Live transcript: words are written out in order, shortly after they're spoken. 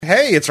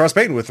Hey, it's Ross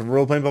Payton with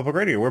Role Playing Public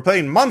Radio. We're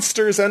playing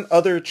Monsters and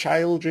Other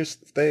Childish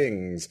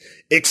Things.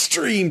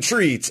 Extreme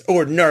treats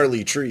or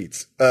gnarly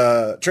treats.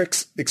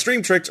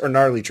 Extreme tricks or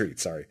gnarly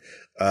treats, sorry.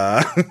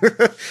 I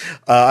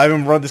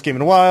haven't run this game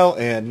in a while,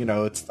 and, you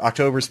know, it's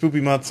October,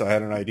 spoopy month, so I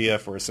had an idea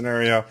for a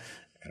scenario,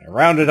 and I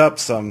rounded up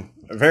some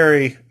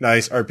very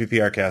nice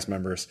RPPR cast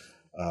members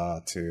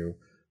to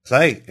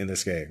play in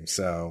this game.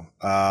 So,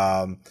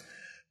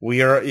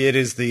 it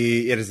is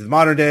the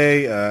modern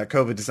day.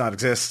 COVID does not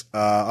exist.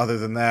 Other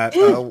than that,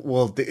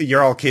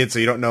 you're all kids, so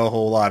you don't know a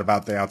whole lot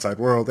about the outside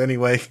world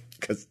anyway,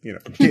 because, you know,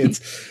 kids.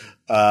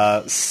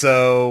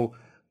 So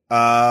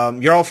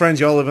you're all friends.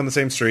 You all live on the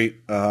same street.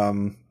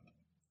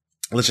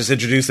 Let's just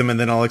introduce them, and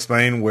then I'll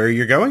explain where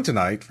you're going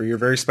tonight for your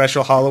very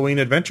special Halloween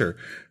adventure.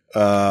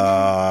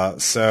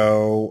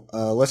 So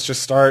let's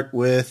just start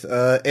with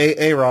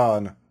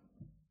Aaron.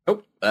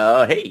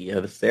 Hey,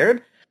 this is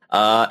Aaron.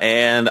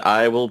 And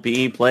I will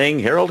be playing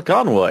Harold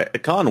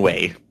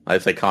Conway. I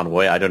say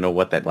Conway. I don't know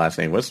what that last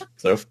name was.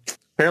 So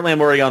apparently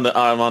I'm already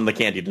I'm on the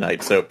candy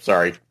tonight. So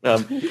sorry.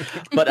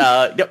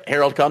 But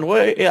Harold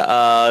Conway.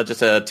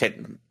 Just a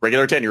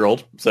regular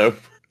 10-year-old. So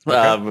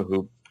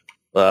who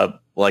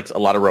likes a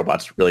lot of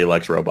robots. Really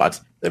likes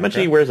robots. They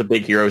mentioned he wears a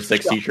Big Hero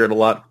 6 t-shirt a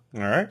lot.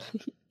 All right.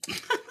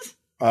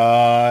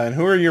 And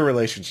who are your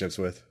relationships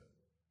with?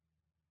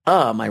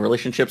 My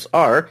relationships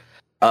are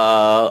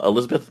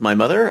Elizabeth, my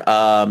mother,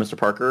 Mr.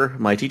 Parker,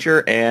 my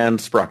teacher, and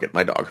Sprocket,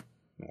 my dog.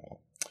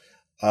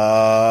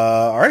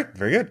 All right,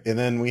 very good. And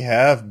then we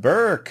have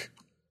Burke.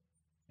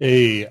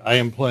 Hey, I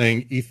am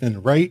playing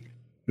Ethan Wright,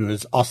 who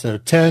is also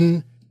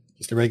 10,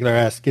 just a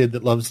regular-ass kid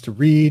that loves to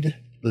read,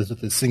 lives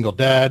with his single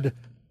dad.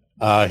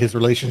 His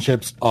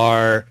relationships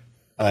are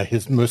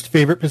his most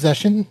favorite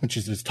possession, which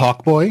is his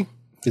talk boy,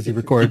 because he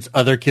records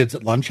other kids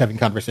at lunch having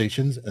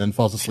conversations and then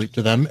falls asleep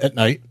to them at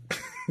night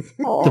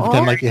to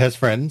pretend like he has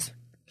friends.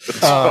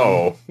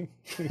 No.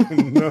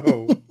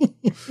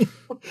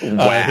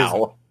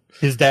 Wow.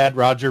 His dad,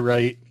 Roger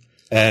Wright,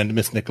 and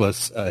Miss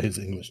Nicholas, his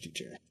English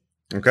teacher.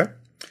 Okay.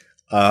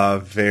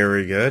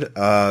 Very good.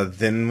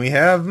 Then we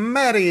have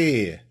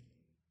Maddie.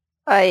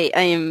 Hi,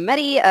 I am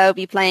Maddie. I'll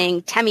be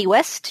playing Tammy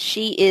West.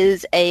 She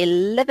is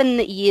 11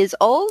 years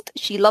old.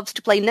 She loves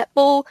to play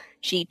netball.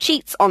 She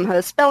cheats on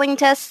her spelling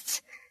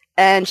tests.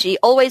 And she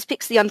always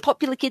picks the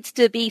unpopular kids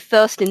to be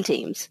first in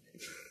teams.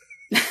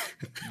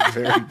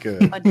 Very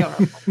good.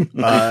 Adorable.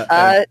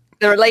 The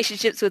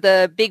relationships with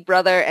her big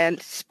brother and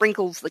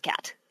Sprinkles the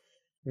cat.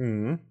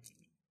 Mm-hmm.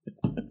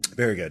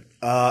 Very good.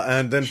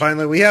 And then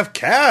finally we have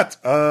Kat,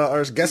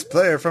 our guest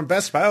player from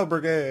Best Pile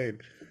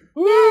Brigade.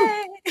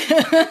 Yay!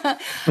 So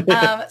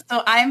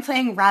I'm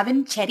playing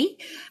Robin Chetty.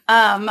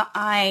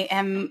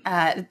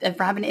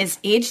 Robin is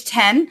age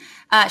 10.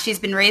 She's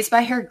been raised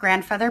by her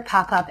grandfather,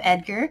 Pop-Up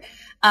Edgar.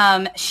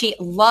 She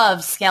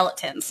loves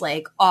skeletons,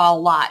 like a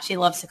lot. She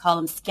loves to call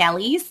them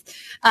skellies.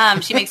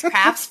 She makes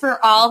crafts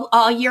for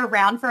all year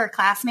round for her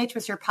classmates,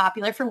 which are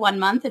popular for 1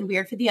 month and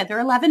weird for the other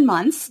 11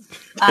 months.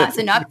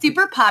 So not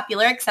super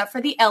popular except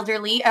for the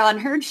elderly on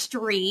her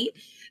street.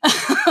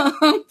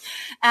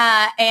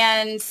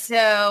 And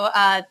so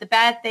the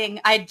bad thing,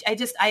 I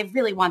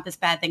really want this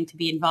bad thing to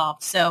be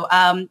involved. So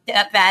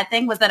that bad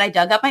thing was that I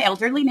dug up my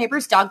elderly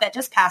neighbor's dog that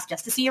just passed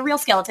just to see a real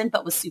skeleton,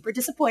 but was super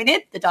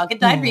disappointed. The dog had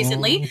died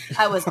recently.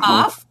 I was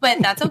off, but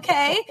that's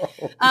okay.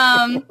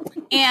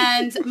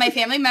 And my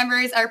family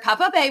members are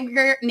Pop-Up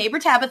Edgar, neighbor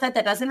Tabitha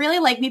that doesn't really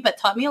like me, but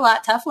taught me a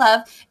lot, tough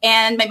love,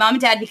 and my mom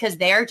and dad because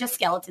they're just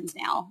skeletons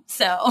now.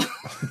 So...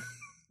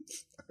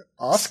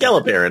 Awesome.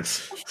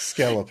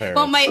 Skeleparents.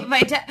 Well,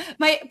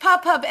 my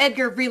Pop-Up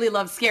Edgar really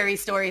loves scary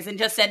stories and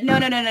just said, no,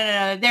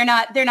 they're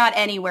not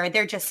anywhere.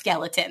 They're just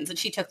skeletons. And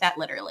she took that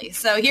literally.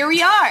 So here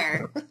we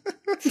are.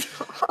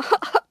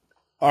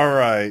 All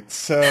right.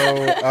 So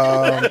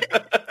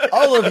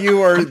all of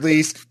you are at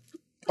least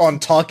on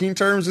talking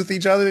terms with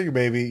each other.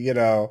 Maybe, you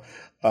know,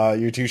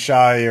 you're too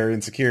shy or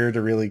insecure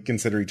to really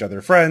consider each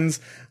other friends.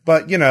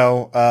 But, you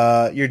know,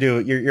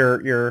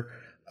 you're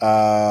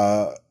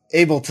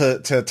able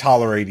to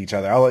tolerate each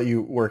other. I'll let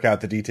you work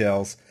out the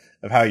details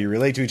of how you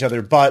relate to each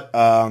other. But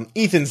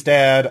Ethan's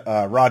dad,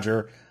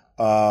 Roger,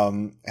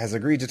 has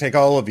agreed to take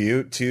all of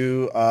you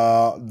to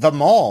the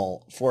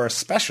mall for a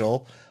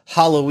special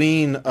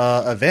Halloween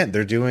event.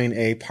 They're doing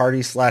a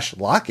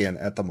party/lock-in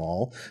at the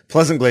mall,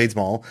 Pleasant Glades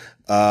Mall,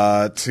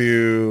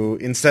 to,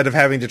 instead of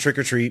having to trick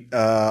or treat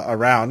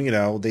around, you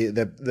know,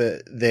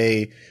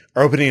 they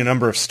are opening a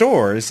number of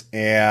stores,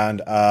 and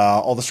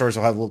all the stores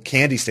will have little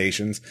candy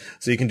stations,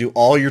 so you can do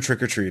all your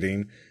trick or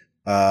treating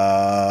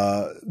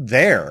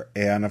there.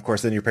 And of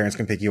course, then your parents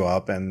can pick you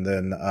up, and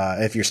then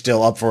if you're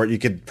still up for it, you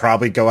could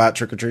probably go out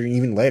trick or treating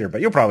even later, but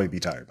you'll probably be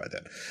tired by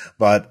then.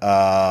 But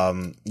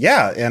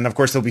yeah, and of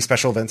course there'll be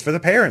special events for the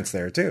parents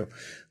there too.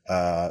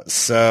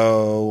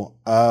 Actually,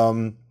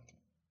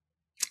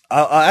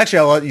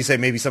 I'll let you say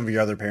maybe some of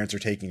your other parents are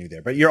taking you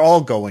there, but you're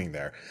all going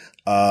there.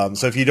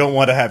 So if you don't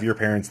want to have your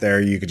parents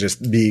there, you could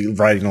just be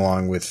riding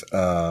along with,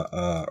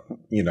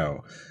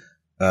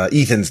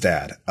 Ethan's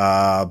dad.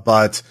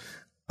 But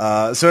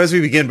So as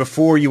we begin,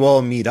 before you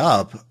all meet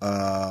up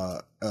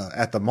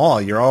at the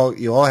mall, you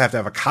all have to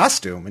have a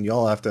costume, and you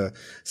all have to.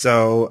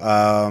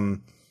 So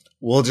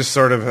we'll just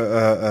sort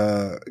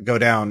of go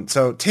down.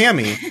 So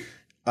Tammy,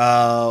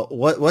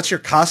 what's your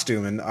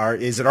costume, and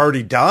is it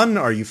already done?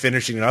 Are you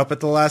finishing it up at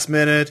the last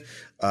minute?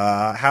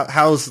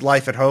 How's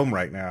life at home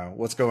right now?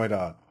 What's going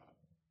on?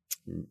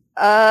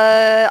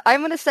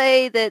 I'm going to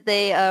say that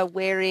they are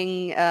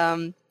wearing,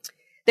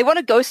 they want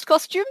a ghost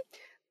costume,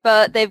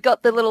 but they've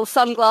got the little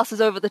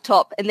sunglasses over the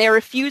top, and they're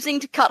refusing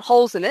to cut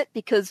holes in it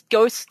because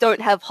ghosts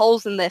don't have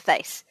holes in their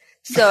face.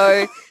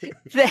 So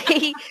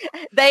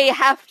they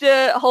have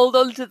to hold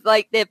on to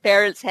like their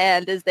parents'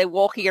 hand as they're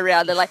walking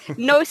around. They're like,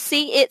 no,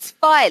 see, it's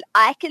fine.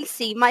 I can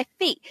see my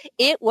feet.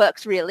 It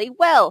works really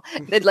well.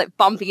 They're like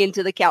bumping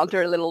into the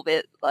counter a little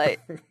bit,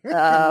 like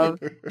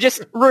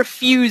just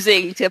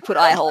refusing to put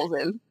eye holes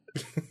in.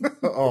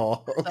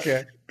 Oh,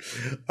 okay.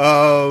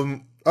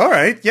 All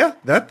right. Yeah,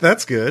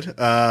 that's good.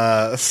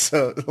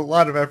 So a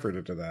lot of effort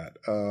into that.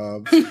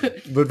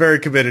 But very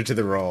committed to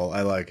the role.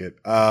 I like it.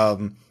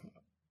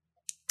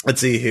 Let's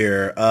see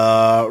here.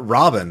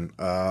 Robin,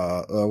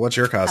 what's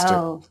your costume?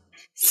 Oh,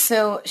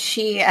 so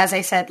she, as I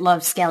said,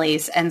 loves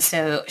skellies. And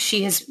so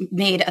she has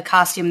made a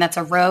costume that's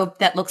a robe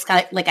that looks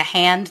kind of like a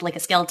hand, like a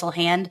skeletal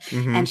hand.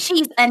 Mm-hmm. And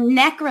she's a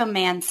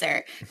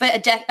necromancer,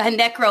 but a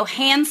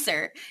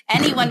necrohancer.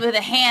 Anyone with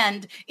a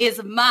hand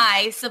is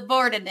my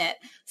subordinate.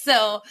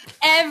 So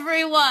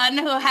everyone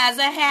who has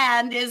a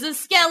hand is a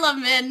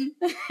skeleton.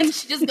 And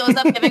she just goes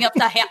up giving up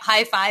the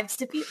high fives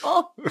to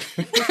people.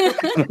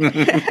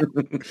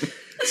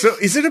 So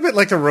is it a bit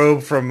like the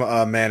robe from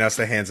Manos,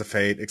 The Hands of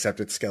Fate, except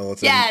it's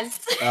skeleton? Yes.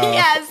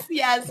 Yes.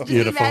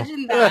 Beautiful. Just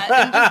imagine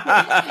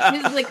that.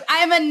 He's like,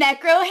 I'm a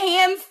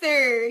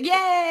necrohancer.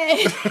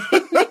 Yay.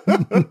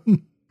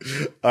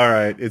 All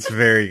right, it's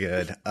very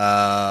good.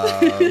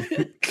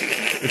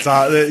 It's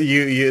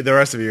you. The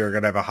rest of you are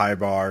gonna have a high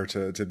bar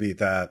to beat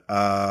that.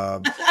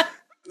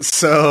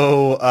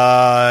 So,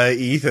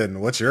 Ethan,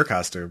 what's your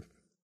costume?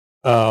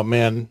 Oh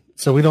man,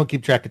 so we don't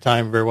keep track of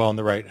time very well in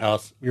the Wright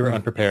house. We were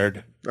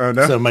unprepared. Oh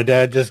no! So my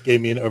dad just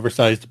gave me an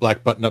oversized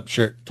black button-up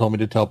shirt. Told me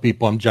to tell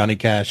people I'm Johnny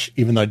Cash,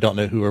 even though I don't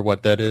know who or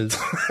what that is.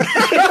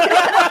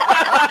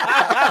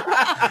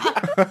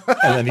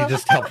 And then he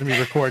just helped me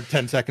record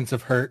 10 seconds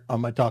of Hurt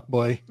on my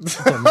Talkboy.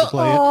 Told me to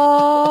play it.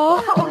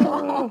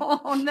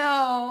 Oh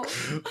no!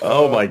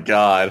 Oh my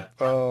god!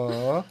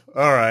 Oh,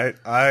 all right.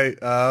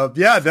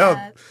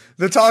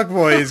 The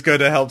Talkboy is going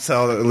to help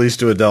sell at least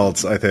to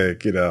adults. I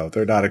think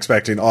they're not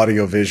expecting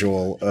audio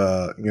visual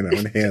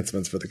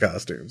enhancements for the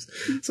costumes,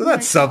 so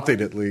that's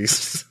something at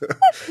least.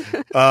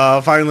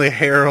 Finally,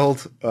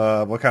 Harold,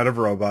 what kind of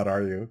robot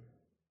are you?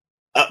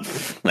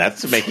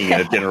 That's making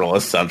a general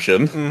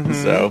assumption. Mm-hmm.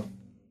 So,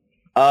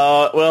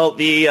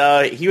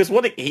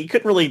 he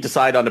couldn't really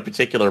decide on a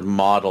particular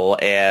model,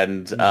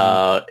 and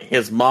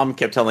his mom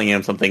kept telling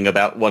him something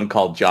about one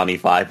called Johnny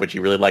 5, which he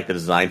really liked the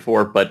design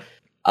for, but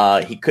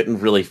he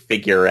couldn't really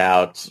figure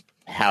out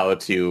how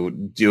to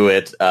do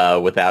it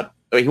without.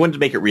 He wanted to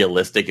make it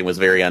realistic and was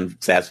very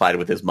unsatisfied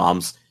with his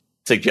mom's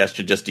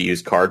suggestion just to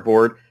use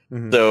cardboard.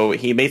 Mm-hmm. So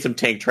he made some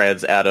tank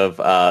treads out of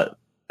a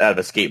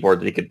skateboard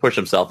that he could push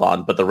himself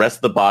on, but the rest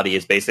of the body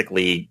is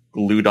basically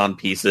glued on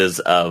pieces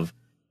of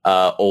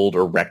old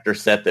erector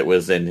set that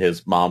was in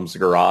his mom's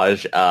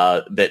garage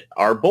that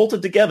are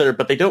bolted together,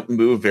 but they don't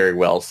move very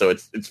well, so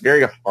it's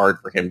very hard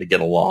for him to get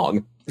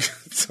along.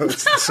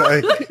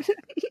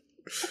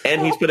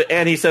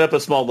 And he set up a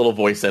small little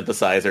voice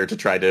synthesizer to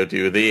try to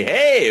do the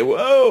hey,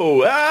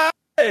 whoa,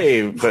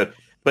 hey, but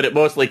it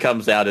mostly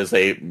comes out as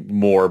a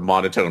more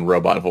monotone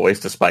robot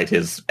voice despite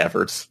his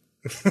efforts.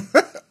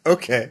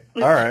 Okay,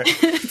 all right.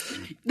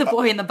 The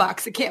boy in the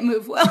box that can't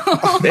move well.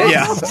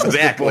 Yeah, exactly.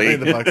 The boy in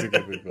the box that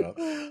can't move well.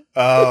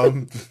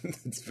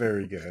 It's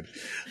very good.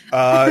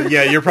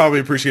 Yeah, you're probably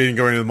appreciating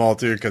going to the mall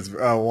too, because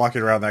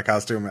walking around that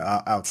costume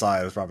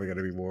outside is probably going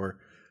to be more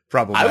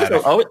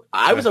problematic.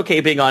 I was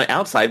okay being on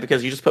outside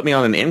because you just put me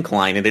on an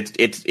incline and it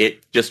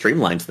just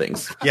streamlines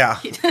things. Yeah.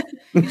 He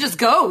just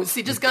goes.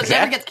 He just goes.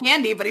 Never gets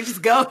candy, but he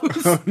just goes.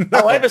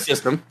 No, I have a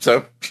system.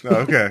 So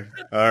okay,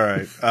 all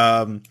right.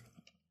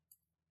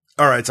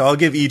 All right, so I'll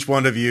give each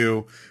one of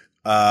you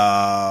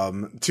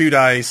 2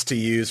 dice to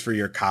use for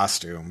your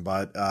costume,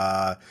 but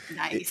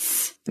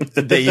nice.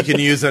 That you can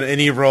use on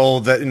any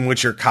roll that in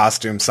which your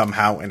costume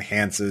somehow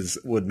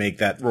would make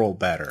that roll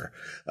better.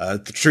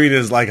 Treat it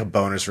as like a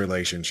bonus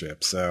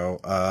relationship. So,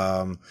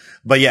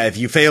 but yeah, if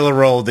you fail a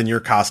roll, then your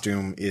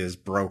costume is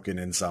broken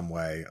in some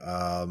way,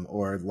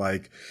 or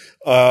like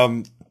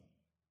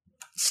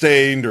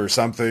stained or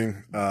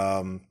something.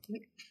 No.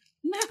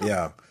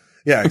 Yeah.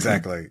 Yeah,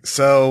 exactly.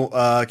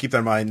 So keep that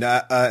in mind.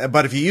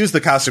 But if you use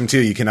the costume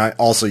too, you can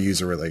also use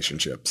a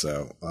relationship.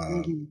 So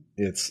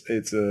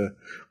it's a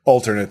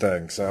alternate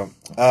thing. So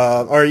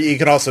or you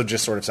can also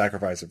just sort of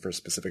sacrifice it for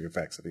specific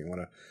effects if you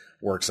want to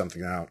work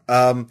something out.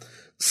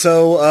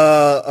 So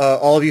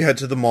all of you head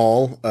to the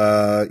mall.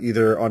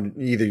 Either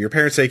your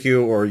parents take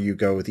you or you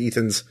go with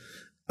Ethan's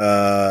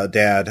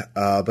dad.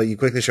 But you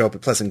quickly show up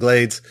at Pleasant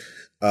Glades.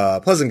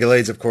 Pleasant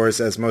Glades, of course,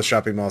 as most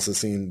shopping malls, has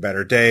seen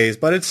better days,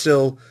 but it's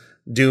still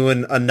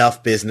doing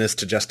enough business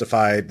to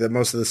justify that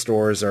most of the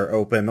stores are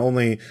open.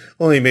 Only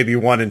maybe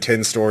 1 in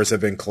 10 stores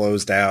have been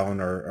closed down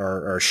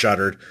or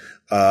shuttered.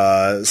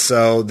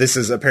 So this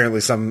is apparently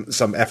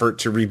some effort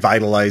to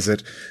revitalize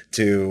it,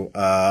 to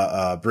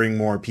bring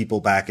more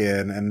people back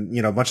in. And,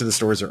 a bunch of the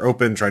stores are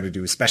open, trying to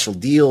do special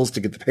deals to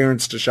get the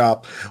parents to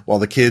shop while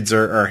the kids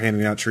are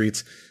handing out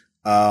treats.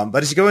 But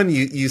as you go in,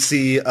 you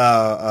see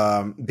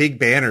big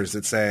banners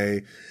that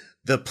say,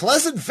 "The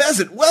Pleasant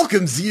Pheasant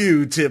welcomes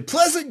you to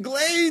Pleasant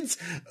Glades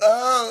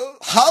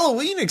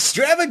Halloween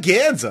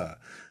Extravaganza."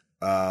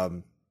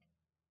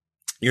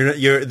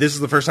 This is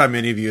the first time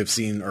any of you have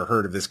seen or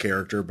heard of this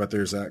character, but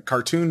there's a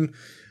cartoon,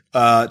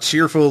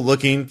 cheerful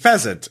looking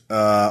pheasant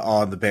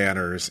on the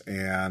banners.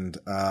 And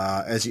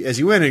as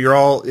you enter, you're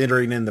all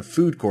entering in the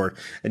food court,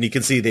 and you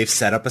can see they've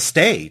set up a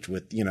stage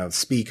with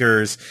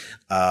speakers,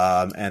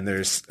 and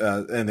there's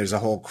a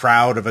whole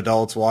crowd of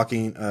adults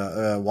watching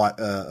a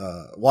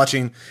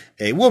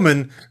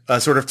woman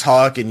sort of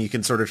talk, and you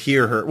can sort of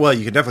hear her. Well,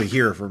 you can definitely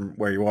hear her from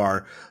where you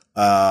are.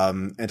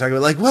 And talking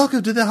about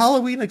welcome to the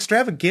Halloween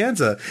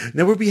extravaganza.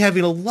 Now we'll be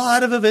having a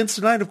lot of events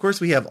tonight. Of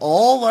course, we have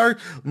all our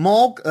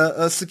mall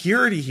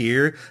security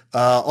here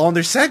on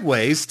their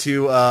segways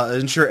to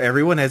ensure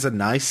everyone has a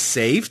nice,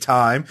 safe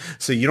time.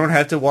 So you don't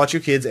have to watch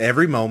your kids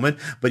every moment.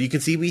 But you can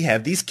see we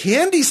have these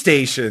candy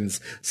stations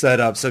set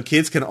up so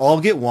kids can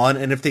all get one.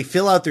 And if they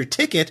fill out their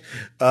ticket,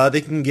 they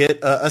can get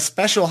a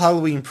special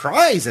Halloween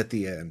prize at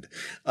the end.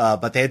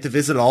 But they have to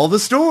visit all the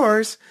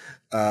stores.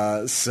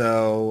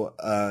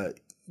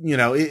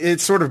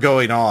 It's sort of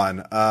going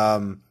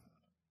on.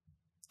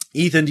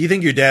 Ethan, do you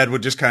think your dad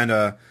would just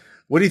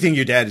what do you think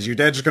your dad is? Your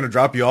dad just going to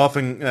drop you off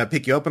and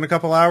pick you up in a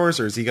couple hours,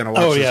 or is he going to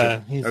watch Oh, this?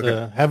 yeah. He's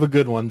have a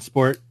good one,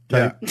 sport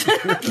type.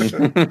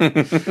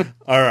 Yeah.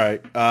 All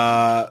right.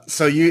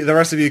 So the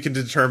rest of you can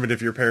determine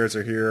if your parents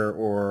are here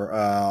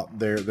or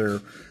they're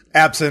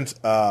absent.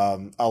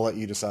 I'll let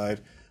you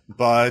decide.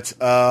 But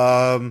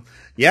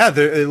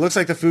it looks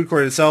like the food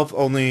court itself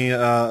only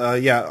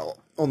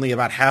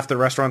about half the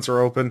restaurants are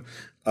open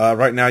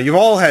right now. You've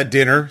all had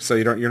dinner, so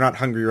you're not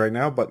hungry right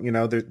now. But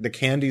the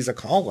candy's a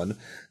calling.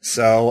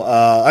 So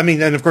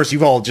and of course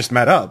you've all just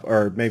met up,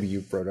 or maybe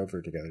you rode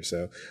over together.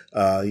 So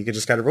you can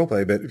just kind of role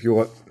play a bit if you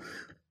want.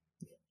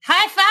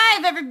 High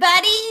five,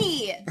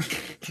 everybody!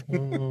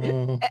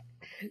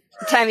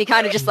 Tammy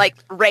kind of just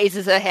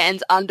raises her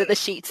hands under the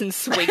sheets and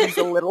swings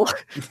a little.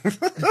 It's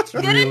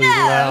Good really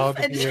enough.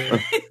 loud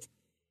here.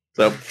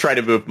 So try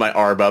to move my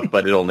arm up,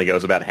 but it only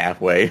goes about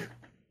halfway.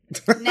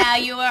 Now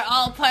you are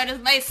all part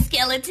of my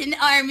skeleton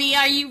army.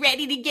 Are you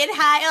ready to get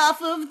high off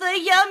of the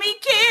yummy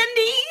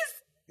candies?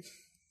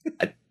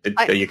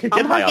 You can I'm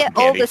get high gonna off get the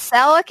all candy. the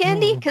sour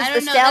candy because I the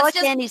don't know, sour that's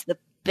just- candy's the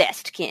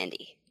best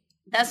candy.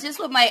 That's just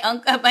what my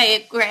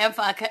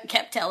grandpa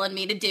kept telling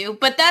me to do.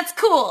 But that's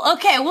cool.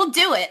 Okay, we'll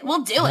do it.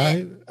 We'll do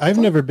it. I've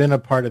never been a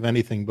part of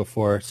anything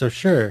before, so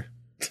sure.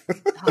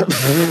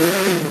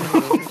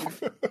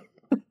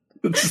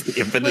 It's the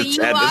infinite Well, you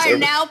sadness are of it.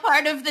 now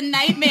part of the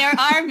Nightmare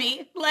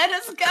Army. Let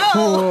us go.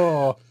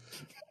 Oh,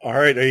 All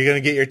right. Are you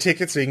going to get your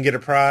ticket so you can get a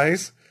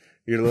prize?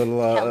 Your little.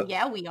 Hell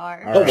yeah, we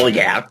are. all Oh, well, right.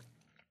 yeah.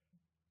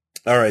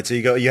 All right, so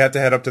you have to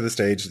head up to the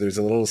stage. There's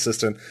a little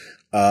assistant.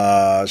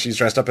 She's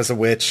dressed up as a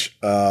witch,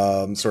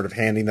 sort of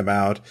handing them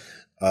out,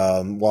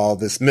 while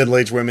this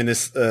middle-aged woman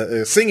is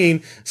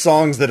singing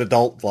songs that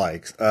adult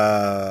likes.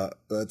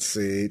 Let's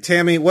see,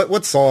 Tammy,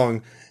 what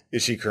song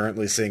is she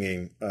currently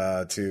singing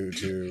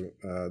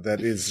that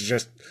is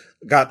just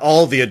got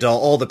all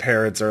the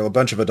parents or a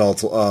bunch of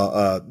adults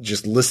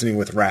just listening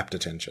with rapt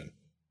attention?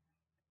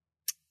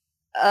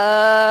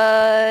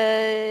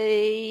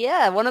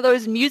 Yeah, one of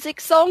those music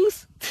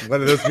songs.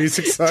 One of those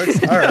music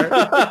songs? All right.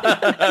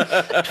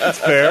 That's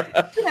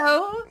fair.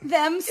 So,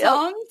 them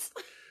songs.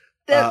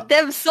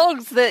 Them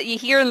songs that you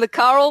hear in the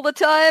car all the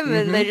time,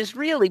 and they're just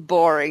really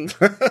boring.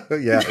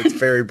 Yeah, it's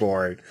very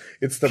boring.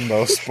 It's the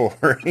most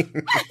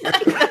boring.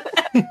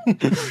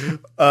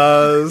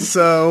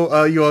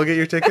 So you all get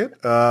your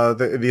ticket.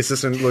 The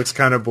assistant looks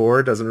kind of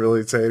bored, doesn't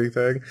really say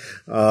anything.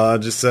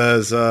 Just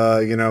says,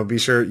 be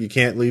sure you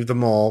can't leave the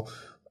mall.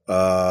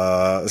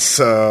 Yeah,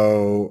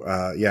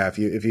 if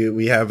you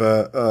we have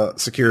a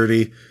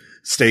security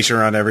station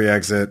around every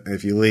exit.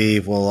 If you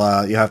leave,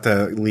 you have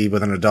to leave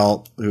with an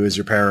adult who is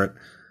your parent.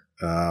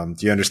 Do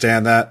you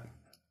understand that?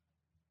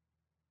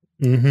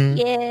 mm-hmm.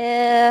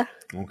 Yeah.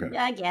 Okay.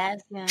 I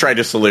guess. Yeah. Try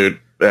to salute,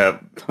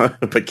 but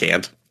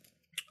can't.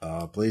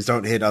 Please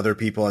don't hit other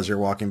people as you're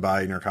walking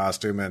by in your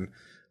costume. And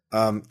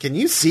can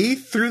you see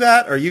through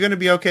that? Are you going to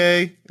be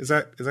okay? Is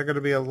that going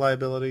to be a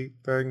liability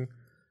thing?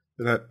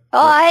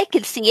 I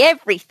can see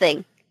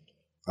everything.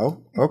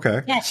 Oh,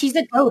 okay. Yeah, she's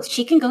a ghost.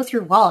 She can go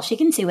through walls. She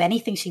can do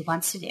anything she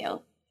wants to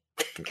do.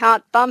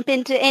 Can't bump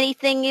into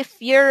anything if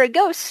you're a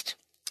ghost.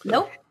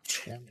 Nope.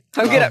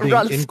 I'm gonna being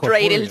run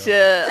straight incorporeal. into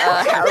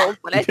Harold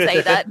when I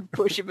say that and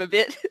push him a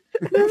bit.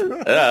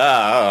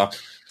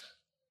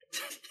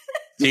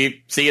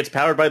 See, it's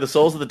powered by the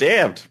souls of the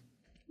damned.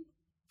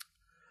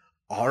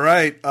 All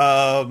right.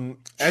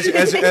 As the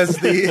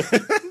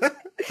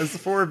as the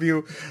four of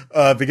you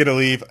begin to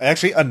leave,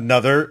 actually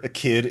another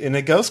kid in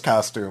a ghost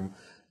costume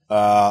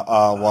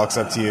walks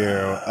up to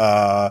you.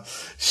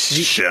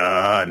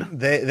 Sean.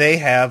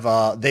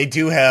 They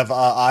do have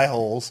eye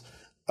holes.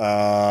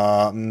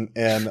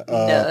 Nerd.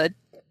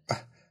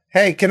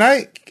 Hey,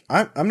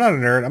 I'm not a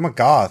nerd. I'm a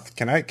goth.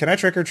 Can I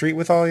trick or treat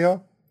with all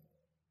y'all?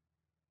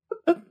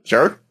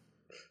 Sure.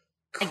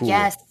 Cool. I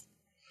guess.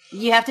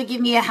 You have to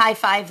give me a high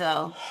five,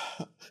 though.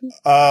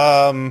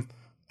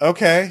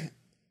 Okay.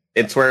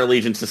 It's swear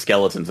allegiance to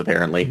skeletons,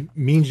 apparently.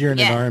 Means you're in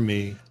Yeah. an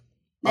army.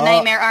 The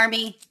Nightmare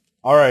Army.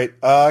 All right.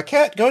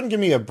 Kat, go ahead and give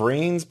me a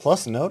brains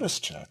plus notice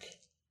check.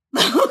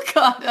 Oh,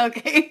 God.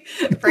 Okay.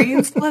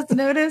 Brains plus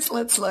notice.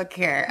 Let's look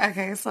here.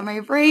 Okay. So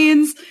my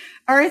brains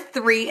are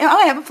 3. Oh,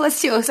 I have a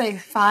plus 2. Oh, so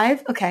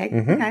 5. Okay.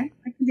 Mhm. Okay.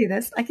 I can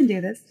do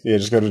this. Yeah,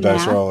 just go to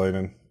dice Yeah. rolling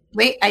and.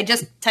 Wait, I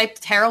just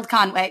typed Harold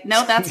Conway.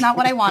 No, that's not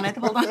what I wanted.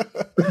 Hold on.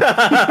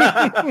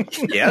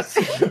 Yes.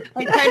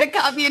 I tried to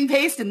copy and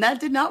paste, and that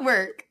did not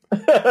work.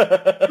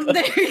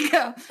 There you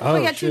go. Oh,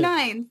 I got 2 shit.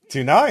 9s.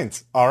 2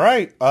 9s. All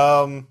right.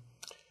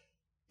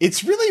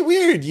 It's really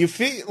weird. You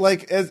feel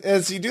like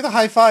as you do the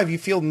high five, you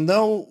feel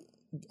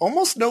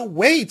almost no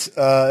weight.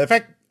 In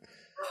fact,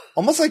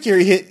 almost like you're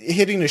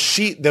hitting a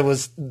sheet that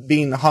was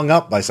being hung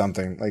up by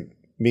something, like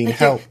being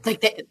held.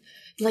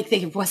 Like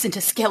there wasn't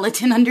a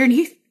skeleton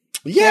underneath.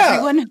 Yeah.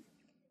 Everyone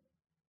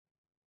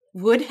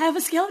would have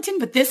a skeleton,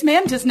 but this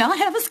man does not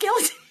have a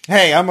skeleton.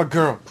 Hey, I'm a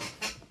girl.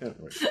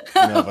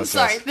 Oh,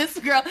 sorry, this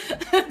girl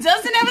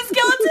doesn't have a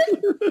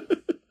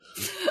skeleton.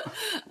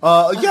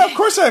 Yeah, of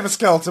course I have a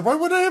skeleton. Why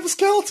would I have a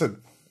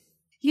skeleton?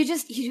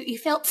 You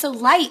felt so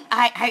light.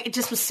 I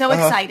just was so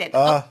excited.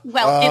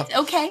 It's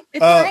okay.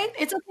 It's all right.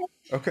 It's okay.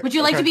 Okay. Would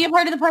you like to be a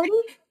part of the party?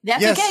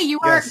 That's Yes, okay. You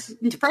are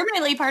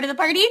permanently part of the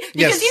party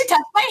because Yes. you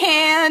touched my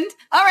hand.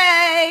 All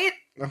right.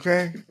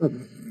 Okay.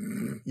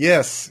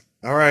 Yes.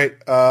 All right.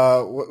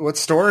 What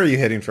store are you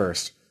hitting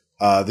first?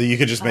 You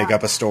could just make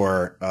up a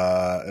store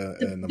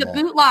in the The mall.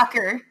 boot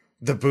locker.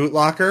 The Boot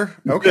Locker?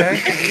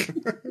 Okay.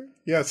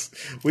 Yes.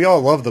 We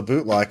all love the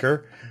Boot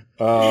Locker.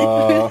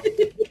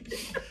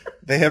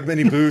 They have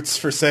many boots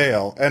for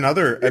sale and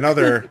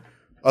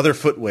other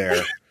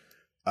footwear.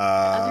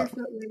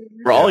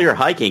 For all your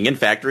hiking and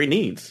factory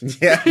needs.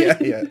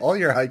 Yeah. All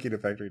your hiking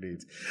and factory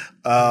needs.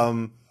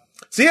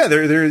 So yeah,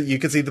 there you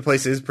can see the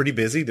place is pretty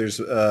busy. There's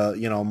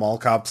mall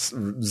cops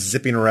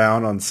zipping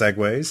around on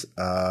segways.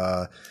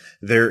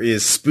 There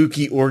is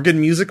spooky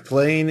organ music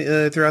playing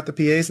throughout the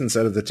PAs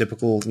instead of the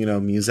typical,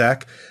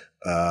 muzak,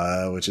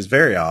 which is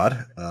very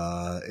odd.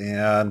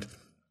 And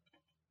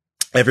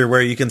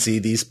everywhere you can see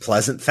these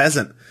pleasant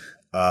pheasant,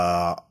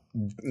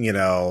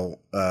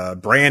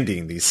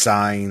 branding, these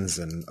signs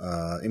and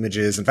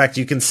images. In fact,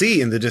 you can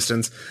see in the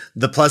distance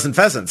the pleasant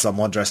pheasant,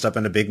 someone dressed up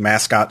in a big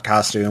mascot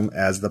costume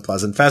as the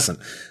pleasant pheasant,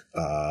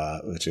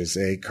 which is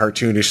a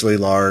cartoonishly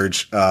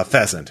large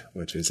pheasant,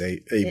 which is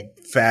a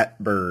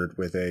fat bird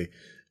with a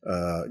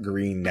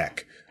green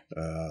neck.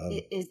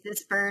 Is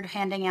this bird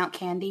handing out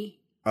candy?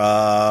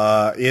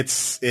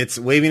 It's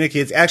waving at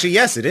kids. Actually,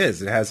 yes, it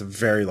is. It has a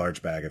very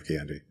large bag of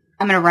candy.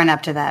 I'm going to run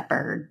up to that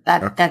bird.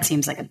 That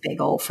seems like a big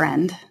old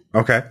friend.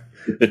 Okay.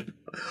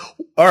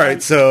 All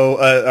right.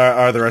 So,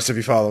 are the rest of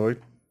you following?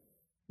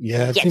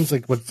 Yeah, it seems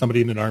like what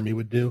somebody in an army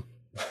would do.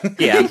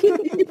 Yeah.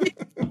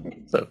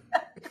 So,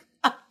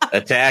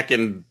 attack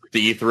and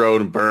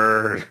dethrone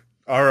bird.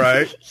 All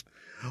right.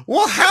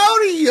 Well,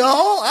 howdy,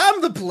 y'all.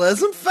 I'm the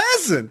Pleasant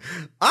Pheasant.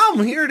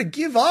 I'm here to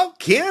give out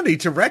candy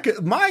to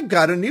Mike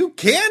got a new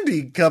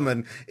candy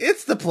coming.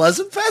 It's the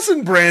Pleasant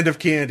Pheasant brand of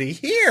candy.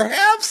 Here,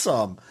 have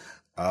some.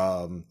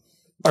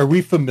 Are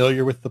we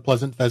familiar with the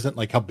Pleasant Pheasant?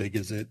 Like, how big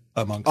is it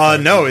amongst?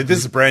 No, this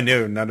is brand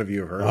new. None of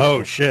you have heard of it.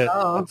 Oh shit!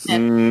 Oh,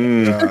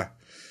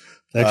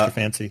 Extra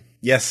fancy.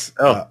 Yes.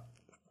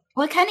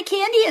 what kind of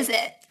candy is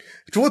it?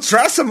 Well,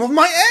 try some of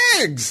my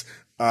eggs.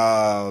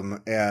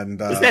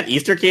 Is that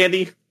Easter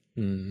candy?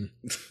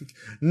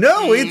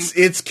 No,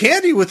 it's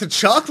candy with a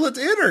chocolate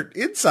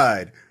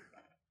inside.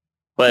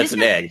 But it's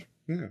an egg.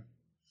 Yeah.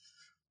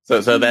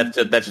 So that's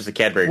just a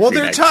Cadbury Well,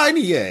 cream they're egg.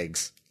 tiny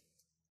eggs.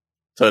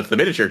 So it's the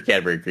miniature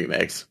Cadbury cream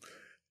eggs.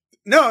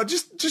 No,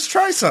 just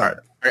try some.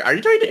 Are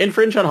you trying to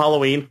infringe on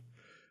Halloween?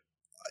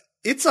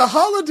 It's a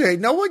holiday.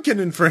 No one can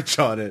infringe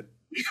on it.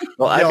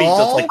 Well, I mean,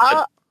 just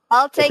like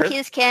I'll take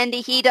his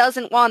candy. He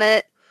doesn't want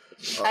it.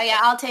 Oh yeah,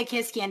 I'll take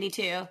his candy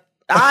too.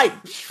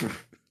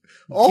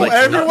 Oh, Like,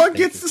 everyone no,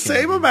 gets the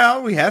same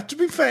amount. We have to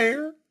be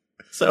fair.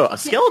 So a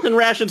skeleton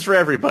rations for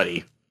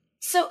everybody.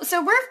 So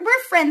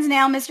we're friends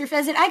now, Mr.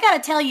 Pheasant. I gotta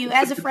tell you,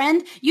 as a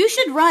friend, you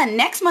should run.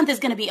 Next month is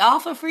gonna be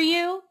awful for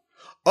you.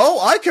 Oh,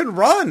 I can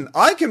run.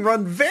 I can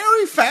run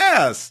very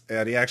fast.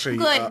 And he actually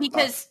Good,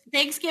 because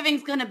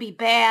Thanksgiving's gonna be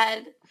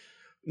bad.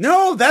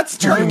 No, that's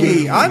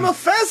turkey. I'm a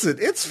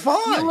pheasant. It's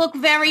fine. You look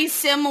very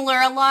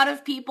similar. A lot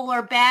of people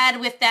are bad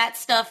with that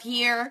stuff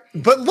here.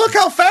 But look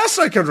how fast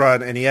I can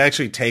run. And he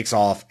actually takes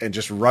off and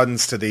just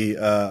runs to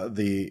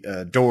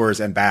the doors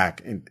and back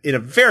in a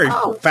very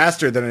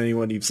faster than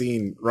anyone you've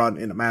seen run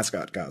in a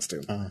mascot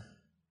costume.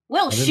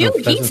 Well, shoot,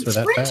 he's a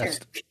sprinter.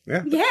 Fast.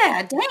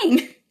 Yeah,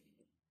 dang.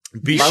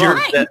 Be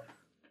sure that.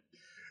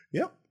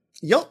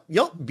 Yep.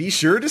 Be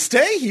sure to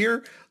stay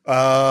here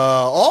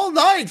all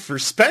night for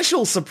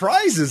special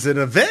surprises and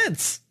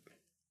events.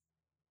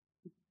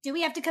 Do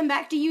we have to come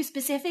back to you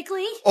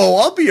specifically? Oh,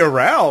 I'll be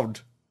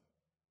around.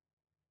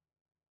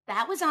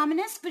 That was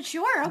ominous, but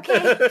sure,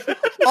 okay.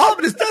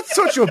 Ominous, that's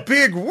such a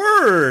big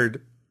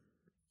word.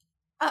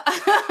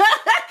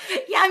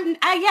 I'm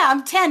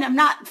 10. I'm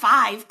not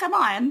 5. Come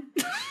on.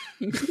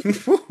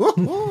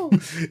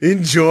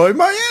 Enjoy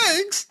my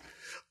eggs.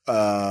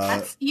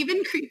 That's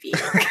even creepier.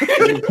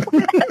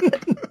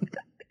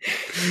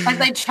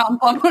 As I chomp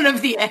on one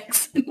of the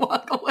eggs and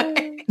walk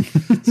away.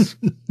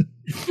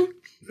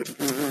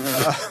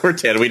 We're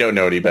 10. We don't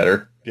know any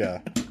better.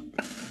 Yeah.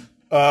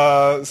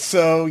 That's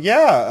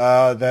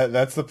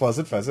the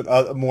Pleasant Pheasant.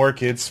 More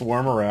kids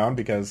swarm around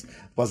because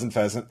Pleasant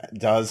Pheasant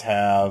does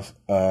have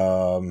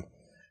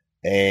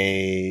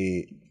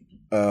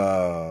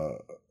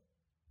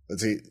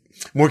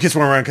more kids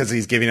swarm around because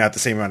he's giving out the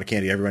same amount of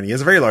candy to everyone. He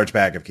has a very large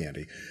bag of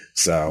candy.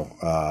 So,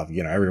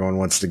 everyone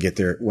wants to get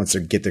their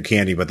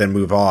candy, but then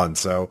move on.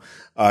 So,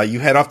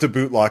 you head off to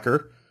Boot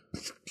Locker.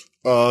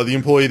 The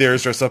employee there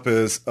is dressed up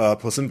as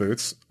Puss in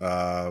Boots.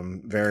 A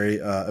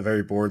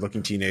very bored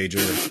looking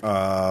teenager,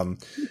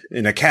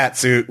 in a cat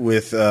suit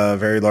with,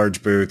 very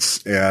large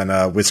boots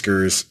and,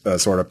 whiskers,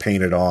 sort of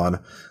painted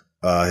on,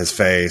 his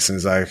face. And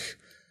he's like,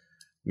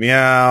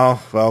 meow,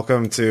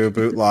 welcome to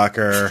Boot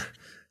Locker.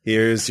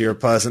 Here's your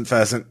Pleasant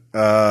Pheasant,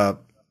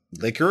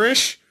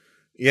 licorice?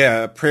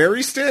 Yeah,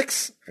 prairie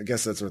sticks? I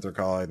guess that's what they're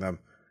calling them.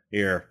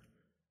 Here.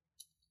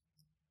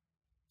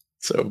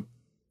 So,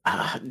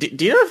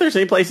 do you know if there's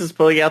any places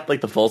putting out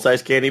like the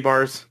full-size candy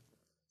bars?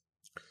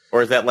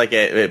 Or is that like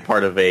a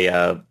part of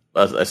a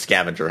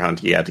scavenger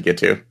hunt you have to get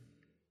to?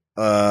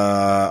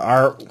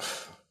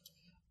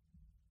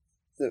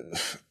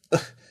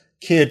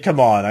 Kid, come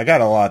on. I got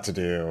a lot to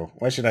do.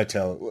 Why should I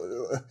tell?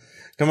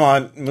 Come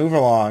on, move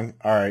along.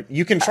 All right.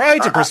 You can try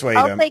to persuade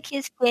him. I'll take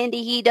his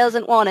candy. He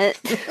doesn't want it.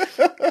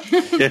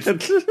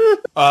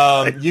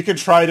 You can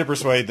try to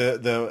persuade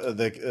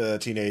the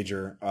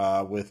teenager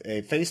with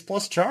a face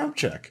plus charm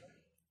check.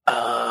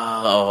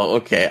 Oh,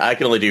 okay. I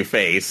can only do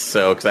face,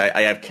 so because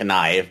I have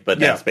connive, but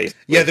that's face.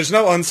 Yeah, there's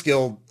no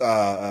unskilled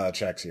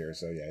checks here,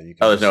 so yeah. You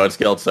can there's no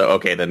unskilled, so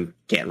okay, then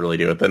can't really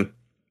do it then.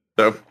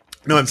 So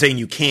no, I'm saying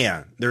you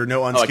can. There are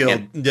no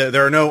unskilled.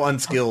 There are no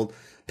unskilled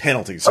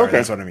penalties. Sorry,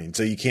 that's what I mean.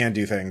 So you can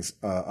do things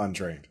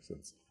untrained.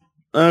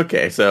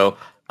 Okay, so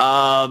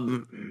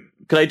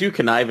could I do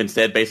connive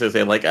instead? Basically,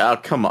 saying like, oh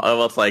come on.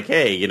 Well, it's like,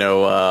 hey,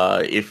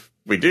 if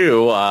we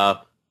do,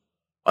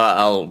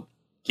 I'll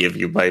give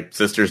you my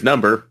sister's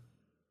number.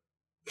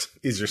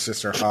 Is your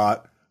sister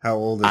hot? How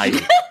old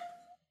is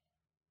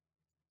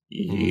she?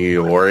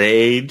 Your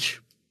age?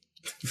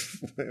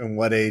 And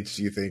what age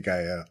do you think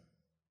I am?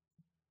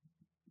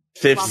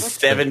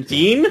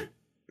 17?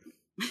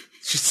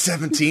 She's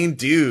 17,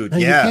 dude. No,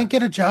 yeah. You can't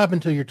get a job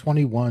until you're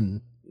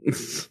 21.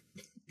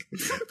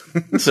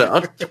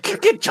 So,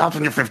 get jobs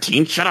when you're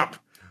 15. Shut up.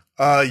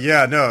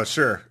 Yeah, no,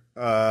 sure.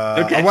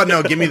 Okay. What?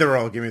 No, give me the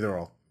roll. Give me the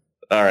roll.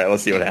 All right,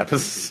 let's see what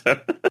happens.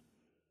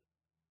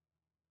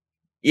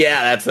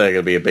 Yeah, that's going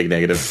to be a big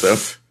negative. So,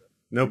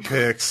 no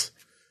picks.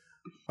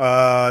 Do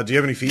you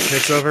have any feet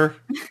picks over?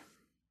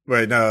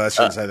 Wait, no, I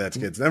shouldn't say that to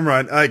kids. Never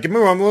mind. All right,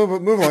 move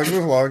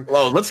along.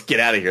 Well, let's get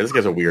out of here. This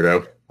guy's a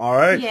weirdo. All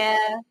right. Yeah.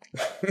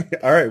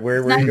 All right,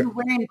 where now you you're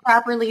wearing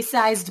properly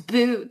sized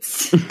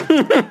boots.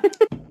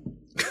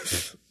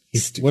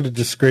 What a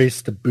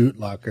disgrace to Boot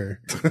Locker.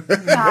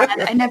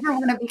 God, I never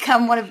want to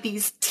become one of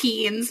these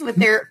teens with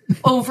their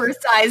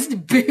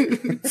oversized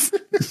boots.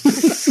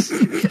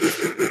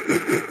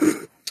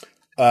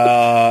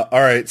 All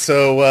right,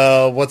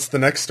 so what's the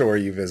next store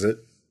you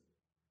visit?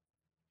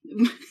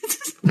 I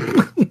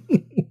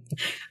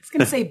was going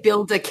to say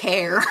Build a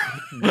Care.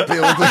 Build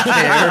a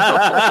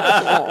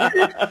Care.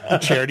 A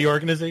charity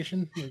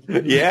organization?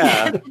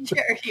 Yeah.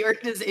 Charity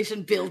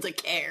organization Build a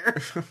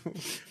Care.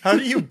 How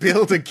do you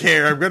build a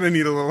care? I'm going to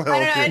need a little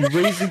help here.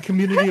 Raising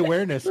community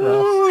awareness,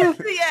 Ralph.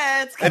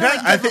 Yeah, it's And kind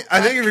of I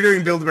think if you're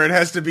doing Build a Bear, it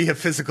has to be a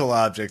physical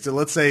object. So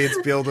let's say it's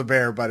Build a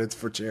Bear, but it's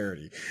for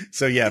charity.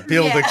 So yeah,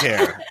 Build a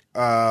Care.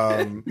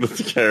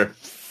 Let's care.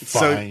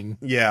 Fine.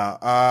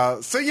 They're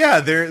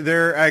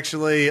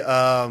actually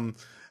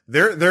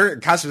their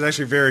costume is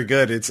actually very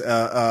good. It's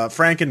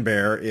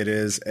Frankenbear. It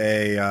is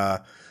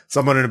a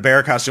someone in a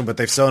bear costume, but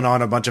they've sewn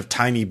on a bunch of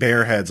tiny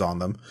bear heads on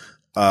them.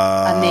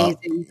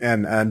 Amazing.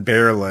 And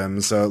bear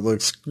limbs, so it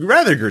looks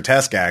rather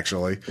grotesque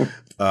actually.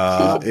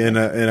 In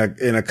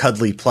a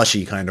cuddly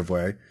plushy kind of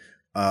way.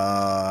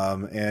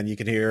 And you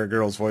can hear a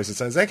girl's voice that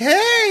says like,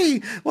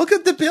 "Hey,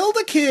 welcome to Build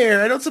a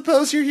Care. I don't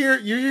suppose you're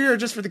here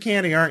just for the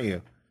candy, aren't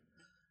you?"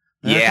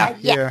 Yeah.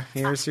 Yeah.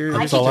 Here's your.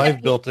 That's all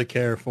I've built a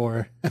care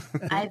for.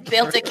 I've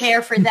built a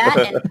care for that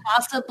and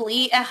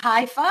possibly a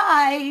high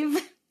five.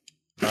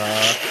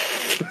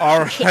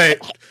 All right.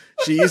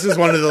 She uses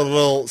one of the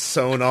little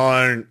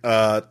sewn-on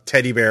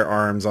teddy bear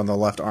arms on the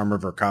left arm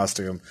of her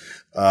costume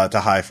to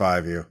high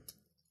five you.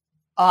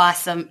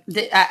 Awesome.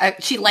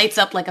 She lights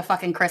up like a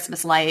fucking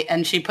Christmas light,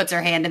 and she puts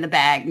her hand in the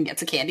bag and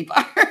gets a candy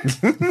bar.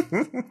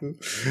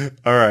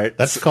 All right.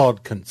 That's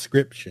called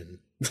conscription.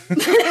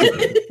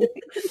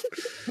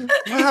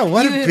 Wow,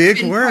 what a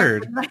big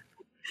word.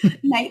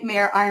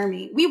 Nightmare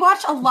Army. We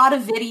watch a lot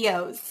of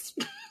videos.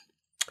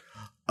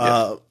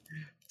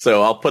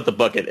 So I'll put the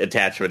bucket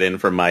attachment in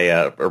from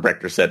my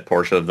erector set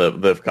portion of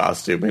the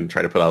costume and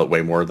try to put out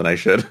way more than I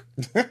should.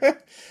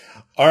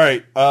 All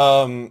right.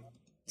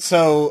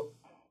 So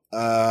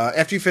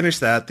after you finish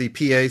that, the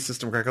PA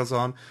system crackles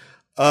on.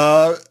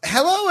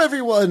 Hello,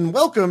 everyone.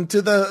 Welcome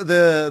to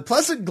the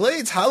Pleasant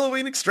Glades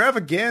Halloween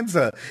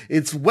extravaganza.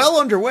 It's well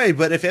underway,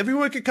 but if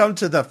everyone could come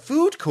to the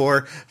food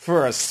court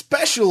for a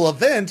special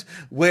event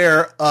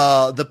where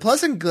the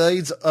Pleasant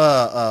Glades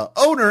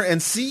owner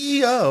and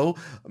CEO,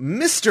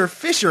 Mr.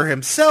 Fisher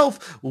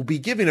himself, will be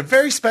giving a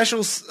very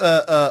special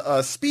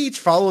speech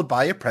followed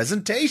by a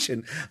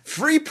presentation.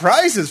 Free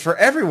prizes for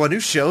everyone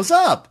who shows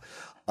up.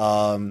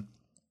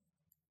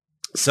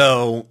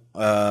 So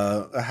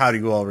how do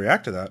you all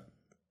react to that?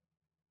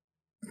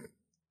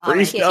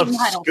 Free stuff,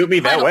 scoot me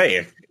that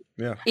way.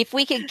 Yeah. If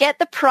we could get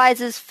the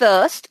prizes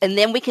first, and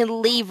then we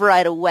can leave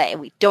right away.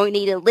 We don't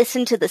need to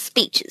listen to the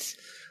speeches.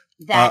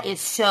 That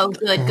is so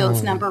good,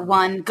 Ghost number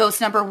one.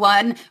 Ghost number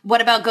one. What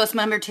about Ghost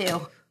number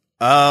two?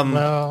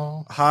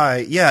 Well, Hi.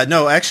 Yeah,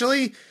 no,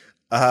 actually,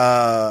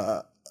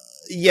 yeah,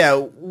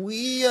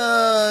 we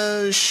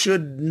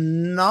should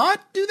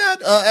not do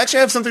that. Actually,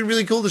 I have something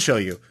really cool to show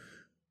you.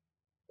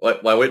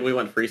 Why wouldn't we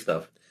want free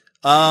stuff?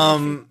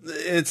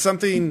 It's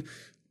something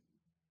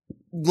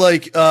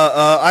like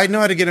I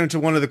know how to get into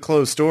one of the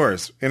closed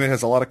stores, and it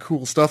has a lot of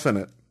cool stuff in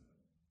it.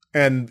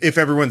 And if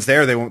everyone's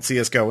there, they won't see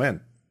us go in.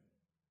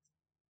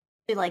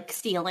 Like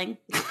stealing.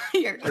 Well,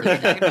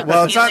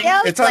 it's not.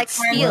 Yeah, It's like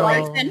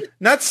not.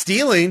 Not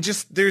stealing.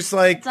 Just there's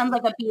like. It sounds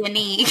like a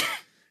B&E.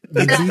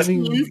 It's Got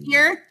even- teens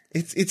here.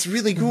 It's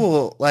really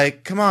cool.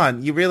 Like, come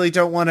on, you really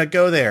don't want to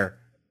go there.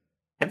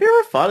 Have you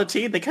ever fought a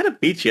teen? They kind of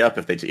beat you up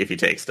if you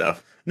take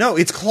stuff. No,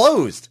 it's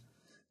closed.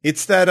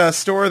 It's that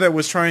store that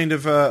was trying to.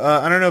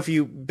 I don't know if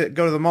you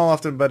go to the mall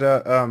often, but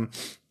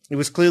it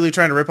was clearly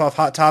trying to rip off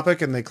Hot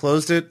Topic, and they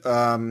closed it.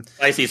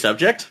 Spicy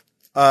subject?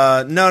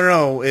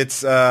 No. It's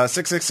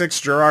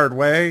 666 Gerard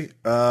Way.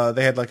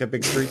 They had like a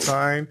big street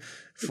sign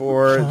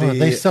for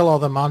they sell all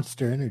the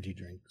Monster Energy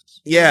drinks.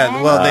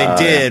 Yeah, well,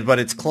 they did, but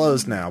it's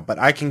closed now. But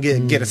I can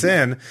get us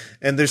in,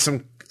 and there's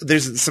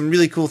some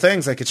really cool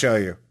things I could show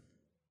you.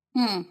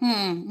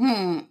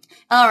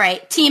 All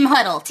right, team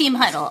huddle.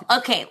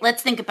 Okay,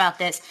 let's think about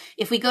this.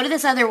 If we go to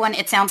this other one,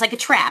 it sounds like a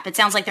trap. It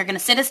sounds like they're going to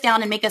sit us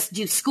down and make us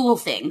do school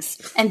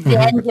things and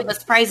then give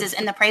us prizes,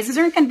 and the prizes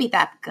aren't going to be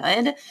that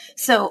good.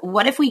 So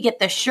what if we get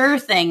the sure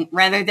thing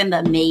rather than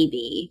the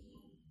maybe?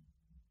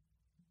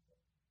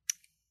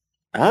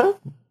 It's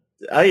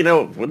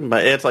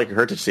like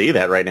hurt to see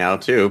that right now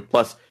too.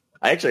 Plus,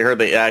 I actually heard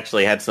they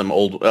actually had some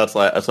old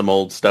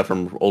stuff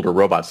from older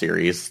robot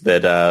series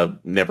that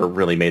never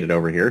really made it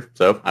over here.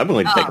 So I'm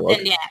willing to take a look.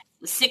 Then, yeah,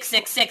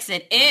 666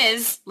 it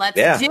is. Let's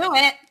Yeah. do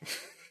it.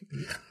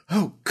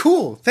 Oh,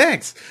 cool!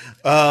 Thanks.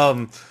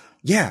 Yeah.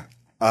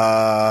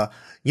 One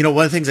of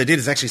the things I did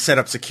is actually set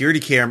up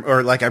security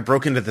I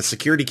broke into the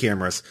security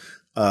cameras,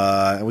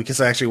 and we can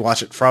actually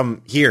watch it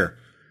from here,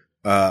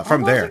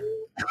 from there.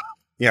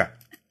 Yeah.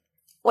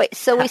 Wait,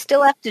 so we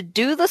still have to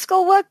do the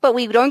schoolwork, but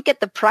we don't get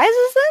the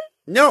prizes then?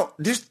 No,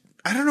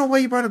 I don't know why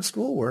you brought up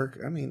schoolwork.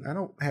 I mean, I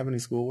don't have any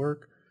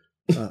schoolwork.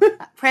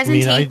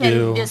 Presentation,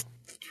 do.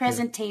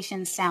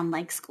 presentations sound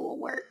like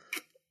schoolwork.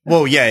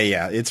 Well,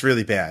 yeah, it's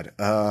really bad.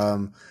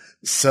 All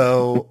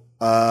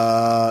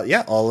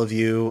of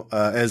you,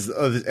 as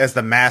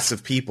the mass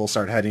of people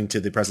start heading to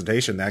the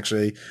presentation,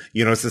 actually,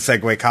 it's the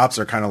Segway cops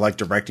are kind of like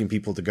directing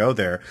people to go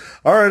there.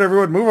 All right,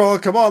 everyone, move on.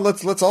 Come on,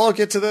 let's all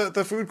get to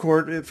the food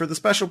court for the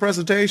special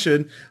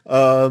presentation.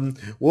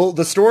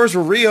 The stores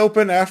will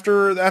reopen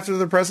after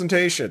the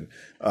presentation.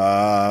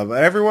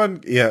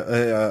 Everyone,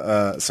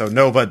 so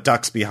Nova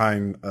ducks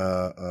behind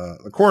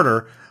the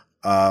corner,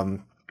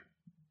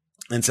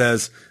 and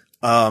says,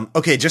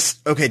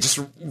 just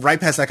right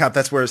past that cop.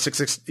 That's where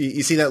 66.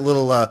 You see that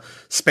little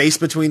space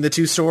between the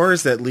two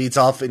stores that leads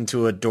off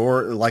into a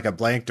door, like a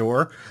blank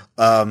door.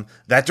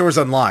 That door's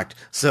unlocked.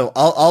 So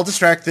I'll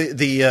distract the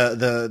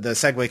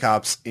Segway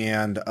cops,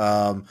 and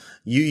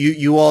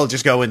you all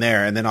just go in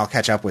there, and then I'll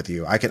catch up with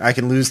you. I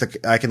can lose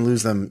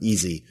them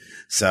easy.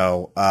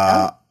 So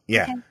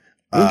yeah.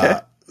 Okay.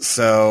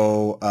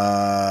 So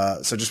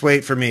just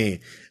wait for me.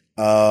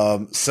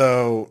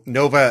 So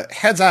Nova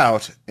heads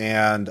out,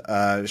 and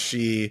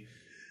she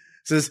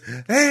says,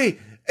 Hey,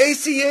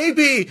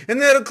 ACAB,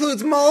 and that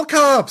includes mall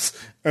cops.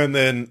 And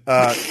then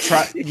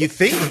you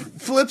think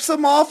flips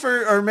them off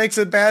or makes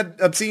a bad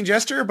obscene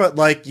gesture, but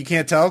like you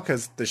can't tell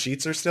because the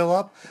sheets are still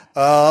up.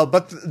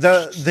 But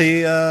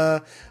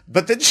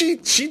then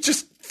she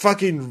just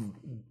fucking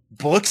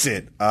books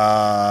it.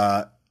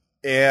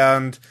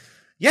 And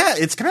yeah,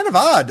 it's kind of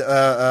odd.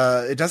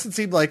 It doesn't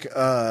seem like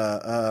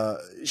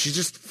she's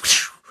just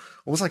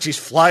almost like she's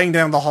flying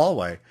down the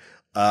hallway.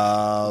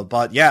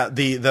 But yeah,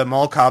 the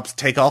mall cops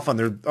take off on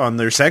their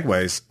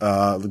segways,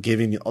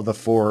 giving the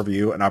four of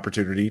you an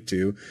opportunity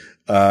to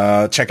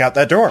check out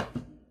that door.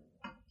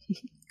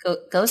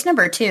 Ghost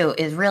number 2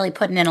 is really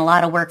putting in a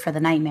lot of work for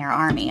the Nightmare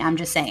Army. I'm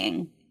just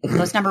saying.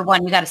 Ghost number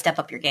 1, you got to step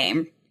up your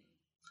game.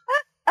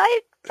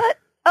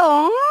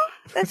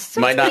 That's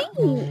so You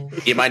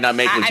might not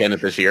make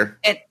lieutenant this year.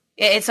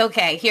 It's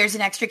okay. Here's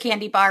an extra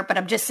candy bar, but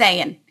I'm just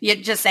saying. You're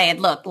just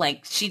saying. Look,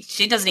 like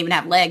she doesn't even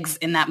have legs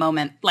in that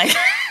moment. Like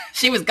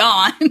she was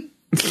gone.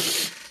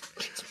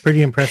 It's a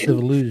pretty impressive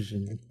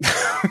illusion.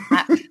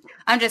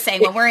 I'm just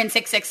saying. When we're in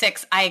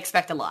 666, I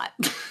expect a lot.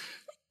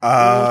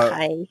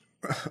 Okay.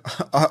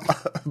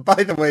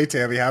 By the way,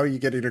 Tammy, how are you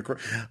getting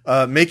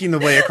making the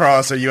way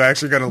across? Are you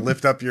actually going to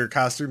lift up your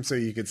costume so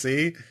you can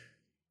see?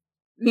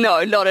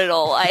 No, not at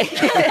all. I'm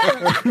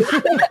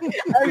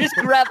just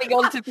grabbing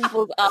onto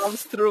people's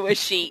arms through a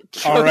sheet.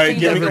 All right,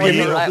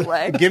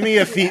 give me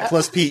a feet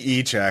plus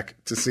PE check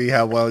to see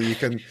how well you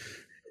can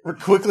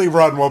quickly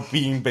run while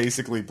being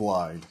basically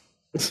blind.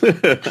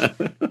 Thank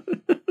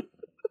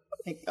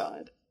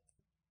God.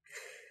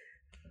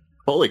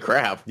 Holy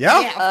crap!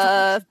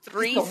 Yeah,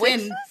 3 the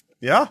win.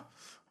 Yeah,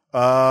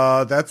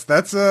 that's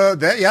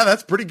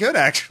pretty good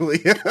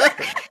actually.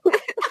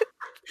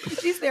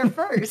 She's there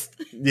first.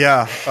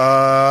 Yeah,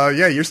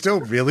 you're still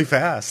really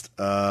fast.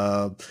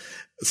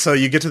 So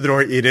you get to the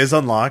door. It is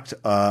unlocked,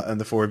 and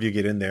the four of you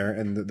get in there.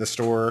 And the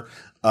store,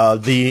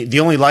 the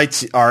only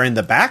lights are in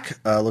the back.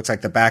 Looks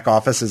like the back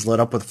office is lit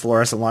up with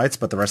fluorescent lights,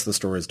 but the rest of the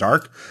store is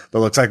dark. But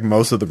it looks like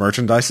most of the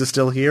merchandise is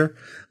still here.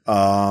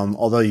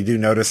 Although you do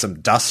notice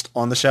some dust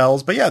on the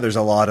shelves. But yeah, there's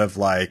a lot of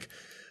like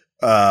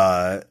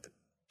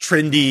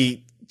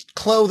trendy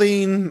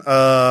clothing.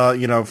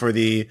 For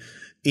the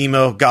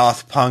emo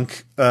goth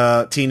punk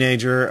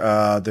teenager.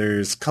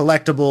 There's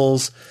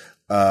collectibles.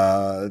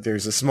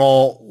 There's a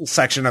small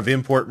section of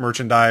import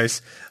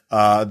merchandise.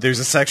 There's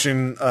a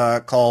section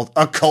called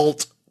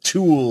occult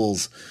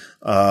tools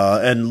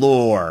and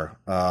lore,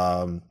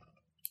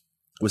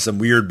 with some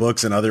weird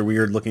books and other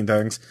weird looking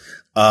things.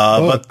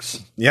 Books.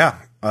 But yeah.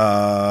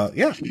 I'm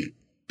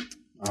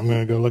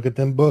gonna go look at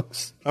them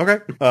books.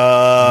 Okay.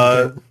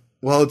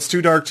 Well, it's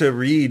too dark to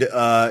read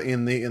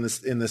in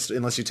this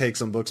unless you take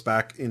some books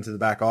back into the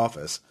back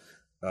office.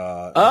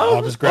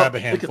 I'll just grab a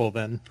handful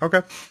then.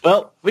 Okay.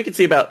 Well, we can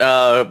see about.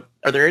 Are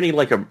there any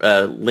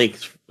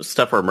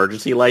stuff for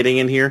emergency lighting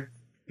in here?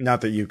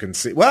 Not that you can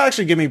see. Well,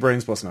 actually, give me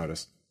brains plus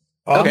notice.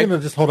 I'm gonna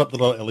just hold up the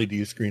little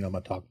LED screen on my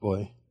Talk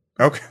Boy.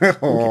 Okay.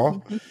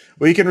 Well,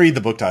 you can read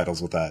the book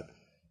titles with that.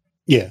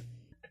 Yeah.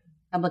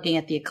 I'm looking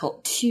at the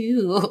occult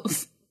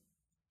tools.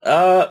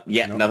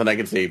 Nothing I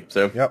can see.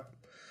 So yep.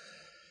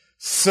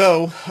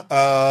 So,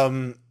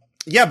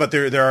 but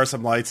there are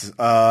some lights,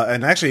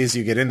 and actually as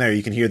you get in there,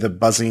 you can hear the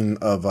buzzing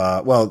of,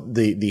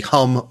 the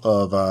hum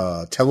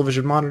of,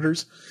 television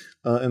monitors,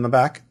 in the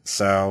back.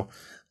 So,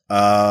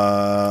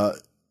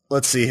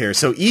 let's see here.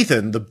 So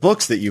Ethan, the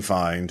books that you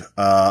find,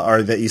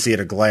 are that you see at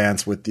a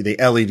glance with the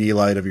LED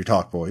light of your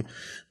Talk Boy,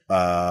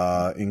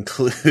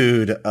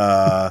 include,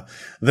 the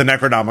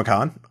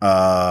Necronomicon,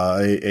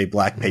 a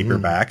black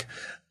paperback,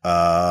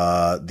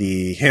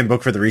 the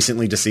handbook for the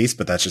recently deceased,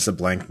 but that's just a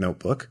blank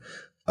notebook.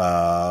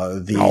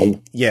 It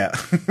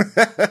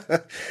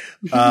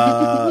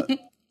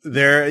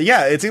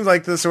seems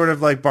like the sort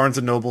of like Barnes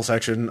and Noble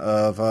section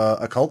of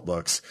occult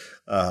books.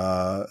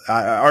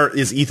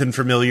 Is Ethan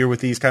familiar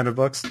with these kind of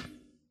books?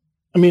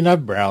 I mean,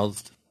 I've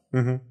browsed.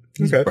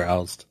 Mm-hmm. Okay.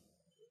 Browsed.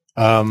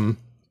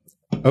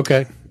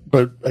 Okay,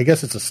 but I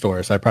guess it's a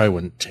store, so I probably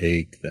wouldn't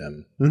take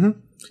them. Mm-hmm.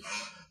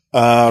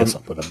 I guess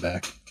I'll put them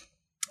back.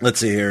 Let's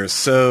see here.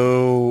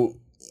 So,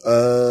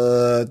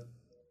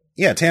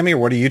 Tammy,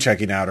 what are you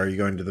checking out? Are you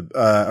going to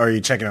are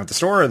you checking out the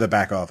store or the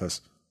back office?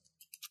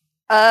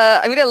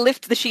 I'm going to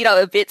lift the sheet up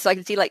a bit so I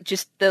can see like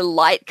just the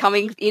light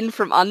coming in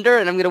from under,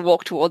 and I'm going to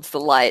walk towards the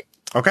light.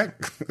 Okay.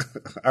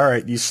 All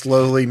right. You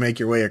slowly make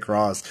your way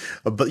across,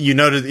 but you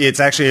notice it's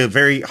actually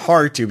very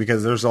hard to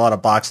because there's a lot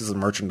of boxes of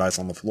merchandise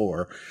on the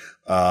floor.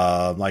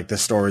 Like the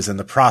store is in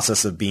the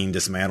process of being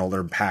dismantled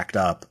or packed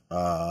up,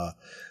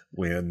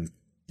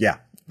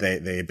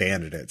 they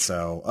abandoned it.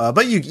 So,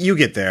 but you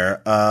get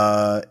there.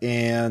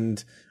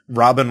 And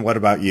Robin, what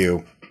about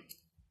you?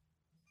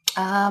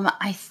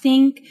 I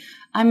think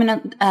I'm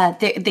gonna.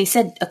 They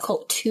said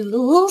occult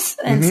tools,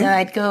 and so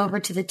I'd go over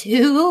to the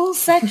tools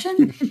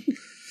section.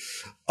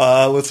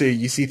 Let's see.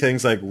 You see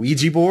things like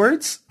Ouija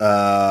boards,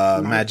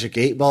 magic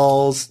 8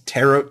 balls,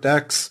 tarot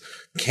decks,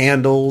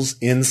 candles,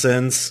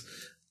 incense.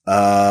 Things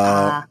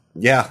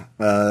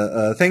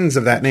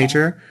of that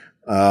nature.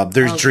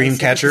 There's dream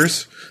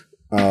catchers.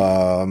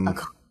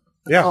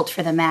 Yeah. Cult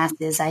for the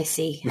masses. I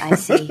see.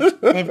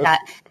 They've got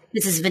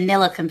this is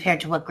vanilla compared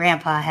to what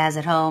Grandpa has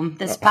at home.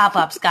 This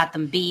pop-up's got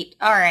them beat.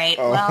 All right.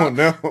 Oh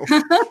no.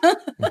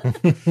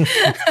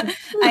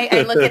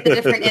 I look at the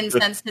different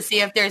incense to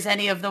see if there's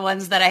any of the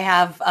ones that I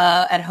have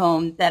at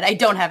home that I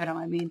don't have at home.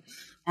 I mean,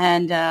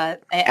 and I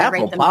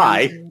Apple rate them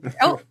pie. down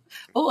to-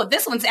 Oh,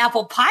 this one's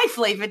apple pie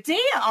flavored.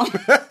 Damn.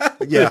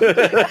 Yeah.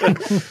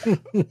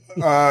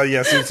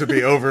 Seems to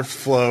be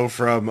overflow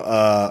from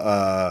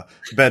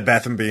Bed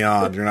Bath and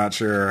Beyond. You're not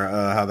sure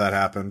how that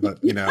happened, but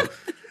you know.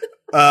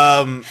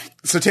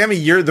 So Tammy,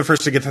 you're the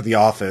first to get to the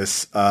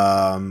office.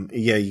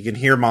 You can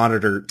hear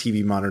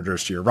TV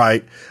monitors to your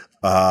right.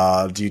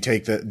 Do you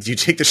take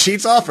the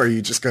sheets off, or are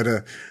you just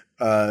gonna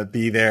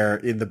be there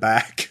in the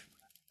back?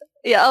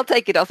 Yeah, I'll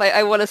take it off.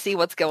 I want to see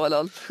what's going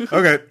on.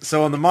 Okay,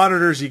 so on the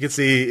monitors, you can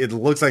see it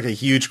looks like a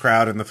huge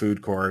crowd in the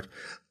food court.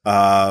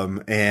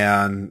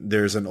 And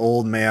there's an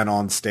old man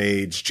on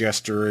stage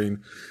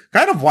gesturing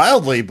kind of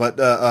wildly, but,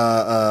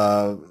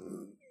 but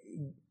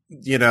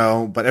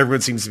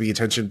everyone seems to be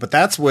attention. But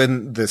that's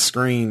when the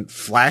screen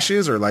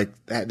flashes or like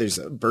there's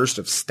a burst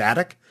of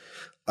static.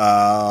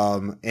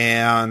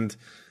 And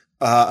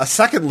a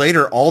second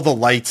later, all the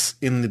lights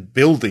in the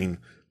building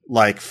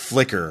like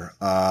flicker,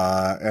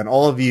 and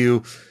all of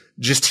you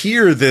just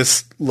hear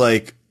this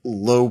like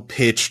low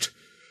pitched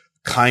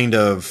kind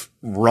of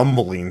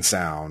rumbling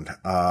sound.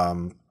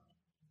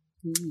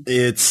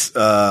 It's,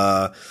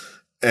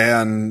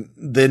 and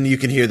then you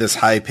can hear this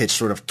high pitched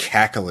sort of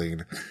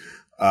cackling,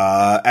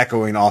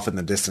 echoing off in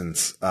the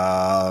distance.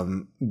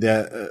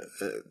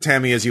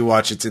 Tammy, as you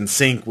watch, it's in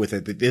sync with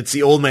it. It's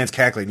the old man's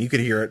cackling. You could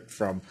hear it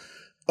from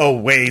a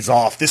ways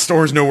off. This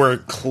store is nowhere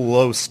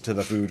close to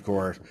the food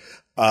court.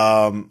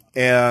 As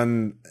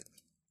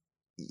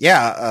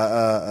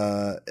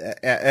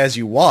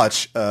you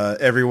watch,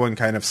 everyone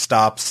kind of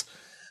stops,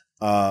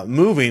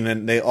 moving,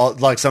 and they all,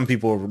 like, some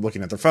people were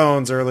looking at their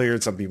phones earlier,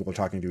 and some people are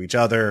talking to each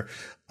other.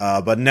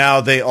 But now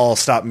they all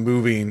stop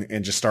moving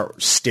and just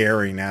start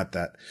staring at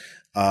that.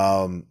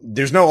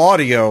 There's no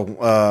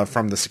audio,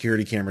 from the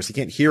security cameras. You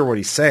can't hear what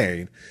he's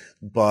saying,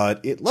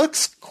 but it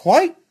looks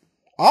quite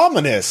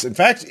ominous. In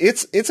fact,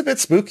 it's a bit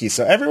spooky.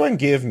 So everyone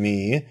give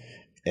me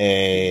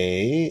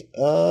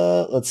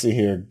let's see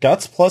here,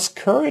 guts plus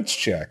courage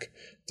check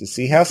to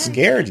see how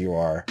scared you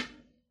are.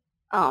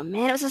 Oh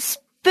man, it was a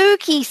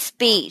spooky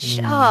speech.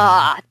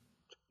 Ah,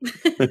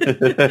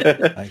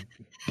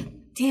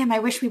 Damn, I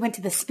wish we went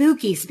to the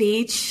spooky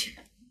speech.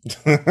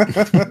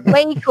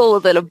 way cooler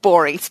than a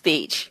boring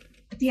speech.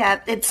 Yeah,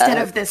 instead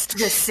of this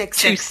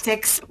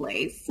 666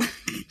 place.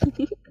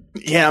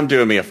 Yeah, I'm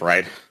doing me a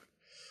fright.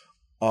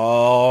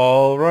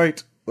 All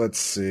right, let's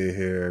see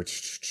here.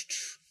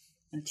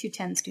 2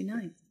 10s, 2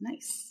 9.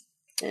 Nice.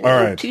 All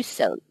right. 2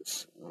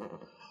 7s.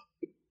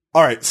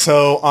 All right,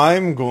 so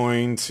I'm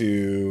going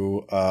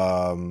to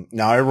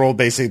now I roll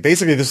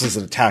basically this is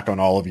an attack on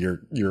all of your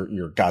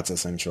guts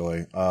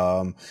essentially.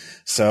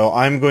 So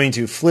I'm going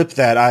to flip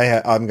that.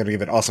 I'm going to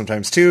give it awesome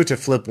times 2 to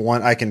flip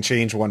one. I can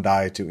change one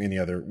die to any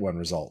other one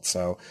result.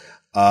 So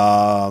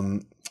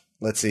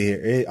let's see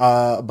here.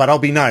 But I'll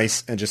be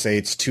nice and just say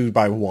it's 2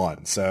 by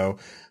 1. So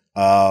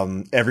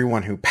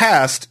everyone who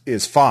passed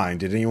is fine.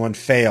 Did anyone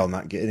fail,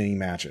 not get any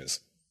matches?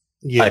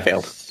 Yeah. I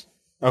failed.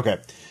 Okay.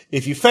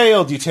 If you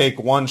failed, you take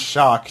 1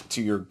 shock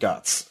to your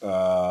guts.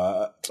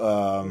 So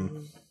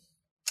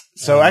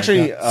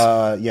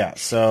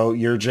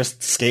you're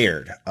just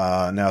scared.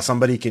 Now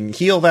somebody can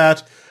heal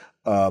that,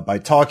 by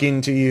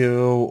talking to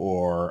you,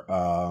 or,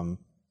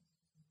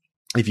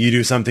 if you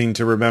do something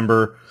to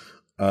remember,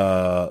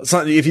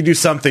 if you do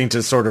something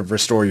to sort of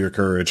restore your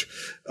courage,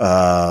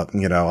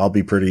 I'll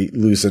be pretty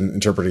loose in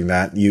interpreting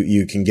that.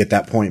 You can get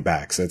that point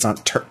back. So it's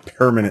not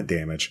permanent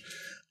damage.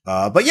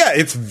 But yeah,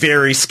 it's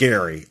very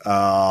scary.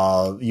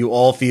 You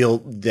all feel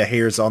the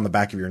hairs on the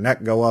back of your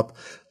neck go up,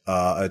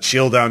 a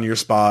chill down your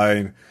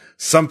spine.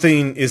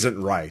 Something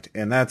isn't right.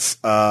 And that's,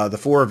 the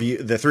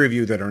 3 of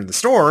you that are in the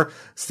store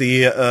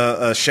see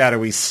a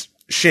shadowy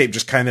shape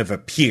just kind of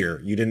appear.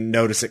 You didn't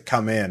notice it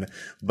come in,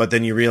 but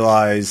then you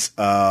realize,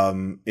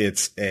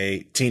 it's a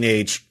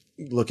teenage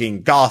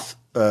looking goth,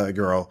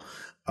 girl.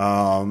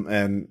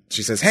 And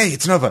she says, "Hey,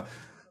 it's Nova.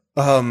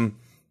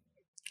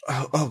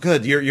 Oh,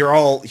 good. You're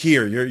all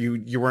here.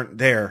 You weren't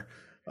there.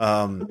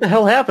 What the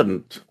hell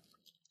happened?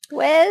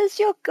 Where's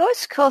your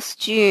ghost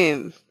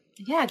costume?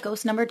 Yeah,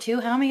 ghost number 2.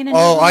 How am I going to know?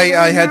 Oh,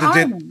 I had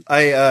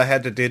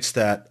to ditch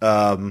that,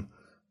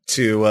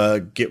 to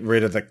get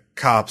rid of the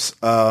cops.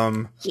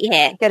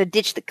 Yeah, gotta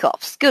ditch the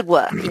cops. Good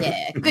work.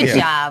 Yeah, good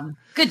job.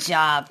 Good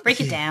job.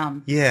 Break it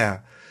down. Yeah.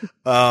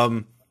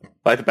 Fight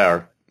the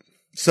power.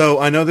 So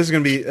I know this is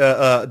going to be,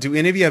 do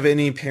any of you have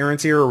any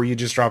parents here, or were you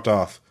just dropped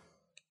off?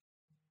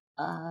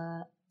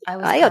 I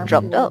got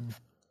dropped off.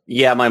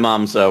 Yeah, my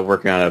mom's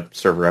working on a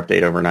server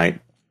update overnight.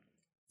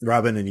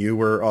 Robin, and you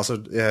were also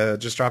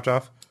just dropped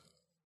off?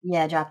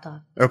 Yeah, dropped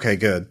off. Okay,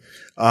 good.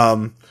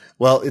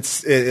 Well,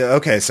 it's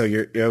okay. So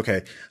you're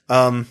okay.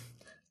 I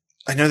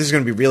know this is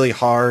going to be really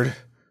hard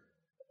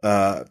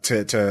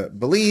to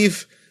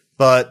believe,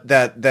 but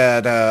that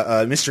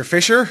Mr.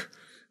 Fisher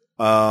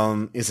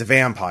is a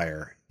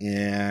vampire,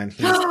 and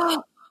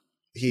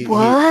he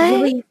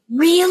What?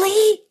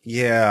 Really?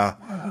 yeah,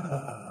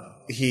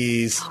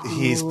 he's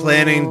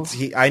planning.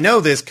 I know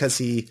this because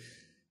he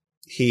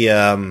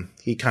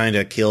kind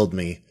of killed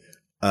me.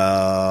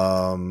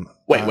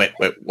 Wait,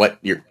 what?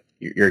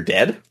 You're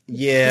dead?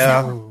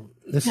 Yeah. Oh,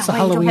 this Is is that a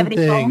why you don't Halloween have any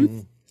thing.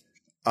 bones?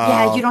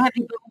 Yeah, you don't have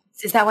any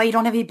bones. Is that why you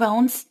don't have any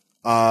bones?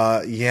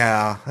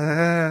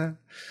 Yeah.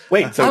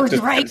 Wait, so I was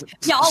just right.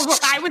 Y'all,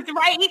 I was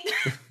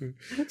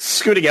right.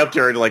 scooting up to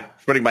her and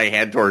like putting my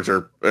hand towards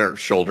her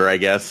shoulder, I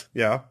guess.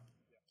 Yeah.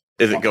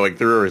 Is it going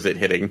through or is it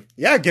hitting?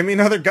 Yeah, give me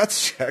another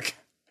guts check.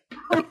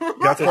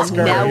 Guts plus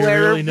Now Now courage. you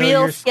we're really a know real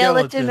your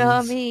skeleton skeletons.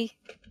 army.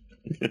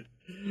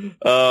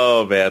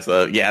 Oh man,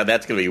 so yeah,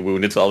 that's gonna be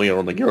wounded. So I'll be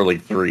on like only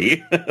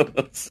 3.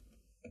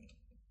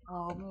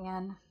 Oh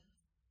man.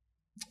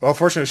 Well,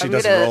 fortunately, she I'm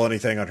doesn't gonna- roll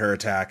anything on her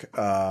attack.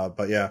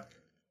 But yeah.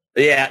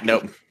 Yeah,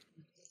 nope.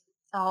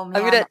 Oh man.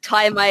 I'm gonna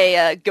tie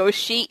my ghost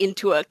sheet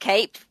into a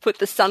cape, put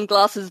the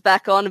sunglasses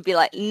back on, and be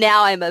like,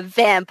 "Now I'm a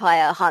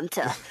vampire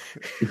hunter."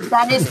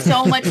 That is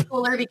so much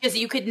cooler because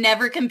you could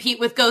never compete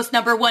with Ghost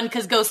Number 1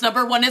 because Ghost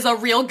Number 1 is a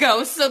real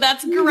ghost. So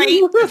that's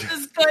great. This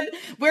is good.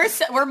 We're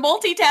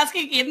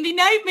multitasking in the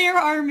Nightmare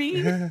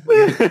Army.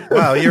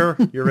 Wow, you're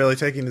really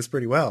taking this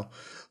pretty well.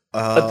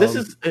 But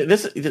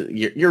this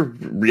you're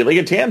really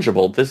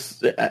intangible.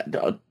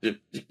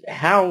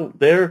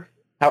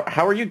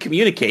 How are you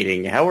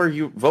communicating? How are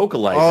you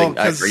vocalizing?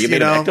 because Are you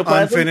made of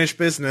ectoplasm? unfinished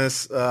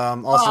business.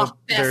 Also,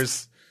 best.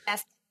 there's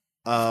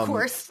Of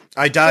course.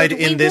 I died So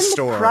do in we this win the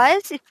store.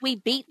 prize if we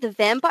beat the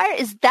vampire?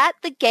 Is that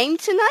the game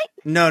tonight?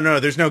 No,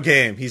 there's no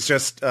game. He's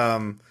just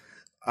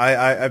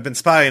I've been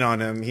spying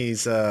on him.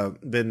 He's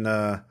been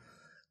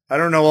I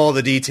don't know all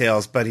the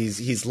details, but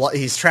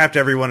he's trapped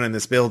everyone in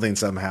this building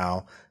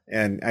somehow,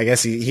 and I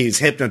guess he's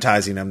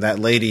hypnotizing them. That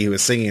lady who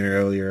was singing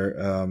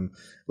earlier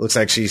looks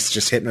like she's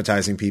just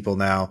hypnotizing people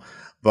now.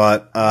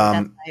 But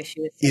That's why she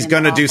was he's singing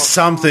going to the do awful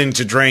something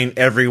to drain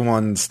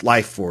everyone's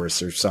life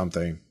force or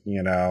something,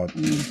 you know.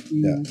 song.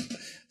 Yeah.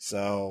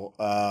 So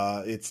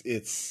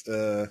it's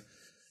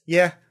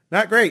yeah,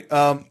 not great.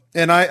 And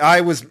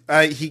I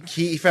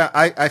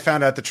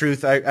found out the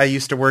truth. I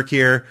used to work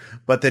here,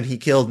 but then he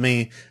killed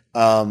me.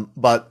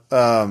 But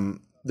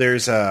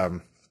there's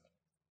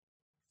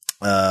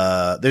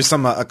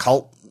some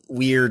occult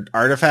weird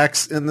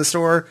artifacts in the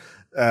store.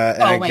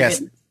 And Oh, I my guess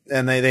goodness.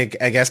 and they think,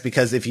 I guess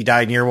because if you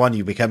die near one,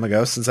 you become a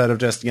ghost instead of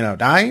just,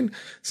 dying.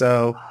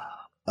 So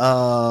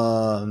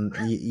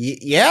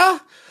yeah,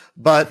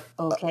 but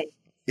Okay.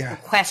 yeah.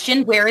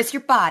 Question, where is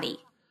your body?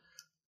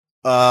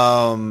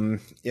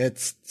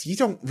 It's, you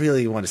don't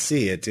really want to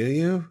see it, do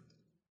you?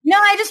 No,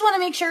 I just want to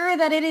make sure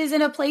that it is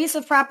in a place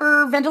of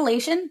proper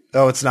ventilation.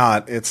 Oh, it's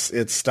not.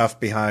 It's stuff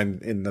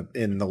behind in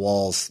the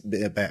walls,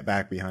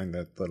 back behind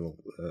that little.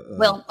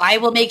 Well, I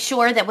will make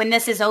sure that when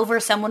this is over,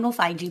 someone will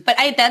find you. But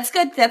that's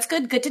good. That's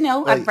good. Good to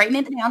know. I'm writing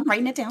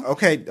it down.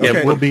 Okay. Yeah,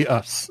 Okay. Will be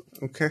us.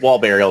 Okay. Wall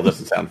burial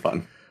doesn't sound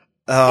fun.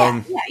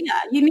 Yeah.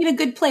 You need a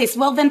good place.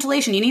 Well,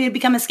 ventilation. You need to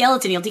become a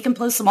skeleton. You'll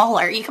decompose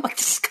smaller. You come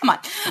on.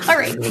 All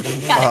right.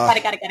 Got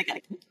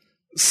it.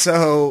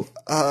 So,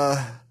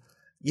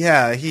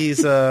 yeah,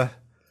 he's no.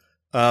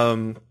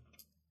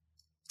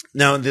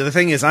 The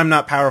thing is, I'm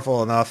not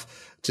powerful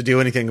enough to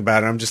do anything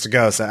about it. I'm just a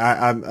ghost.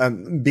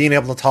 I'm being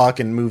able to talk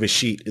and move a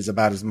sheet is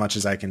about as much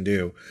as I can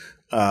do.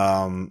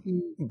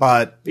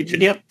 But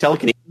Should you have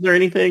telekinesis or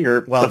anything,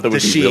 or well, something the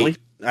with you sheet. really?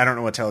 I don't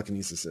know what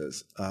telekinesis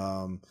is.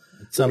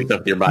 Some It's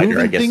up to your mind, or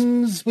I moving guess.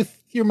 things with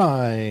your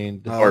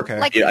mind. Oh, Or- okay.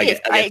 Like Yeah, I this,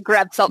 guess- I I guess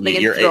grab something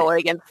and you're throw it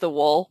against the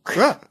wall.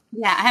 Ah,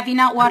 Yeah. Have you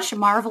not watched a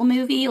Marvel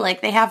movie?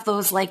 Like they have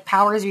those like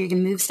powers where you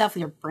can move stuff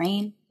with your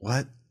brain.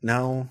 what?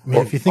 No. I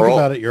mean, if you think Or-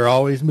 about it, you're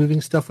always moving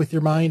stuff with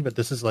your mind, but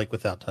this is like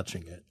without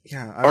touching it.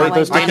 Yeah. Or I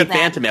those like David that.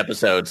 Phantom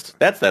episodes.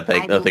 That's that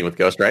thing. I The thing with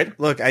Ghost, right?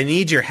 Look, I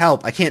need your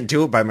help. I can't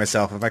do it by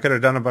myself. If I could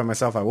have done it by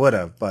myself, I would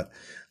have. But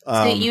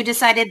So you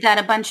decided that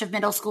a bunch of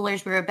middle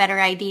schoolers were a better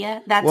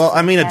idea? That's well,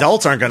 I mean, that's-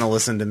 adults aren't going to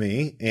listen to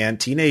me, and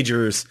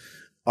teenagers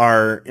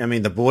are. I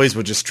mean, the boys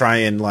would just try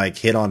and like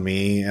hit on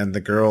me, and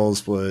the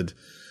girls would.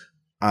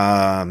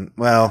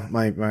 Well,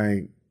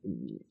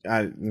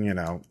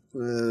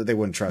 they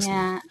wouldn't trust me.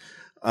 Yeah.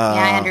 Yeah,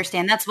 I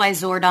understand. That's why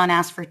Zordon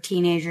asked for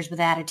teenagers with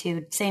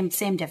attitude. Same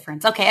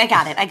difference. Okay, I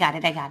got it.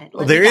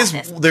 Well, We got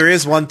this. there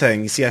is one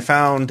thing. You see, I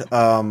found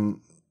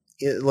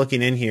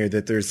looking in here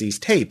that there's these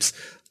tapes,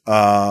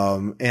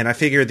 and I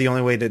figured the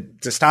only way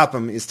to stop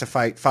them is to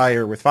fight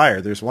fire with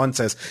fire. There's one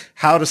says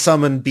how to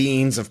summon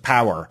beings of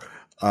power.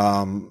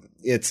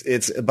 It's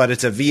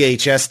a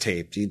VHS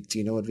tape. Do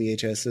you know what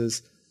VHS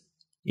is?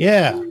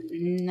 Yeah.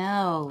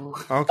 No.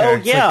 Okay. Oh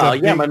like yeah, a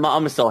yeah. big- My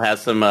mom still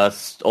has some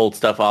old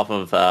stuff off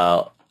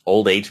of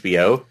old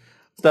HBO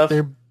stuff.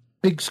 They're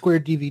big square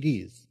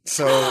DVDs.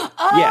 So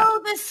Oh, Yeah.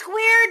 the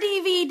square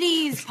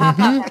DVDs pop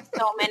up. There's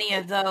so many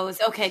of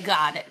those. Okay,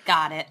 got it.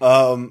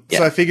 So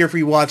Yeah. I figure if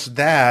we watch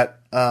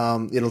that,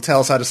 it'll tell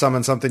us how to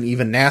summon something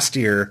even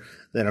nastier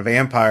than a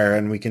vampire,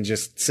 and we can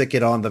just sick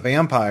it on the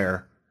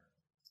vampire.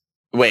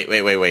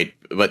 Wait.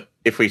 But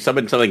if we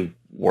summon something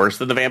worse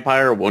than the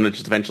vampire, won't it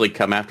just eventually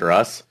come after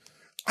us?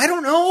 I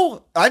don't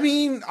know. I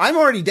mean, I'm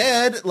already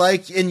dead.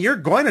 Like, and you're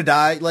going to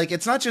die. Like,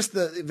 it's not just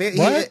the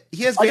What?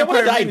 he has I don't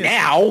want vampire to die mania.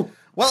 now.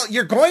 Well,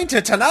 you're going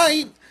to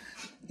tonight.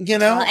 You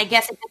know. Well, I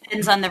guess it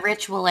depends on the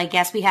ritual. I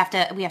guess we have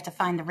to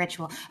find the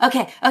ritual.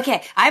 Okay.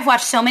 I've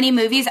watched so many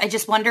movies. I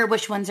just wonder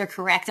which ones are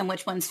correct and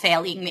which one's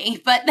failing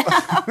me. But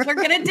we're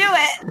gonna do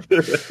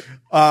it.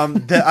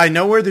 I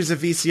know where there's a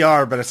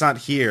VCR, but it's not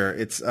here.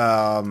 It's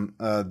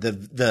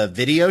the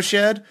video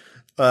shed.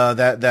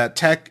 That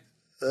tech.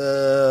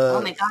 Oh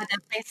my god, that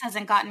place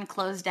hasn't gotten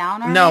closed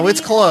down already? No,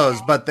 it's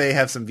closed, but they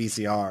have some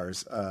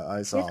VCRs.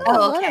 I saw.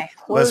 Oh, okay.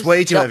 Well, it's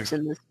way too Closed shops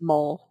heavy. in this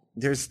mall.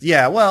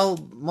 Well,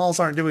 malls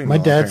aren't doing My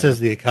well, dad apparently. says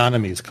the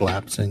economy is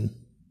collapsing.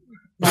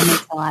 That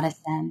makes a lot of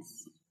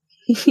sense.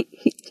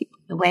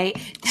 The way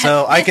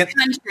So I this can-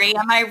 country,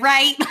 am I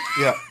right?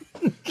 Yeah.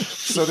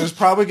 So there's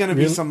probably going to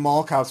be some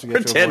mall cops we get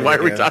to Pretend, avoid why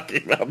are we again.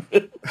 talking about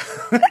this?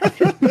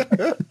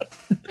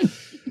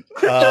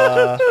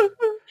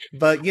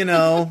 But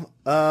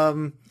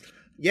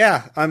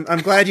yeah,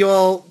 I'm glad you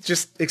all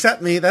just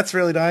accept me. That's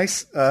really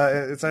nice.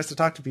 It's nice to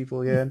talk to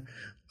people again.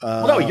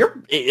 No,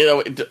 you're,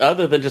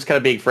 other than just kind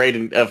of being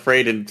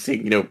afraid and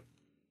seeing,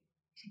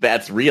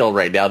 that's real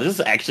right now. This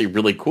is actually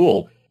really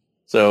cool.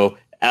 So,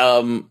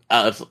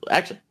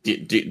 actually,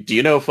 do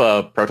you know if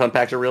proton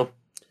packs are real?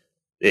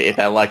 If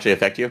that'll actually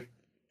affect you?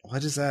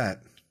 What is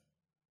that?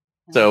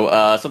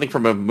 So, something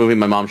from a movie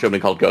my mom showed me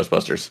called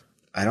Ghostbusters.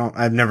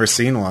 I've never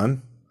seen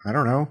one. I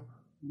don't know.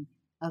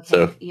 Okay.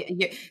 So-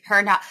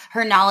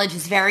 Her knowledge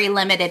is very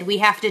limited. We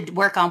have to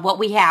work on what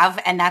we have,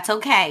 and that's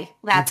okay.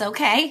 That's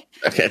okay.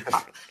 Okay.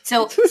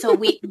 So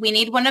we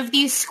need one of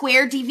these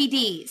square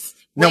DVDs.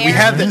 No, we where-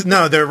 have the,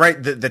 no, they're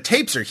right. The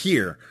tapes are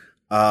here.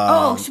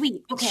 Oh,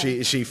 sweet.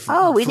 Okay. She We need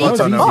floats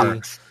the on over.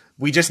 box.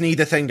 We just need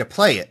the thing to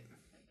play it.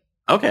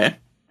 Okay.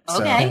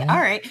 Okay. All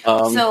right.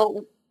 Um,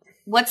 So,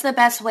 what's the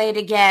best way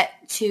to get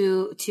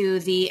to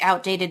the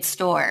outdated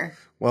store?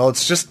 Well,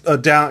 it's just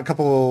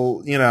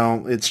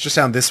it's just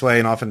down this way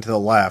and off and to the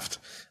left,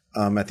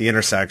 at the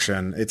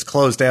intersection. It's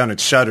closed down,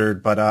 it's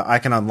shuttered, but I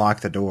can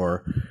unlock the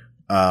door.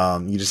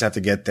 You just have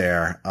to get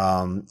there.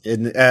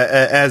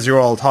 As you're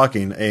all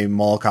talking, a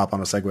mall cop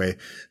on a Segway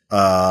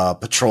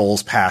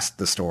patrols past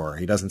the store.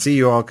 He doesn't see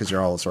you all because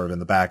you're all sort of in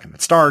the back and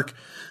it's dark.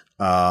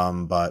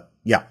 But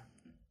yeah.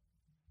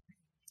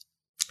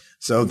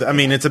 So,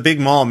 it's a big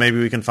mall. Maybe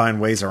we can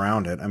find ways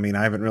around it.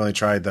 I haven't really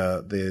tried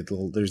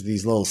there's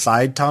these little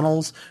side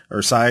tunnels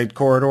or side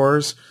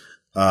corridors.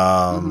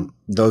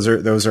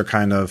 Those are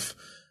kind of,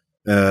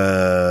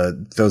 I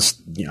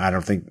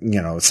don't think,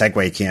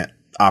 Segway can't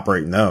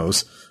operate in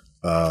those.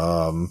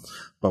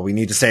 But we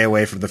need to stay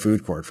away from the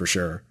food court for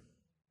sure.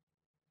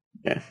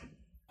 Yeah.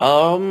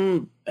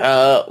 Well,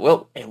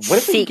 what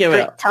if we give it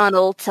Secret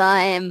tunnel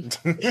time.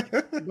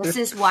 This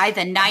is why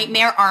the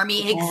Nightmare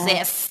Army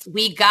exists.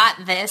 We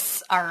got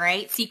this. All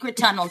right. Secret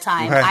tunnel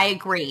time. Okay. I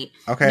agree.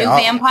 Okay,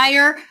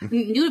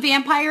 New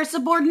vampire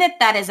subordinate.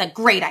 That is a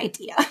great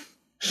idea.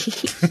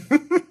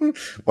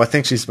 Well, I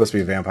think she's supposed to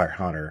be a vampire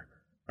hunter,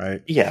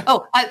 right? Yeah.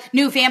 Oh,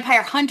 new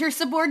vampire hunter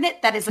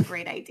subordinate. That is a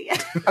great idea.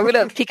 I'm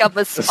gonna pick up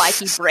a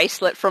spiky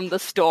bracelet from the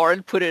store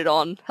and put it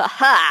on. Ha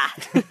ha!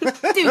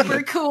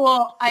 Super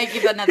cool. I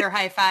give another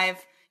high five.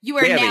 You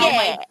are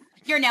Tammy.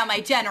 you're now my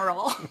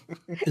general.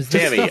 Is this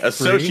Tammy, stuff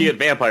associate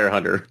vampire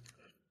hunter.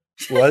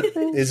 What?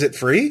 Is it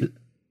free? free?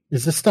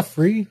 Is this stuff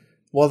free?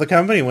 Well, the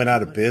company went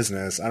out of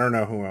business. I don't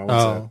know who owns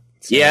Oh.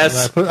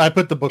 Yes. I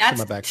put the books in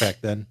my That's-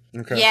 backpack then. it.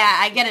 Okay. Yeah,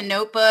 I get a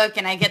notebook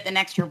and I get an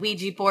extra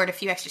Ouija board, a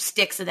few extra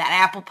sticks of that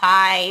apple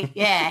pie.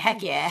 Yeah,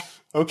 heck yeah.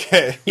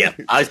 Okay. Yeah.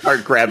 I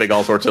start grabbing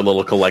all sorts of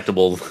little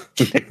collectible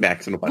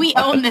knickknacks and whatnot. We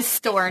own this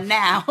store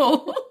now.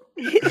 All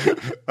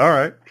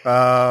right.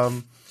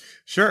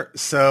 Sure.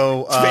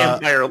 So,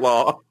 vampire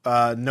law.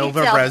 Nova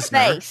It's our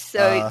Bresner. space,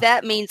 so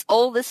that means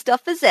all this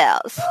stuff is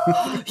ours.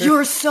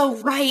 You're so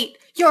right.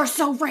 You're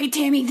so right,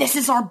 Tammy. This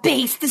is our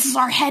base. This is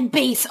our head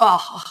base.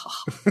 Oh,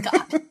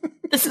 God.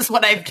 This is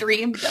what I've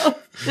dreamed of.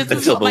 This is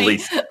Until what the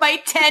least. my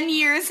 10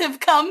 years have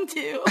come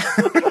to.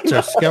 It's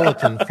our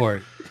skeleton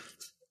fort.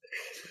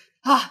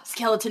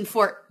 Skeleton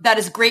Fort. That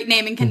is great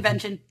naming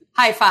convention.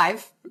 High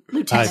five, High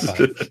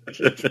Lieutenant.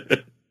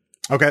 five.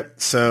 Okay.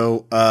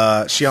 So,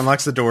 she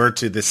unlocks the door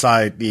to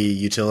the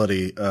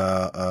utility,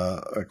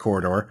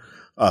 corridor,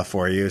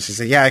 for you. She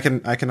said, yeah, I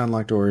can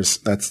unlock doors.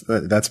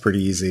 That's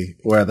pretty easy.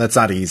 Well, that's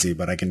not easy,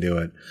 but I can do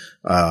it.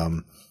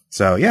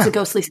 So yeah. It's a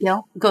ghostly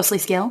skill. Ghostly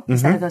skill.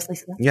 Is that a ghostly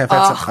skill? Yeah,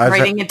 I've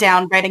writing it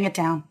down. Writing it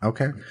down.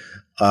 Okay.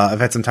 I've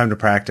had some time to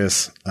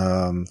practice.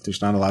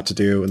 There's not a lot to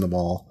do in the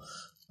mall.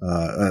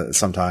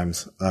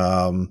 Sometimes.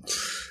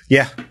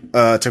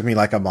 It took me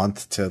like a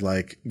month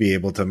to be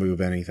able to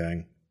move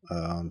anything.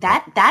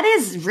 That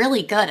is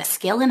really good. A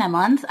skill in a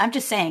month. I'm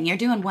just saying, you're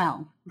doing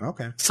well.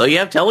 Okay. So you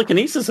have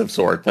telekinesis of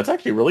sort. That's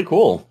actually really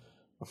cool.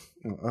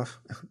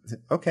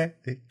 Okay.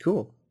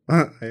 Cool.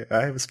 I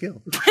have a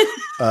skill.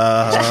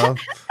 Uh,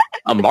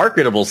 A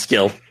marketable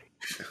skill.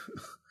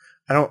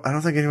 I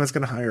don't think anyone's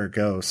going to hire a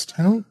ghost.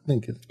 I don't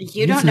think it.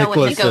 You don't know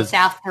what the ghost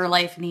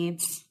afterlife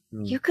needs.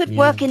 You could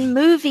work in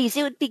movies.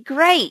 It would be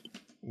great.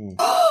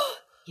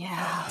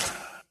 Yeah.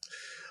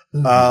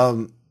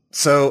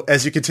 So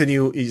as you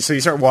continue, so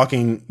you start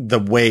walking the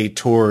way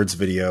towards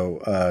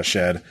Video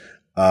Shed.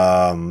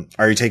 Are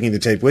you taking the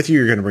tape with you? Or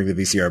you're going to bring the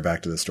VCR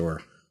back to the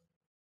store?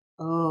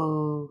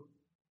 Oh.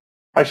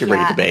 I should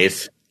bring it to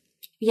base.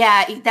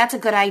 Yeah, that's a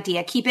good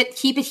idea. Keep it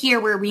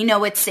here where we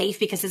know it's safe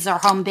because it's our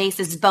home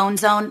base. It's Bone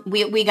Zone.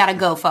 We got to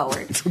go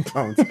forward.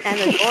 And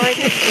there's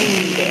already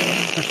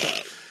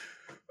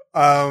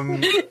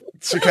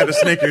She kind of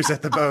snickers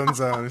at the Bone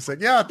Zone. It's like,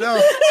 yeah, no,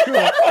 it's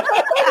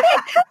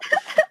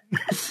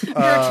cool.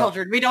 We're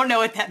children. We don't know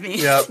what that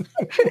means. Yeah,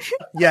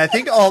 I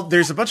think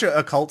there's a bunch of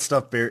occult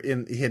stuff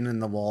hidden in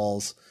the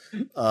walls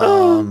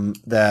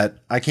that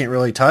I can't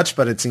really touch,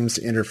 but it seems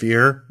to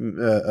interfere.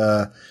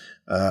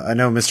 I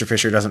know Mr.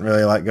 Fisher doesn't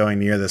really like going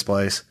near this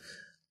place.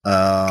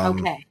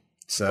 Okay.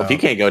 So Well, if you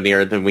can't go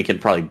near it, then we can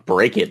probably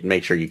break it and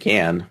make sure you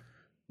can.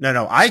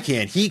 No, I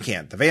can't. He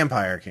can't. The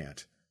vampire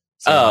can't.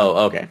 So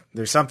Oh, okay.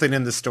 There's something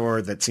in the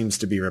store that seems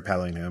to be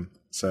repelling him.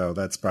 So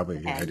that's probably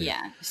a good idea.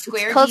 Yeah.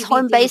 Square because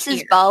home DVD base is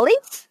here.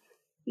 Barley's.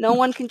 No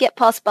one can get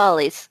past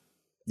Barley's.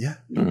 Yeah.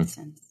 Makes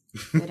sense.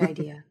 Good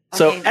idea.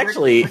 So, Okay,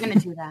 actually- we're going to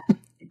do that.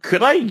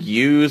 Could I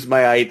use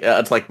my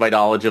it's like my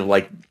knowledge of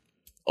like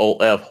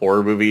old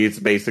horror movies,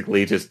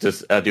 basically, just do an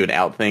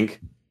outthink?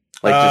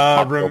 Like just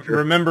pop culture?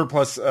 Remember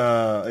plus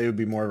it would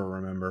be more of a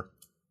remember.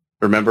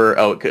 Remember?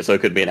 Oh, so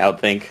it could be an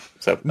outthink.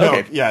 So No,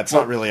 okay, yeah, it's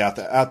not really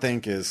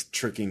outthink is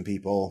tricking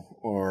people,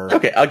 or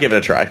okay, I'll give it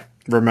a try.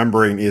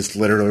 remembering is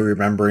literally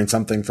remembering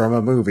something from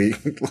a movie.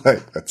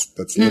 Like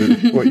that's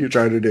literally what you're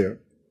trying to do.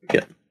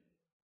 Yeah.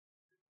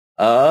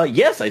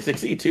 Yes, I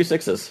succeed. 2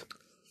 6s.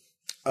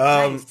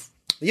 Nice.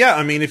 Yeah,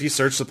 I mean, if you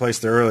search the place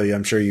thoroughly,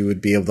 I'm sure you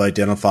would be able to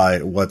identify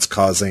what's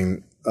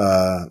causing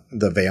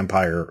the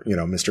vampire,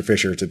 Mr.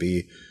 Fisher, to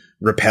be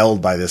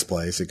repelled by this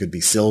place. It could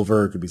be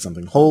silver, it could be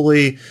something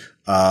holy,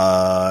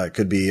 it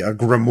could be a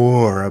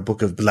grimoire, a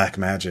book of black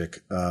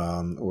magic,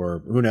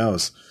 or who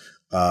knows.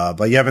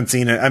 But you haven't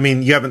seen it. I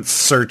mean, you haven't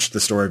searched the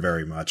story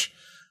very much.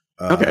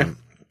 Okay.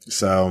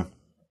 So,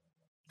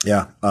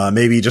 yeah,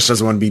 maybe he just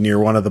doesn't want to be near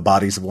one of the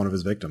bodies of one of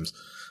his victims.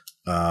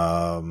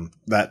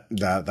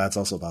 That's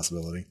also a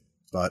possibility.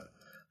 But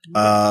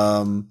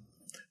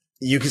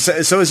you can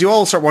say, so as you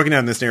all start walking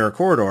down this narrow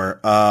corridor,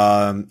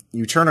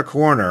 you turn a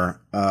corner,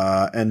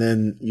 and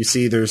then you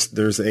see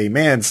there's a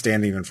man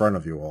standing in front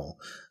of you all.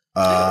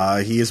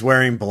 He is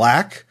wearing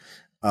black,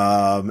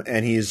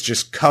 and he is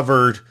just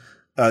covered.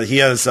 He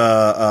has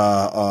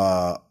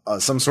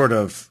some sort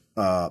of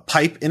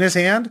pipe in his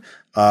hand.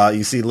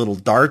 You see little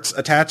darts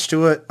attached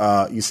to it.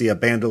 You see a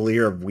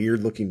bandolier of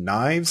weird looking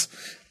knives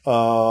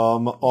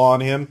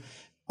on him.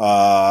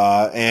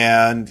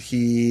 And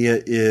he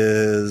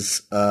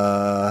is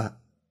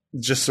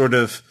just sort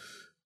of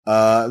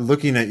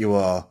looking at you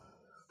all.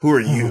 Who are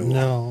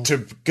you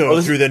to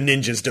go through the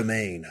ninja's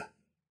domain?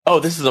 Oh,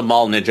 this is a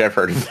mall ninja. I've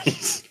heard of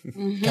these.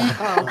 This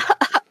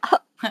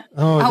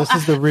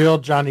is the real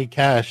Johnny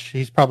Cash.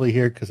 He's probably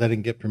here because I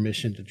didn't get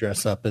permission to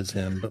dress up as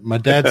him. But my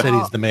dad said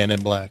he's the man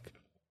in black.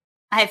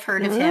 I've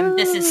heard of him.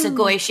 This is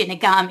Sugoi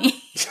Shinigami.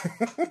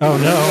 Oh,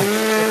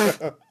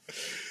 no.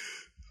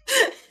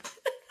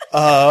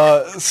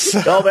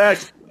 Call back.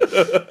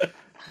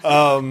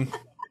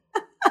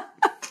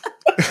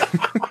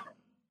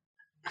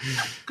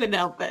 Couldn't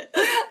help it.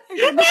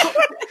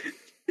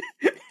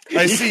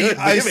 I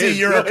see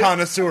you're a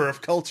connoisseur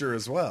of culture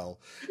as well.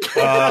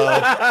 But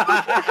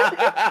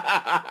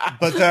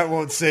that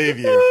won't save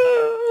you.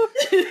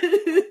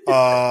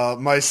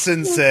 My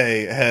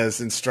sensei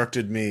has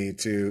instructed me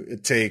to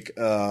take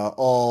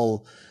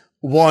all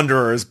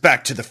wanderers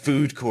back to the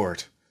food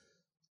court.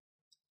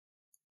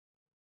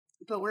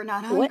 But we're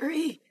not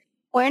hungry.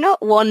 We're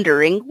not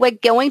wandering. We're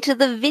going to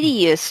the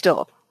video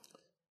store.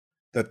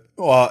 That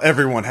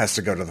everyone has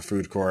to go to the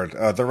food court.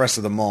 The rest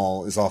of the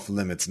mall is off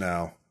limits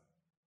now.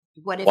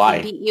 What if Why?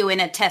 we beat you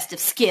in a test of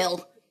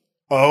skill?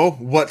 Oh,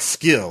 what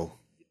skill?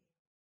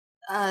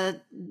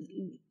 I'm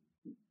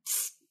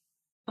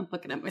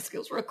looking at my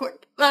skills real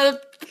quick.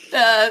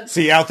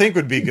 See, outthink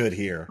would be good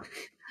here.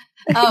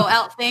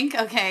 Outthink?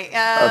 Okay.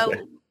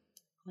 Okay.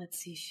 Let's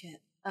see shit.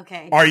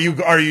 Okay. Are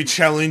you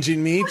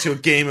challenging me to a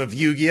game of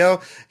Yu-Gi-Oh?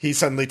 He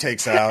suddenly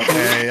takes out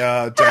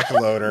a deck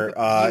loader.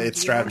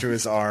 It's strapped to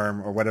his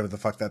arm or whatever the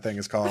fuck that thing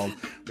is called,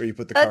 where you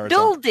put the A cards.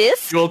 dual on.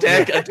 disc. Dual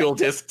deck, a dual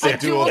disc. A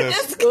dual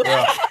disc.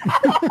 Yeah.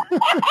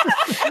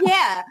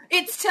 Yeah,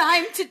 it's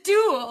time to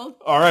duel.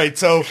 All right,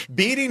 so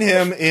beating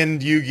him in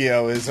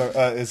Yu-Gi-Oh is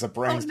a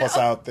brains plus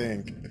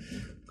outthink.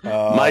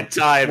 My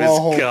time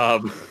has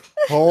come.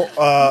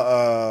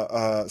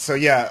 So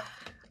yeah.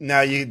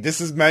 Now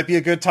might be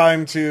a good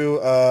time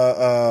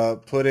to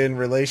put in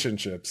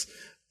relationships.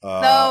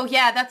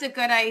 Yeah, that's a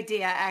good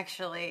idea,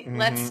 actually.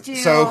 Let's do...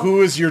 So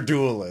who is your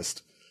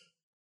duelist?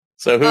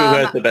 So who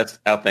has the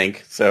best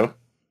outthink? So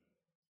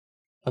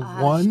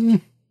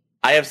One?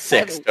 I have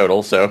 6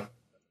 total. So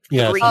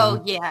Yeah.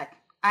 Oh, yeah.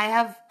 I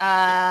have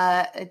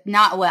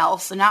not well,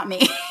 so not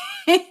me.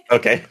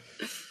 Okay.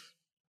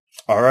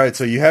 All right,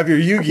 so you have your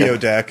Yu-Gi-Oh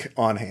deck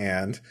on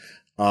hand.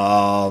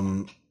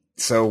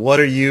 So what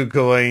are you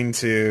going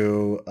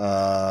to?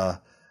 Are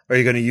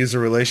you going to use a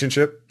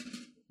relationship?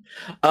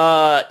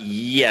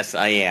 Yes,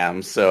 I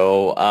am.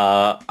 So,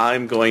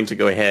 I'm going to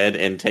go ahead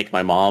and take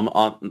my mom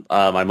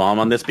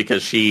on this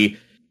because she,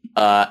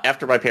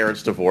 after my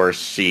parents' divorce,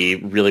 she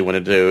really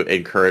wanted to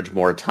encourage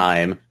more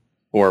time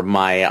for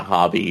my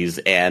hobbies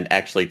and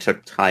actually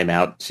took time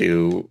out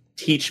to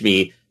teach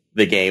me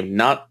the game,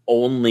 not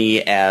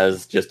only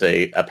as just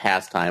a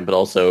pastime, but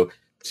also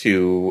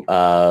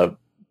to,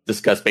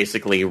 discuss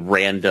basically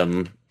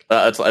random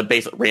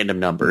random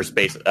numbers,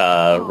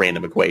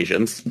 random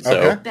equations. So,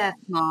 Okay.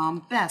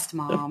 Best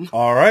mom.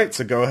 All right,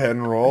 so go ahead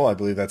and roll. I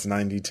believe that's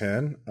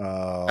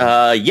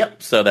 90-10.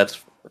 yep. So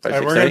that's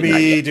And we're going to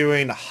be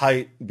doing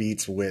height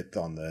beats width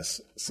on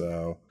this.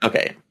 So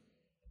okay.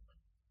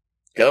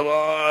 Come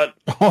on.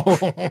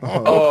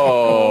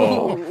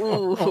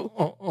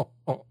 Ooh.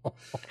 Now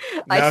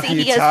I if see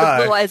you he has tie-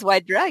 the Blue Eyes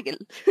White Dragon.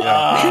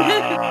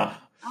 Ah.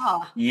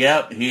 Oh,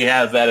 Yep, he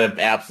has that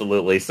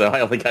absolutely. So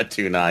I only got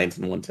 2 9s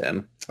and 1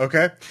 10.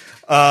 okay.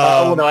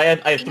 No, I have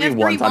You 3 have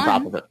 1s on 3-1.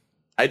 top of it.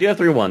 I do have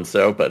 3 1s,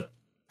 so but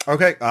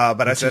Okay,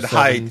 but I said Two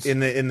height sevens.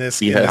 in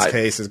this Yeah, height.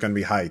 case is going to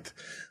be height.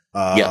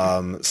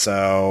 Yeah.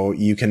 So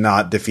you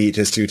cannot defeat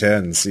his 2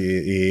 10s.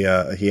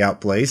 He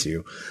outplays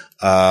you.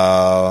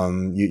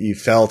 You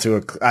fell to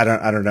a. I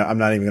don't know. I'm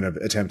not even going to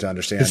attempt to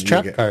understand. His You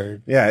trap get-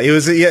 card. Yeah, it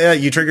was. Yeah,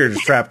 you triggered his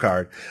trap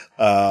card.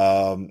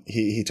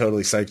 He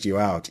totally psyched you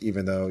out,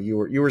 even though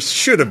you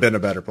should have been a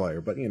better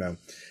player. But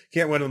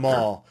can't win them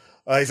all.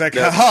 He's like,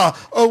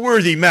 "Ha! A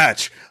worthy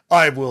match.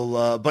 I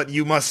will, but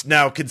you must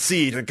now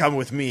concede and come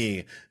with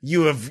me.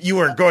 You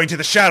are going to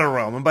the Shadow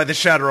Realm, and by the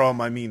Shadow Realm,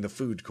 I mean the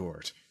food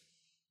court."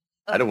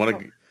 I don't want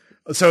to.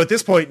 So at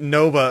this point,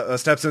 Nova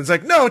steps in and is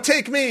like, "No,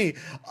 take me.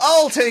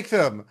 I'll take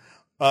them."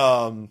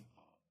 Or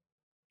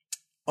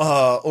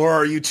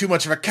are you too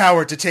much of a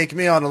coward to take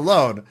me on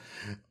alone?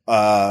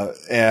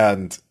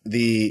 And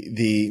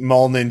the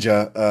mall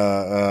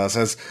ninja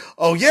says,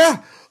 "Oh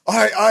yeah,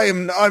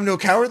 I'm no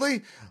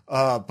cowardly.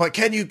 But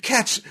can you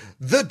catch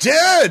the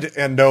dead?"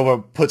 And Nova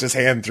puts his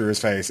hand through his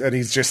face, and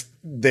he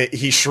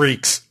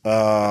shrieks,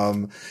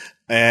 and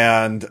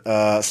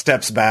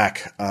steps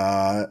back,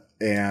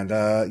 and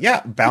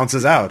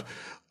bounces out.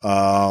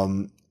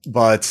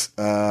 But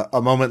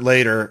a moment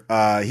later,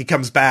 he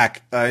comes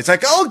back. He's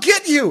like, "I'll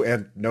get you!"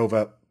 And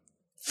Nova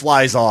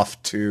flies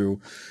off to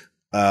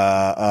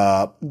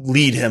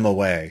lead him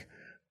away.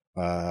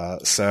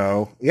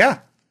 So yeah.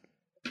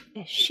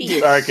 She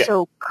is Okay.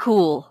 so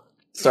cool.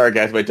 Sorry,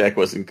 guys, my deck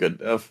wasn't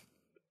good enough.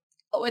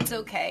 oh, it's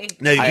okay.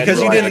 No, I because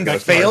had you no didn't idea.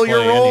 fail your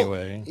Play roll.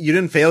 anyway. You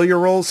didn't fail your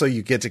roll, so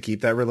you get to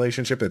keep that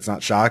relationship. It's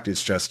not shocked.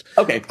 It's just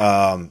Okay.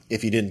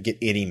 if you didn't get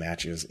any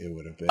matches, it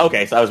would have been.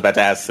 Okay, so I was about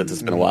to ask since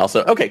it's been a while.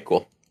 So okay,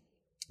 cool.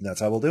 That's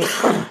how we'll do it.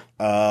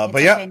 But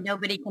It's yeah, okay.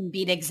 Nobody can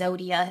beat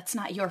Exodia. It's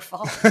not your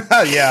fault.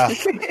 yeah.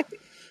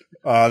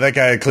 That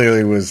guy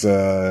clearly was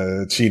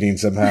cheating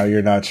somehow.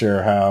 You're not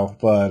sure how,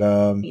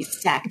 but He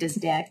stacked his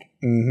deck.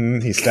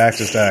 he stacked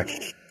his deck.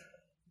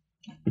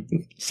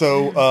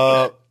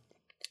 So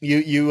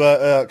you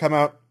come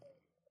out,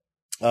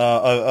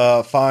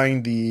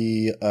 find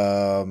the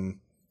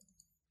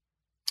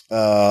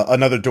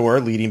another door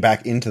leading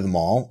back into the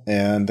mall,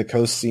 and the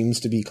coast seems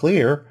to be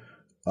clear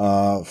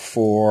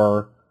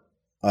for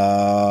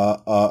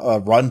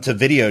a run to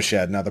Video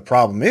Shed. Now the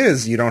problem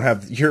is you don't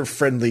have your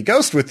friendly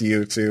ghost with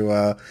you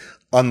to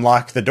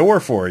unlock the door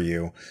for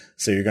you,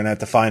 so you're going to have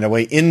to find a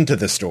way into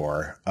the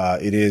store.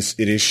 It is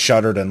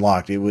shuttered and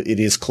locked. It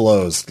is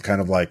closed,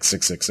 kind of like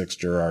 666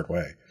 Gerard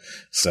Way.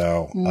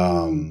 So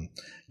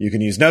you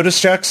can use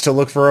notice checks to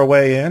look for a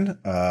way in.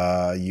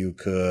 You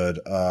could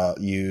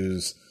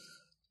use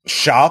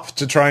shop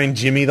to try and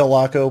jimmy the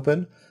lock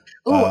open.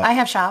 Ooh, I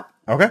have shop.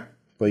 Okay,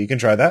 well you can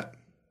try that.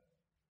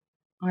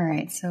 All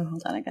right, so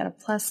hold on. I got a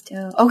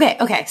 +2.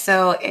 Okay.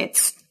 So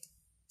it's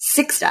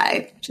 6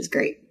 die, which is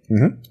great.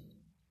 Mhm.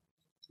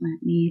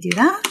 Let me do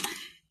that.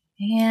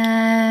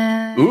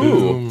 And Ooh,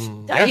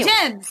 Boom. die Yeah.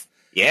 10s.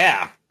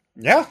 yeah.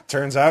 Yeah,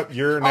 turns out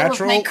you're All of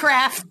natural. my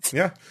craft.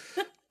 Yeah.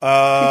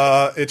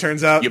 It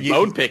turns out You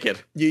bone pick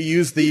it. you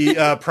use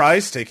the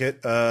prize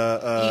ticket. You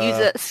use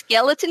a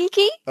skeleton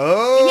key?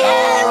 Oh.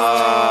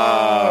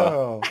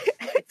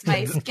 It's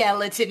my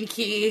skeleton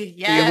key.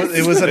 Yes.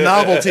 It was a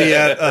novelty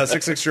at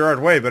 66 Gerard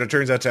Way, but it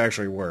turns out to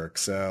actually work.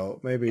 So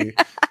maybe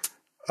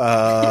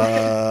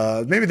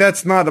maybe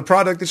that's not a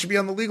product that should be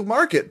on the legal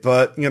market,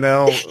 but Glad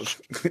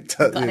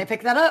I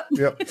picked that up.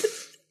 Yep.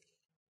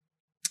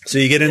 So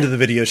you get into the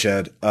Video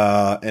Shed,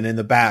 and in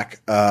the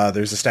back,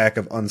 there's a stack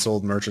of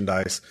unsold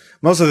merchandise.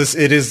 Most of this,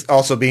 it is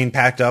also being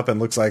packed up and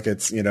looks like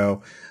it's,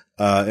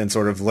 in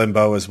sort of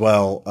limbo as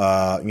well.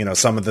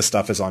 Some of the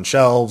stuff is on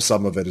shelves,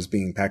 some of it is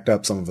being packed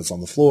up, some of it's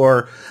on the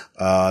floor.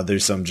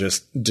 There's some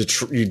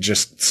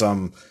just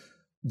some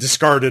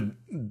discarded,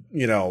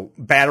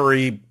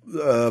 battery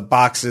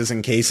boxes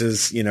and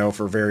cases,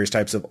 for various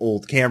types of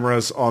old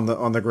cameras on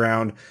the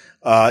ground.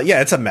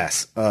 It's a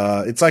mess.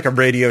 It's like a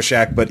Radio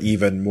Shack, but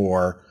even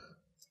more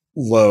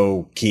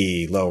low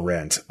key, low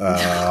rent.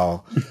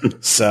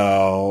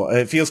 So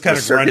it feels kind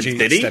of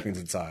grungy stepping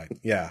inside.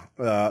 Yeah.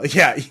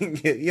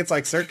 It's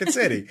like Circuit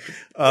City.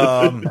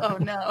 Oh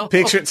no.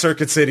 Picture it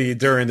Circuit City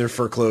during their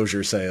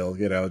foreclosure sale,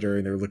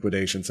 during their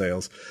liquidation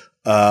sales.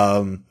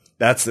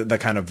 That's the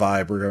kind of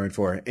vibe we're going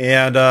for.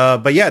 And,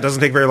 but yeah, it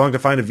doesn't take very long to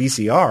find a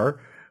VCR.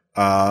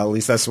 At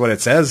least that's what it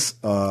says,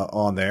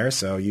 on there.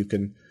 So you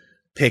can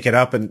pick it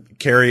up and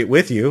carry it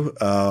with you.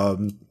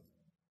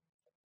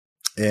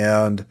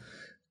 And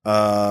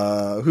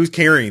who's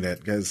carrying it?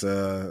 Because,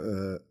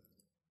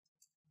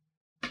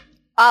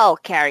 I'll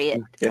carry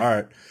it. All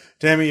right.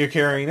 Tammy, you're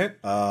carrying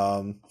it.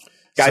 Guys,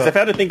 I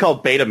found a thing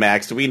called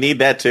Betamax. Do we need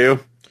that too?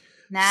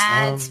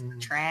 Nah, it's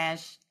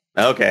trash.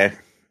 Okay.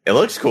 It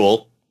looks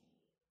cool.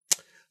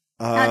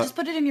 No, just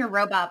put it in your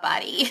robot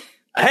body.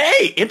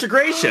 Hey,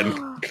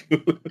 integration.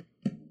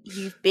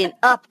 You've been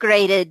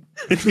upgraded.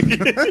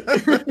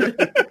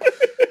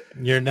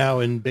 You're now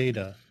in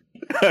beta.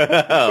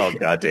 Oh,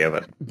 God damn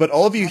it. But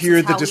all of you This hear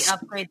is the how we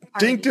upgrade the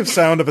party. distinctive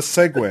sound of a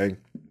Segway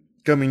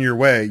coming your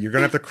way. You're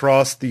going to have to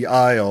cross the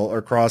aisle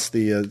or cross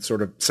the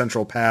sort of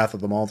central path of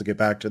the mall to get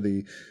back to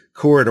the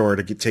corridor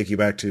to take you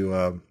back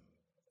to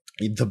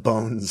the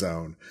Bone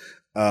Zone.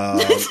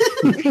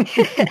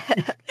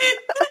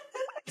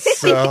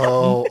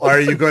 So are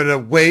you going to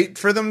wait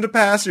for them to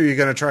pass, or are you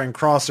going to try and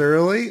cross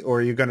early, or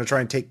are you going to try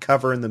and take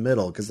cover in the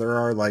middle? Because there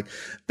are like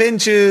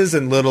benches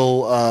and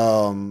little,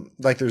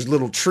 like there's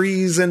little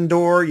trees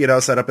indoor,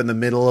 set up in the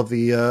middle of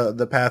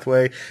the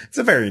pathway. It's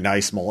a very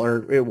nice mall,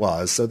 or it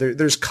was. So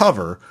there's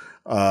cover.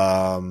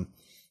 I'm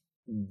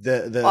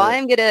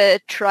going to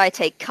try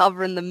take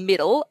cover in the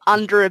middle,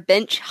 under a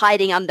bench,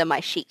 hiding under my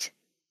sheet.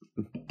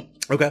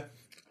 Okay.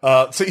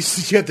 So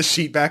you had the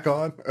sheet back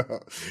on?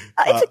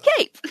 It's a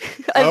cape.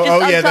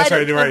 That's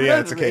right. Yeah,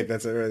 it's a cape.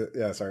 That's it.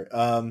 Yeah, sorry.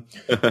 All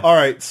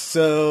right.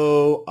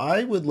 So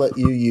I would let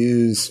you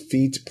use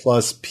feet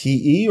plus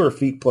PE or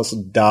feet plus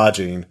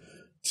dodging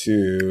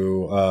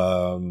to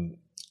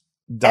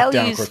duck I'll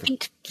down use quicker.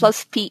 feet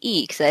plus PE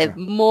because I have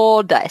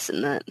more dice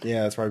than that.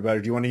 Yeah, that's probably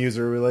better. Do you want to use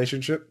a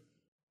relationship?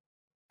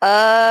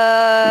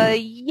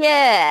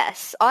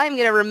 Yes. I'm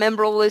going to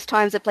remember all those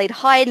times I played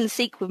hide and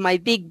seek with my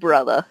big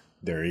brother.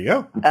 There you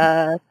go.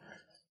 And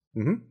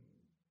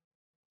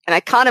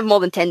I can't have more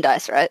than 10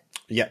 dice, right?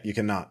 Yeah, you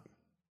cannot.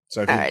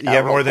 So if All you, right, you I'll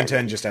have roll more than 10.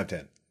 10, just have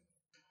 10.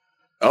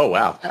 Oh,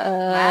 wow.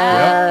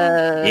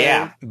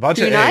 Yeah. Bunch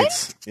Two of nines?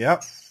 eights.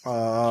 Yep.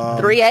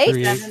 3 8?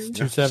 3 8,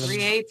 2 7.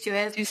 3 8, 2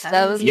 8, 2 7.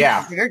 7.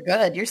 Yeah. You're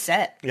good. You're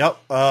set. Yep.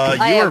 You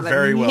I are am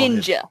very a well hidden.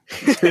 ninja.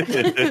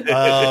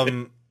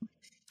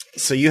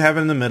 So you have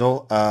it in the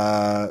middle.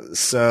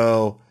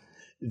 So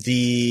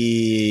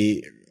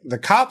the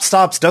cop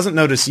stops, doesn't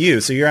notice you,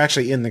 so you're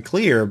actually in the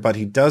clear, but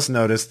he does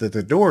notice that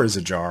the door is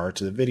ajar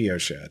to the video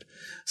shed.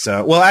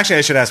 So, well, actually,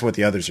 I should ask what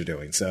the others are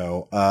doing.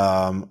 So,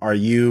 are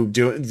you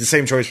doing the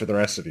same choice for the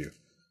rest of you?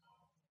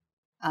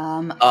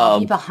 I'll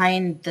be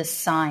behind the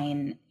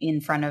sign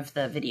in front of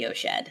the video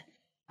shed.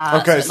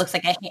 Okay. So it looks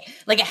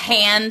like a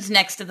hand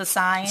next to the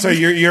sign. So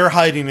you're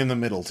hiding in the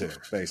middle too,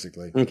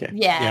 basically. Okay.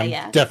 yeah, I'm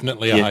yeah.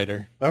 definitely a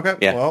hider. Okay.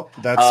 Yeah. Well,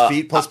 that's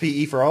feet plus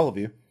PE for all of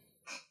you.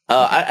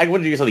 I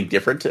wanted to do something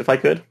different if I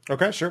could.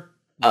 Okay, sure.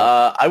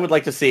 I would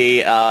like to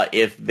see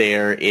if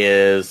there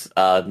is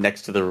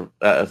next to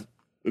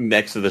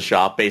the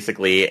shop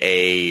basically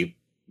a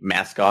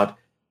mascot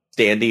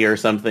standee or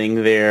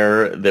something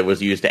there that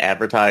was used to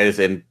advertise,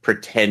 and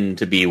pretend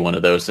to be one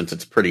of those since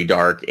it's pretty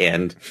dark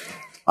and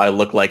I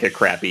look like a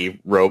crappy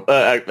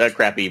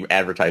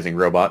advertising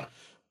robot.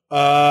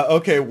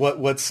 Okay.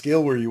 What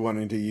skill were you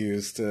wanting to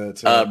use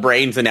to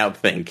Brains and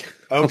outthink.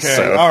 Okay.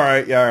 So, All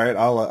right. Yeah. All right.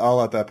 I'll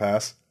let that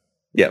pass.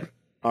 yeah.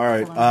 All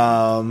right.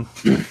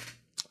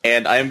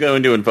 And I am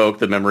going to invoke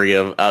the memory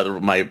of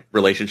my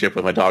relationship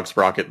with my dog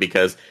Sprocket,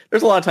 because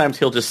there's a lot of times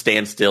he'll just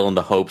stand still in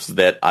the hopes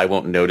that I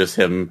won't notice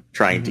him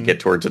trying to get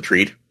towards a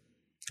treat.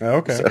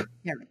 Okay. So-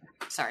 Here we go.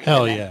 Sorry.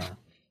 Hell my bad. yeah.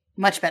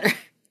 Much better.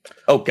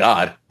 Oh,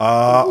 God.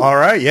 All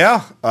right.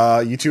 Yeah.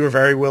 You two are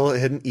very well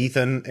hidden.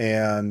 Ethan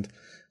and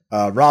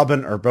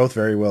Robin are both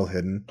very well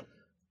hidden.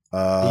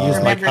 I use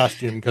my Remember-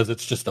 costume because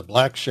it's just a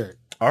black shirt.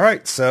 All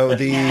right. So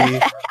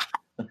the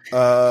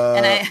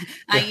And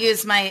I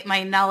use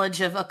my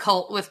knowledge of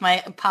occult with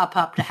my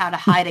pop-up to how to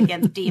hide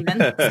against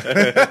demons.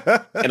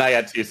 And I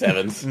had 2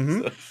 sevens.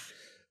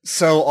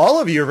 so all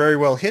of you are very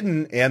well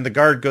hidden, and the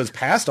guard goes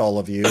past all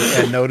of you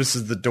and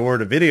notices the door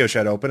to video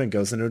shed open and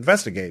goes in to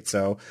investigate.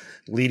 So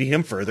leading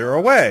him further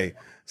away.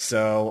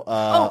 So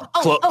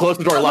Close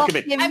the door, lock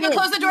him in. I'm gonna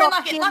close the door and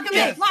lock it. Lock him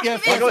in. Lock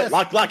him in.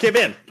 Lock him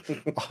in.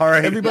 all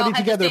right. Everybody We all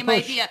had the together, same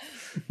push. idea.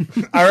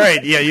 All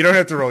right. Yeah. You don't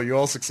have to roll. You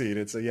all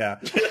succeeded. So yeah.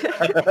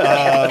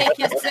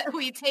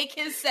 We take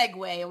his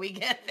Segway and we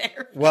get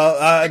there.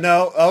 Well,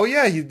 no. Oh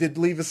yeah. You did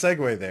leave a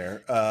segue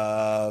there.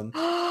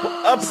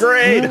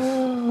 Upgrade.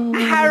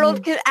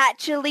 Harold can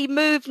actually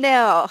move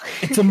now.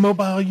 It's a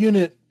mobile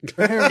unit.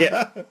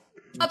 Yeah.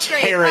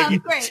 Upgrade,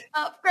 Tearing-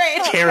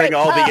 upgrade. Tearing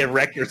all the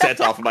erector sets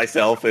off of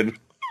myself and...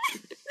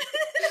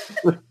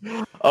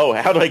 Oh,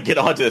 how do I get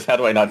onto this? How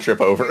do I not trip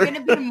You're over? going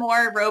to be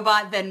more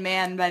robot than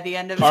man by the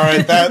end of All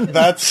right,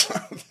 that's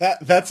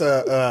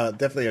a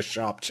definitely a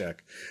shop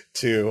check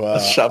to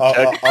shop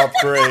check.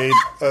 upgrade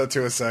to a Do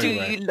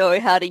Segway. you know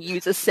how to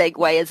use a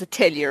Segway as a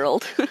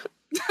 10-year-old?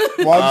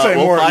 Well, I'm saying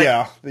well, more.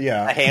 a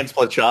Yeah. hand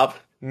split chop.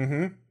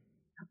 Mm-hmm.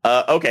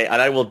 Okay,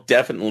 and I will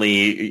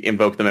definitely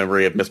invoke the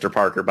memory of Mr.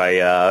 Parker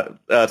by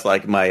it's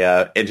like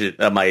my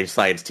my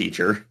science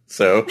teacher.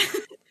 So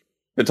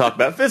to talk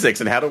about physics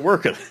and how to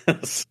work with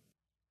this.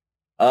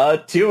 2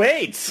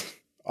 8s.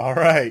 All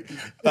right.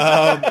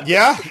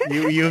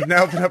 You've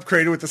now been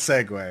upgraded with the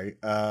Segway.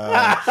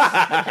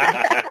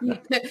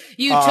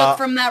 You took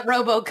from that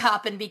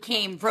RoboCop and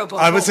became Robo.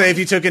 I would say if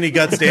you took any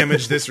guts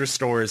damage, this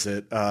restores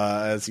it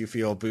as you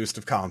feel a boost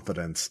of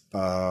confidence.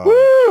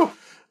 Woo!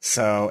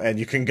 So, and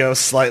you can go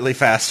slightly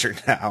faster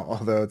now,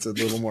 although it's a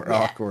little more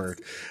awkward.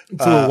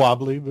 It's a little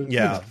wobbly, but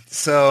Yeah.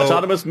 So,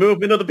 Autonomous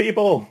movement of the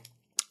people.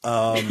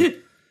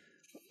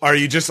 are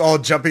you just all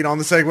jumping on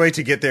the Segway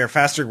to get there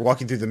faster,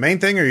 walking through the main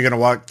thing, or are you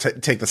going to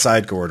take the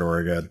side corridor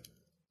again?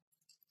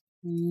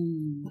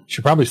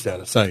 should probably stay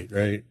out of sight,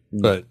 right?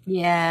 But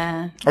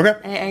Yeah, Okay.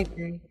 I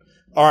agree.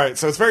 All right.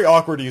 So it's very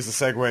awkward to use the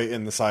Segway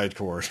in the side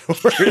corridors. Make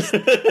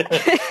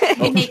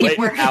it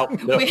work.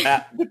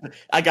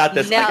 I got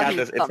this. Now I got he's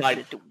this. It's bumped like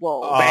into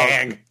wall.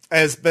 bang.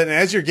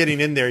 As you're getting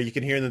in there, you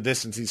can hear in the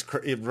distance these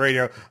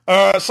radio. We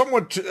have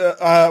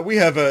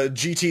a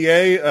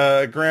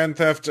GTA, Grand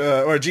Theft,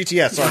 or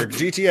GTS. Sorry,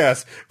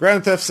 GTS,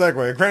 Grand Theft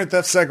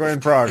Segway in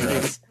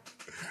progress.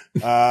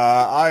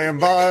 I am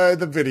by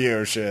the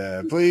video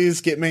shed. Please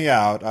get me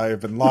out. I have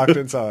been locked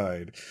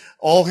inside.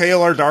 All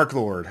hail our Dark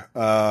Lord.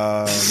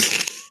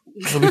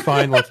 it'll be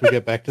fine once we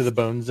get back to the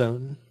bone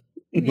zone.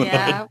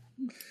 Yeah,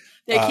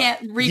 they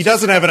can't reach. He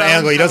doesn't have an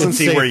angle. He doesn't It's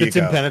see safe, where you it's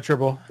go.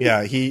 impenetrable.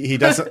 Yeah, he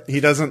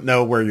doesn't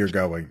know where you're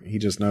going. He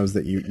just knows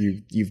that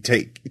you've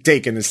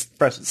taken his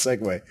precious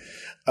Segway.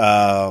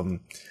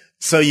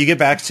 So you get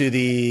back to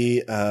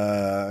the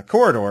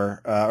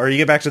corridor, or you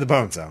get back to the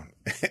bone zone,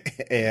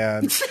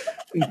 and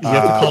You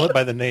have to call it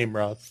by the name,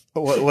 Ross.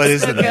 what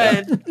is the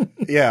name? Good.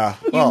 Yeah,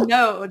 You well,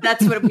 know,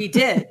 that's what we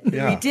did.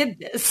 Yeah. We did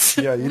this.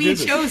 Yeah, you we did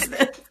it. chose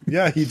this.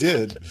 yeah, he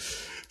did.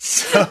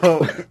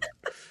 So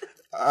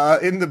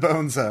in the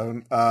bone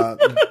zone,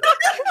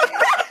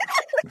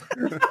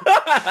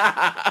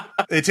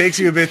 it takes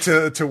you a bit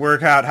to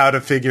work out how to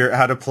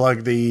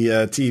plug the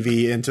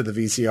TV into the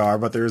VCR,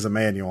 but there is a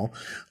manual.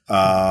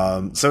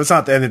 So it's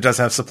not, and it does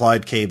have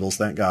supplied cables,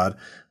 thank God.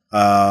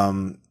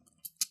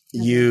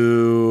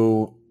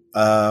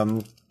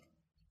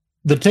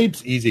 The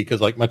tape's easy because,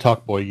 like, my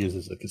Talk Boy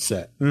uses a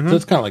cassette, so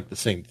it's kind of like the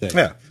same thing.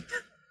 Yeah.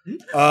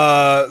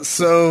 The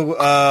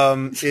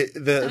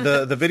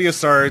video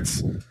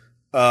starts,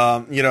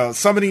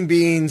 summoning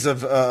beings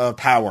of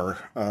power,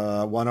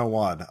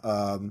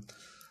 101.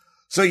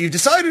 So you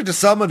decided to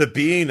summon a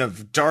being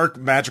of dark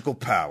magical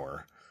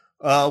power.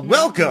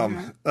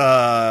 Welcome.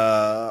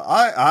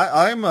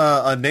 I'm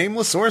a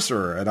nameless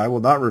sorcerer, and I will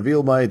not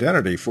reveal my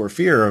identity for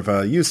fear of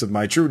use of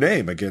my true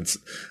name against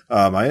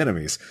my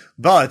enemies.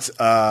 But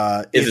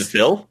Is it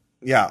Phil?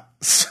 yeah,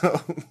 so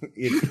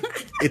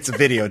it's a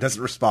video. It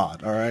doesn't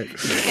respond. All right.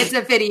 It's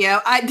a video.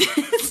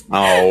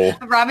 Oh.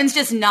 Robin's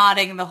just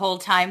nodding the whole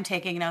time,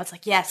 taking notes.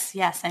 Like, yes,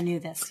 I knew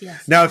this.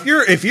 Yes. Now,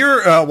 if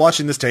you're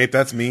watching this tape,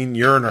 that's mean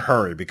you're in a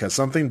hurry because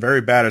something very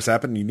bad has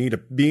happened. You need a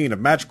being of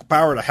magical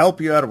power to help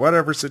you out of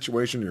whatever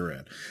situation you're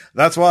in.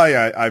 That's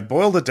why I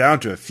boiled it down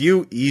to a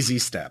few easy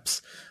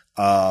steps.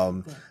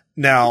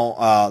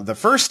 Now, the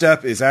first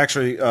step is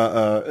actually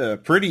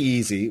pretty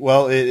easy.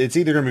 Well, it's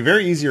either going to be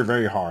very easy or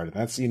very hard. And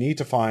that's you need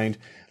to find.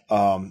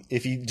 Do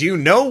you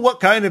know what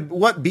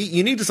being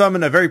you need to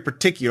summon a very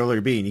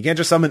particular being. You can't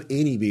just summon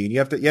any being.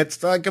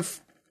 It's like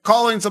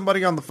calling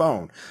somebody on the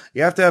phone.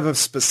 You have to have a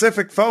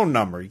specific phone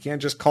number. You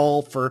can't just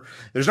call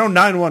there's no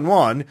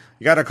 911.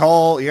 You got to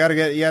call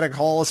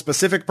a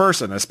specific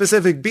person, a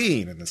specific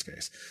being in this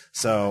case.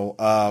 So,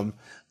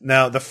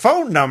 now the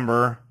phone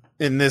number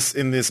in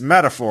this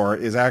metaphor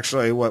is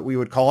actually what we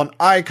would call an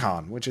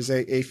icon, which is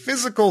a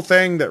physical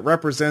thing that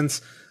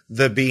represents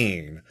the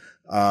being.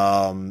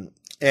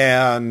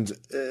 And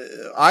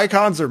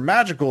icons are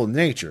magical in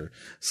nature.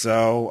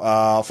 So,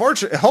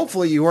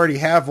 hopefully you already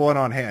have one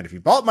on hand. If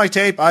you bought my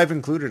tape, I've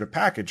included a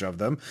package of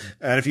them.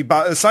 And if you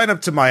sign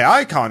up to my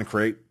icon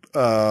crate,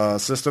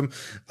 system,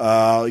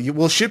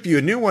 we'll ship you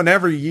a new one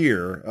every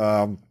year,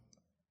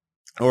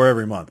 or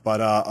every month.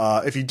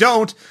 But, if you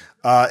don't,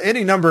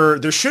 any number,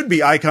 there should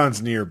be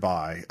icons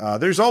nearby.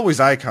 There's always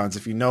icons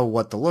if you know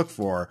what to look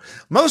for.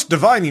 Most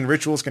divining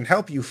rituals can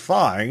help you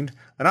find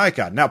an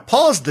icon. Now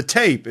pause the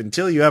tape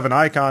until you have an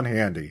icon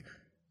handy.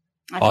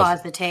 I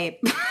paused the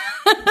tape.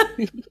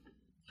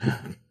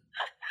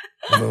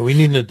 Well, we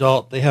need an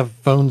adult. They have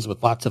phones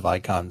with lots of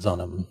icons on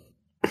them.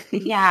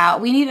 Yeah,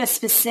 we need a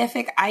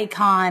specific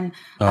icon.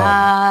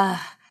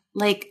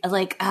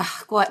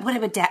 what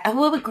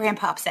would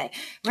Grandpop say?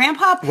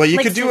 Grandpop. Well, you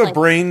likes could do to, a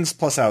brains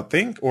plus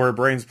outthink or a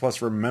brains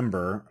plus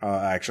remember.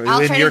 Actually, I'll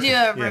In try your- to do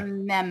a yeah.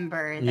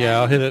 remember. Then. Yeah,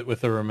 I'll hit it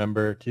with a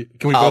remember. Can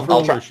we I'll both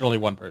roll try. or should only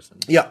one person?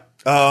 Yeah,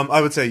 I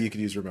would say you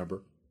could use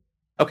remember.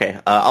 Okay,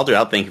 I'll do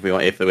outthink if we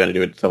want to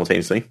do it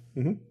simultaneously.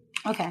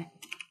 Okay.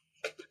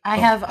 I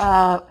have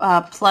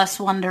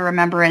 +1 to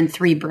remember and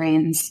 3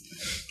 brains.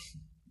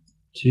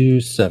 2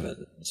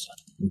 7s.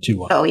 2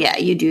 1. Oh yeah,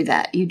 you do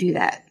that.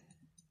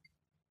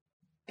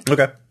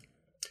 Okay.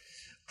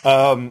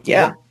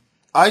 Yeah. well,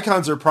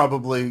 icons are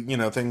probably,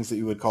 things that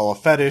you would call a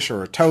fetish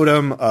or a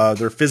totem.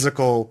 They're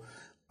physical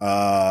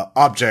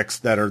objects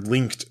that are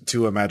linked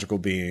to a magical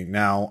being.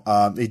 Now,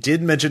 it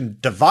did mention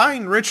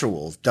divining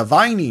rituals.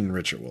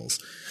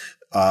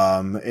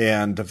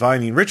 And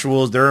divining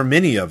rituals, there are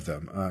many of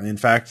them. In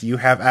fact, you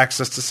have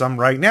access to some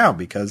right now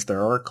because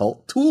there are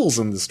occult tools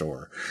in the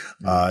store.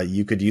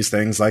 You could use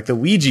things like the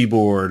Ouija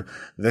board,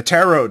 the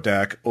tarot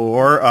deck,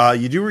 or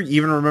you do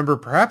even remember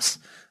perhaps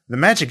the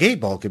Magic 8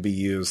 Ball could be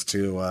used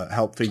to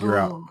help figure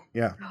out.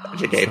 Yeah.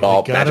 Magic 8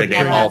 Ball. Magic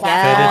 8 Ball.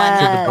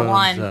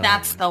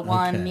 That's the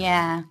one. Okay.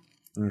 Yeah.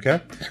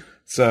 Okay.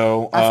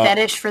 So A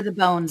fetish for the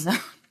bones.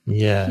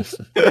 Yes.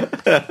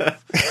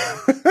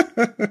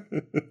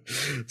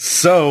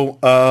 So,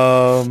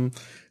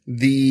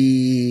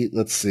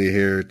 let's see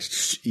here.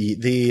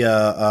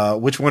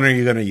 Which one are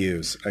you going to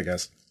use, I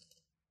guess?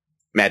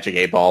 Magic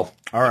 8 Ball.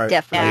 All right.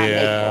 Definitely.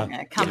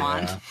 Yeah. Come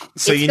on.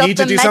 So It's you got need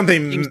to the do magic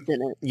something. juice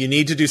in it. You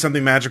need to do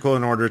something magical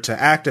in order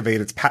to activate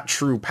its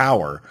true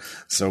power.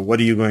 So what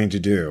are you going to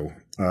do?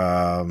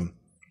 Something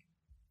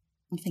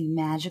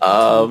magical.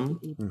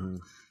 Mhm.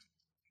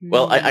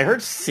 Well, I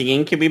heard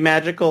singing can be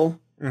magical.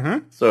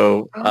 Mhm.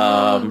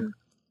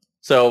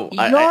 So,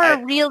 You're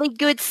a really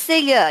good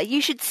singer.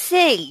 You should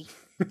sing.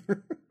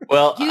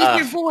 well, Use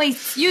your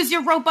voice. Use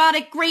your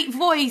robotic great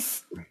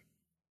voice.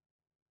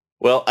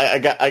 well, I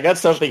got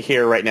something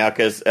here right now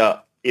because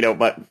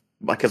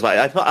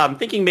I'm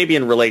thinking maybe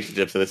in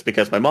relationships to this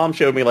because my mom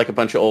showed me like a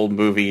bunch of old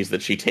movies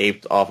that she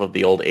taped off of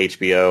the old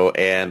HBO,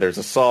 and there's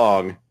a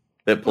song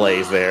that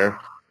plays there.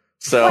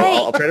 So Wait,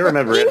 I'll try to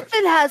remember it.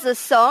 Ethan has a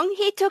song.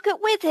 He took it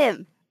with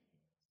him.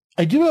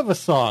 I do have a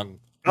song.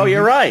 Oh,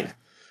 you're right.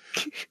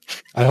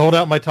 I hold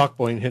out my talk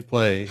boy and hit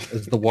play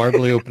as the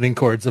warbly opening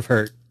chords of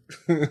Hurt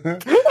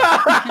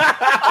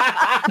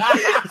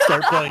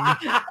start playing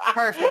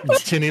Perfect.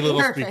 these tinny little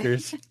Perfect.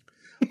 speakers.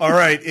 All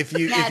right. If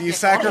you Magical.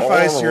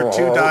 sacrifice your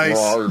 2 dice,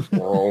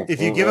 if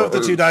you give up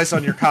the 2 dice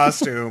on your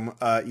costume,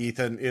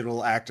 Ethan,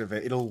 it'll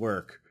activate. It'll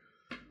work.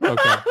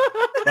 Okay.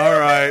 All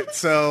right,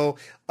 so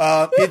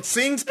it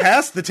sings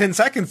past the 10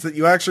 seconds that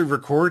you actually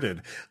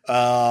recorded,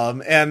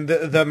 and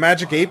the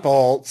Magic 8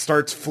 Ball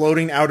starts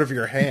floating out of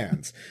your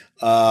hands.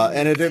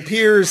 And it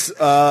appears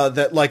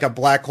that like a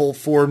black hole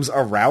forms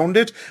around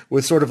it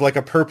with sort of like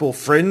a purple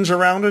fringe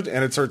around it,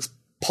 and it starts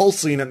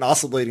pulsing and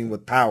oscillating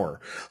with power.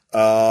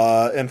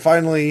 And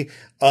finally,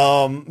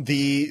 an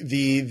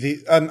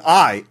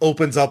eye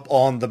opens up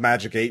on the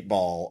Magic 8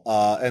 Ball,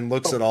 and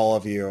looks at all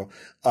of you,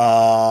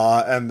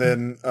 and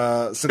then,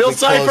 simply Bill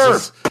Cipher!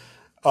 closes.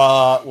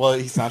 Well,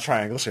 he's not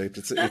triangle shaped.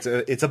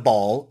 It's a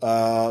ball,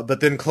 but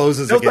then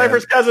closes Bill again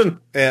Cipher's cousin.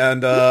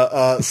 and,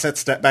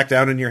 sets that back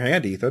down in your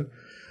hand, Ethan.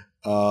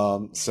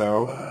 Oh.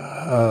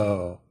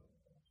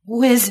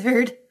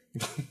 Wizard.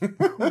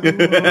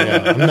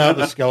 Yeah, I'm not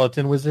the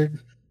skeleton wizard.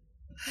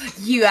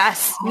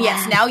 Yes.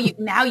 Now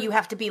you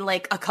have to be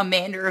like a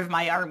commander of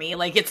my army.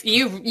 Like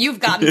you've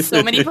gotten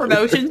so many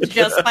promotions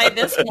just by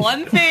this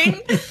one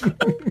thing.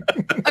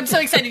 I'm so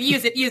excited to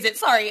use it.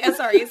 Sorry. I'm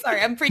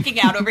freaking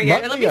out over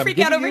here. Let me freak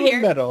out over here.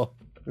 Medal.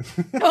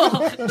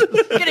 Oh,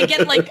 gonna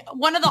get like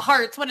one of the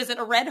hearts. What is it?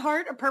 A red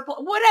heart? A purple?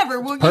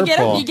 Whatever.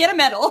 Purple. You get a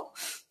medal.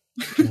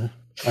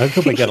 I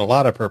hope I get a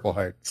lot of purple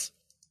hearts.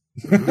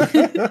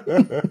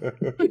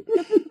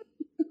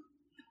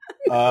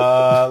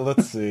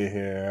 Let's see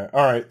here.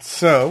 All right,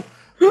 so,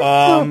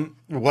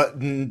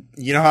 what,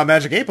 you know how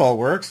Magic 8 Ball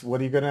works.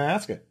 What are you going to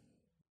ask it?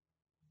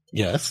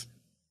 Yes.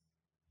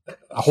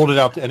 I'll hold it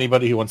out to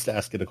anybody who wants to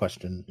ask it a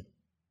question.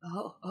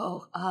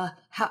 How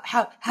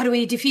do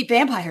we defeat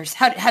vampires?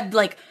 How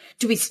like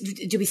do we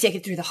take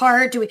it through the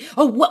heart?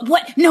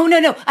 What?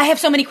 No. I have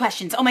so many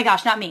questions. Oh my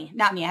gosh, not me.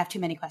 I have too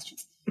many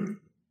questions.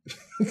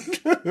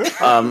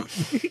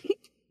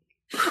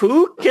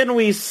 Who can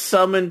we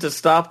summon to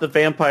stop the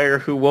vampire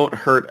who won't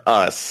hurt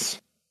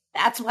us?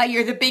 That's why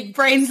you're the big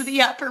brains of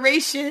the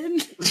operation.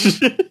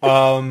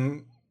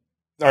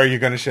 Are you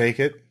going to shake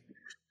it?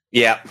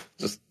 Yeah.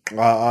 Just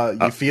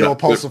You feel a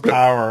pulse of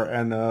power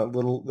and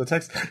the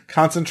text.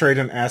 Concentrate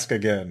and ask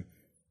again.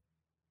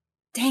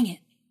 Dang it.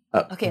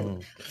 Okay.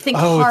 Think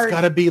Oh, hard. it's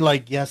got to be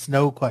like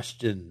yes/no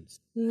questions.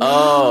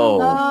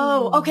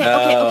 Oh.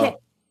 Okay.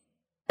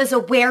 Does a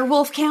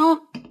werewolf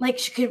count? Like,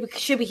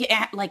 should we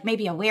act like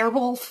maybe a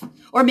werewolf?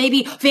 Or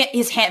maybe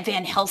is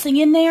Van Helsing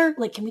in there?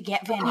 Like, can we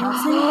get Van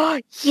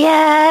Helsing?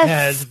 Yes.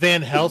 Has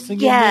Van Helsing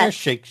in Yes. there?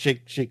 Shake,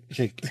 shake, shake,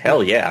 shake.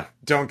 Hell yeah.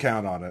 Don't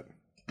count on it.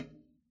 Damn it.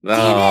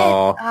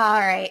 Oh. All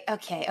right.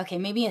 Okay.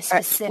 Maybe a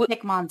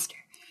specific monster.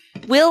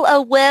 Will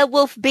a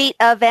werewolf beat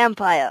a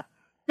vampire?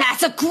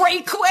 That's a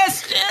great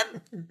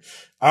question.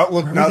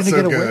 Outlook Are we not gonna so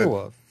get a good.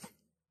 werewolf?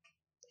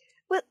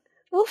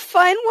 We'll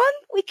find one.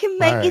 We can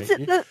make. All Is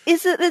right.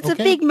 it's a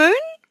Okay. big moon?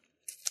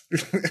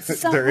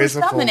 There is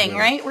a full summoning, moon.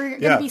 right? We're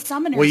going to Yeah. be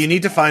summoners. Well, you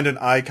need to find an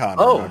icon.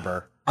 Oh.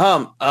 Remember?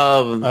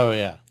 Oh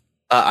yeah.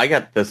 I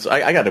got this.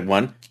 I got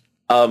one.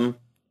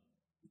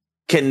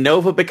 Can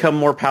Nova become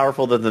more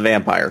powerful than the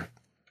vampire?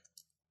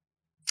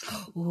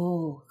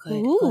 Ooh, good.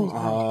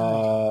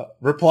 Ooh.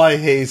 Reply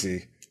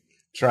hazy.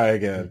 Try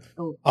again.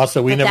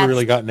 Also, we But never that's-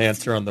 really got an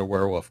answer on the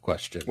werewolf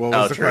question. What Oh,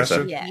 was the true,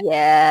 so- question? Yeah.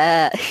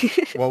 Yeah.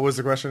 What was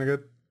the question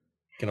again?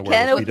 Can a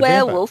Can a beat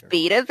werewolf vampire?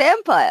 beat a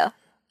vampire?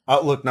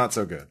 Outlook not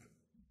so good.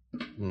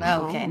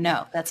 Okay,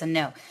 no, that's a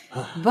no.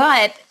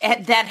 But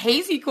that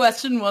hazy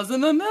question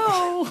wasn't a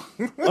no.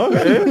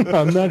 Okay.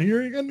 I'm not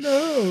hearing a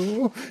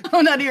no.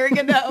 I'm not hearing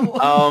a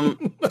no.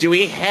 Do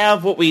we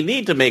have what we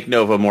need to make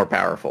Nova more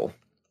powerful?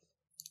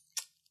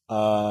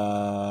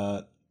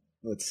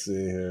 Let's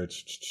see here.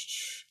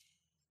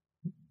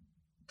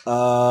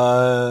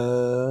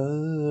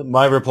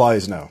 My reply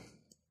is no.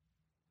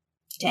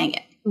 Dang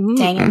it. Mm.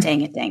 Dang it,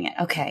 dang it, dang it.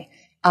 Okay.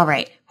 All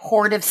right.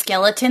 Horde of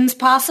skeletons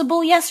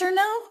possible, yes or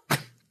no?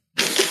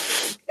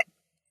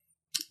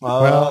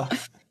 Well,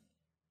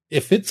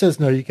 if it says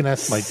no, you can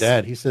ask my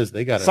dad. He says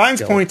they got a Signs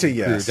point to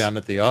skeleton crew yes. down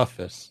at the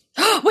office.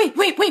 Wait.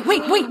 What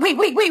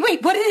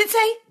did it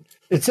say?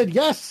 It said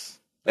yes.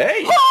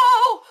 Hey,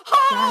 Oh,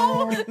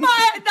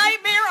 my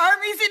nightmare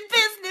army's in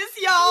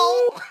business,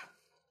 y'all.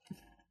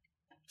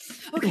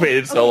 we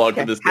waited so long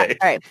for this day.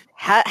 All right.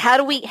 How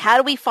do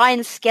we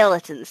find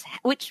skeletons?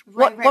 What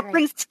Right.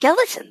 brings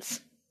skeletons?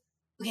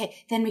 Okay,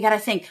 then we gotta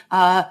think.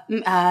 What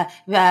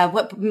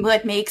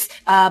makes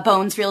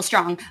bones real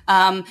strong?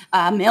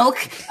 Milk.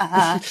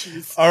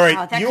 Cheese. All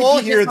right, that you could all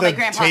be hear just what my the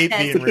grandpa tape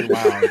says. being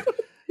rewound.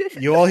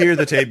 You all hear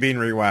the tape being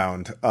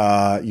rewound.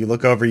 You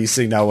look over, you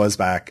see Nova's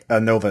back.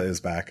 Nova is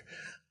back.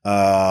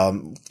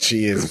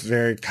 She is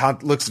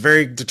looks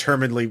very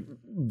determinedly.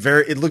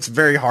 It looks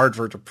very hard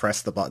for her to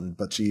press the button,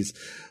 but she's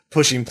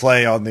pushing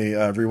play on the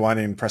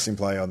rewinding and pressing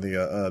play on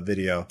the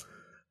video.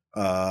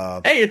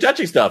 Hey, you're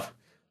touching stuff.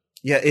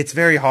 Yeah, it's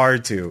very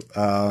hard to.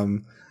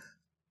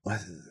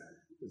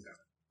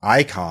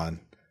 Icon.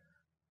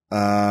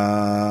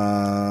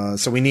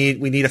 So we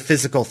need a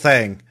physical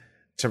thing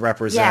to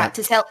represent. Yeah,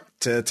 to tell.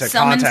 to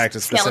summon contact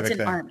a specific skeleton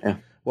thing. army. Yeah.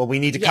 Well, we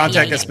need to Yeah,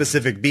 contact yeah, a yeah.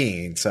 specific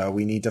being, so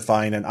we need to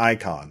find an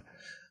icon.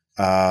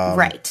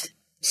 Right.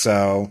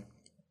 So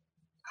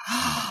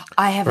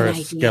I have For an a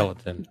idea.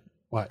 skeleton.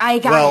 What? I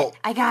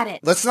got it.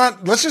 let's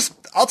just.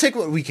 I'll take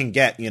what we can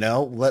get.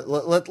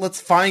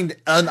 Let's find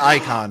an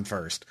icon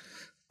first.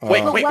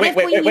 Wait, But wait, what wait, if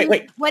wait, we wait, wait, use,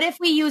 wait. What if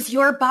we use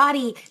your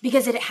body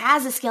because it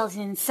has a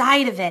skeleton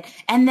inside of it,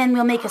 and then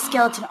we'll make a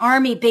skeleton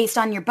army based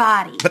on your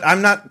body? But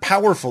I'm not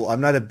powerful.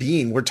 I'm not a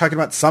being. We're talking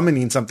about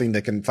summoning something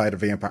that can fight a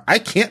vampire. I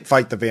can't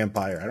fight the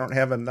vampire. I don't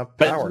have enough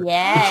power. You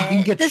Yeah.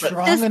 can get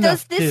strong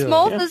enough to.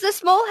 Does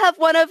this mole have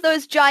one of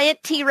those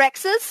giant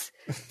T-Rexes?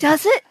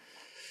 Does it?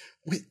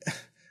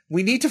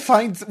 We need to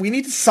find. We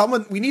need to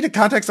summon. We need to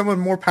contact someone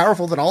more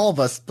powerful than all of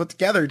us put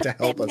together to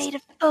help They're us. made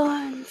of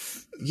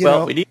bones. You Well,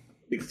 know? we need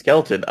a big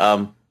skeleton.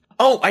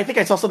 Oh, I think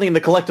I saw something in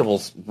the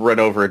collectibles. Run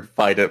over and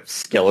find a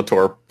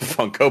Skeletor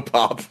Funko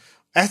Pop.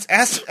 Ask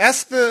the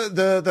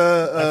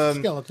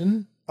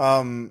skeleton.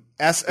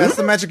 ask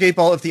the Magic 8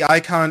 Ball if the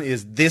icon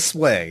is this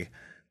way.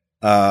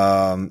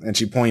 And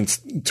she points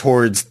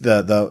towards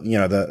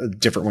the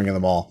different wing of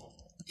the mall.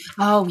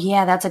 Oh,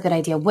 yeah, that's a good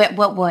idea.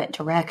 What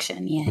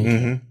direction? Yeah.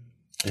 Mm-hmm.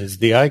 Is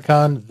the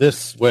icon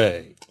this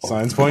way?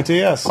 Signs point to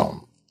yes.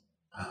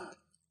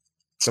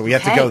 So we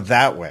have to Okay. go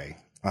that way.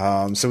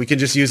 So we can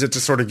just use it to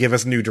sort of give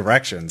us new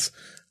directions.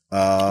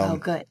 Oh,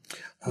 good.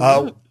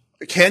 Can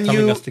Telling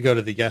you us to go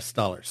to the Yes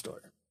Dollar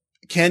store.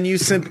 can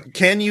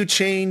you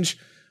change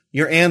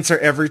your answer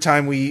every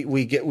time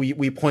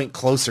we point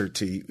closer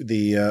to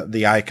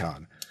the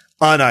icon,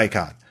 an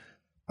icon,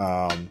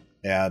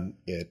 and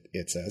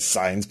it says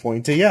signs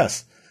point to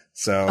yes.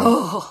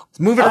 So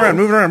move it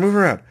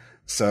around.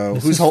 So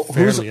This who's is who's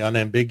fairly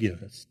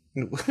unambiguous.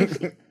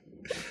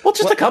 Well,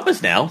 just a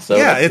compass now. So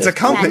yeah, that's it's a good.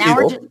 compass. Yeah, now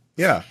we're just,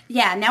 Yeah.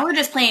 yeah, now we're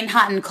just playing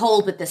hot and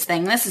cold with this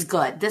thing. This is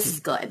good.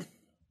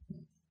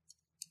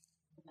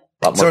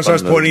 Lot more So it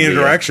starts fun than pointing in a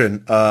the,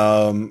 direction,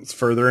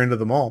 further into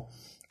the mall.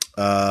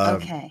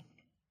 Okay.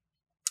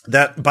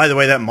 That, by the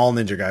way, that mall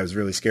ninja guy was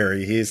really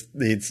scary. He's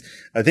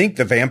I think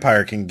the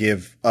vampire can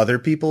give other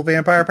people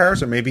vampire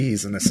powers, or maybe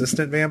he's an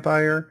assistant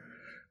vampire.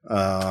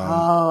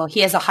 Oh, he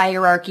has a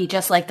hierarchy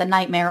just like the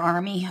Nightmare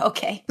Army.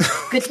 Okay.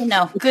 Good to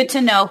know. Good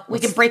to know. We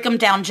can break them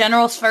down.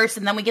 Generals first,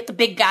 and then we get the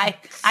big guy.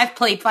 I've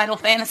played Final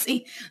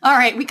Fantasy. All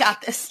right, we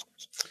got this.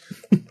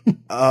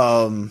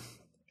 All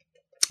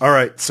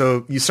right,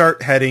 so you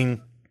start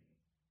heading,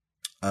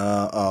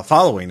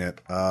 following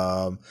it,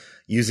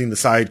 using the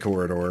side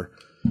corridor.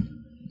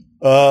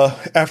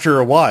 After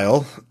a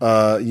while,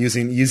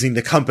 using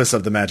the compass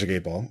of the Magic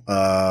 8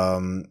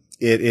 Ball,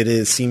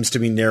 it seems to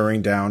be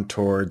narrowing down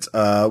towards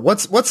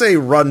what's a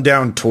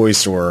rundown toy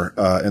store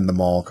in the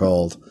mall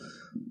called?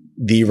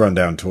 the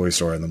rundown toy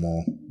store in the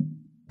mall.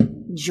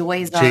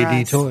 Joys R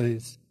JD Us.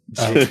 Toys.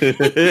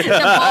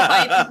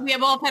 We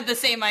both had the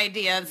same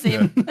idea.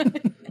 Same.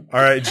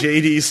 All right,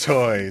 JD's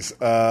Toys.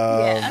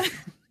 Yeah.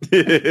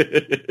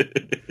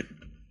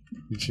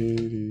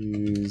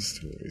 JD's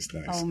Toys,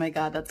 nice. Oh my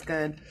god, that's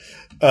good.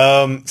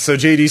 So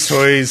JD's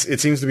Toys, it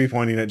seems to be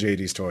pointing at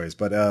JD's Toys,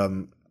 but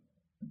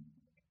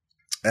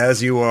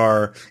as you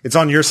are, it's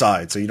on your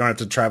side, so you don't have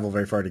to travel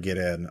very far to get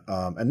in.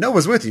 And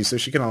Noah's with you, so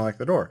she can unlock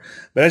the door.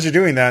 But as you're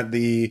doing that,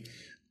 the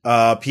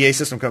PA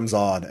system comes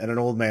on, and an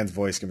old man's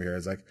voice can be heard.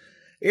 It's like,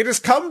 "It has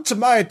come to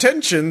my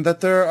attention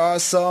that there are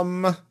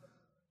some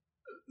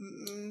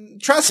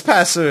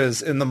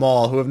trespassers in the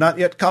mall who have not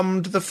yet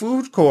come to the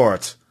food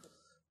court.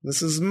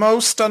 This is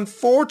most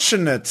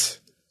unfortunate.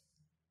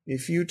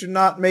 If you do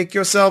not make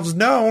yourselves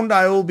known,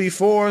 I will be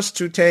forced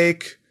to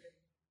take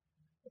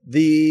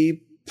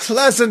the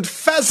pleasant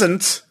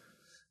pheasant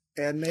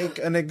and make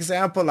an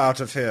example out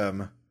of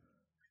him.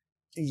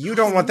 You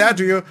don't want that,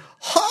 do you?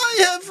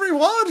 Hi,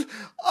 everyone!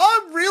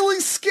 I'm really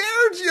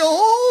scared,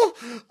 y'all!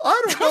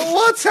 I don't know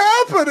what's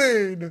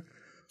happening!"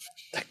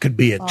 That could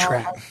be a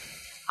trap.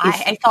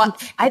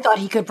 I thought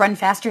he could run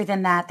faster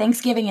than that.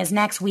 Thanksgiving is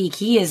next week.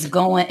 He is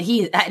going.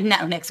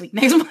 No, next week,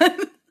 next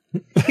month.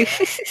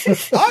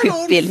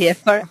 We've been here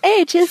for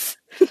ages.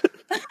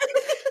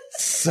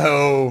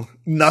 So,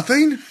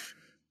 nothing?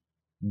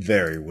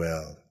 Very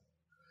well.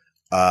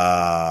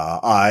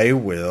 I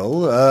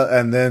will,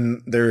 and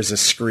then there's a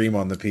scream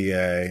on the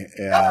PA,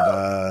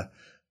 and,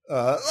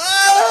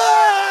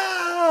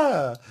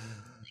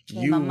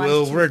 you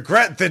will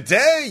regret the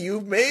day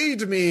you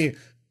made me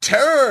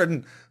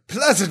turn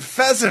pleasant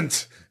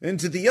pheasant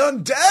into the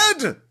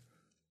undead.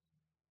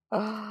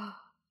 Oh,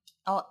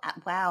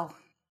 wow.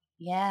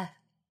 Yeah.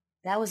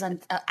 That was,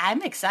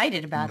 I'm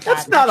excited about that.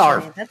 That's not our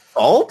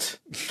fault.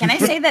 Can I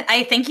say that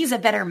I think he's a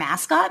better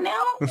mascot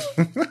now?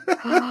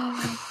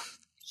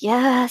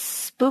 Yes,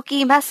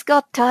 spooky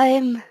mascot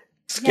time.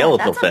 Skeletal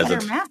that's a better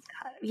pheasant. mascot.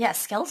 Yeah,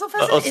 skeletal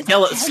pheasant.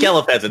 Oh,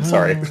 skeletal pheasant,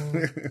 sorry.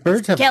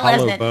 Birds have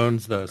Skeleton. hollow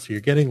bones, though, so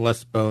you're getting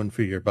less bone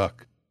for your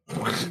buck.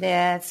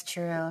 That's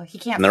true. He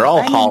can't. And they're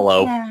all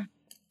hollow. Yeah.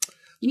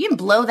 You can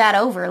blow that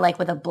over like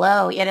with a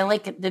blow. You know,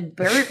 like the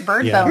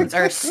bird Yeah. bones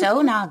are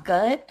so not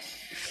good.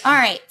 All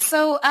right,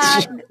 so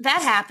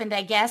that happened.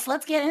 I guess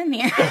let's get in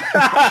there.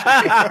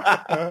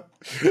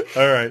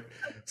 All right.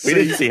 We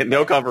didn't see it.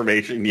 No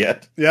confirmation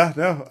yet. Yeah,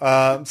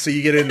 no. So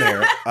you get in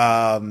there,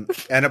 and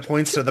it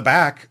points to the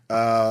back.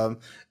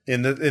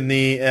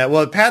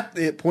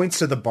 It points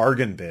to the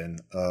bargain bin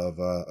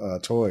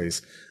of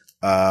toys.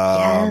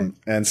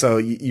 And so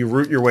you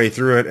root your way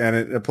through it, and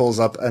it pulls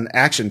up an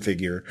action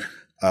figure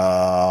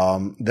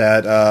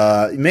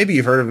that maybe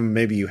you've heard of him,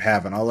 maybe you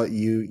haven't. I'll let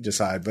you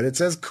decide. But it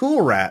says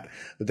Cool Rat,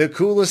 the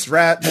coolest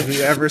rat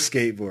who ever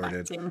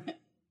skateboarded.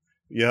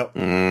 Yep.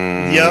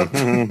 Yep.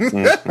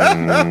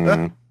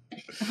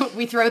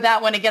 We throw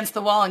that one against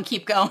the wall and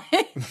keep going.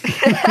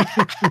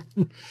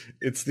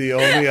 It's the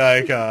only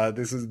icon.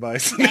 This is my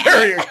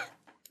scenario.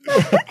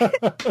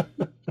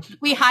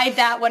 We hide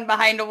that one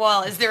behind a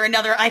wall. Is there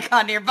another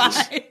icon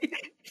nearby?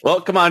 Well,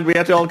 come on. We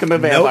have to all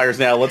become vampires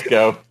now. Let's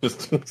go.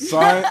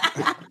 Sorry.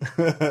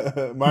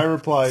 My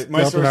reply.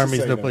 My Skeleton sources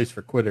Army's say no place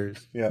for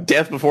quitters. Yeah.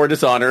 Death before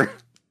dishonor.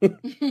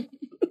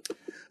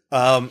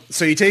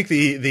 So you take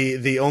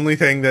the only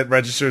thing that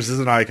registers as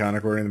an icon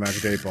according to the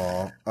Magic 8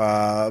 Ball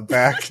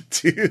back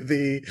to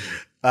the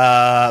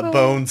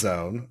Bone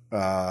Zone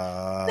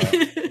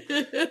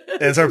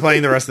and start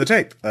playing the rest of the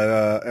tape.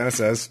 And it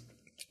says,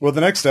 well,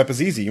 the next step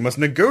is easy. You must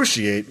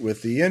negotiate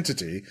with the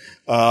entity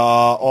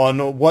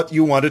on what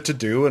you want it to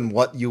do and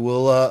what you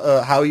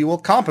will how you will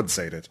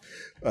compensate it.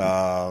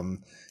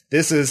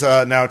 This is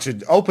now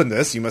to open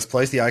this. You must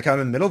place the icon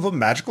in the middle of a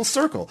magical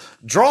circle.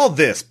 Draw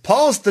this.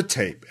 Pause the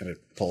tape, and it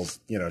pulls.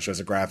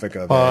 Shows a graphic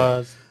of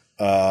Pause.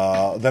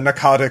 The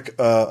narcotic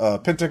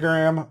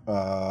pentagram,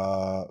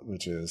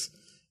 which is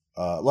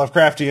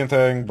Lovecraftian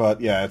thing,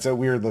 but yeah, it's a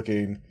weird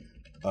looking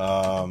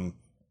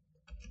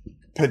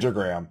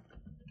pentagram.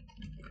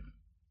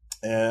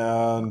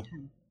 And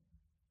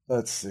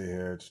let's see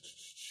here.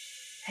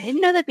 I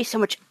didn't know there'd be so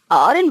much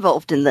art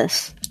involved in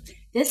this.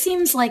 This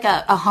seems like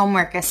a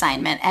homework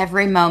assignment,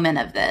 every moment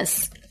of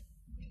this.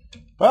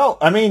 Well,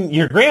 I mean,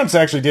 your Gramps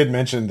actually did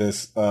mention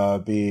this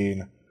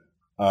being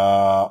a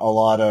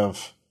lot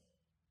of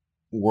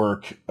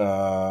work. A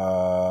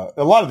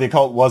lot of the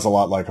occult was a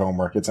lot like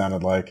homework. It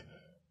sounded like.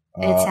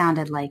 It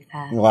sounded like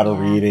that. A lot of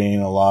reading,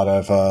 a lot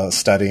of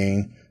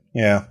studying.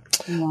 Yeah.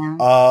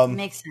 Yeah.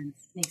 Makes sense.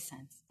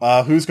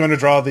 Who's going to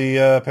draw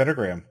the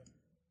pentagram?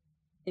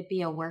 It'd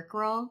be a work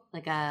roll,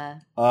 like a.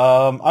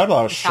 I'd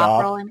allow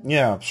shop. roll in?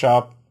 Yeah,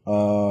 shop.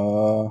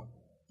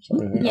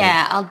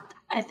 Yeah,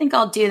 I think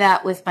I'll do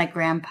that with my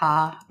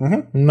grandpa.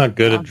 I'm not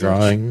good at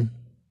drawing.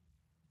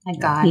 My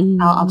God,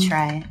 I'll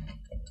try.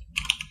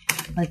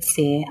 Let's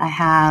see. I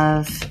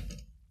have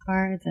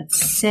cards.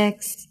 That's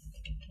 6,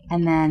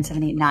 and then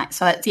 7, 8, 9.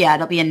 So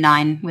it'll be a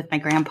 9 with my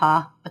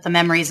grandpa, with the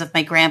memories of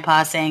my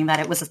grandpa saying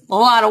that it was a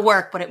lot of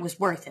work, but it was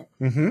worth it.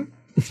 Mm-hmm.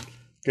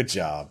 Good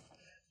job.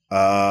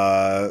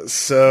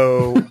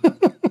 So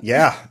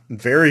yeah,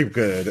 very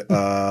good.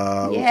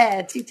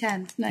 Yeah, 2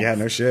 10s. Nice. Yeah,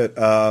 no shit.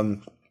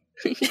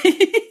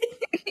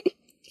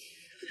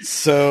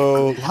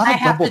 So I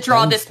have to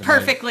draw this tonight.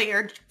 perfectly,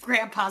 or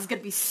Grandpa's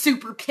gonna be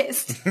super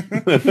pissed.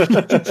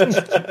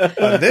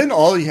 then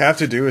all you have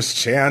to do is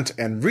chant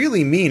and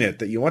really mean it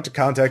that you want to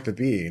contact the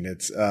being.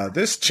 It's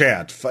this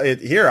chant.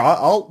 Here,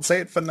 I'll say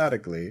it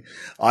phonetically.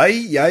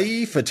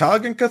 Ai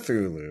Fatagan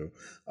Cthulhu.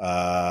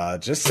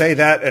 Just say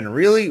that and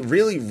really,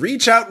 really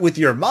reach out with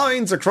your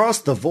minds across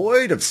the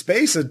void of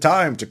space and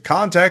time to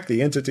contact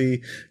the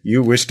entity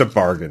you wish to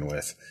bargain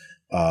with.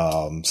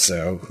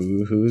 So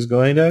who's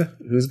going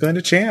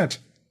to chant?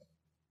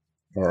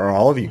 Or are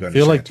all of you going I to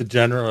feel chant? like the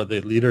general or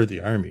the leader of the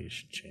army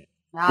should chant.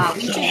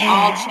 We should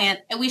all chant.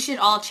 We should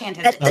all chant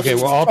it. At Okay, the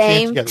we'll all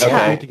same chant together. We'll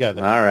time. chant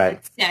together. All right.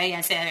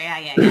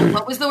 Yeah.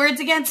 What was the words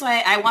again? So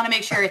I want to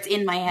make sure it's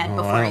in my head Oh,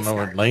 before I I don't know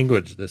start. what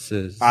language this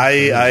is. I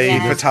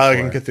Yeah.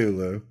 Fatagan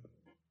Cthulhu.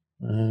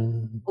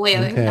 Wait.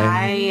 Okay. Okay.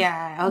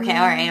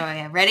 All right.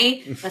 Okay.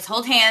 Ready? Let's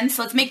hold hands.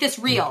 Let's make this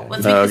real. Okay.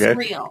 Let's make Okay. this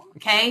real.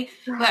 Okay.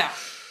 Well,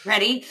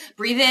 ready?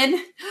 Breathe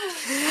in.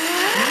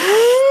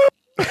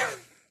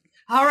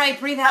 All right.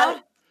 Breathe out.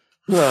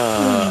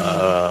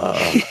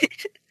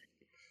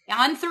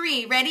 On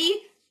 3.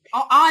 Ready?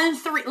 On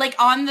 3. Like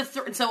on the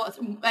so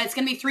it's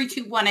gonna be 3,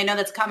 2, 1. I know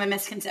that's a common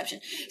misconception.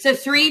 So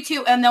 3,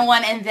 2, and then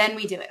 1, and then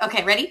we do it.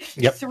 Okay. Ready?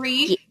 Yep.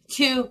 3,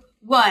 2,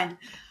 1.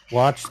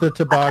 Watch the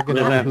toboggan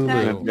on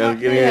Hulu. Gotta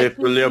give me a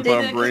flip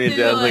on brain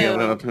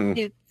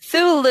dazzling.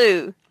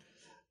 Cthulhu.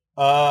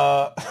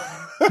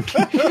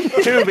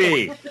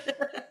 Tubi.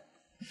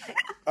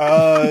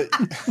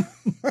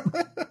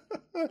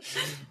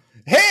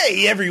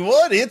 Hey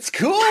everyone, it's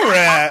Cool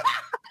Rat.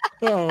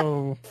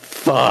 Oh,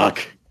 Fuck.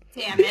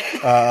 Damn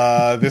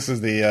it. This is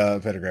the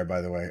pentagram,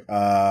 by the way.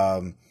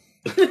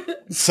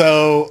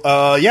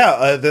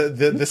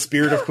 The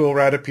spirit of Cool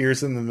Rat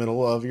appears in the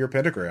middle of your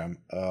pentagram.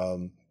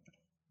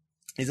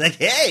 He's like,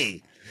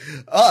 "Hey,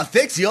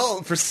 thanks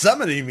y'all for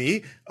summoning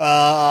me.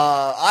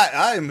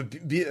 I'm,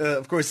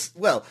 of course.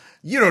 Well,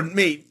 you don't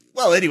meet.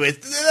 Well, anyways,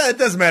 it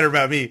doesn't matter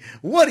about me.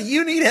 What do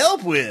you need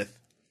help with?"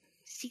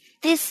 See,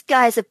 this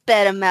guy's a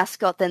better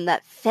mascot than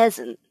that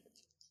pheasant.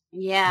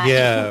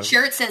 Yeah. His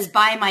shirt says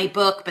 "Buy my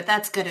book," but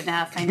that's good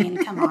enough. I mean,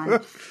 come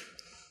on.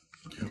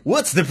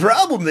 What's the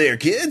problem there,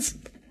 kids?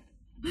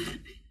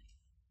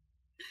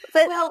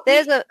 But Well,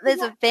 there's a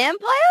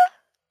vampire?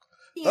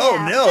 Oh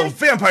Yeah, no,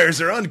 vampires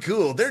are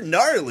uncool. They're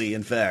gnarly,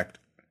 in fact.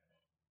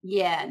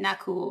 Yeah, not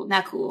cool.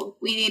 Not cool.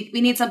 We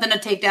need something to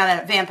take down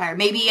a vampire.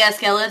 Maybe a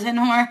skeleton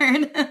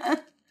horn.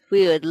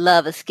 We would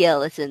love a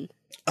skeleton.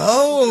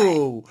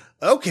 Oh,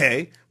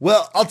 okay.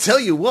 Well, I'll tell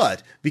you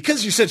what.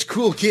 Because you're such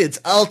cool kids,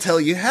 I'll tell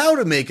you how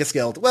to make a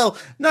skeleton. Well,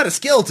 not a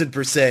skeleton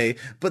per se,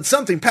 but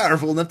something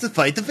powerful enough to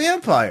fight the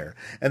vampire.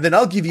 And then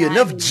I'll give you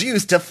enough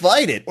juice to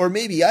fight it. Or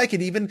maybe I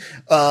can even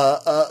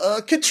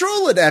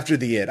control it after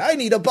the end. I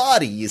need a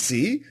body, you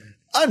see.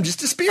 I'm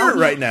just a spirit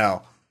right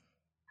now.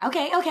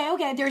 Okay.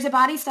 There's a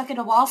body stuck in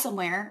a wall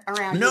somewhere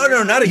around. No,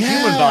 here. not a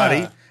human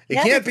body. It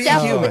Yeah, can't the be a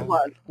devil human.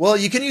 one. Well,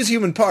 you can use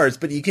human parts,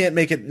 but you can't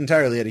make it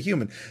entirely out of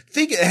human.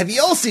 Have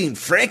you all seen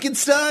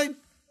Frankenstein?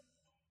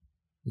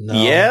 no.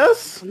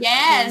 Yes?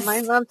 Yes.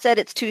 My mom said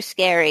it's too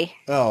scary.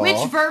 Oh,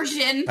 Which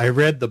version? I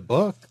read the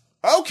book.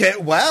 okay.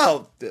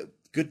 Wow.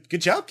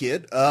 Good job,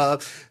 kid.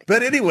 But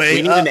anyway,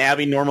 We need an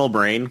Abby normal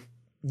brain.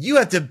 you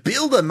have to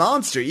build a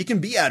monster. You can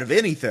be out of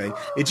anything.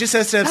 It just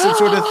has to have some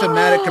sort of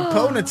thematic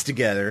components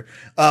together.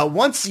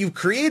 Once you've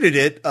created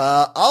it,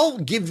 I'll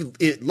give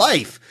it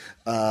life.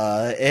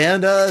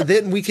 And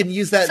then we can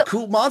use that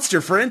cool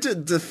monster friend to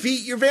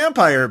defeat your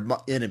vampire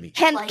enemy.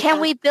 Can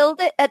we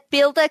build it at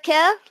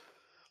Builder-Care?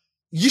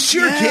 You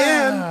sure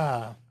can.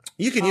 Yeah.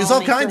 You can use Oh all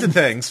my kinds of goodness.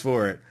 things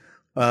for it.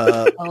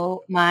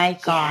 Oh my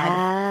god.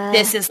 Yeah.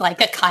 This is like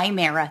a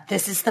chimera.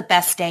 This is the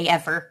best day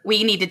ever.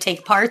 We need to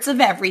take parts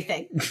of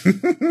everything.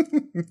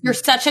 You're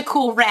such a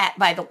cool rat,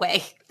 by the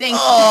way. Thank you.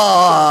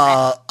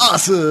 Oh,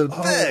 awesome.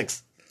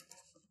 Thanks.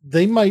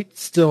 They might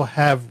still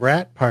have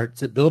rat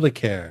parts at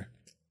Build-A-Care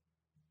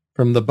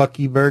from the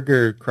Bucky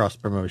Burger cross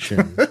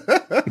promotion.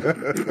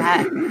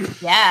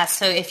 Yeah,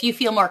 so if you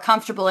feel more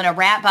comfortable in a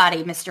rat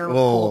body, Mr. Oh.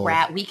 Cool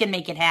Rat, we can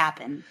make it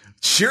happen.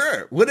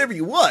 Sure, whatever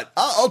you want.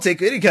 I'll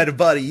take any kind of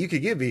body you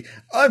can give me.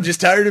 I'm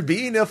just tired of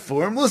being in the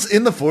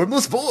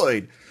formless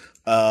void.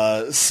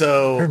 I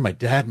So heard my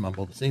dad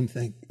mumble the same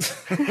thing.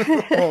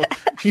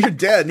 your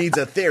dad needs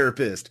a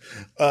therapist.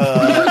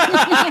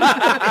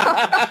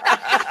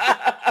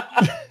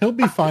 He'll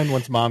be fine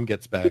once mom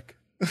gets back.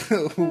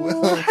 That's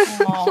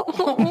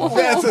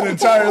an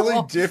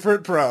entirely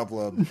different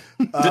problem.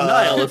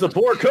 Denial is a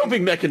poor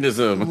coping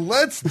mechanism.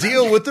 Let's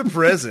deal with the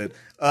present.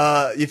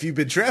 If you've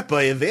been trapped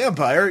by a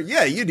vampire,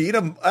 yeah, you need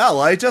an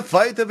ally to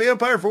fight the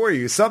vampire for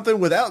you.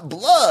 Something without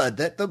blood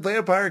that the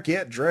vampire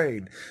can't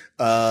drain.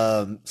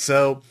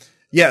 So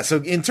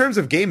in terms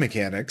of game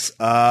mechanics,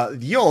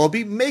 you'll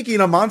be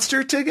making a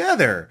monster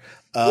together.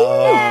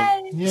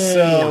 Yay.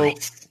 So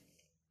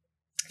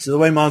So the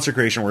way monster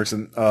creation works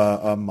in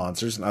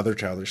monsters and other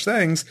childish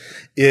things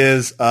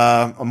is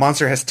a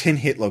monster has 10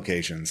 hit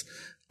locations,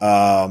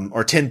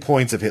 or 10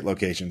 points of hit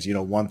locations,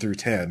 1 through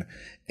 10.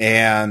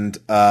 And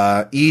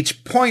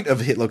each point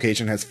of hit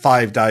location has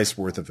 5 dice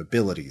worth of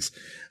abilities.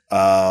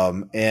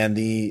 And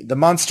the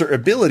monster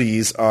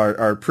abilities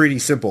are pretty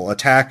simple.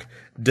 Attack,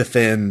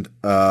 defend,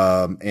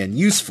 and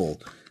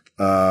useful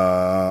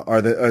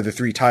are the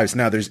 3 types.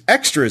 Now there's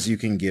extras you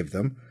can give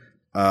them,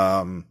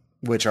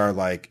 which are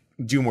like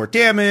do more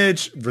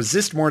damage,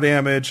 resist more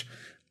damage.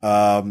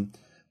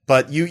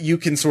 But you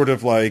can sort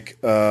of like,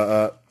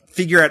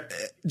 figure out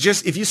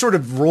just if you sort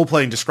of role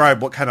play and describe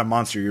what kind of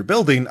monster you're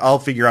building, I'll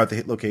figure out the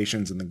hit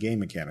locations and the game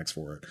mechanics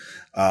for it.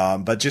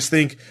 But just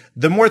think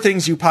the more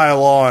things you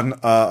pile on,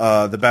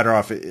 the better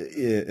off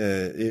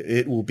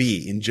it will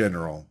be in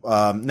general.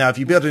 Now, if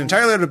you build it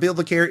entirely out of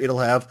Build-A-Care, it'll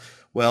have,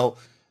 well,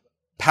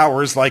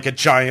 powers like a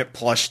giant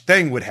plush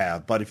thing would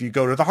have. But if you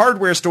go to the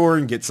hardware store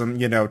and get some,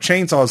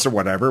 chainsaws or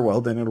whatever,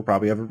 well, then it'll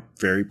probably have a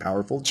very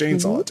powerful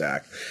chainsaw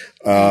attack.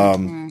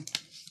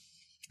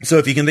 So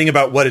if you can think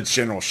about what its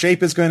general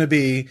shape is going to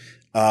be,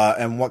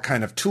 and what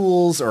kind of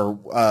tools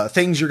or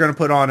things you're going to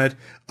put on it,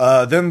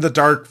 then the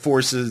dark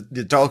forces,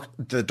 the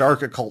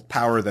dark occult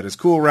power that is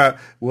Cool Rat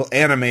will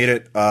animate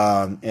it,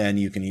 and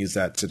you can use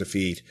that to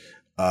defeat.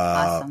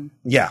 Awesome.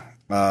 Yeah.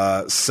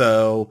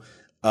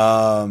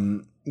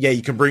 Yeah,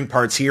 you can bring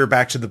parts here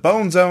back to the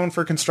bone zone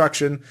for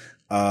construction.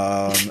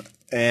 So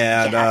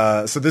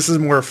this is a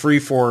more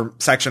free-form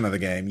section of the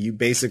game. You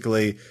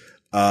basically,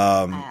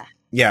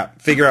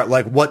 figure out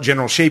like what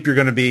general shape you're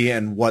going to be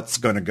and what's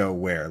going to go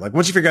where. Like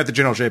once you figure out the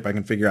general shape, I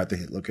can figure out the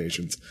hit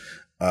locations.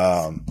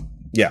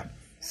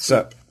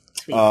 So,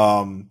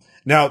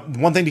 now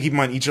one thing to keep in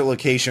mind, each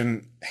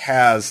location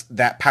has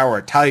that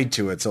power tied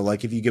to it. So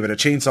like if you give it a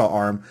chainsaw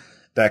arm,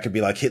 that could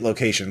be like hit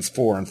locations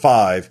 4 and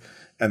 5.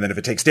 And then if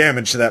it takes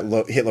damage to that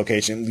hit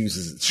location, it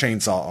loses its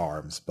chainsaw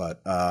arms.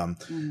 But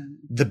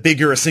the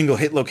bigger a single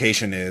hit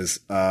location is,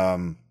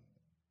 the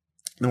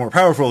more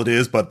powerful it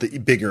is, but the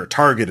bigger a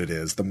target it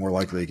is, the more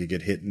likely it could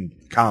get hit in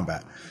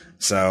combat.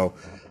 So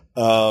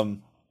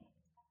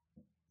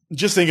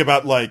just think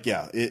about like,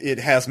 it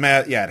has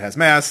it has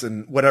mass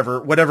and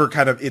whatever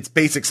kind of its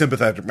basic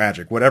sympathetic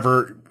magic.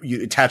 Whatever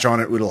you attach on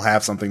it, it'll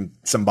have something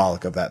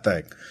symbolic of that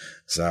thing.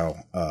 So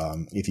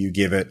if you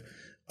give it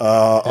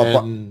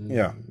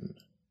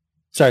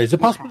Sorry, is it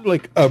possible to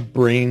like a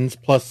brains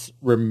plus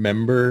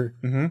remember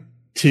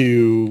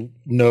to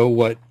know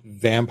what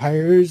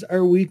vampires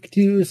are weak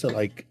to? So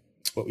like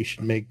what we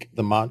should make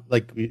the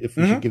if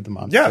we should give the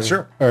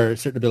monster or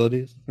certain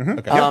abilities.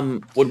 Okay.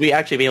 Would we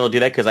actually be able to do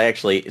that?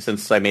 Because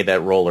since I made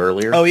that roll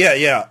earlier. Oh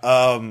yeah.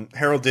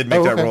 Harold did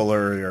make that roll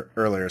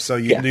earlier. So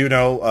you do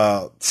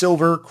know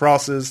silver,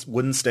 crosses,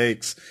 wooden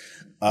stakes,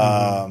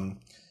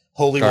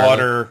 holy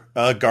water,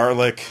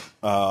 garlic.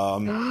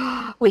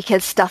 We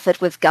can stuff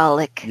it with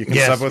garlic. You can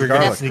stuff it with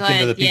garlic. Sneak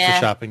into the pizza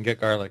shop and get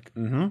garlic.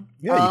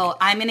 Yeah,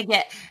 I'm gonna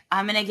get.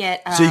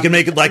 So you can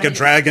make it like a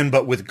dragon,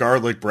 but with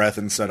garlic breath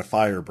instead of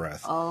fire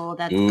breath. Oh,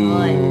 that's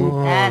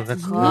good.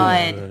 That's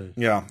good.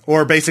 Yeah,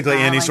 or basically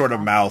any sort of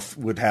mouth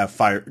would have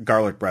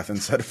garlic breath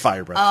instead of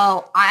fire breath.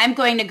 Oh, I'm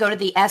going to go to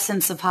the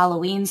Essence of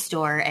Halloween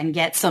store and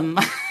get some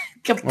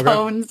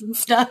capones and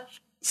stuff.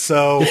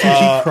 So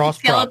cheap cross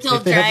props. Skeletal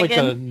If they have like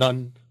dragon. a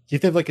nun,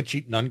 if they have like a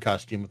cheap nun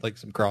costume with like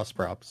some cross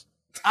props.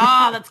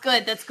 Oh, that's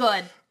good. That's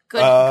good.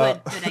 Good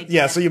idea.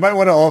 Yeah, so you might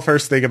want to all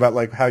first think about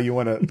like how you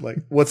want to like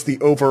what's the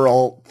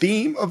overall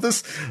theme of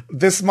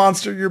this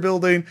monster you're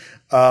building,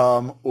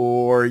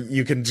 or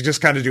you can just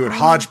kind of do it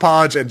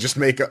hodgepodge and just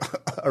make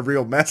a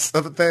real mess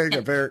of a thing,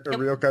 a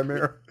real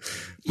chimera.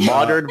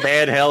 Modern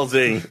Van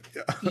Helsing.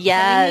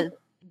 Yeah.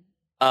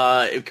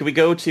 Can we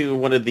go to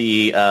one of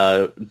the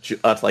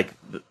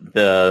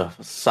the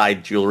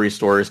side jewelry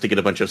stores to get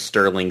a bunch of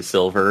sterling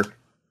silver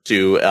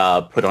to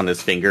put on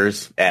his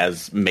fingers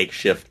as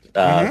makeshift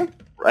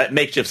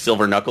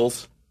silver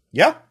knuckles?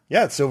 Yeah,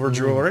 it's silver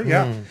jewelry.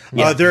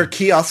 There are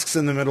kiosks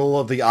in the middle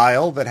of the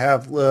aisle that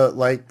have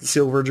like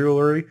silver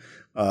jewelry.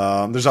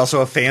 There's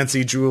also a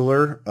fancy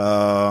jeweler,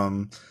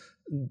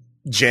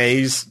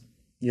 J's.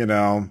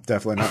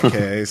 Definitely not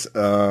K's.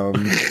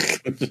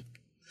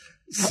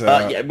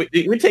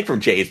 We take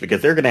from Jay's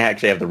because they're going to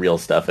actually have the real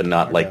stuff and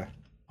not like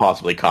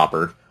possibly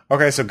copper.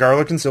 Okay, so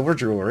garlic and silver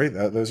jewelry.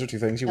 Those are 2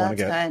 things you want to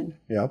get. Good.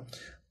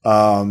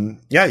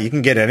 Yeah. You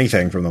can get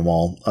anything from them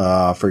all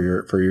for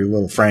your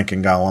little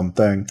Franken Golem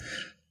thing.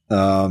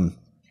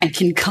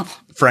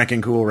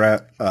 Franken Cool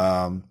Rat.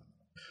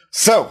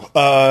 So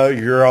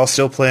you're all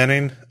still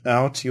planning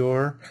out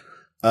your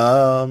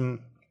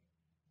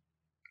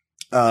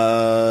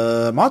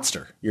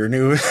monster, your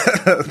new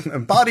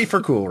body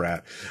for Cool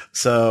Rat.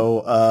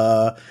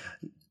 So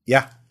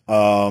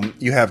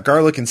you have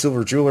garlic and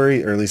silver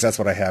jewelry, or at least that's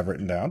what I have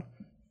written down.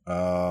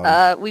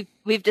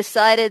 We've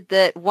decided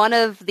that one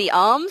of the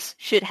arms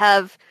should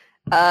have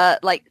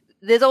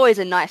there's always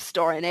a knife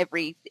store in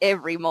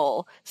every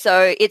mall.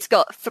 So it's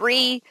got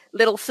 3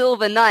 little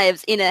silver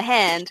knives in a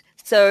hand.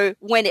 So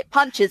when it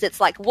punches,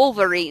 it's like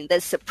Wolverine.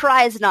 There's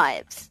surprise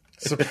knives.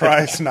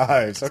 Surprise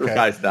knives. Okay.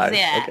 Surprise knives.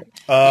 Yeah. Okay.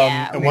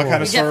 And what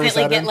kind of You store is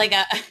definitely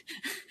that get in?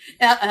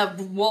 like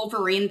a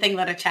Wolverine thing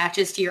that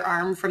attaches to your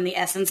arm from the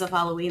Essence of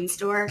Halloween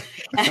store,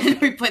 and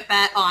we put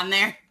that on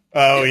there.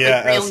 Oh yeah,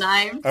 Like real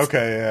knives.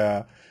 Okay,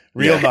 yeah,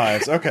 real Yeah.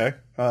 knives. Okay.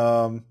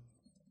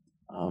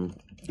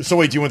 So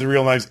wait, do you want the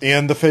real knives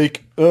and the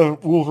fake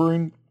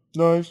Wolverine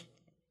knives?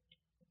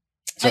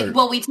 Sorry.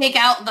 Well, we take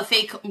out the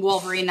fake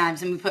Wolverine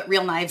knives and we put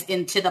real knives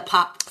into the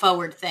pop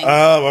forward thing.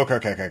 Oh,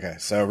 okay.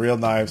 So real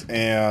knives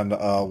and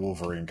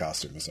Wolverine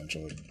costume,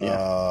 essentially.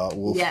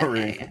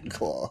 Wolverine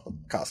claw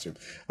costume.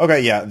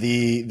 Okay, yeah.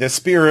 The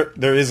spirit.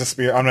 There is a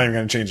spirit. I'm not even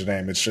going to change the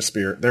name. It's just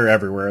spirit. They're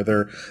everywhere.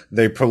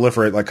 They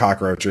proliferate like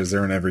cockroaches.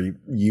 They're in every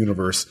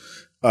universe.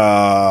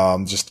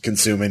 Just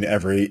consuming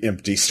every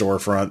empty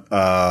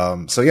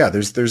storefront. So yeah,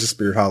 there's a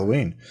Spirit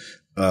Halloween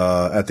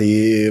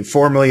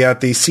formerly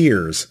at the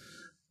Sears.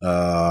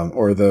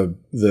 Or the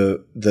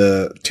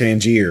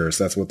Tangiers,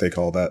 that's what they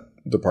call that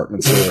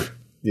department store.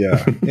 Yeah.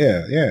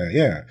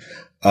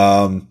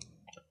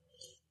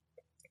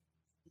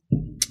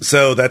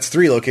 So that's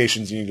 3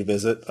 locations you need to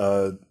visit.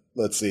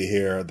 Let's see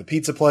here. The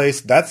pizza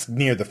place, that's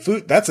near the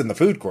food, that's in the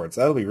food courts.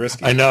 That'll be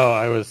risky. I know.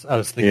 I was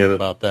thinking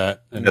about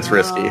that. And That's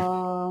risky.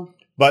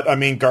 But I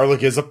mean,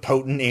 garlic is a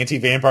potent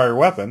anti-vampire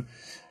weapon.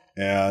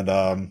 And,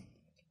 trying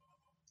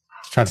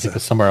to think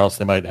of somewhere else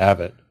they might have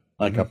it.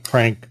 Like a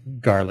prank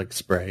garlic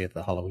spray at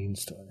the Halloween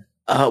store.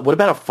 What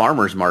about a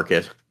farmer's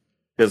market?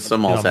 Because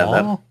some malls have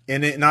that.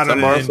 in it, not Some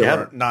in an malls, indoor,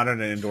 yeah. not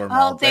in an indoor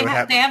mall. Oh, they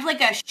have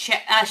like a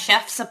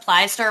chef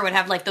supply store would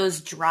have like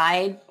those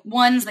dried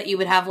ones that you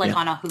would have like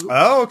on a hoop.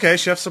 Oh, okay.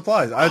 Chef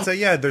supplies. I'd say,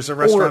 yeah, there's a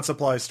restaurant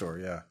supply store.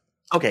 Yeah.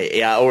 Okay,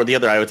 yeah. Or the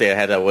other I would say I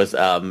had was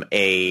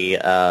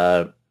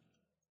a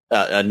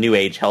new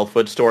age health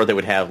food store that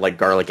would have like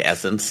garlic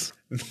essence.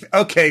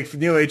 Okay.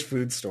 New age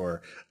food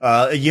store.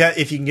 Yeah.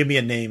 If you can give me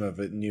a name of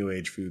it, new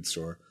age food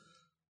store.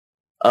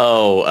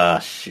 Oh,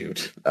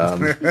 shoot. I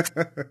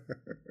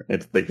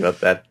had to think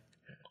about that.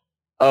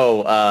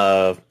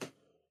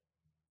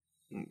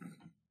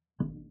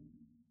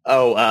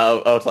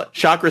 It's like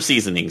Chakra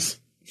Seasonings.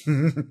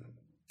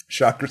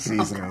 Chakra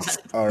seasonings.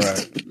 All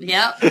right.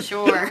 Yep,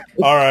 sure.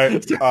 All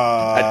right.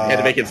 I had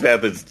to make it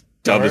sound as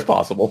dumb as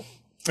possible.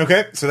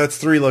 Okay. So that's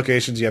 3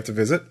 locations you have to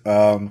visit.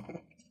 I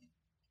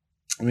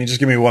mean, just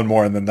give me one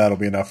more and then that'll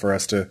be enough for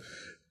us to,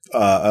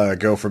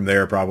 go from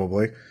there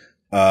probably.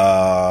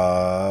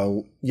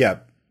 Yeah.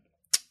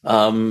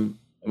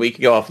 We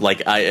could go off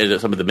like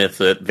some of the myths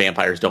that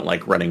vampires don't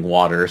like running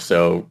water,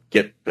 so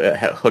hook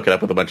it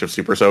up with a bunch of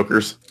super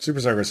soakers. Super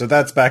Soaker. So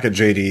that's back at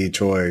JD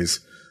Toys.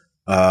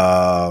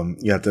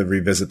 You have to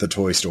revisit the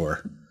toy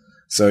store.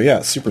 So yeah,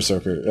 Super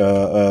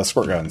Soaker,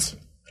 squirt guns.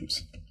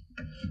 Oops.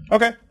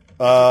 Okay.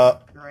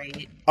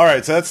 Great. All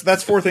right. So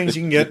that's 4 things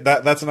you can get.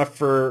 That's enough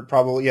for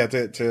probably,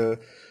 to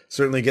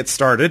certainly get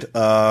started.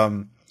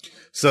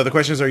 So the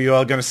question is, are you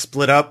all going to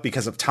split up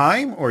because of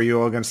time, or are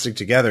you all going to stick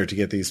together to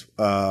get these?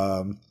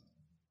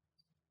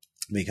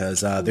 Because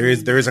there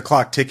is a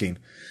clock ticking.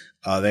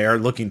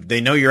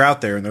 They know you're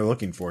out there and they're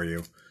looking for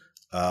you.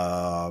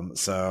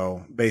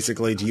 So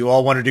basically, do you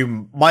all want to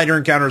do minor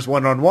encounters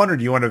 1-on-1, or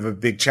do you want to have a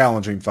big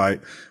challenging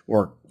fight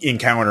or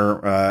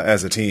encounter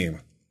as a team?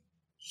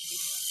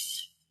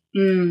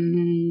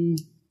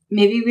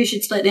 Maybe we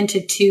should split into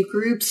 2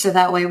 groups so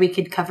that way we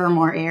could cover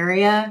more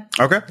area.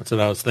 Okay. That's what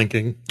I was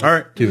thinking. All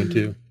right. 2 and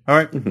 2. All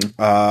right.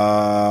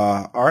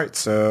 All right.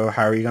 So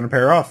how are you going to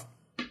pair off?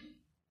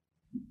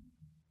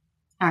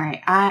 All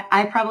right.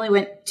 I probably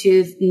went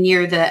to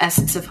near the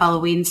Essence of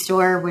Halloween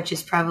store, which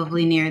is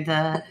probably near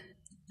the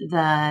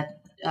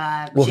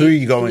Well, who are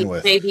you going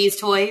with? JB's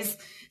Toys.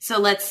 So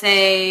let's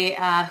say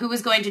who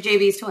was going to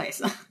JB's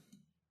Toys?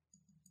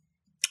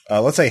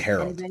 Let's say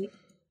Harold. Anybody?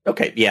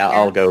 Okay, yeah,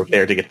 I'll go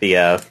there to get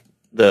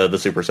the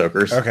super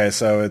soakers. Okay,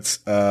 so it's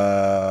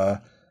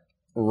I'll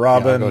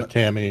Robin go with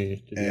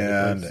Tammy to do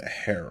and this.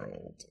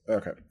 Harold.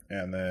 Okay,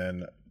 and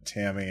then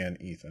Tammy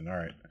and Ethan. All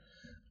right.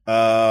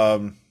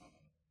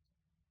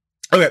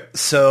 Okay,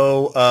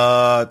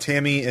 so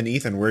Tammy and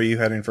Ethan, where are you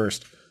heading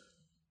first?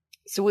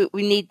 So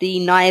we need the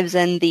knives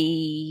and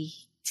the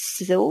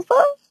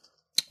silver?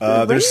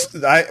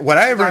 What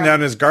I have written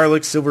down is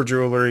garlic, silver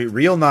jewelry,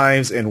 real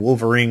knives, and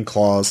Wolverine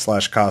claws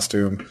 /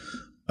 costume,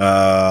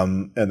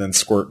 and then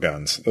squirt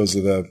guns. Those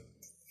are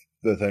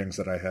the things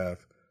that I have.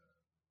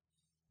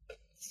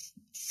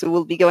 So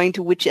we'll be going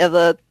to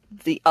whichever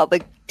the other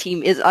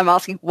team is. I'm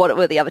asking what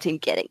were the other team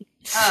getting?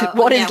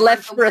 What is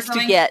left for us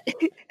to get?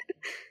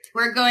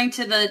 We're going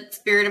to the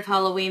Spirit of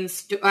Halloween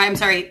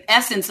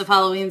Essence of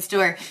Halloween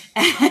store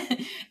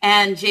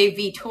and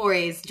JV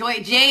Toys.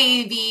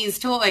 JV's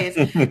Toys.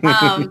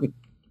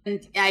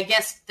 And I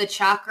guess the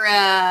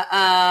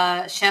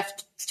Chakra chef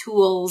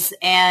tools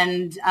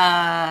and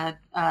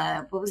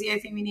what was the other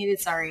thing we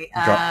needed? Sorry.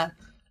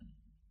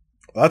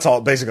 That's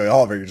all. Basically,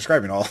 all of it. You're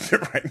describing all of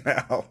it right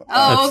now.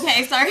 Oh,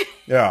 okay. Sorry.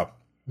 Yeah.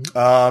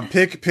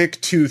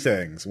 Pick 2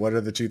 things. What are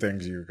the 2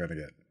 things you're going to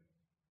get?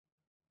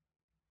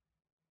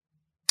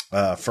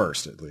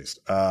 First, at least.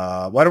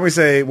 Why don't we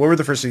say, what were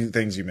the first 2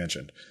 things you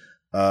mentioned?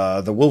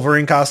 the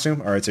Wolverine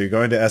costume. All right, so you're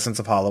going to Essence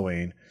of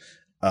Halloween.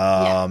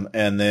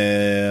 And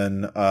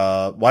then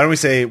why don't we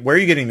say, where are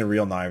you getting the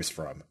real knives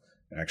from,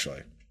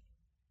 actually?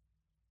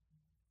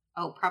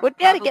 Oh, Would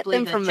be able to get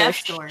probably them the from chef a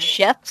store.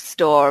 chef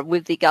store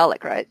with the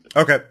garlic, right?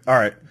 Okay, all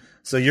right.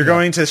 So you're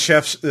going to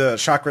Chef's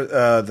Chakra,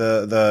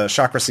 the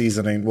Chakra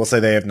seasoning. We'll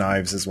say they have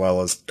knives as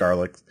well as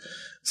garlic.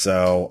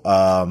 So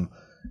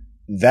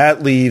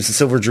that leaves the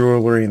silver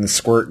jewelry and the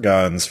squirt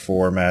guns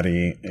for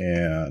Maddie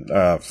and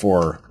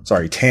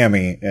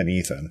Tammy and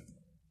Ethan.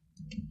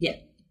 Yeah.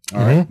 All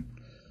right.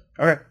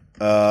 Okay.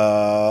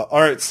 All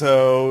right.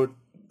 So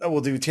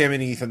we'll do Tammy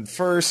and Ethan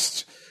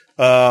first.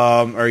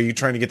 Are you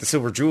trying to get the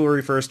silver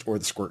jewelry first or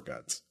the squirt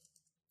guns?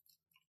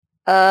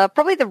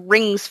 Probably the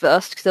rings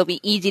first, because they'll be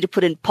easy to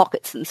put in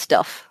pockets and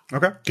stuff.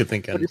 Okay. Good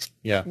thinking.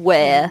 Yeah.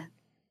 Where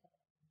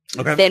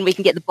Okay. then we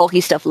can get the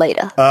bulky stuff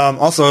later.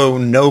 Also,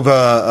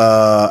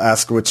 Nova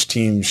asked which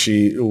team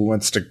she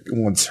wants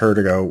her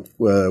to go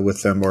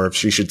with them, or if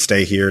she should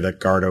stay here to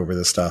guard over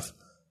this stuff.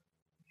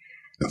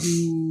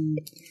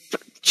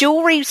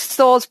 Jewelry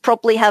stores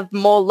probably have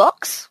more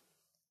locks.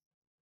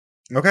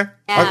 Okay.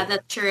 Yeah,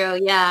 that's true.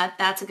 Yeah,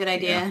 that's a good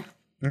idea.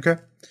 Okay.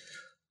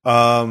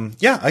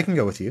 Yeah, I can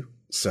go with you.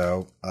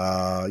 So,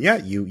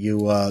 you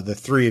the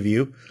three of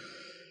you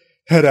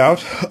head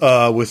out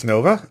with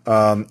Nova.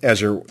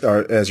 As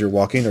you're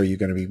walking, are you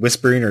going to be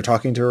whispering or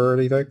talking to her or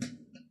anything?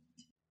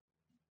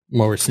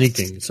 Well, we're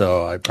sneaking,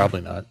 so I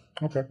probably not.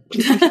 Okay.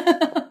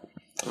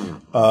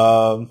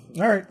 All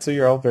right. So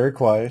you're all very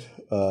quiet.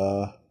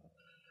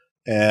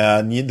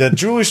 And the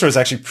jewelry store is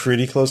actually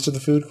pretty close to the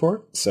food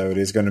court, so it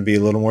is going to be a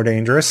little more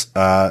dangerous.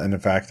 And in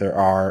fact, there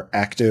are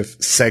active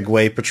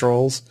Segway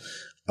patrols.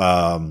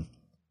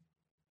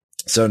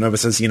 So Nova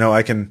says,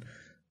 I can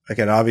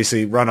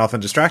obviously run off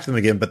and distract them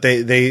again, but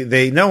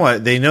they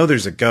know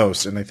there's a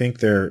ghost, and I think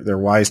they're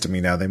wise to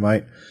me now.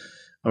 I'm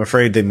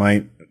afraid they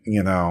might,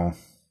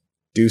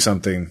 do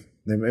something.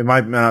 It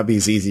might not be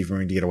as easy for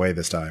me to get away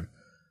this time.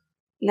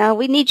 Now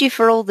we need you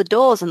for all the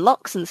doors and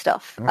locks and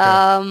stuff.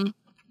 Okay.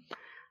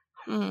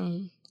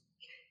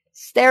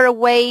 Is there a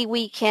way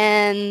we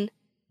can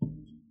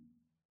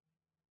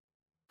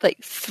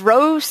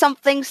throw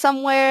something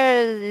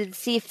somewhere and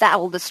see if that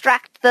will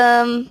distract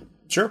them?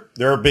 Sure.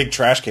 There are big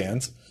trash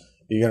cans. Are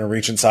you going to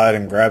reach inside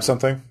and grab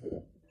something?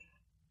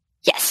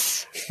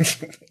 Yes.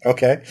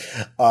 Okay.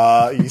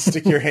 You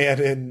stick your hand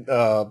in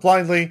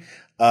blindly.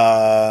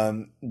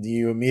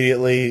 You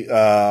immediately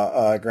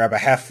grab a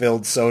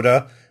half-filled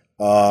soda.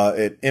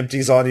 It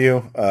empties on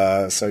you,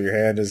 so your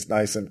hand is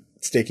nice and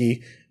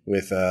sticky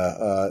with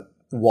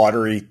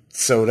watery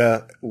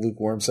soda,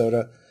 lukewarm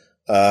soda.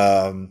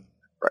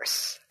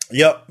 Gross.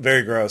 Yep,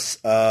 very gross.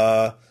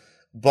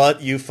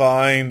 But you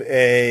find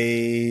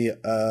a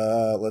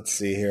let's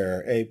see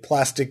here, a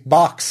plastic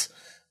box,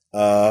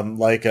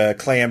 like a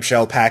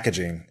clamshell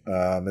packaging.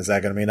 Is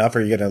that going to be enough, or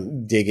are you going to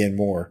dig in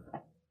more?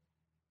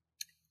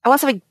 I want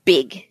something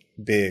big.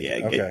 Big.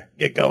 Yeah, Okay.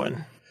 get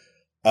going.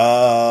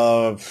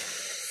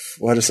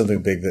 What is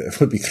something big that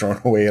would be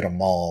thrown away at a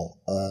mall?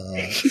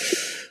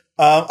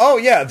 Oh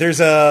yeah,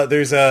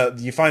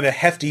 you find a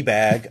hefty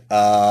bag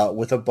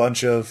with a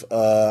bunch of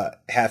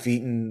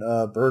half-eaten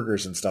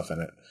burgers and stuff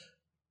in it.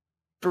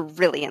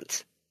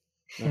 Brilliant.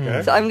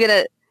 Okay. So I'm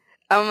gonna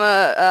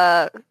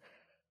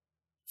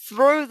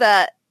throw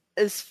that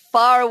as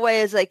far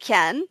away as I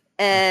can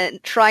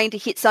and trying to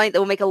hit something that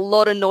will make a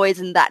lot of noise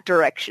in that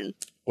direction.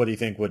 What do you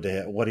think what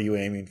are you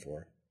aiming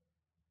for?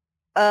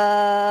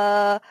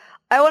 I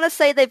want to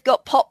say they've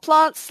got pot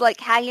plants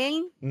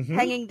hanging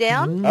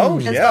down. Oh,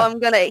 And yeah. so I'm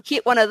going to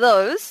hit one of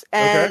those,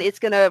 and Okay. it's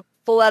going to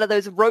fall out of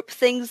those rope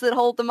things that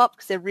hold them up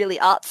because they're really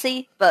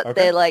artsy, but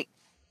Okay. they're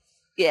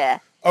yeah.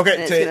 Okay,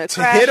 And it's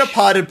gonna to hit a crash.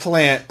 potted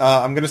plant,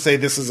 I'm going to say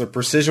this is a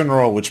precision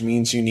roll, which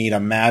means you need a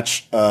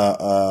match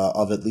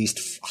of at least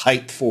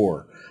height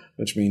 4,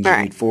 which means you All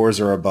right. need 4s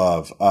or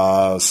above.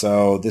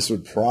 So this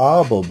would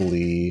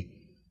probably...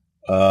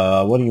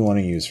 what do you want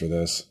to use for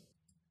this?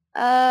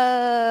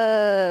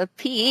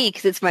 PE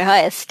because it's my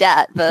highest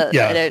stat, but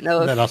Yeah, I don't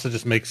know. that also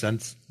just makes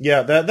sense.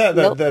 Yeah, that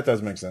Nope. that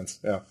does make sense.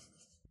 Yeah.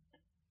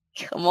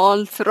 Come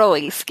on,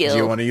 throwing Do skill.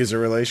 you want to use a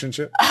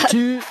relationship?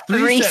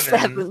 3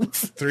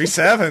 sevens. 3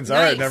 sevens. All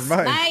right, Nice, never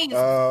mind.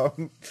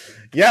 nice.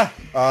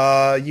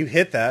 Yeah, you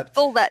hit that.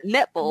 Pull that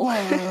netball.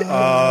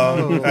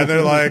 And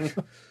they're like,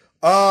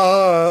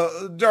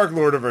 Dark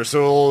Lord of our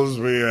souls,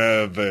 we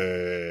have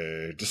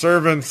a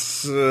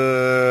servants.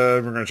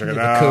 We're going to check it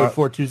The out. code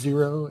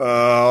 420.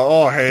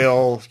 All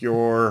hail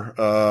your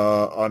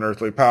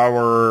unearthly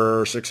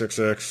power,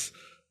 666.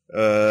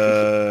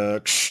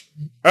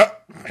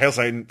 Hail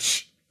Satan.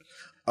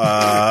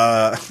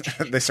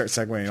 They start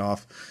segueing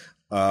off.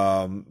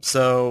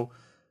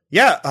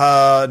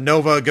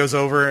 Nova goes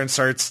over and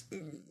starts.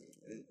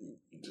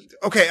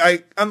 Okay,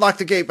 I unlocked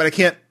the gate, but I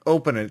can't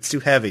open it. It's too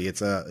heavy.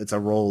 It's a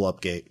roll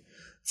up gate.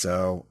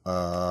 So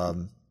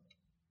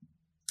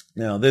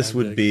now this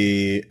would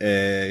be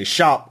a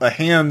shop. A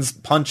hands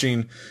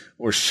punching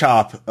or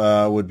shop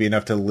would be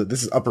enough to.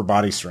 This is upper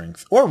body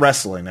strength or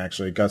wrestling.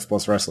 Actually, guts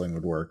plus wrestling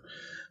would work.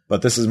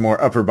 but this is more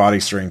upper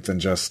body strength than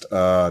just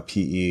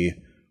PE.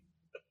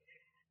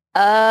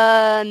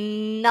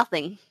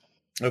 Nothing.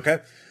 Okay.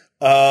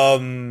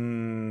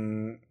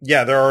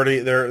 Yeah, they're already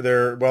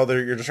they're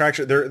your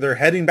distraction. They're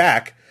heading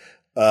back.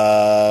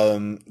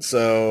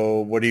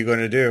 So what are you going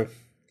to do?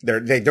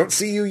 They don't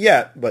see you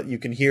yet, but you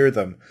can hear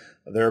them.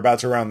 They're about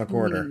to round the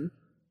corner.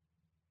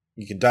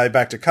 You can dive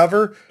back to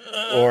cover,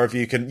 or if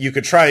you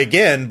could try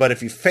again, but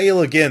if you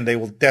fail again, they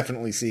will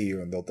definitely see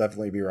you and they'll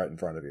definitely be right in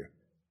front of you.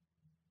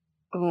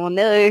 Oh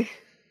no.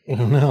 Oh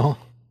no.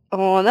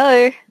 Oh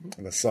no.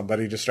 Unless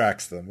somebody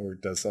distracts them or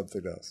does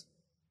something else.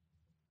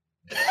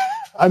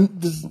 I'm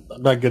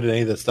not good at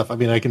any of this stuff. I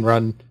mean, I can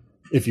run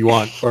if you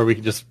want, or we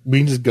can just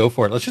go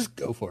for it. Let's just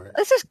go for it.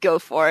 Let's just go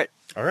for it.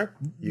 All right.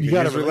 You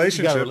got a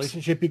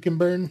relationship you can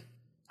burn?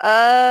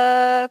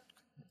 You're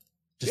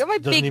my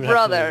big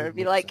brother.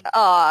 Be like,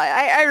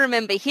 I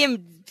remember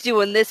him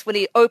doing this when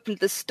he opened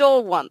the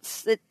store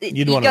once.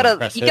 You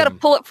gotta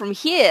pull it from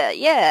here.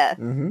 Yeah.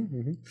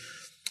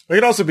 It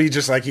could also be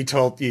just like he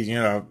told you,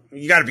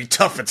 you got to be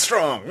tough and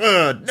strong.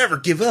 Never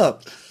give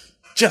up.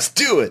 Just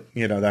do it.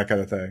 That kind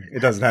of thing.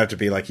 It doesn't have to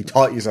be like he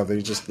taught you something.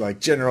 It's just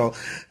like general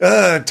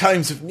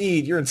times of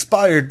need. You're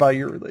inspired by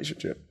your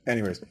relationship.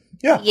 Anyways.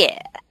 Yeah.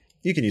 Yeah.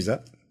 You can use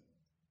that.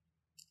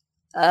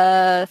 3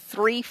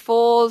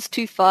 4s,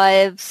 2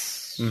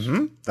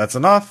 5s. That's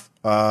enough.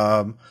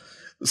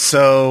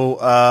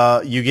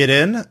 So you get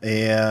in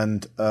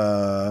and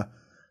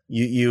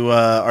you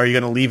are you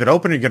going to leave it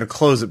open or are you going to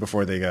close it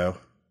before they go?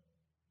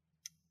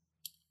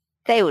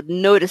 They would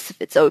notice if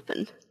it's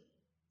open.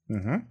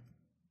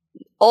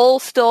 All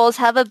stores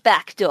have a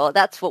back door.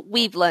 That's what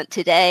we've learnt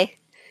today.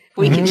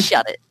 We can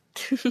shut it.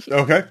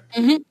 Okay.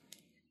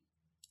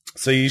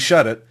 So you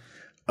shut it.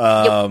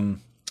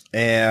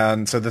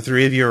 And so the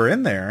three of you are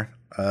in there.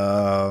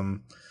 And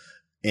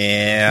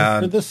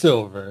for the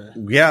silver.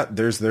 Yeah,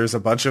 there's a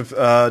bunch of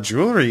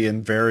jewelry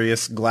in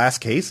various glass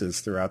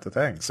cases throughout the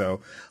thing.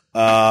 So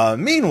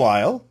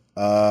meanwhile,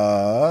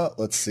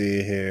 let's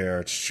see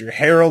here.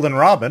 Harold and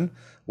Robin,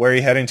 where are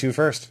you heading to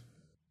first?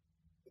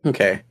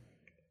 Okay.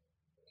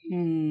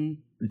 Do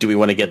we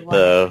want to get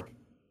the...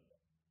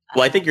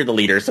 Well, I think you're the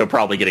leader, so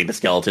probably getting the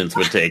skeletons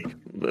would take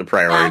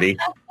priority.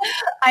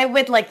 I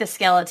would like the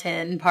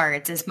skeleton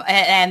parts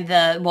and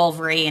the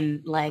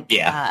Wolverine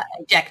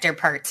ejector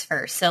parts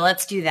first. So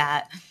let's do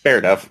that. Fair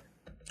enough.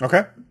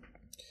 Okay.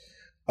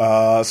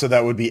 So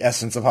that would be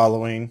Essence of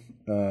Halloween.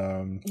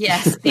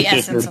 Yes, the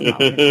Essence of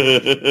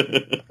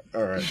Halloween.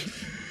 All right.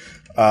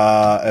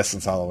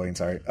 Essence Halloween,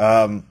 sorry.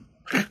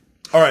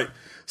 All right.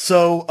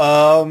 So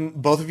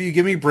both of you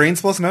give me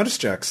brains plus notice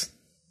checks.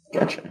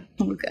 Gotcha.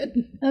 Oh,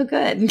 good. Oh,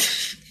 good. And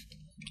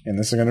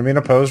this is going to be an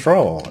opposed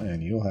roll,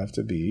 and you're going to have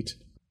to beat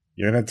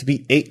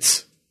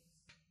 8s.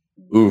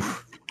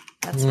 Oof.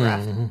 That's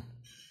rough.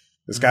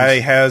 This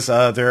guy has,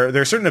 there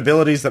are certain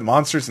abilities that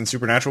monsters and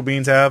supernatural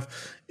beings have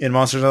in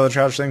Monsters and Other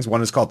Childish Things.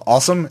 One is called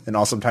Awesome, and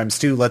Awesome times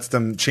 2 lets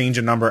them change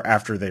a number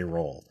after they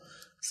roll.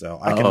 So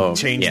I can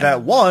change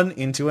that 1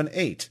 into an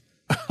 8.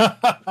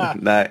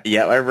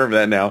 Yeah, I remember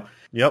that now.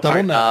 Yep.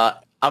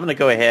 I'm going to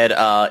go ahead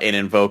and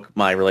invoke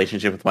my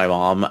relationship with my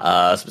mom,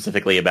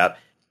 specifically about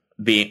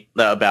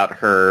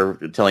her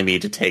telling me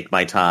to take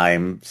my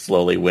time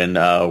slowly when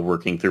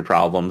working through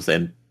problems,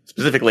 and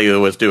specifically it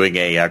was doing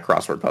a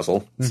crossword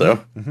puzzle.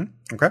 So,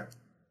 Okay.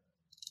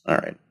 All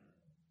right.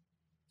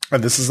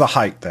 And this is the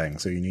height thing,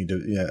 so you need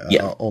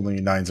to, only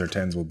 9s or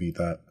 10s will beat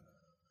that.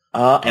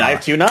 And I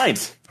have 2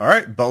 9s. All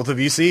right, both of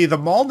you see the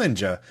mall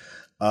ninja.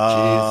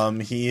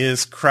 He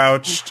is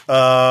crouched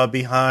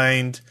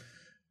behind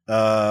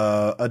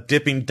a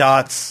Dipping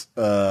Dots,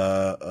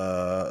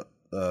 a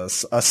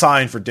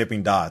sign for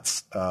Dipping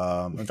Dots.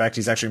 In fact,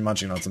 he's actually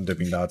munching on some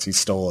Dipping Dots. He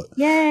stole it.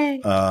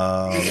 Yay!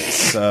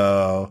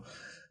 So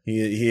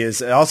he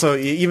is also,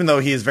 even though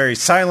he is very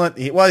silent,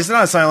 he's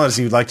not as silent as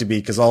he would like to be,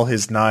 because all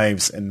his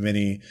knives and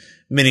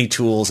many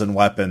tools and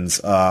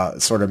weapons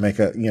sort of make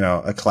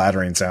a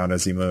clattering sound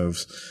as he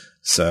moves.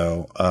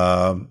 So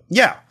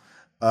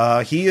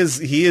he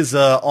is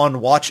on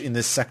watch in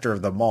this sector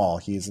of the mall.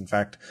 He is in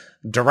fact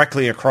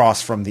directly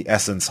across from the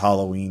Essence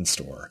Halloween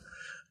store.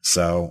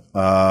 So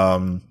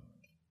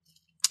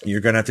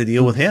you're gonna have to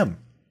deal with him.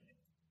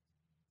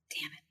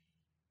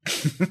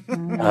 Damn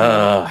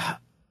it.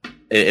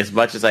 As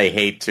much as I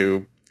hate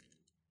to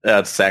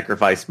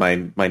sacrifice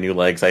my new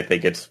legs, I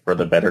think it's for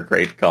the better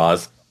great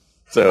cause.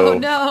 So, oh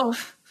no.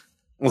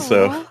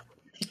 So,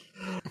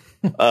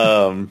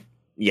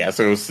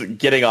 so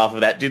getting off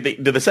of that, do the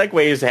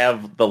Segways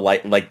have the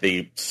light, like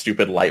the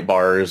stupid light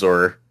bars,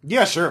 or?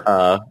 Yeah, sure.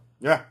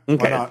 Yeah,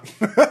 okay. Why not?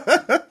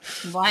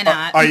 Why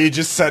not? Are you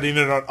just setting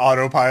it on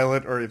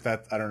autopilot, or if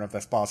that? I don't know if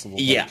that's possible.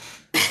 Yeah.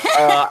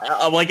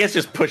 Well, I guess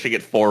just pushing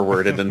it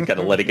forward and then kind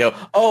of let it go.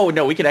 Oh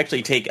no, we can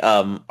actually take.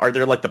 Are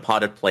there like the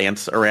potted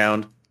plants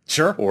around?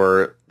 Sure.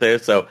 Or there,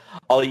 so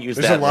I'll use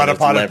There's that. There's a lot of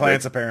potted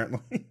plants,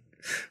 apparently.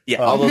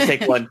 Yeah, I'll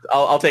take one.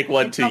 I'll take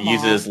one to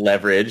use it as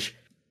leverage.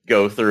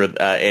 Go through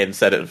and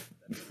set it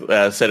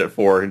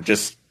forward and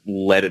just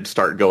let it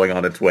start going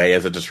on its way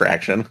as a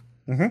distraction.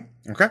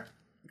 Mm-hmm. Okay.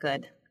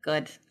 Good.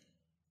 Good.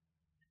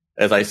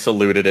 As I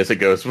salute it as it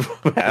goes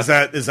past.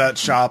 Is that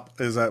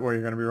shop? Is that where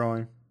you're going to be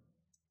rolling?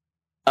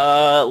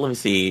 Let me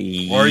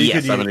see. Or you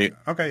yes, could I'm use,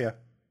 gonna. okay, yeah.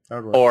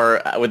 That would work.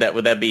 Or would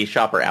that be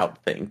shop or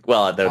out thing?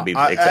 Well, that would be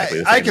exactly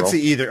the same. I could roll.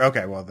 see either.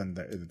 Okay, well then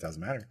it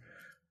doesn't matter.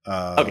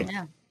 Okay.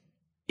 Yeah.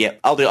 Yeah,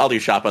 I'll do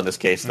shop on this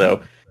case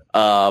though.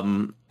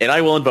 And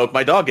I will invoke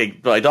my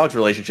dog's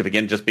relationship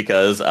again, just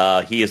because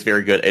he is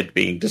very good at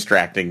being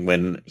distracting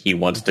when he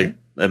wants to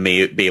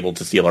be able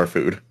to steal our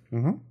food.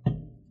 Mm-hmm.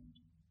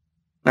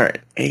 All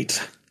right,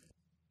 8.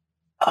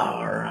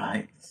 All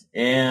right,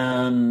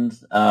 and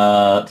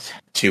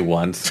 2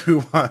 ones.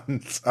 2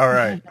 1s. All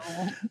right.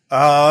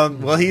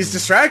 Well, he's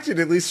distracted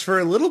at least for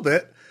a little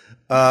bit.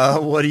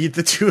 What are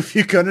the two of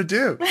you gonna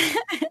do?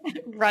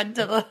 Run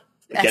to the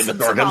Get the Essence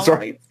door comes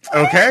Hallway.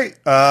 Okay.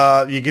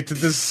 You get to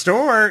the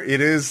store. It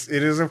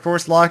is of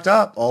course locked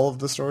up. All of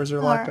the stores are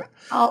locked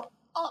up.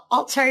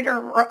 I'll try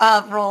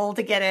to roll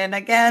to get in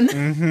again.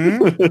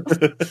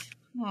 Mm-hmm.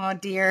 Oh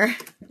dear.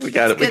 We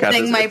got it. Good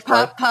thing my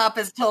pop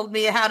has told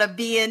me how to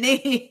be an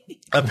E.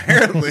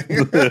 Apparently.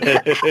 Here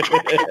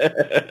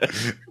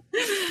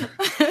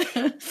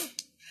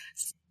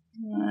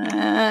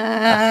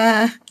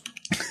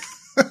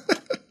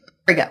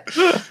we go.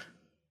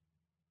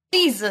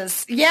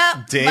 Jesus. Yep.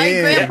 My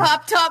Damn. grandpa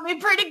taught me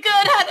pretty good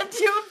how to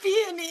do a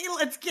B&E.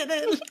 Let's get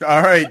in.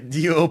 All right.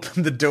 You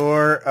open the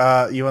door.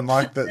 You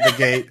unlock the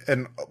gate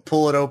and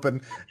pull it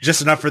open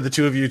just enough for the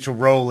two of you to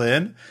roll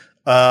in.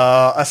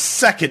 With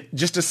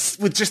just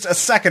a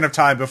second of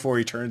time before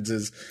he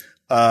turns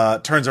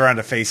around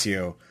to face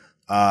you.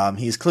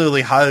 He's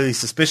clearly highly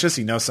suspicious.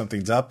 He knows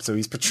something's up, so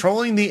he's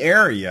patrolling the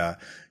area.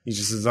 He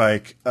just is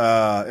like,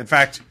 in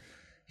fact,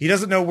 he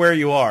doesn't know where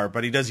you are,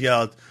 but he does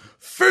yell,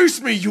 "Face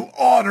me, you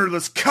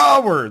honorless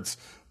cowards!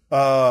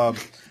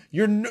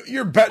 You're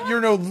no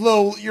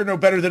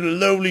better than a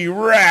lowly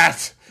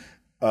rat."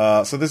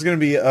 So there's going to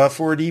be a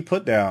 4D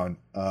put down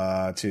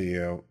to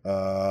you,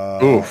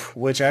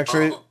 which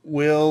actually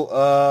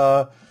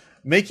will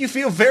make you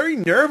feel very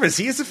nervous.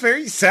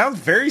 Sounds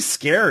very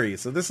scary.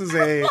 So this is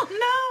a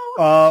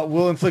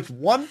will inflict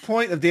 1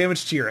 point of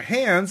damage to your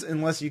hands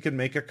unless you can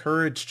make a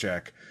courage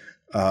check.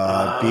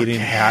 Beating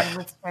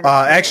hat.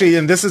 Actually,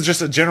 and this is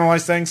just a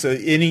generalized thing. So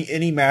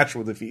any match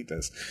will defeat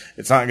this.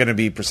 It's not going to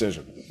be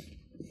precision.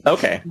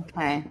 Okay.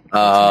 Okay.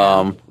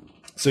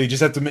 So you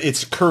just have to.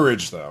 It's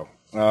courage though.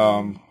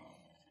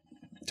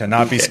 To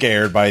not be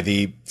scared by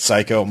the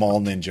psycho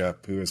mall ninja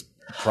who is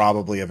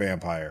probably a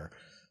vampire.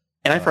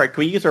 And I forgot,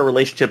 can we use our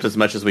relationships as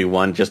much as we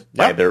want just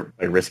by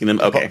risking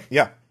them? Okay.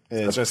 Yeah.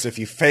 It's just if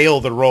you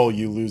fail the roll,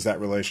 you lose that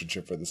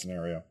relationship for the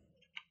scenario.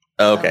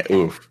 Okay.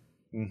 Oof.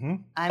 Mm-hmm.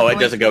 It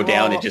doesn't go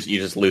down. You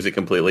just lose it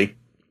completely.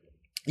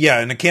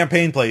 Yeah, in a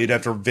campaign play, you'd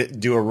have to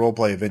do a role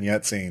play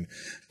vignette scene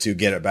to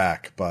get it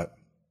back, but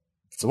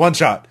it's a one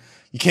shot.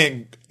 You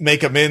can't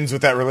make amends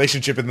with that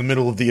relationship in the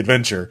middle of the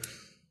adventure.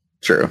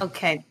 True.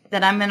 Okay,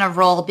 then I'm going to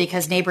roll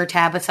because neighbor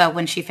Tabitha,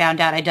 when she found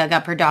out I dug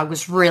up her dog,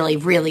 was really,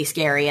 really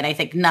scary. And I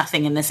think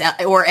nothing in this,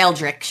 or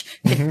Eldritch,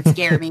 could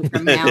scare me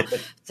from now.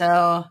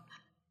 So.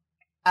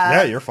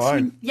 Yeah, you're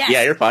fine. Yes.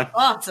 Yeah, you're fine.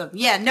 Awesome.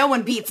 Yeah, no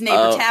one beats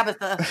neighbor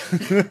Tabitha.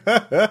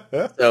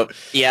 So,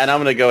 yeah, and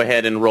I'm going to go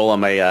ahead and roll on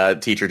my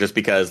teacher just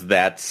because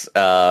that's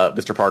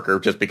Mr. Parker,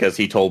 just because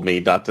he told me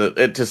not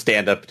to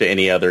stand up to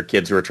any other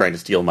kids who are trying to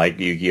steal my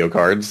Yu-Gi-Oh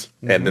cards.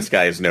 And this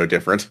guy is no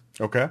different.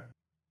 Okay.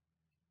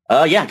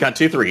 Yeah, got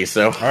 2 3s,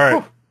 so. All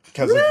right.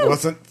 Because it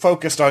wasn't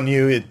focused on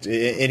you,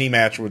 any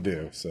match would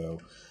do. So,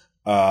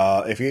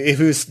 if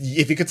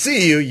you could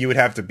see you, you would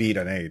have to beat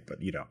an 8,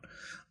 but you don't.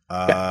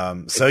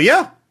 So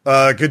yeah,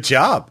 good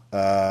job.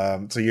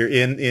 So you're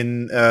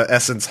in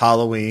Essence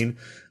Halloween,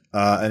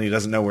 and he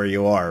doesn't know where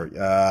you are,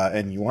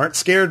 and you aren't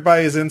scared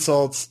by his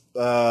insults,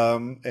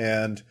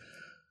 and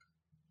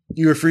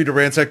you are free to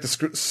ransack the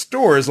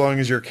store as long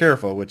as you're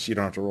careful, which you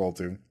don't have to roll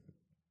to.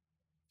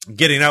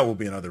 Getting out will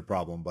be another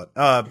problem, but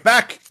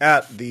back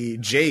at the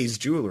Jay's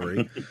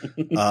Jewelry,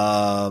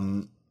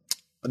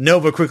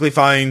 Nova quickly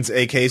finds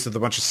a case with a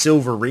bunch of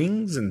silver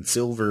rings and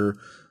silver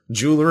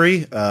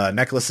jewelry,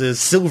 necklaces,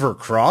 silver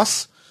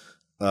cross.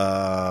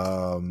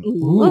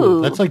 Ooh,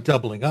 that's like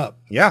doubling up.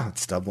 Yeah,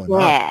 it's doubling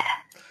up.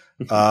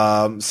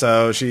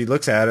 So she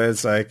looks at it.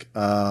 It's like,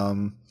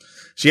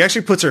 she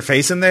actually puts her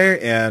face in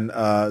there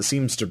and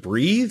seems to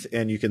breathe,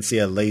 and you can see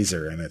a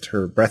laser in it.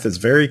 Her breath is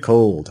very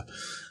cold,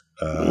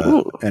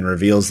 and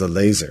reveals the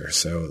laser.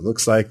 So it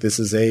looks like this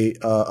is a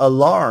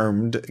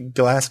alarmed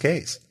glass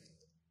case.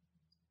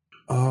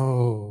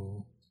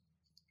 Oh.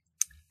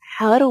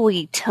 How do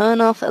we turn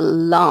off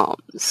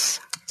alarms?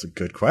 It's a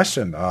good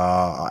question.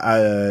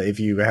 If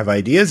you have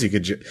ideas, you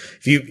could.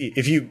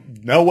 If you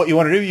know what you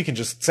want to do, you can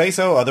just say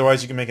so.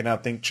 Otherwise, you can make an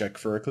outthink check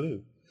for a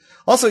clue.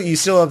 Also, you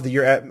still have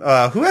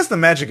who has the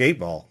magic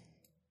 8-ball?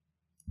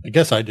 I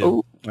guess I do.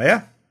 Ooh. Oh,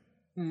 yeah.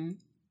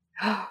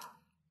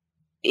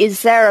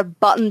 Is there a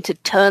button to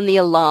turn the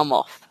alarm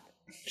off?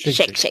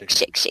 Shake.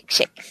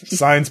 Shake.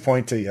 Signs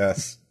point to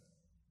yes.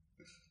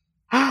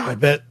 I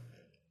bet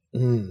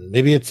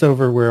maybe it's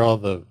over where all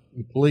the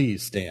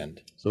employees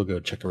stand. So we'll go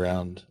check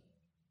around.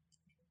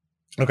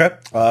 Okay.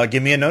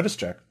 Give me a notice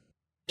check.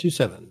 2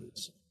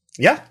 7s.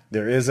 Yeah,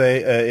 there is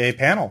a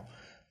panel.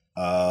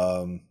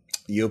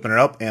 You open it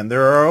up, and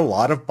there are a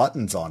lot of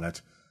buttons on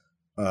it.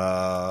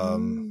 Now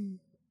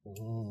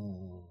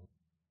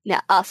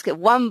ask it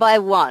one by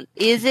one.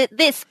 Is it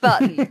this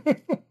button?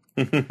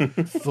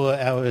 4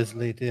 hours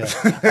later.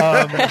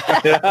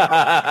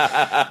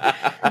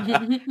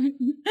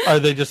 Are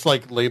they just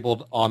like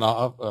labeled on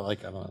off? Or like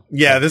I don't know.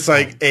 Yeah, this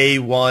like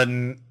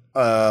A1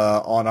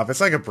 on off.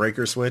 It's like a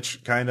breaker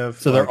switch kind of.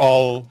 So they're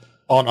all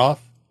on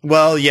off.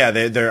 Well, yeah,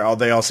 they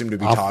all seem to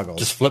be toggles.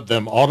 Just flip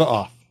them all to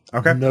off.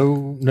 Okay.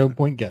 No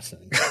point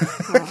guessing.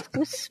 Oh,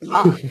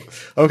 smart.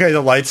 Okay,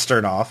 the lights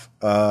turn off.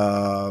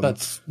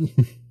 That's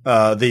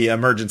The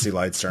emergency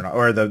lights turn off,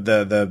 or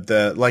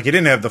the like. It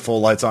didn't have the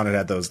full lights on. It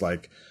had those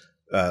like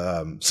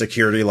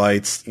security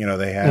lights. You know,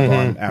 they have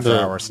on after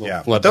hours.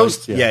 Yeah, flood those.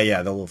 lights, yeah.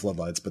 Yeah, the little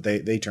floodlights. But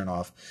they turn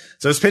off.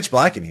 So it's pitch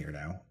black in here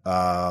now.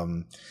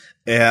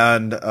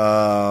 And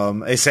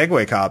a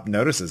Segway cop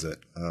notices it.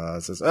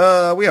 It says,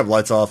 "We have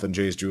lights off in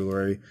Jay's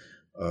jewelry.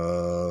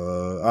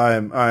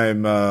 I'm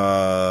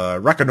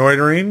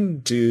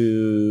reconnoitering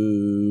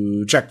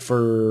to check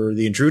for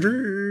the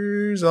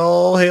intruders.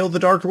 All hail the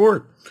Dark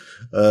Lord.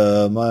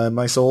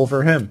 My soul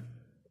for him."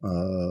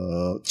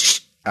 Out.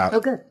 Oh,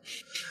 good.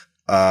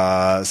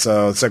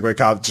 So Segway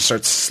cop just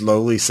starts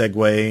slowly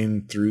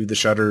segueing through the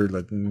shutter,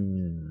 like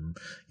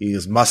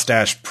his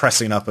mustache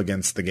pressing up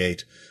against the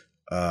gate.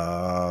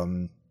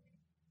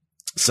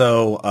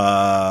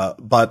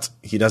 But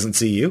he doesn't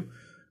see you,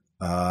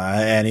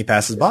 and he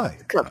passes by.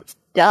 God, it's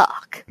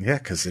dark. Yeah,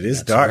 because it is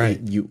That's dark. right.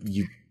 You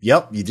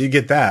did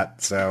get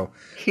that. So,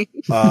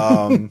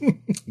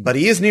 but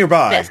he is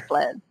nearby. Best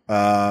plan.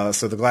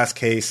 So the glass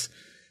case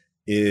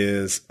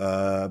is,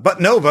 but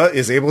Nova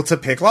is able to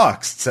pick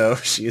locks, so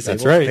she is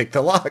That's able to right. pick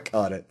the lock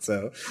on it.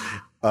 So,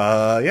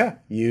 yeah,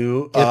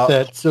 you get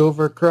that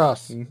silver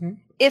cross. mhm.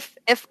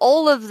 If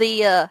all of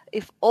the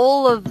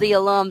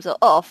alarms are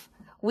off,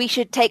 we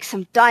should take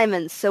some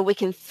diamonds so we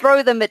can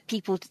throw them at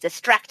people to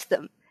distract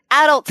them.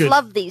 Adults Good.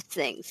 love these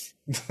things.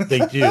 They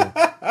do. All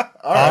right.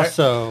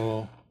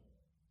 Also,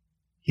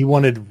 he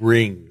wanted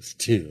rings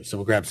too, so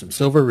we'll grab some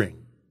silver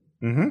ring.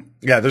 Mm-hmm.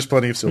 Yeah, there's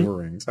plenty of silver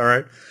rings. All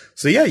right.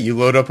 So yeah, you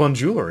load up on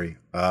jewelry.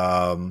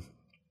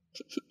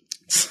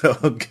 So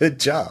good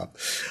job.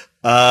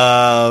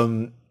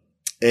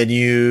 And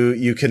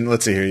you can,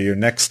 let's see here, your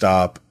next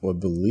stop, I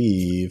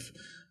believe.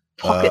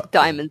 Pocket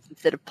diamonds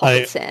instead of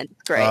pocket I- sand.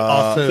 Great.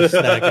 Also,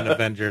 snag an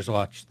Avengers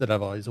watch that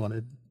I've always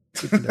wanted.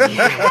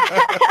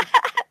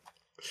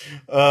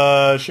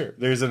 Sure.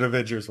 There's an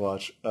Avengers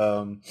watch.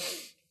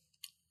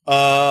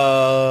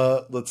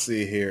 Let's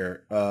see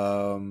here.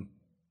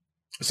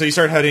 So you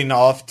start heading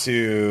off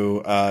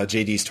to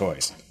JD's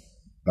Toys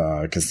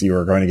because you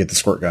are going to get the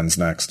squirt guns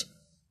next,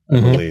 I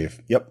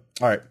believe. Yep.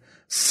 All right.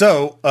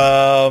 So,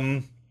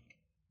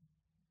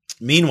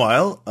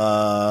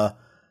 meanwhile,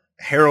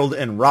 Harold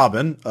and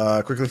Robin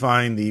quickly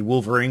find the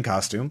Wolverine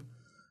costume,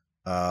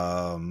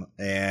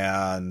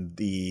 and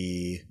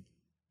the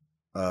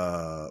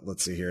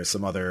let's see here,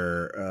 some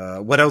other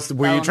what else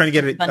were you trying to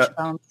get it? Bunch of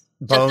bones.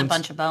 Just a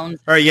bunch of bones.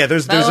 All right, yeah.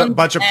 There's a Bones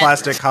bunch of and-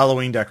 plastic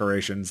Halloween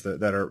decorations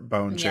that are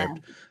bone Yeah.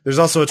 shaped. There's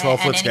also a 12-foot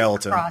And any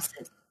skeleton.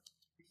 crosses.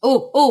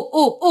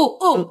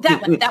 Oh,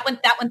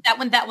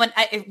 that one.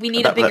 We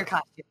need a bigger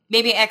costume.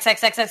 Maybe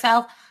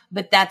XXXXL,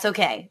 but that's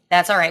okay.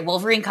 That's all right.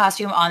 Wolverine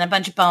costume on a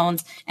bunch of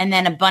bones and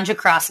then a bunch of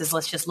crosses.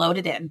 Let's just load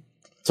it in.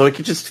 So we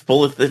could just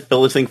fill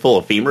this thing full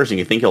of femurs, and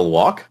you think he'll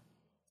walk?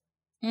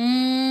 Well,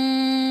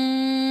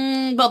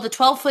 the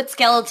 12-foot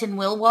skeleton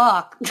will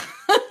walk.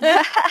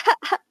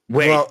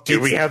 Wait, Well, do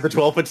we have the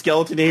 12-foot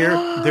skeleton here?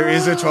 There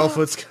is a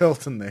 12-foot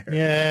skeleton there.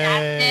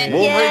 Yeah. it.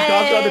 Wolverine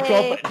comes on the Yay!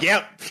 12-foot.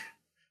 Yep.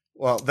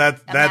 Well,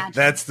 Imagine.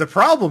 that's the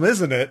problem,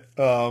 isn't it?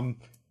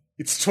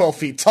 It's 12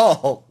 feet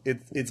tall.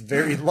 It's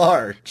very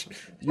large.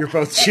 You're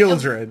both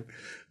children.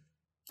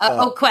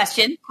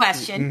 Question.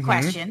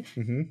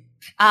 Mhm.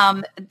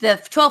 The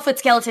 12-foot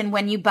skeleton,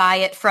 when you buy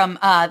it from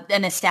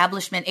an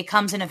establishment, it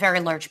comes in a very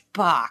large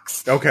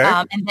box. Okay.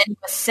 And then you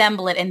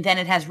assemble it, and then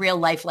it has real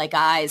lifelike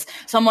eyes.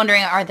 So I'm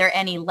wondering, are there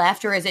any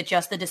left, or is it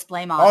just the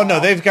display model? Oh no,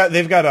 they've got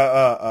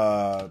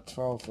a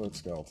 12-foot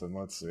skeleton.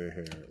 Let's see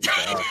here.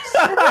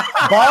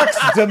 Box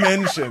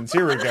dimensions.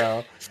 Here we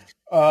go.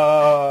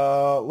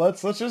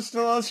 Let's just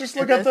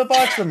look up the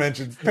box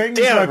dimensions. Things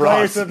Damn my it,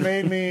 players Ross. have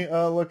made me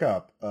look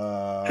up.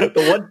 The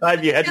one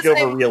time you had to go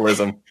for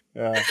realism.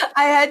 Yeah,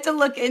 I had to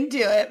look into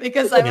it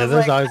because I Yeah, was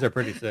those like, eyes are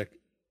pretty sick.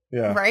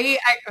 yeah. right?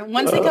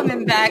 Once they come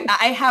in back,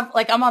 I have,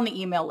 like, I'm on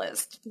the email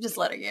list. Just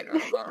letting you know.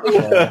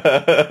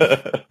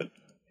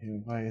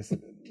 Why is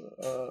it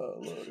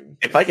loading?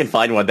 If I can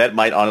find one, that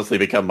might honestly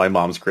become my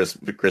mom's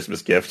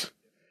Christmas gift.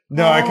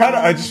 No,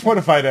 I just want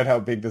to find out how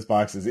big this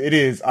box is. It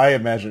is. I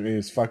imagine it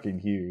is fucking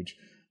huge.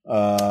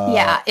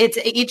 Yeah, it's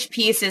each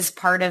piece is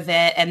part of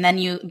it, and then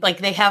you like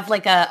they have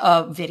like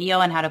a video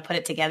on how to put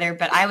it together.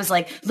 But I was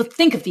like, look,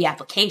 think of the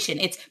application.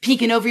 It's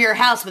peeking over your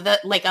house with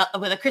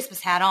a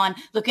Christmas hat on,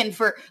 looking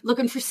for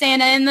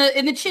Santa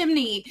in the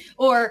chimney,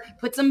 or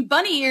put some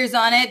bunny ears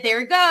on it. There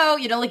we go.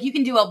 You know, like you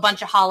can do a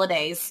bunch of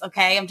holidays.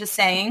 Okay, I'm just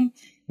saying,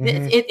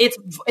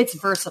 it's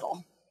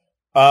versatile.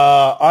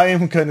 I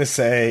am gonna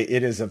say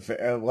it is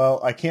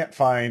I can't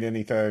find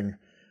anything.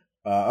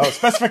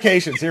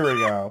 Specifications. Here we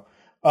go.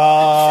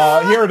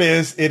 Here it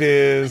is. It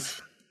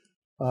is,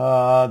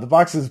 the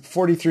box is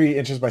 43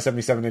 inches by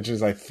 77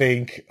 inches, I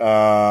think.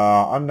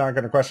 I'm not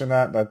going to question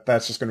that.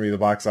 That's just going to be the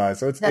box size.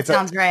 So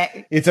sounds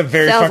right. It's a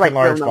very Sounds fucking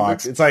like large real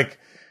box. It's like,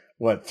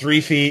 what, 3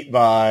 feet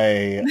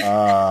by,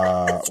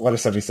 what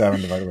is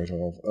 77 divided by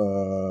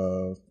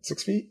 12?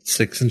 6 feet?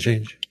 6 and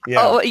change. Yeah.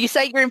 Oh, you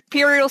say your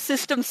imperial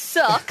system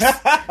sucks?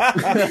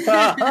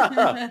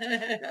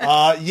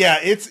 Yeah,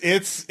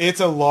 it's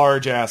a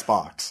large ass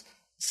box.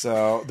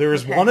 So there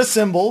is one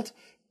assembled,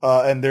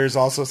 and there's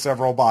also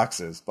several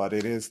boxes, but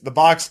it is the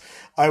box.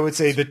 I would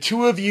say the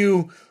two of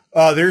you,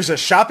 there's a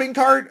shopping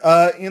cart,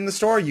 in the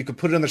store. You could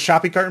put it in the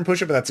shopping cart and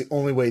push it, but that's the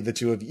only way the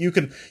two of you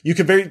can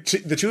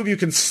the two of you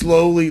can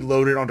slowly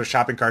load it onto a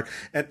shopping cart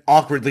and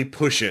awkwardly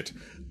push it.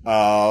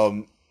 Or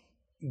you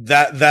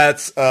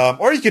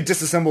could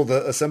disassemble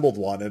the assembled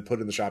one and put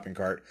it in the shopping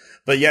cart.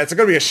 But yeah, it's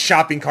going to be a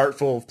shopping cart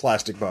full of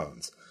plastic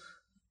bones.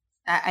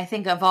 I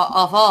think of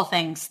all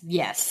things,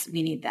 yes,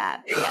 we need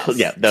that. Yes.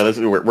 Yeah, no,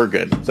 we're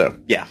good. So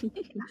yeah.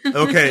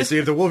 Okay, so you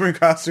have the Wolverine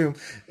costume,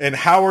 and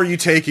how are you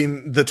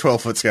taking the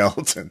 12-foot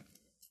skeleton?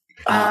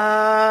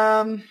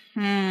 Because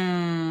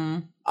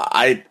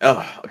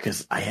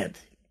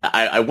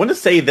I want to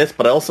say this,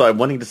 but also I'm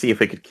wanting to see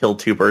if it could kill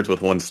 2 birds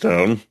with 1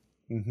 stone.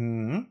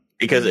 Mm-hmm.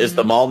 Because is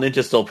the mall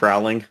ninja still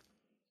prowling?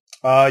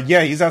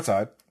 Yeah, he's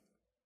outside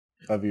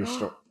of your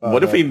store.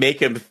 What if we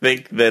make him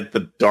think that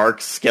the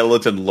dark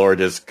skeleton lord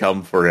has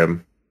come for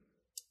him?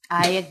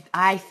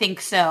 I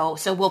think so.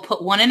 So we'll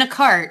put one in a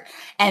cart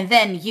and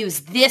then use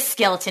this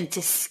skeleton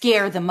to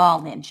scare the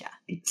mall ninja.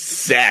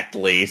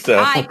 Exactly. So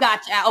I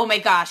gotcha. Oh my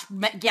gosh,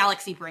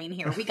 galaxy brain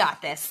here. We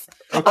got this.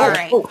 All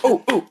right.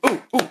 Oh!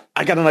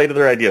 I got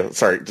another idea.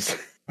 Sorry.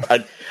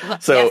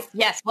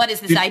 Yes. What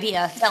is this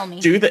idea? Tell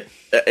me.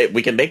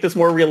 We can make this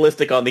more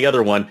realistic on the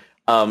other one.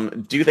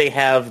 Do they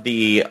have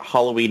the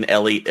Halloween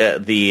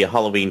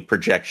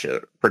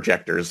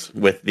projectors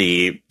with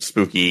the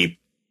spooky?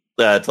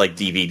 It's like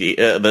DVD,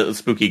 the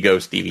spooky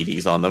ghost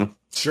DVDs on them.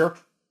 Sure.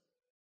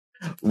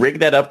 Rig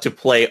that up to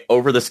play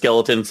over the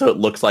skeleton so it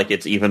looks like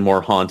it's even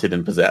more haunted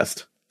and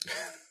possessed.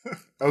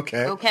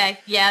 Okay.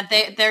 Yeah,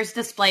 there's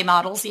display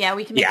models. Yeah,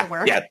 we can make it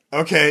work. Yeah.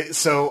 Okay.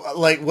 So,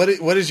 like, what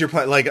is your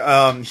plan? Like,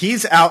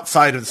 he's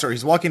outside of the store.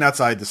 He's walking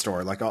outside the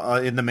store, like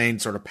in the main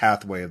sort of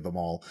pathway of the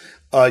mall.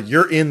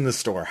 You're in the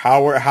store.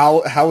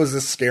 How is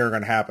this scare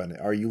going to happen?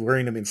 Are you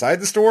luring him inside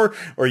the store,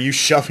 or are you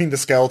shoving the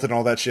skeleton and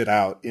all that shit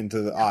out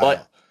into the aisle?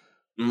 But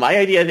my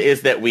idea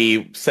is that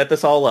we set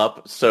this all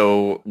up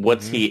so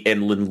once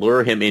and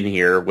lure him in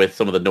here with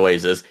some of the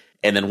noises,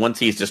 and then once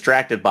he's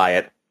distracted by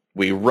it,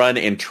 we run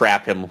and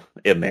trap him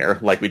in there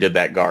like we did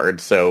that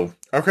guard. So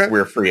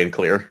we're free and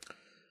clear.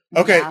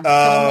 Okay. Yeah.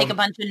 So we'll make a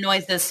bunch of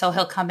noises so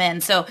he'll come in.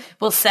 So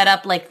we'll set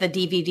up like the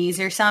DVDs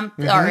or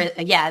something,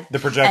 the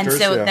projectors.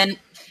 And so then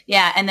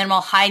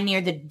we'll hide near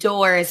the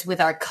doors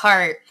with our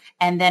cart.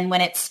 And then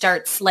when it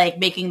starts like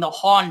making the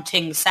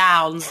haunting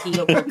sounds, he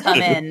will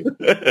come in,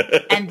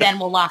 and then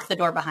we'll lock the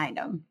door behind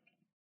him.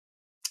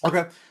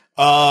 Okay.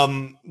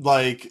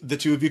 Like the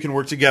two of you can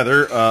work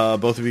together.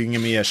 Both of you can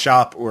give me a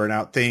shop or an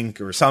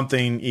outthink or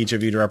something, each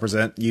of you to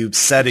represent you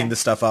setting the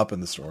stuff up in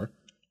the store.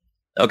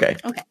 Okay.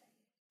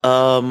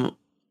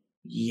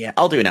 Yeah,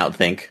 I'll do an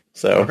outthink.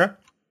 So, and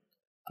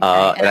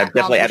I'm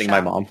definitely adding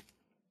my mom.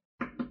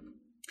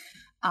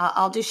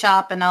 I'll do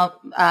shop, and I'll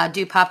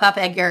do Pop-Up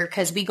Edgar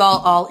because we go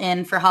all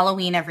in for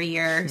Halloween every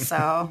year.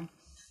 So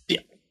yeah.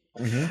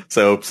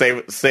 So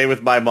say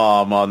with my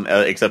mom on,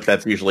 except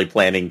that's usually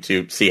planning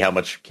to see how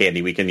much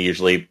candy we can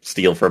usually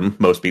steal from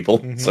most people.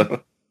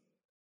 So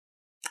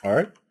all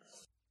right.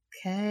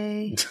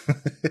 Okay.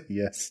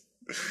 Yes.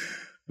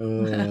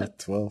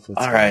 12.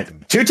 All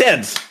right. 2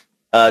 10s.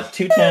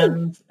 2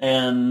 10s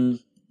and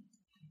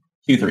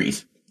 2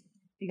 3s.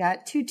 You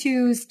got 2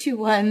 2s, 2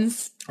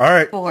 1s. All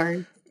right.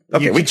 4.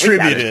 Okay, you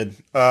contributed.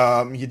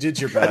 You did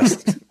your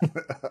best.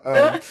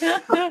 But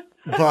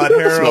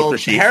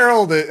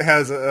Harold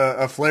has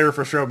a flair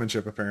for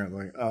showmanship,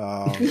 apparently.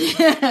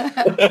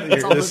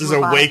 This is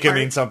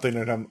awakening something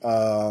in him.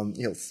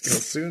 He'll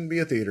soon be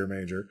a theater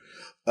major.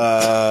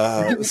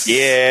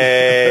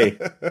 Yay!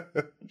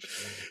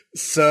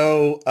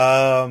 So,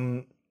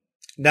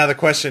 now the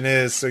question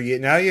is,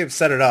 now you've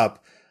set it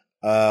up.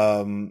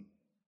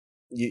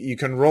 You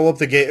can roll up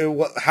the gate.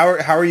 How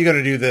are you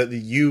going to do the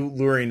you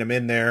luring them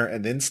in there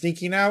and then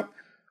sneaking out?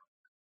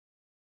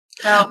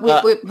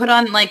 We put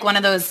on like one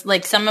of those,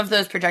 like some of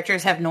those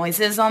projectors have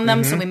noises on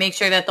them. So we make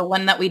sure that the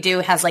one that we do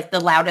has like the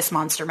loudest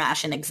monster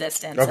mash in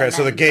existence. Okay.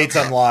 So the gates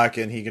unlock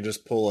and he can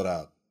just pull it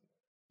up.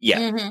 Yeah.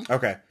 Mm-hmm.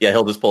 Okay. Yeah,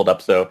 he'll just pull it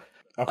up. So,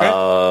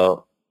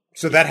 Okay.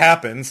 So that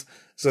happens.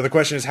 So the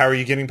question is, how are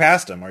you getting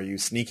past him? Are you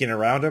sneaking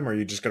around him, or are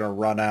you just going to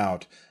run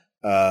out,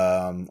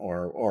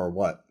 or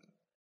what?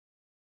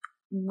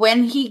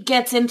 When he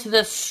gets into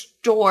the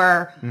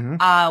store,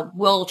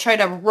 we'll try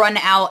to run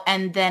out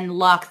and then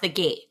lock the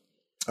gate.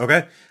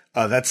 Okay.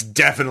 That's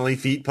definitely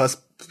feet plus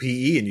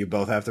PE, and you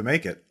both have to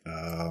make it.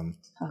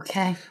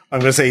 Okay. I'm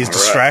going to say he's All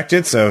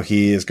distracted, so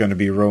he is going to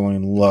be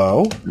rolling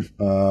low.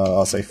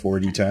 I'll say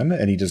 4d10,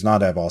 and he does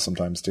not have awesome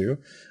times 2.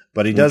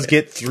 But he does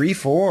get 3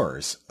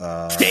 4s.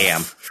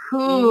 Damn.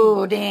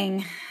 Ooh,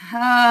 dang.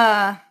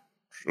 All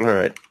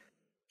right.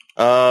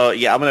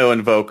 Yeah, I'm going to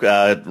invoke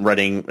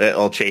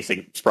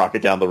chasing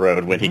Sprocket down the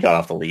road when he got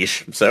off the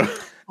leash. So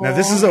Now,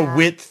 this is a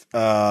width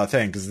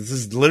thing, because this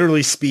is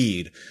literally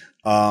speed.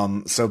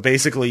 So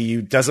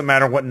basically, doesn't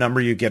matter what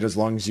number you get as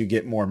long as you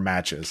get more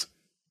matches.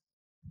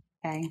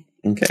 Okay.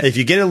 If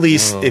you get at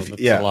least, That's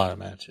a lot of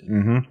matches.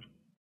 Mm-hmm.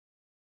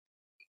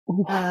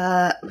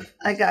 I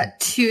got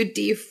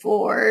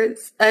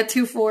 2d4s,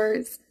 2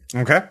 4s.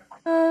 Okay.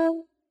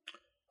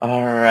 all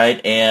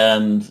right,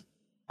 and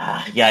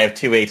I have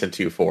 2 8s and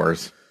 2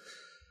 4s.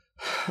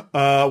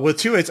 With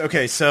 2 8s,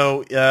 okay,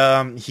 so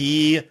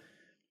he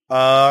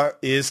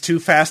is too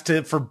fast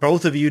for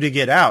both of you to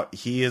get out.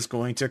 He is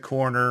going to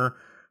corner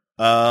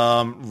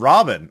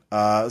Robin.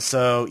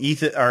 So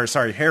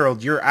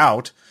Harold, you're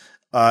out.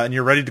 And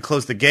you're ready to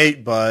close the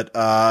gate, but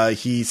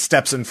he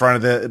steps in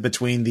front of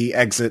between the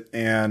exit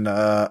and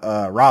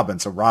Robin.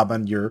 So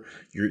Robin,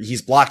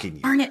 he's blocking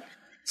you. Darn it.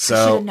 So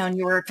I should have known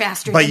you were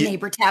faster but than you-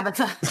 neighbor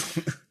Tabitha.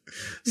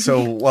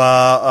 So what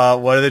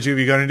are the two of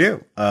you going to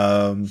do?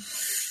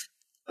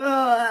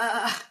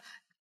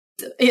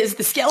 Is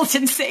the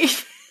skeleton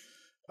safe?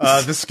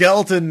 The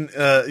skeleton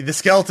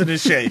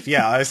is safe.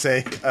 Yeah, I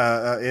say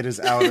it is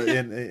out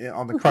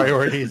on the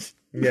priorities.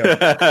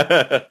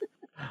 Yeah.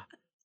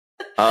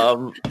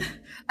 I'm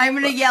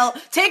gonna yell,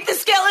 take the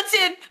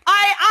skeleton!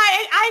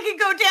 I can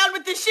go down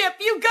with the ship!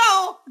 You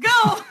go!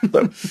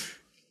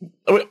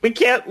 We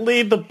can't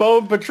lead the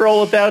Bone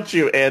Patrol without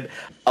you. And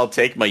I'll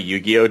take my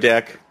Yu-Gi-Oh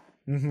deck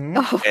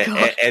Oh,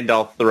 God. and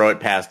I'll throw it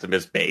past him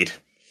as bait.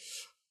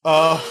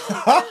 All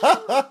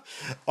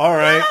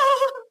right.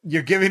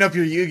 You're giving up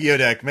your Yu-Gi-Oh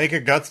deck. Make a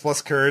Guts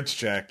plus Courage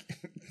check.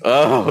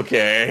 Oh,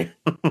 okay.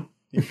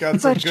 You've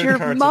got some But good your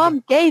cards.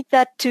 mom gave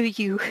that to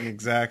you.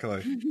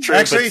 Exactly. True,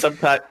 Actually, but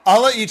sometimes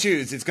I'll let you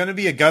choose. It's going to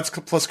be a Guts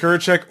plus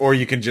Courage check, or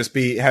you can just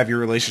have your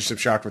relationship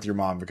shocked with your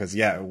mom, because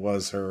it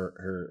was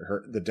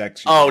the deck.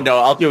 no,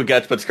 I'll do a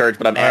Guts but Courage,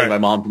 but I'm adding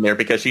right. my mom from there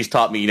because she's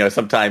taught me,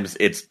 sometimes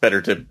it's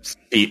better to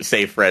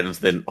save friends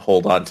than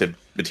hold on to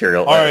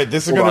material. All right,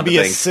 this is going to be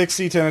a things.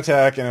 60-10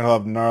 attack, and it'll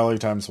have gnarly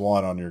times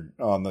 1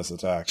 on this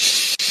attack.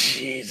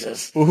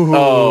 Jesus. Ooh.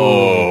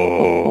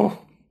 Oh.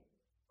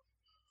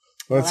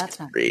 Well, Let's, that's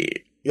not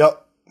Great.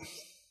 yep.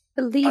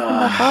 Believe in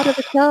the heart of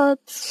the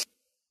cards.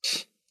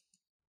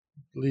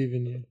 Believe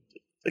in you.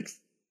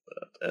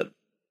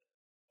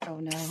 Oh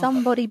no.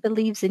 Somebody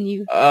believes in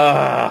you. No.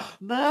 I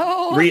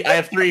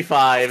have 3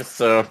 5s,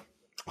 so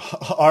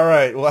All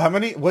right. Well,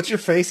 what's your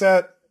face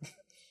at?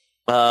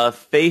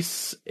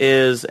 face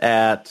is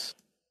at.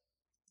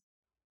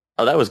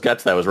 Oh, that was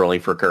Guts that was rolling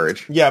for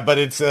Courage. Yeah, but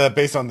it's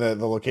based on the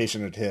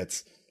location it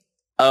hits.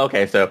 Oh,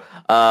 okay, so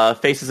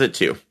face is at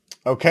 2.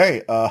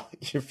 Okay,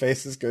 your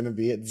face is going to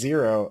be at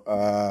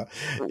 0.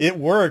 It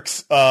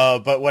works,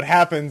 but what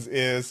happens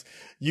is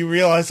you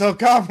realize, oh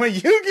god, my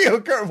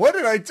Yu-Gi-Oh card, what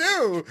did I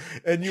do?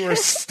 And you are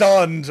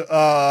stunned,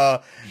 and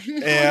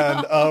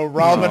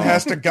Robin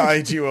has to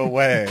guide you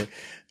away.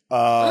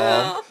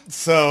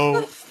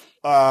 So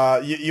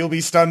you'll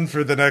be stunned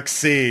for the next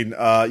scene.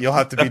 You'll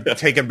have to be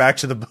taken back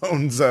to the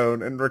bone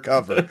zone and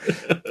recover.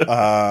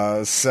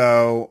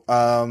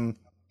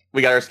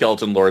 We got our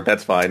skeleton lord.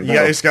 That's fine. You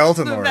got your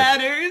skeleton That lord.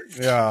 matters.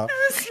 Yeah.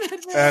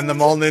 And the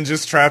mole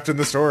ninja's trapped in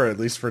the store, at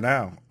least for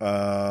now.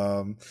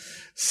 Back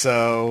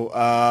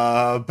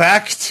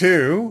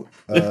to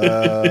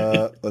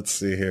let's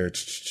see here.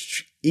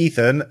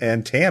 Ethan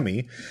and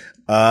Tammy.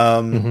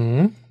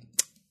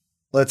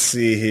 Let's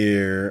see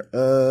here.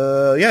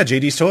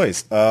 JD's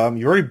Toys.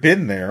 You've already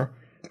been there,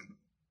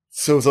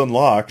 so it's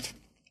unlocked.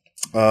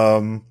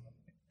 But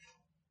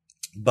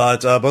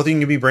both of you can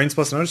give me brains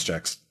plus notice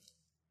checks.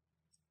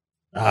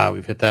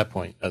 We've hit that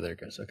point. Oh, there it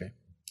goes. Okay.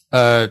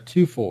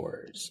 2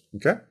 4s.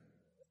 Okay.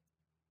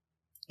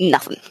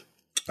 Nothing.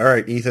 All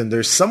right, Ethan.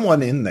 There's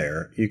someone in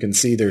there. You can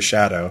see their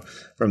shadow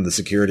from the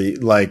security,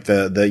 like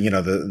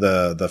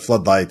the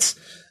floodlights.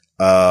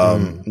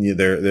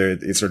 They're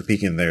it's sort of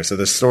peeking there. So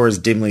the store is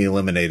dimly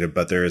illuminated,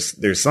 but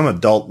there's some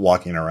adult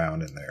walking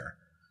around in there,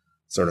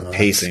 sort of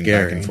pacing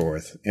back and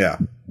forth. Yeah.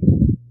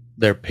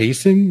 They're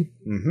pacing?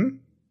 Mm-hmm.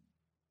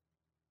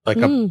 Like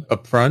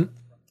up front?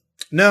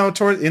 No,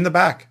 in the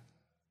back.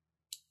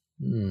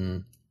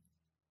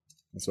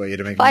 That's why you had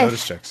to make 5.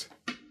 notice checks.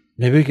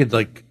 Maybe we could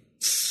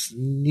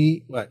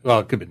sneak. Well,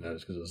 it could be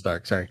noticed because it was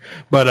dark. Sorry,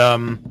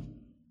 but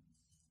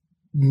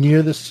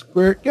near the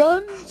squirt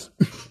guns.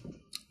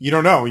 You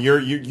don't know.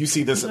 You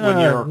see this when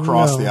you're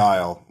across no. the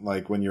aisle,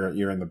 like when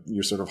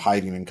you're sort of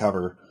hiding in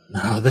cover.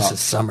 No, this is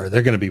summer.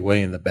 They're going to be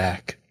way in the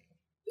back.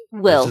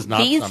 Well, this is not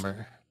these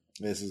summer.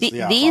 This is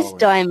these following.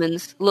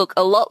 diamonds look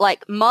a lot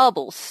like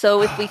marbles.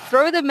 So if we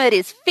throw them at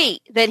his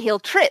feet, then he'll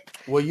trip.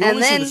 Well, you and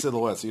only see then the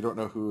silhouette, so you don't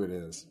know who it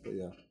is. But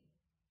yeah.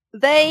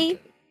 they.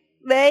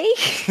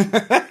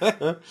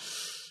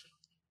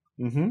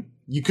 Mm-hmm.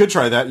 You could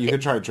try that. You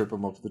could try to trip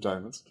them up with the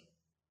diamonds.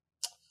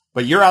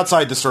 But you're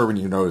outside the store when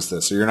you notice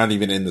this, so you're not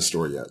even in the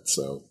store yet.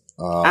 So,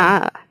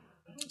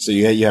 so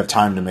you have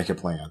time to make a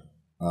plan.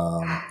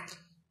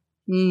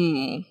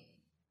 You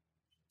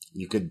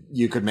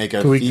could make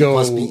a feet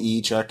plus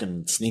BE check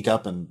and sneak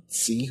up and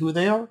see who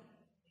they are.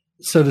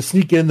 So to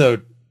sneak in, though,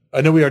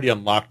 I know we already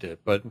unlocked it,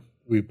 but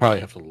we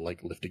probably have to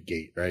like lift a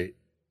gate, right?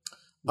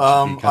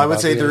 I would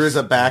say there is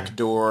a back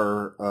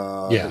door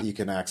that you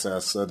can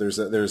access. So there's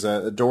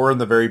a door in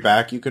the very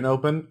back you can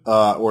open,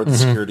 or the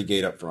security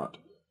gate up front.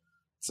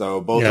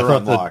 So both are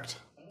unlocked.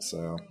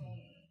 So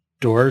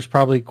door's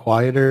probably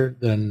quieter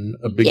than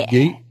a big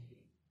gate.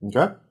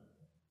 Okay.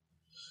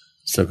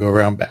 So go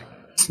around back.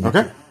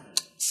 Okay.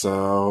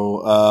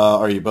 So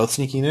are you both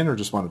sneaking in, or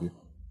just one of you?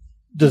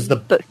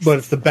 But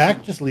if the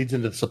back just leads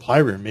into the supply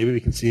room, maybe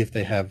we can see if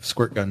they have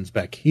squirt guns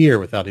back here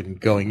without even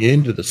going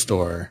into the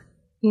store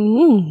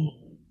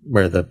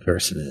where the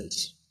person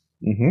is.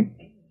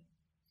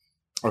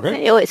 Mm-hmm. Okay.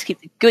 They always keep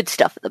the good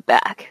stuff at the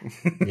back.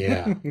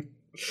 Yeah.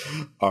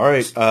 All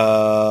right.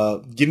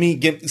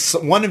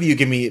 One of you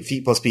give me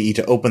feet plus PE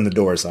to open the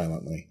door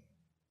silently.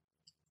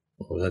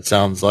 Oh, that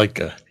sounds like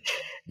a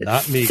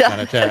not me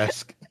kind of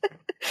task.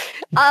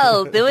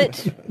 I'll do it.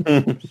 2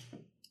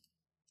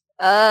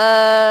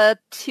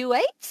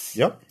 8s?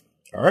 Yep.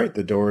 All right.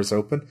 The door is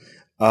open.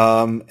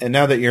 And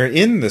now that you're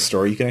in the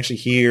store, you can actually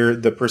hear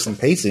the person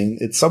pacing.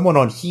 It's someone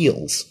on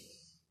heels.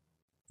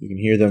 You can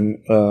hear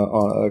them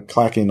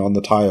clacking on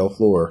the tile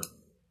floor.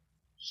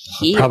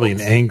 Probably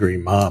an angry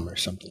mom or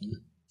something.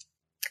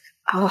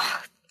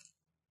 Oh,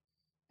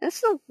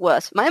 that's the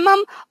worst. My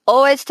mum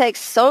always takes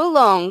so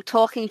long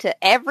talking to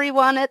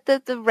everyone at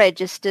the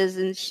registers,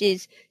 and she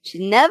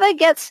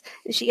gets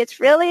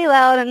really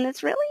loud, and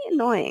it's really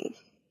annoying.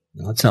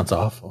 Oh, that sounds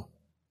awful.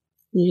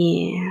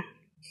 Yeah.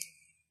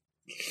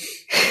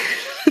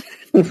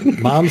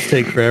 Moms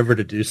take forever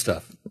to do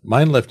stuff.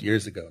 Mine left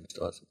years ago and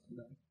still hasn't.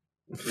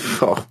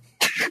 Oh.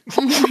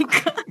 Oh my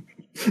god.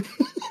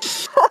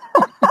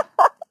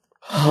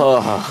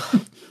 Oh.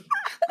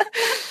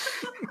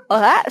 Oh,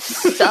 that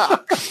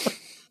sucks.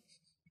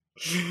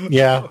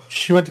 Yeah,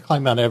 she went to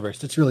climb Mount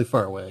Everest. It's really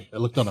far away. I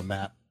looked on a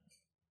map.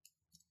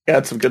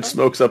 Got some good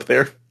smokes up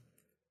there.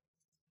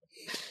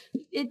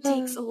 It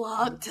takes a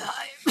long time.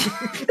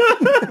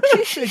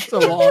 It takes a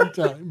long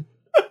time.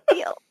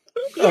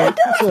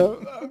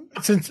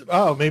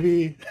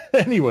 Maybe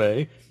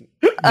anyway.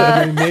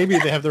 Maybe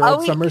they have their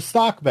old summer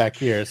stock back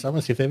here. So I'm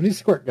gonna see if they have any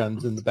squirt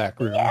guns in the back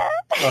room.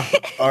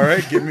 All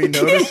right, give me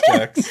notice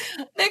checks.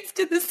 Next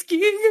to the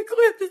skiing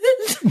equipment.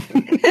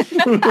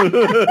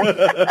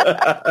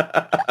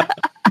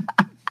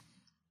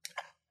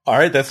 All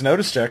right, that's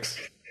notice checks.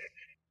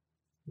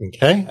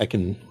 Okay,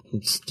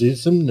 let's do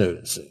some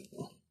noticing.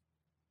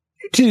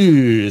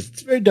 2s.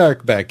 It's very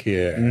dark back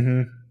here.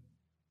 Mm-hmm.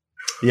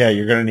 Yeah,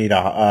 you're gonna need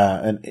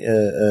an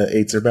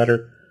 8s or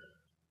better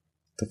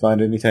to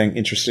find anything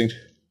interesting.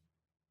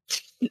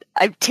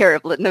 I'm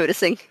terrible at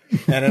noticing.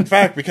 And in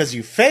fact, because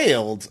you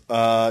failed,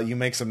 you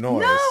make some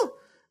noise. No!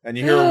 And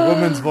you hear a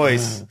woman's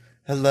voice.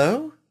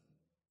 Hello?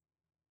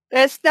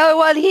 There's no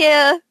one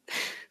here.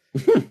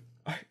 Don't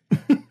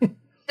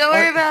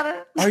worry about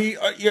it. Are you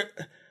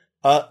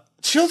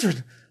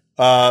children?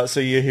 So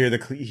you hear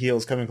the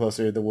heels coming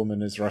closer. The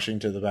woman is rushing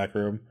to the back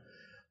room.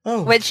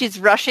 Oh. When she's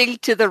rushing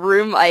to the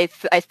room, I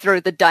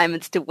throw the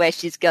diamonds to where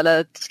she's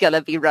gonna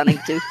be running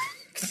to.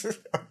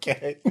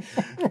 Okay.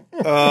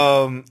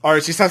 All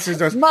right, she stops.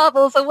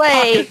 Marbles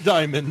away. Pocket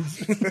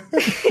diamonds.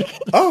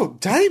 Oh,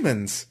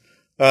 diamonds.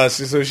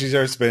 So she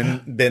starts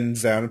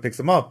bends down and picks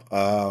them up.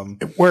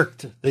 It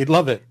worked. They'd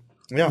love it.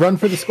 Yeah. Run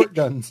for the squirt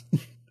guns.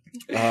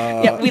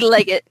 Yeah, we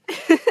leg it.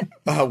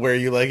 Where are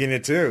you legging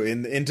it to?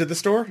 Into the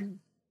store?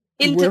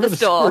 Into Wherever the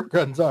store. Squirt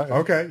guns are.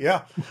 Okay,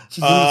 yeah.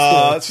 She's in the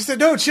store. She said,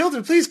 "No,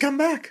 children, please come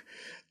back.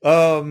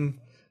 I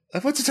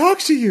want to talk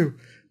to you."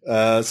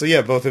 So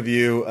yeah, both of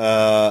you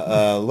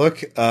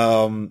look.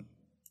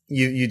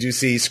 You do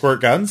see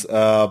squirt guns.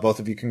 Both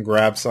of you can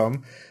grab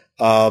some.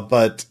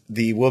 But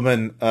the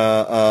woman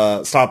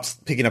stops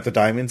picking up the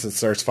diamonds and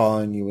starts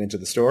following you into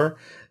the store.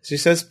 She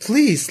says,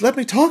 "Please, let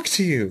me talk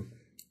to you."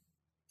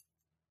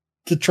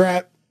 It's a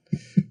trap.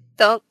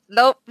 Nope.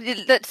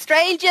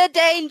 Stranger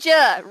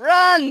danger.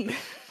 Run.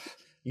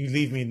 You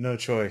leave me no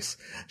choice.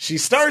 She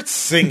starts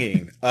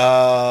singing.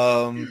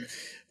 Both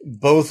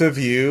of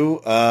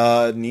you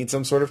need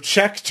some sort of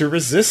check to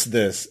resist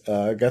this.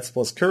 Guts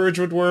plus courage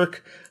would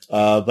work,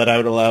 but I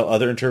would allow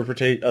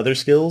other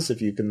skills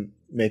if you can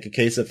make a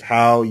case of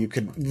how you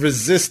could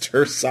resist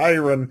her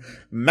siren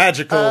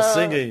magical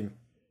singing.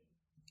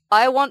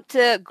 I want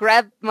to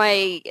grab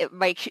my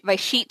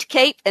sheet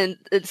cape and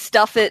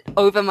stuff it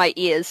over my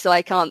ears so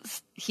I can't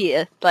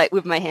hear, like,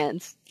 with my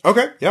hands.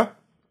 Okay, yeah.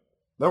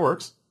 That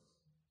works.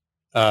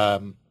 Yeah,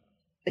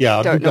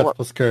 I'll do Guts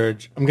plus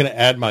Courage. I'm going to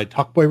add my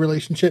Talkboy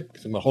relationship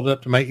because I'm going to hold it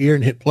up to my ear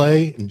and hit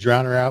play and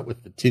drown her out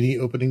with the tinny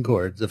opening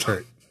chords of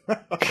Hurt.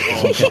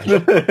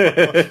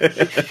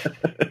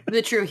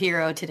 The true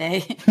hero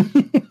today.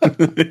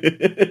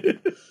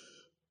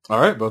 All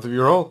right, both of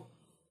you roll.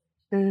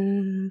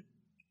 3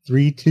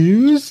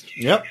 2s?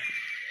 Yep.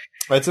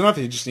 That's enough.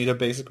 You just need a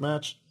basic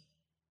match.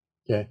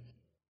 Okay.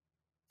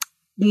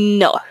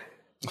 No.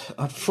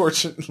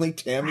 Unfortunately,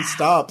 Tammy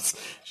stops.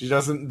 She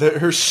doesn't.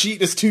 Her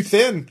sheet is too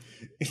thin.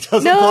 It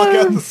doesn't block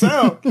out the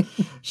sound.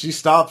 She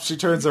stops. She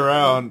turns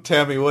around.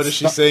 Tammy, what is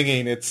she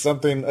singing? It's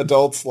something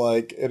adults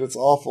like, and it's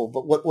awful.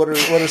 But what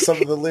are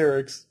some of the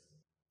lyrics?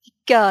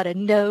 Gotta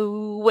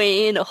know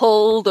when to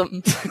hold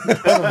 'em.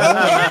 Know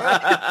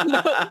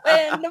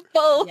when to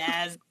fold.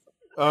 Yes.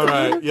 All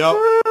right. Yep.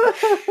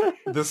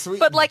 The sweet,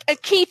 But like a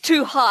key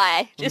too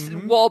high, just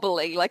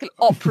wobbling like an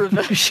opera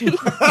version.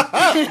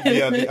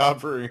 yeah, the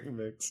opera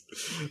mix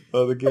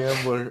of the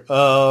Gambler.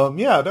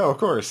 Yeah, no, of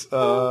course.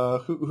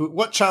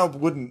 What child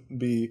wouldn't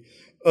be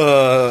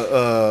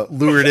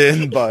lured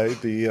in by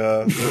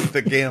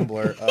the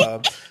Gambler?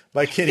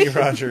 By Kenny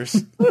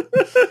Rogers.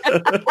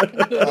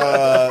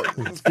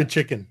 It's good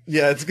chicken.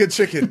 Yeah, it's good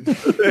chicken.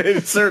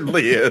 It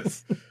certainly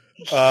is.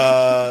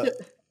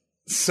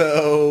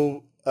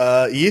 So,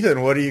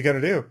 Ethan, what are you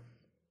gonna do?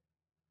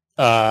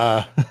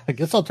 I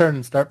guess I'll turn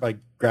and start by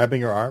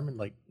grabbing her arm and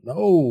like,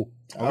 no.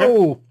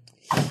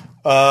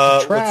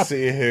 Let's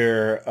see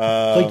here.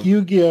 Like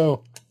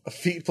Yu-Gi-Oh!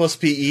 Feet plus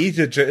PE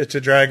to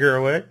drag her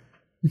away.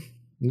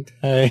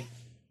 Okay.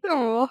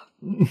 Aw.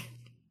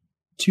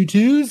 2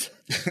 2s?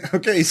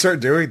 Okay, you start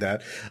doing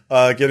that.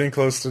 Getting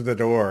close to the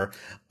door.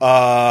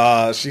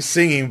 She's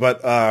singing,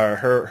 but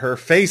her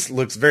face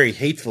looks very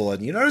hateful,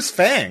 and you notice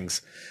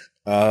fangs.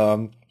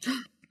 And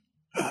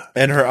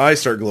her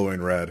eyes start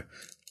glowing red.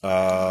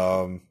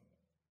 The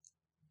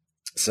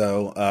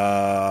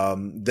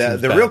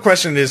real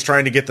question is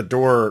trying to get the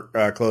door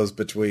closed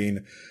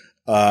between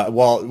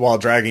while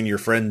dragging your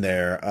friend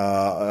there.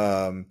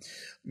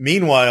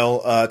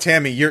 Meanwhile,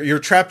 Tammy, you're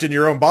trapped in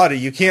your own body.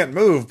 You can't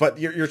move, but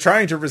you're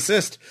trying to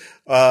resist.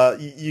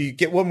 You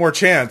get one more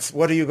chance.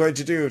 What are you going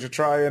to do to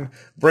try and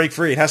break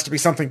free? It has to be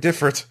something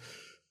different.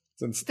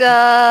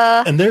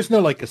 And there's no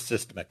like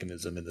assist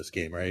mechanism in this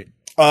game, right?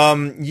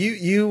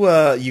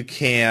 You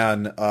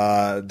can.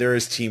 There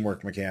is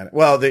teamwork mechanic.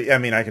 Well,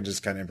 I can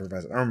just kind of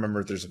improvise. I don't remember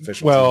if there's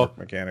official teamwork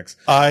mechanics.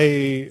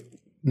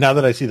 Now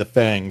that I see the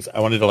fangs, I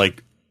wanted to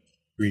like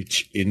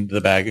reach into the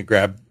bag and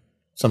grab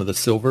some of the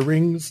silver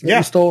rings that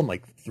you stole and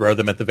like throw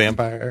them at the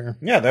vampire.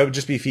 Yeah, that would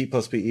just be feet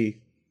plus PE.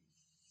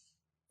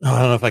 Oh, I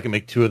don't know if I can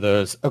make 2 of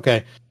those.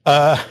 Okay.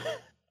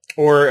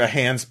 Or a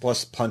hands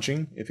plus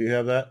punching if you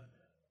have that.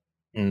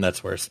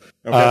 That's worse.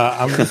 Okay.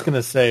 I'm just going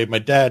to say my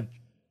dad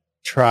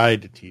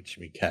tried to teach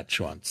me catch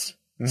once.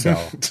 So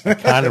I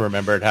kind of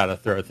remembered how to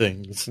throw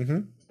things. Mm-hmm.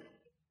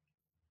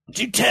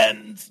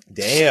 G10s.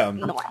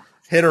 Damn.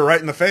 Hit her right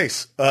in the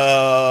face.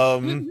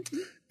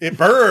 It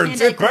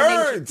burns. It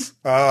burns.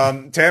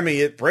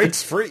 Tammy, it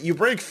breaks free. You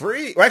break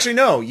free. Well, actually,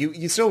 no. You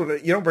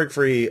don't break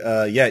free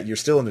yet. You're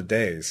still in a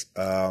daze.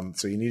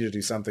 So you need to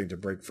do something to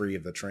break free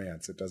of the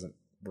trance. It doesn't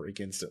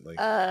break instantly.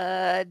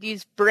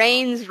 These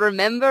brains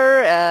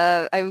remember.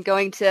 I'm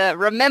going to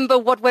remember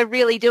what we're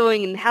really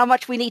doing and how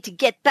much we need to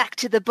get back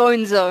to the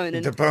bone zone.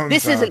 And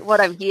this isn't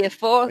what I'm here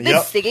for.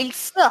 This singing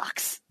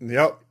sucks.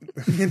 Yep.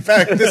 In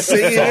fact, this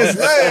singing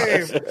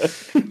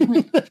is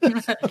lame.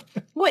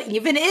 What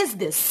even is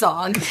this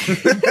song?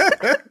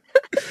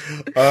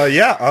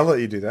 Yeah, I'll let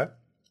you do that.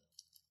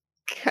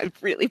 I'm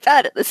really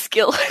bad at this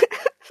skill.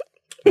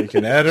 You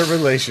can add a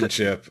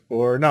relationship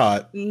or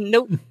not.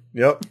 Nope.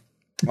 Yep.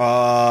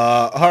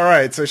 All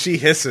right. So she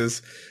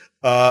hisses,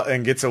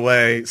 and gets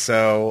away.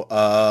 So,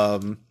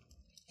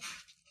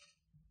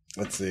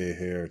 let's see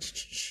here.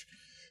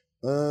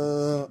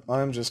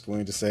 I'm just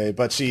going to say,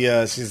 but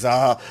she's,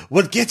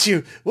 we'll get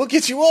you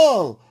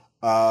all.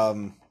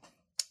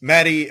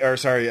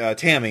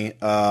 Tammy,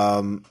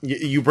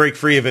 you break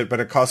free of it, but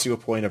it costs you a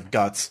point of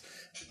guts.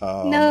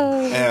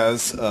 No.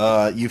 As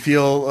you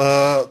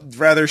feel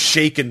rather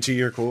shaken to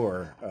your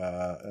core.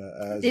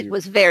 It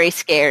was very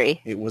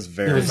scary. It was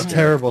a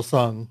terrible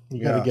song.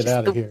 You got to get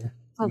out of here.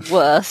 The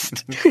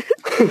worst.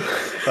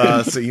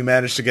 So you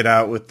managed to get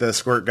out with the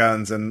squirt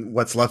guns and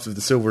what's left of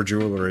the silver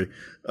jewelry.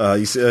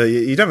 You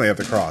definitely have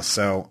to cross.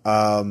 So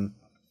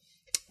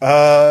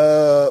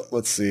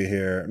let's see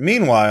here.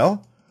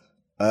 Meanwhile,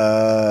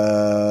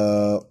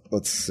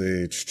 let's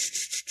see.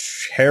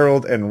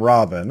 Harold and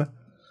Robin.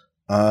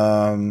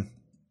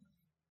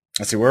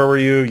 Let's see, where were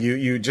you?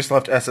 You just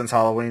left Essence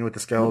Halloween with the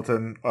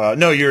skeleton.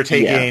 No, you were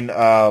taking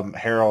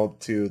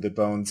Harold to the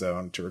Bone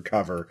Zone to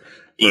recover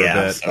for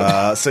a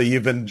bit. So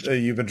you've been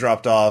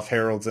dropped off.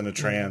 Harold's in a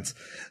trance.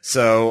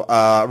 So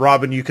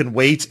Robin, you can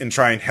wait and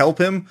try and help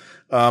him,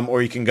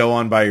 or you can go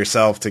on by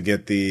yourself to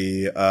get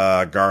the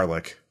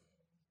garlic.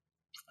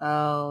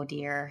 Oh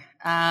dear.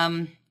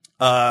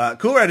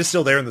 Cool Rat is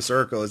still there in the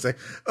circle. It's like,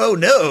 oh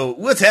no,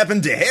 what's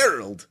happened to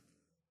Harold?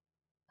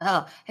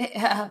 Oh,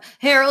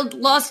 Harold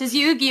lost his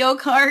Yu-Gi-Oh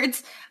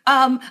cards.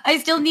 I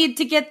still need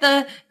to get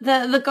the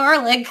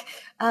garlic.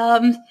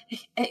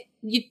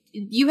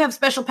 You have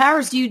special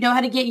powers. Do you know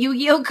how to get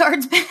Yu-Gi-Oh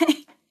cards back?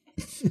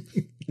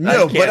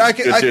 No, but I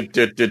can.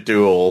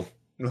 Duel.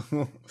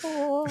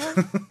 Oh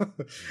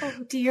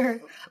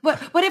dear.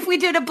 What if we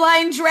did a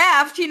blind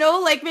draft,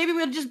 like maybe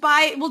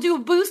we'll do a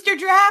booster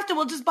draft and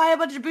we'll just buy a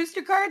bunch of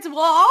booster cards and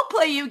we'll all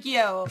play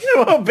Yu-Gi-Oh.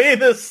 It won't be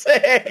the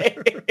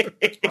same.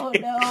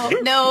 Oh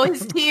no,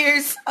 his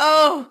tears.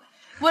 Oh,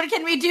 what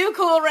can we do,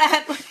 Cool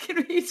Rat? What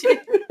can we do?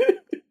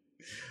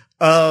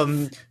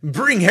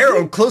 Bring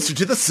Harold closer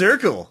to the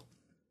circle.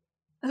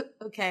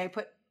 Okay,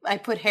 I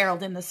put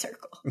Harold in the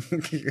circle.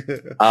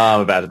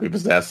 I'm about to be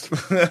possessed.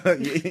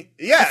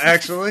 Yeah,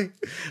 actually.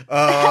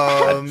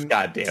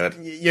 God damn it.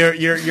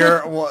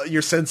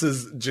 Your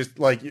senses just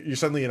like you're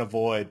suddenly in a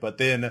void, but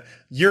then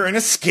you're in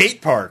a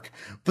skate park.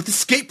 But the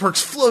skate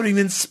park's floating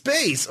in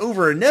space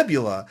over a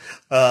nebula.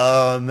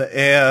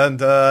 And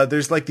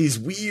there's like these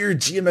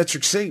weird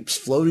geometric shapes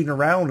floating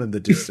around in the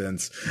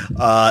distance.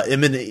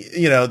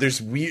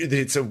 There's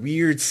it's a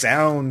weird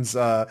sounds.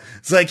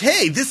 It's like,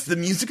 hey, this is the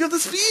music of the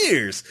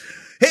spheres.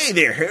 Hey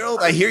there, Harold.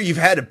 I hear you've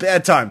had a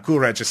bad time. Cool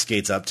Rat just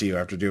skates up to you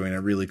after doing a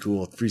really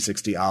cool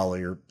 360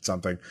 ollie or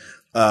something.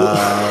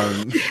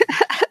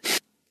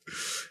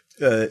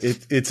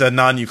 It's a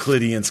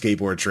non-Euclidean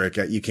skateboard trick.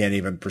 You can't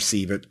even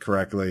perceive it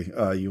correctly.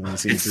 You only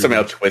see it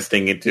somehow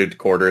twisting into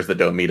quarters that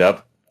don't meet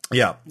up.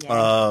 Yeah.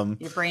 Your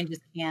brain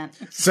just can't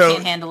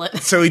handle it.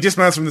 So he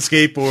dismounts from the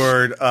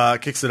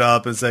skateboard, kicks it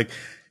up, and is like,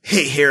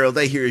 hey, Harold,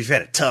 I hear you've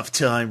had a tough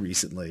time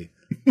recently.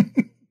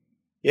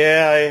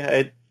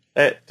 Yeah,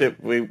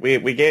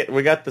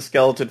 we got the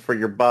skeleton for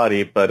your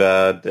body, but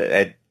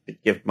I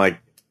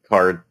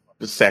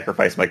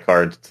sacrifice my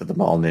card to the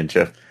mall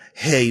ninja.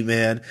 Hey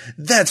man,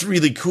 that's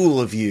really cool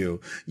of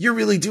you. You're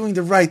really doing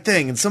the right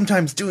thing, and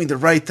sometimes doing the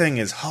right thing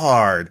is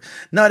hard.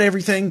 Not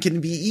everything can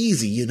be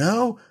easy, you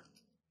know?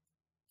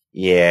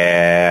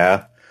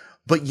 Yeah.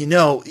 But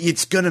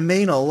it's gonna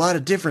make a lot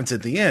of difference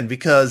at the end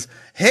because,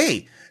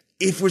 hey,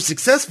 if we're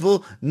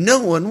successful, no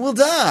one will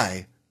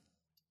die.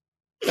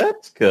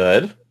 That's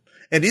good.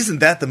 And isn't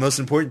that the most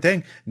important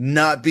thing?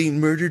 Not being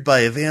murdered by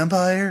a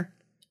vampire?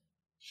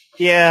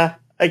 Yeah,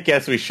 I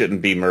guess we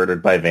shouldn't be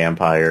murdered by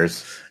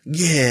vampires.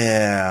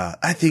 Yeah,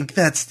 I think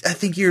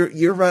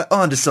you're right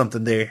onto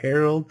something there,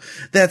 Harold.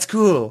 That's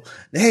cool.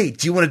 Hey,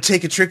 do you want to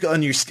take a trick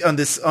on my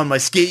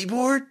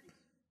skateboard?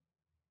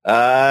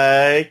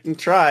 I can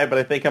try, but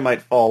I think I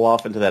might fall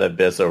off into that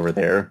abyss over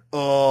there.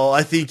 Oh,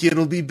 I think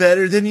it'll be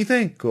better than you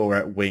think. Cool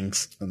Rat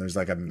winks, and there's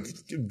like an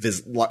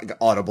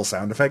audible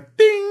sound effect.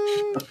 Ding!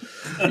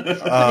 But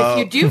if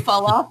you do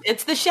fall off,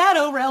 it's the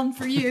Shadow Realm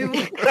for you.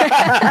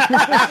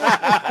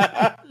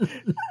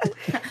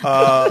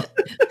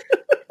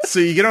 So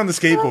you get on the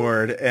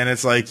skateboard, and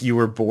it's like you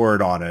were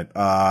bored on it.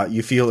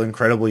 You feel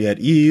incredibly at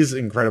ease,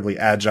 incredibly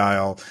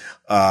agile.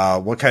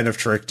 What kind of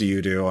trick do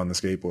you do on the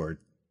skateboard?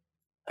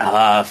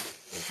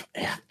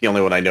 The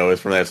only one I know is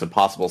from that's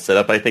Impossible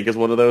Sit-Up, I think is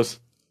one of those.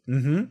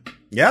 Mm-hmm.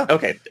 Yeah.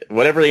 Okay.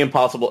 Whatever the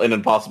impossible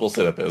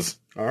sit-up is.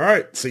 All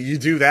right. So you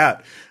do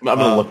that. I'm going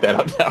to look that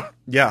up now.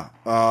 Yeah.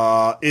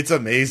 It's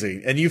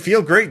amazing. And you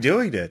feel great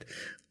doing it.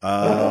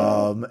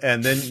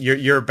 And then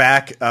you're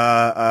back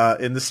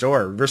in the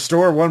store.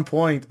 Restore 1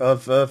 point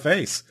of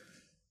face.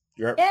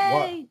 You're at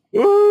Yay!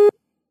 Woo!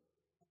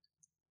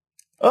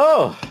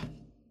 Oh,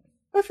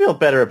 I feel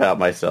better about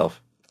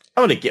myself.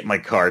 I'm going to get my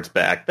cards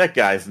back. That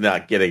guy's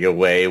not getting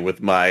away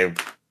with my...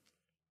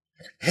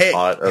 Hey,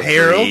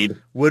 Harold,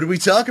 what do we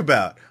talk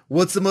about?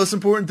 What's the most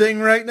important thing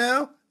right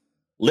now?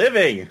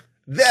 Living.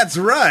 That's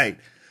right.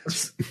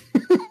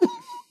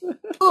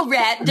 Cool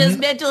Rat does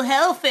mental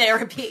health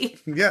therapy.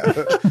 Yeah.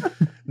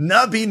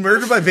 Not being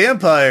murdered by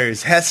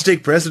vampires has to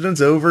take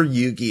precedence over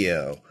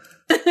Yu-Gi-Oh.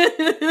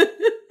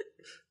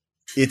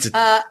 It's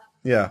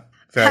yeah.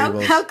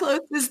 How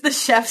close is the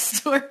chef's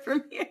store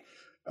from here?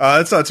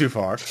 It's not too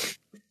far.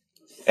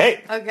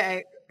 Hey.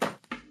 Okay.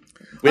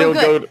 We don't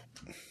good. go.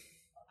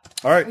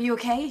 All right. Are you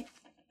okay?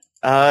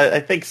 I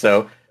think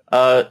so.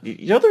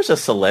 There's a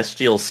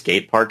Celestial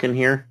skate park in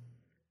here.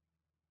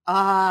 Let's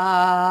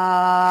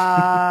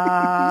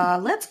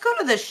go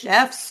to the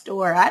chef's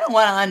store. I don't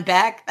want to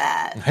unpack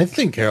that. I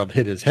think Harold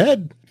hit his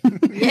head.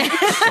 Yeah.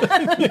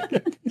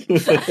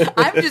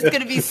 I'm just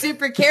going to be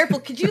super careful.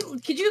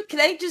 Can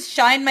I just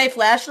shine my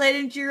flashlight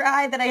into your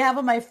eye that I have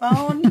on my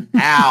phone?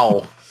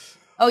 Ow.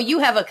 Oh, you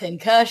have a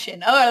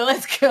concussion. All right,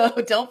 let's go.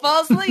 Don't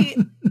fall asleep.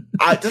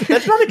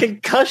 That's not a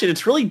concussion.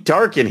 It's really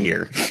dark in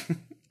here.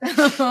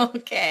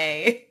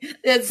 Okay.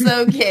 It's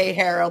okay,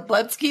 Harold.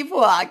 Let's keep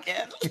walking.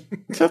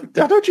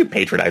 Don't you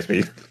patronize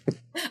me.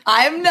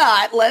 I'm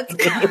not. Let's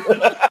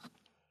go.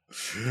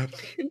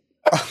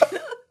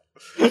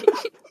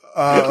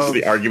 It's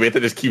the argument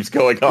that just keeps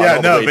going on. Yeah,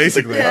 all the no, way to the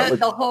basically. ground.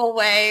 The whole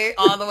way,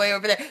 all the way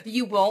over there.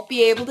 You won't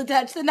be able to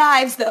touch the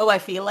knives, though. I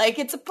feel like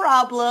it's a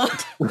problem.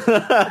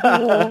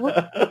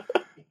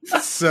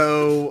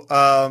 So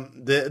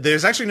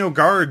there's actually no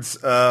guards.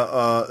 You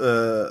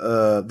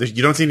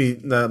don't see any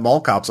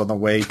mall cops on the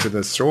way to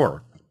the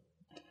shore.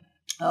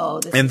 Oh,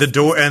 this And the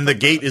door and the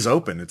gate is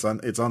open. It's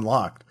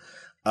unlocked.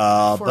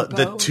 But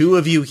the Forebode. two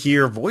of you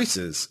hear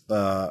voices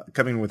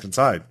coming with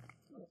inside.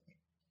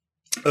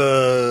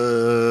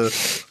 Frank,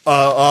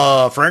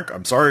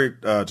 I'm sorry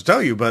to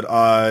tell you, but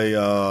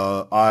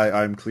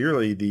I'm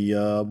clearly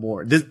the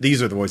more.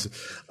 These are the voices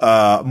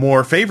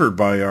more favored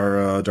by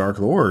our Dark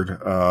Lord,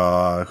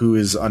 who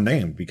is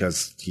unnamed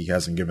because he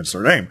hasn't given us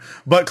their name.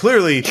 But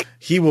clearly,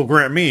 he will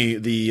grant me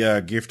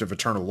the gift of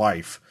eternal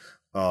life.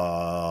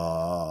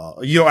 As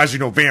you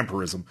know,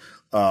 vampirism.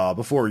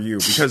 Before you,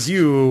 because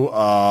you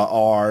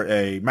are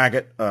a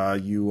maggot,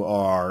 you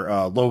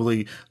are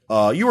lowly,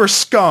 you are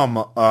scum,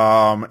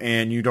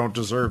 and you don't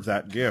deserve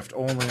that gift.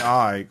 Only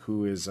I,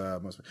 who is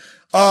most.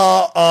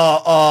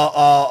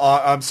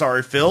 I'm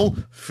sorry, Phil.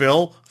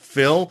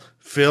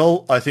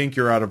 I think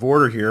you're out of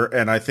order here,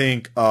 and I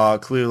think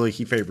clearly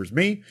he favors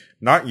me,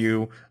 not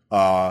you.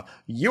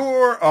 You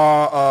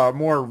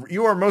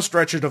are most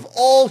wretched of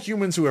all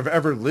humans who have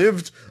ever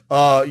lived.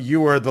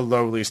 You are the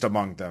lowliest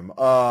among them.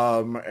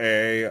 A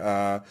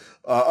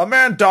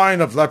man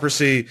dying of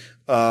leprosy,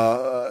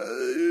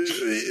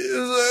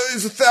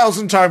 is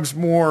 1,000 times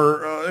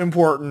more,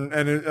 important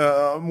and,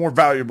 more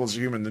valuable as a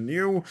human than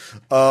you.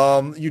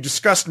 You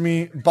disgust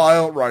me.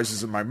 Bile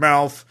rises in my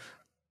mouth.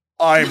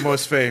 I'm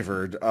most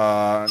favored.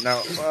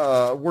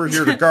 Now, we're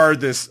here to guard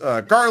this,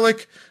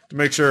 garlic to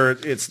make sure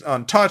it's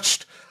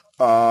untouched.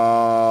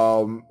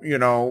 The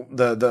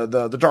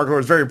Dark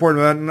Lord is very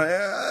important. And I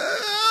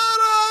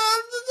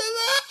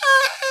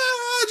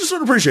just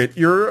want to appreciate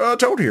your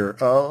tone here.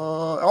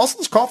 Also,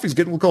 this coffee's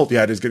getting cold.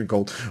 Yeah, it is getting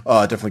cold.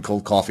 Definitely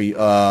cold coffee.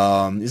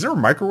 Is there a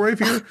microwave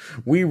here?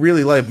 We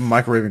really like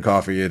microwaving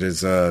coffee. It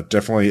is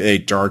definitely a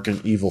dark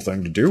and evil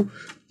thing to do.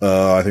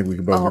 I think we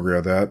can both agree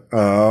on that.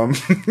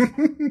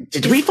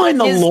 Did we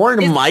find the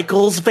Lorne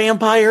Michaels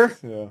vampire?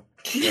 Yeah.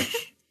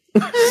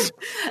 Can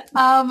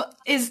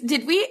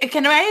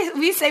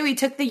we say we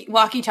took the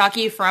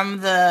walkie-talkie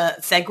from the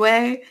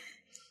Segway?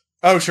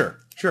 Oh, sure.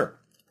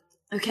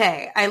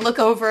 Okay, I look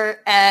over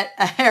at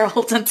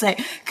Harold and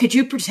say, could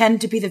you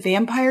pretend to be the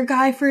vampire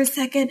guy for a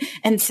second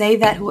and say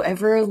that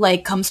whoever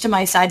comes to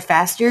my side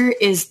faster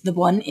is the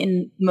one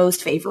in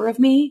most favor of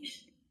me?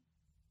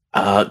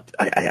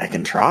 I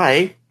can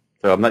try.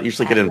 So I'm not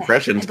usually good at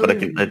impressions, but I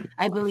can.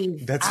 I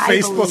believe. That's I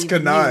face plus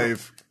believe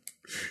connive.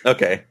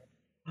 Okay.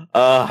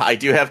 I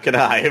do have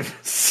connive,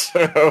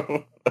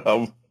 so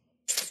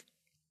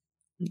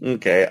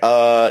okay.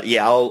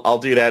 Yeah, I'll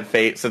do that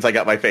face since I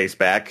got my face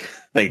back.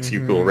 Thanks,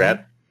 you cool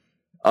rat.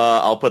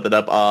 I'll put that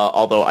up.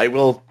 Although I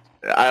will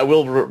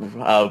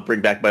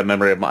bring back my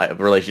memory of my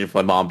relationship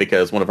with my mom,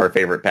 because one of our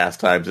favorite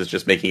pastimes is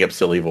just making up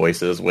silly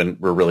voices when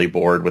we're really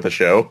bored with a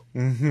show.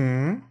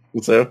 Mm-hmm.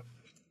 So,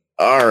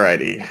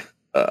 alrighty.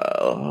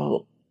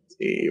 Let's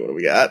see, what do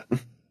we got?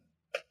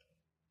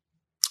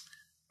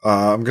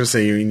 I'm going to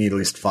say you need at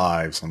least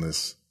 5s on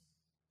this.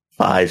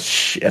 5,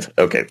 shit.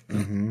 Okay.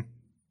 Mm-hmm.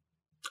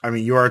 I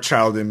mean, you are a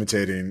child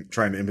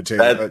trying to imitate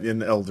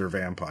an elder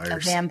vampire. A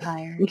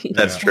vampire.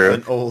 That's true.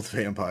 An old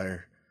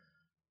vampire.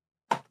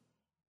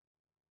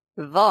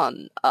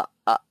 Vaughn. Nope.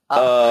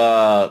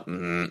 Oh,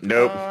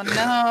 no.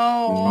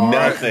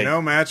 Nothing.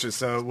 No matches.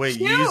 So, wait,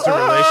 you You, used a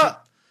relation...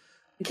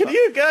 Can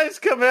you guys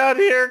come out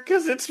here?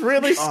 Because it's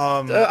really...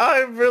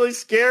 I'm really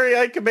scary.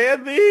 I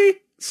command thee.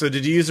 So,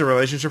 did you use a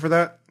relationship for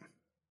that?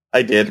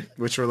 I did.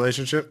 Which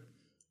relationship?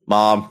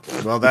 Mom.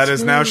 Well, that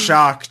is now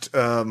shocked.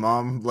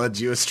 Mom led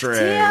you astray.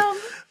 Damn.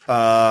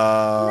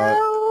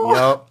 No.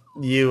 Yep.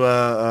 You,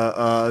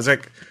 it's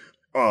like,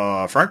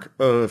 Frank,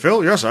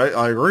 Phil, yes,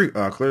 I agree.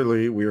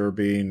 Clearly we are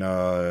being, we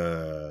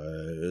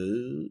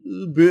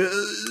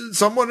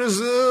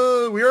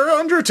are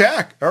under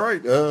attack. All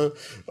right.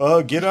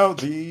 Get out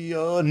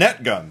the,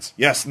 net guns.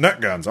 Yes,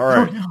 net guns. All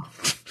right. Oh,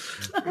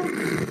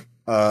 no.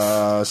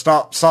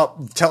 Stop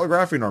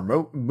telegraphing our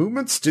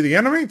movements to the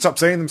enemy. Stop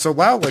saying them so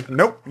loud. Like,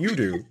 nope, you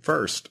do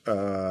first. Roger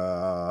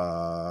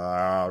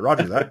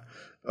that.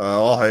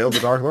 All hail the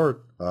Dark Lord.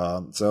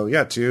 So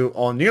yeah, two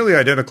all nearly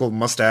identical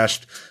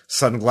mustached,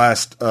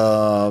 sunglassed,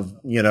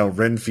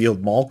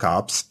 Renfield mall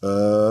cops,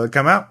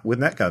 come out with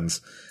net guns.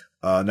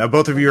 Now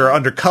both of you are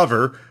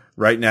undercover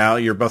right now.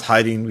 You're both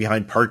hiding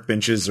behind park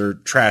benches or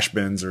trash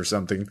bins or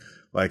something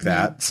like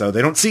that. So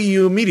they don't see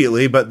you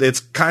immediately, but it's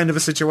kind of a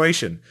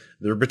situation.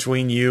 They're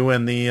between you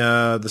and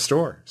the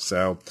store.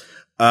 So,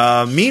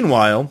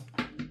 meanwhile,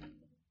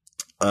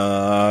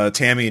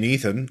 Tammy and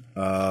Ethan,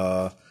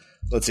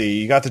 let's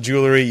see, you got the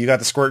jewelry, you got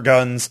the squirt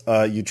guns,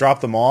 you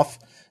drop them off.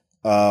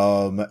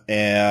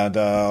 And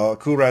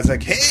Cool Rat's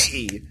like,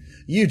 hey,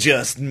 you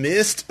just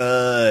missed,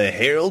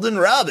 Harold and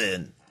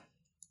Robin.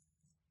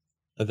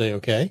 Are they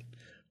okay?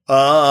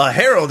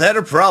 Harold had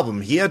a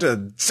problem. He had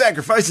to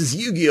sacrifice his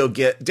Yu-Gi-Oh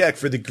deck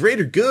for the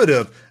greater good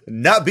of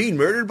not being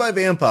murdered by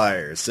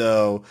vampires.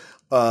 So,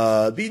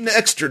 being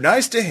extra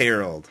nice to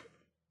Harold.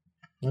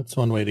 That's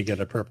one way to get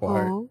a Purple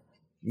Heart. Oh,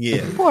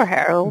 Yeah. poor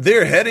Harold.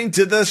 They're heading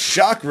to the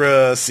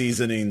Chakra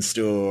seasoning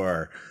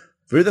store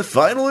for the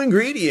final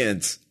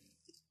ingredients.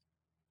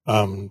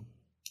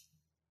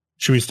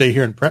 Should we stay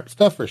here and prep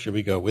stuff, or should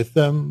we go with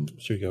them?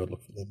 Should we go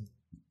look for them?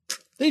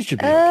 They should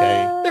be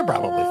okay. They're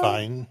probably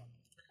fine.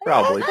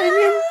 Probably.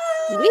 I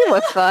mean, we were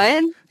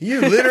fine.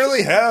 You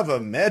literally have a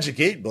magic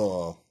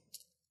 8-ball.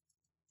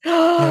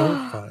 Yeah,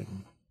 we're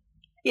fine.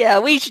 Yeah,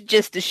 we should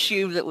just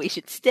assume that we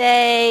should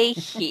stay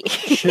here.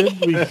 Should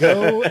we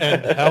go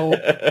and help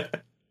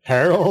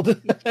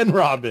Harold and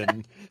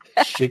Robin?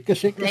 Shika,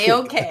 shika, They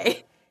shika.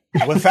 okay.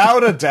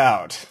 Without a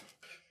doubt.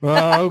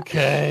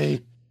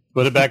 Okay.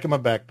 Put it back in my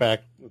backpack.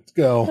 Let's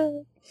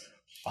go.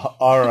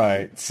 All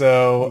right.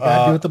 So, You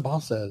gotta do what the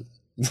boss says.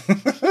 The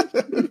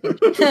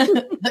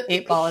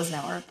 8-ball is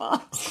now our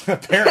boss.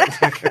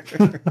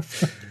 apparently.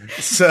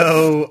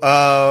 So,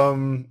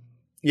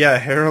 yeah,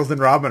 Harold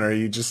and Robin, are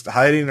you just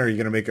hiding, or are you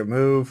going to make a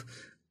move?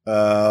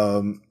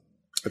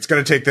 It's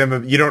going to take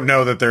them. You don't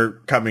know that they're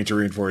coming to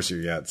reinforce you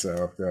yet.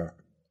 So, yeah.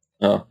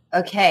 Oh.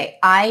 Okay,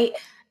 I,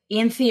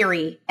 in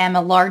theory, am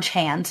a large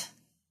hand.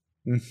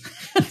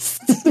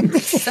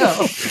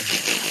 So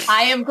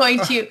I am going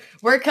to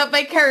work up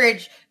my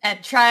courage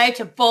and try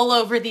to bowl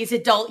over these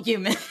adult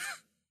humans.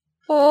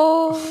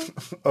 Oh,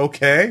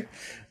 Okay.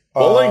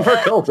 Bowling for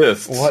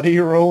cultists. What are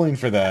you rolling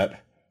for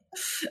that?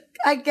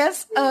 I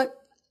guess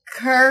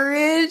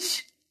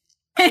courage.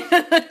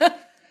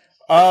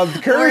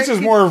 Courage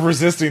is more of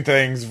resisting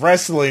things.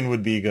 Wrestling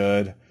would be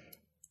good.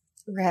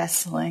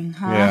 Wrestling,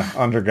 huh? Yeah,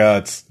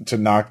 underguts to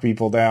knock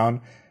people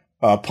down.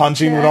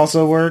 Punching would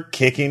also work.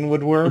 Kicking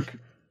would work.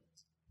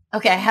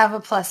 Okay, I have a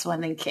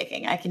 +1 in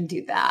kicking. I can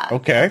do that.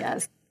 Okay. I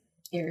guess.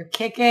 You're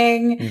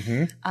kicking.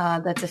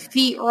 Mm-hmm. That's a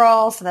feet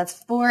roll, so that's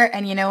 4.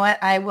 And you know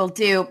what? I will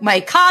do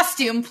my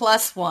costume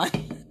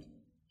 +1.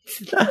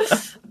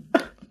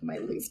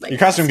 Might lose my Your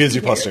costume gives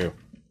you here. +2.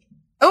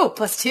 Oh,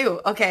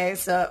 +2. Okay,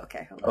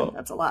 hold on.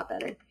 That's a lot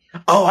better.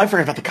 Oh, I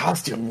forgot about the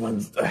costume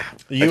ones.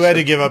 You had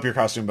to give up your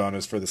costume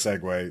bonus for the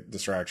segue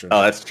distraction.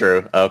 Oh, that's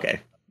true. Okay.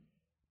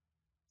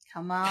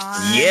 Come on.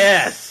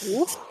 Yes.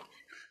 Let's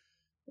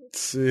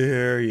see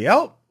here.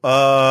 Yep.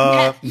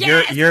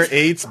 Yes! Your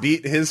 8s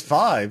beat his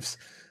 5s.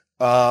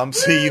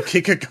 So you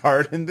kick a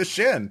guard in the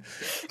shin.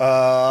 He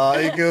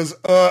goes,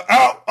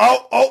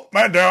 oh,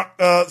 man down.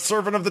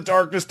 Servant of the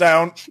darkness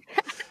down.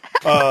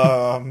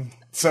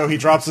 So he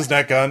drops his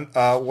net gun.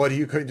 What are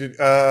you going to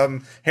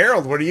do?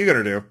 Harold, what are you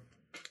going to do?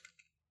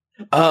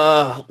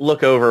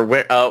 Look over.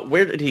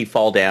 Where did he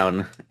fall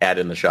down at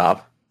in the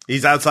shop?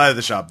 He's outside of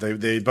the shop.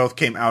 They both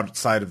came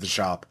outside of the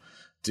shop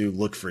to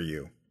look for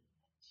you.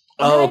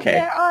 Oh, okay.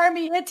 Their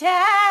army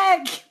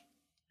attack.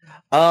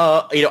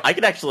 I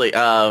could actually.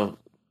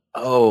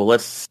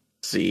 Let's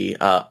see.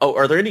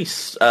 Are there any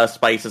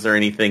spices or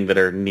anything that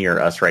are near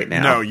us right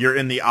now? No, you're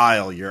in the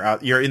aisle.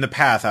 You're in the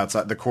path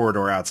outside the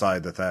corridor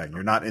outside the thing.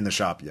 You're not in the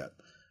shop yet.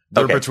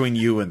 They're Okay. between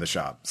you and the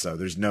shop, so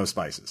there's no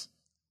spices.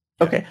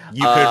 Okay.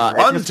 You could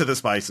run to the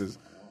spices.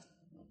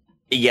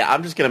 Yeah,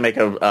 I'm just gonna make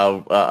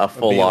a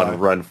full beeline. on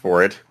run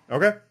for it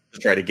Okay. to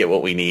try to get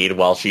what we need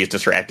while she's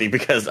distracting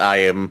because I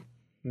am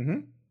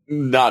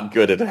not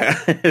good at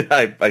that.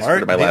 I All right.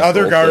 started my The last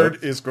other roll,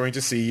 guard is going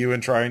to see you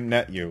and try and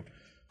net you.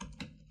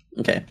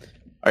 So. Okay.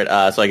 All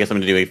right. So I guess I'm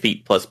gonna do a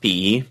feat plus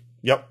PE.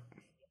 Yep.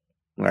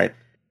 All right.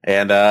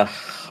 And at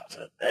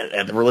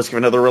the risk of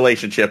another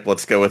relationship,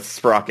 let's go with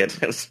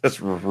Sprocket. It's just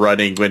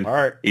running when All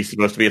right. he's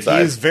supposed to be He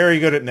aside. is very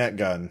good at net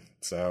gun.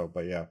 So,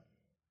 but yeah.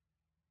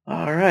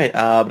 All right.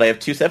 But I have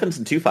 2 7s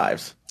and 2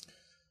 5s.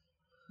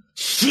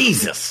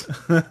 Jesus.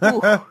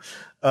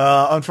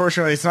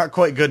 Unfortunately, it's not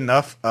quite good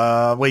enough.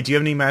 Wait, do you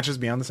have any matches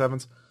beyond the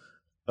 7s?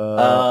 2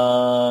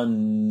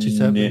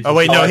 7s. Oh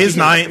wait, no, I his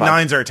think it's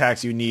fine. 9s are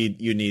attacks. You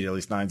need at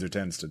least 9s or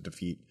 10s to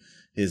defeat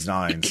his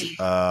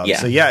 9s. Yeah.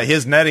 So yeah,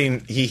 his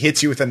netting, he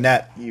hits you with a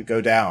net, you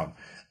go down.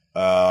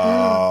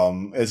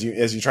 As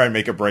you try and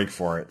make a break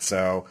for it.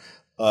 So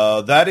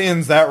that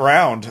ends that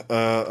round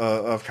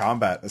of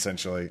combat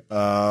essentially.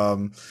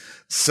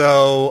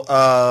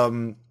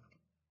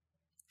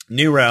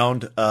 New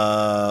round.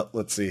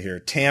 Let's see here.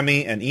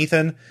 Tammy and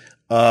Ethan.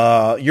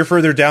 You're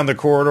further down the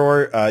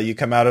corridor. You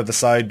come out of the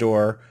side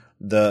door,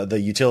 the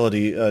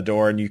utility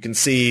door, and you can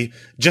see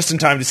just in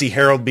time to see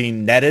Harold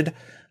being netted.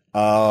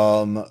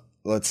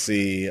 Let's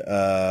see.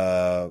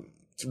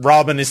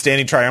 Robin is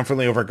standing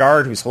triumphantly over a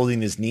guard who's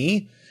holding his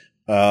knee.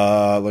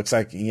 Looks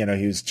like, he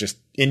was just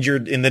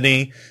injured in the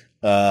knee.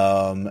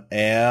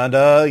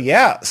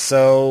 Yeah,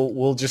 so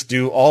we'll just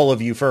do all of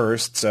you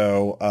first.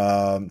 So,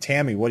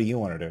 Tammy, what do you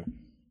want to do?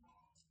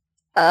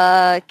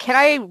 Can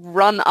I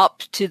run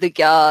up to the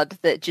guard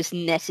that just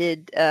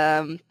netted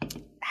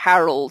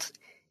Harold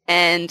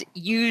and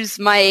use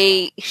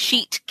my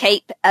sheet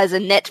cape as a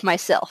net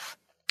myself?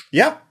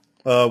 Yeah.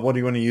 What do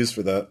you want to use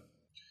for that?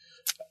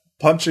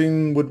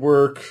 Punching would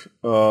work.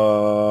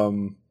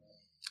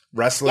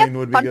 Wrestling Yep,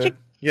 would be punching. good.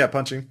 Yeah,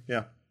 punching.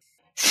 Yeah.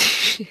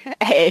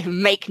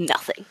 Make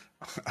nothing.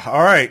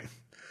 All right.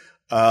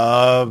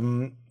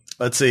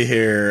 Let's see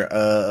here.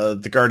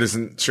 The guard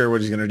isn't sure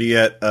what he's going to do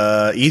yet.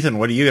 Ethan,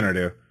 what are you going to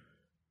do?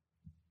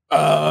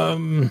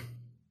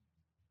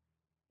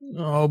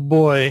 Oh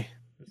boy,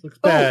 this looks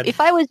Oh, bad. if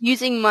I was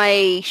using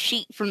my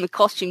sheet from the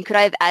costume, could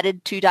I have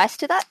added 2 dice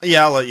to that?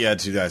 Yeah, I'll let you add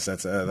 2 dice.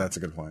 That's a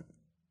good point.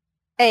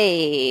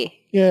 Hey,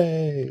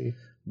 Yay!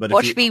 But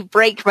watch me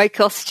break my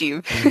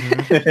costume.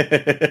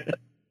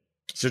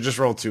 So just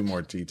roll 2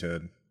 more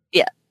D10.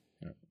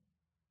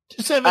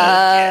 7.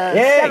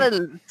 Yay.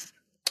 7.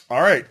 All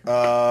right.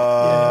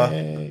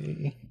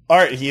 Yay. All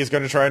right. He is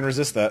going to try and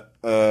resist that.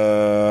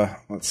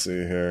 Let's see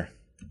here.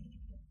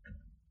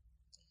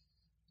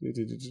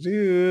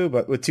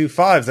 But with 2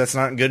 5s, that's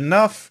not good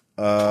enough.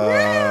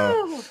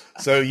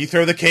 So you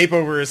throw the cape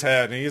over his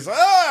head, and he's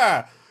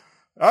I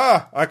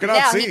cannot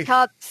Now see. he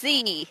can't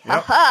see.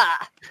 Yep.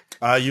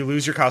 Ha-ha. You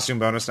lose your costume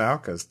bonus now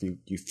because you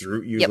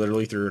Yep.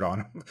 literally threw it on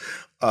him.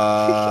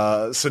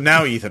 So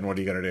now, Ethan, what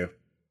are you going to do?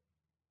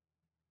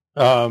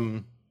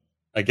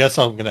 I guess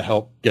I'm gonna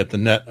help get the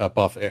net up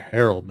off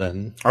Harold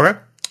then. Okay.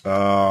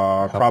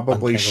 Probably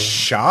untangle him.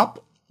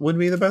 shop would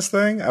be the best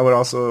thing. I would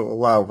also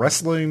allow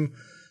wrestling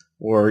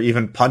or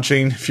even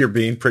punching if you're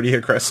being pretty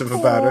aggressive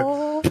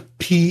about it.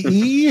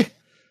 PE.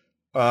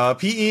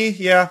 PE,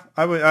 yeah,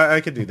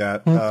 I could do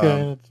that.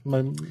 Okay, that's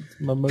my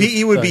most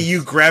PE would be nice.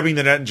 you grabbing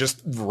the net and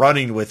just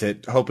running with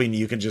it, hoping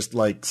you can just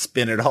like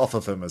spin it off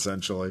of him,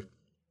 essentially.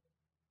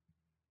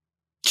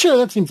 Sure,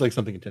 that seems like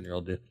something a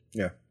 10-year-old do.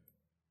 Yeah.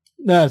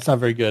 No, it's not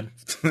very good.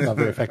 Not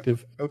very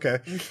effective. Okay.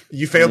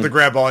 You failed to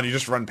grab on, you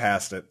just run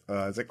past it.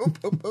 It's like, oop,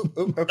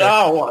 okay.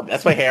 Oh,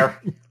 that's my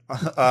hair.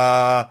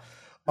 All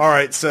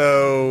right,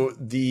 so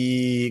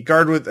the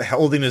guard with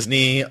holding his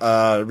knee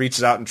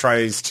reaches out and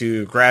tries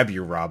to grab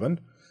you,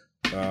 Robin.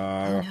 Oh,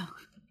 no.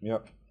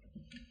 Yep.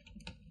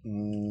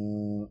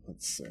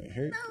 Let's see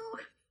here.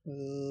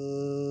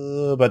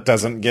 But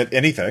doesn't get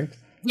anything.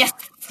 Yes.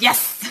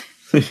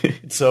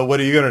 So what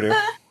are you going to do?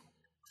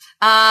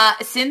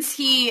 Since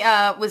he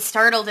was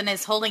startled and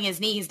is holding his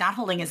knee, he's not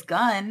holding his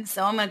gun,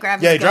 so I'm gonna grab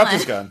his Yeah, gun. he dropped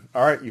his gun.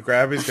 All right, you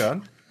grab his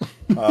gun.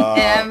 And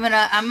I'm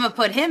gonna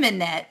put him in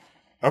net.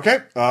 Okay.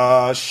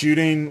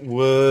 Shooting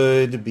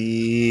would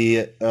be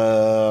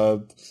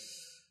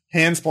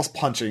hands plus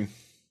punching.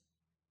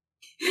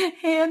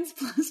 Hands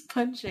plus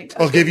punching.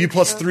 I'll give you Okay,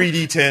 plus so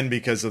 3d10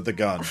 because of the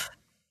gun.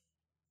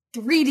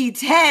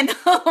 3d10.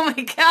 Oh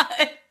my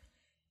god.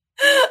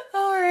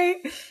 All right.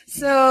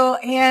 So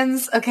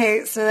hands.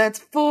 Okay. So that's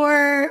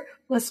 4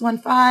 plus 1,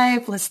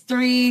 5 plus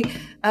 3.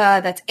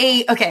 That's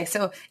 8. Okay.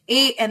 So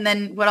 8. And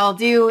then what I'll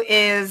do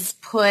is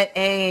put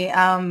a,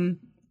 I'm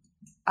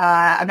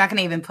not going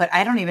to even put,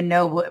 I don't even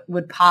know what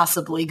would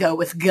possibly go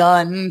with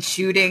gun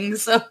shooting.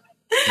 So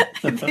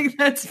I think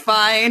that's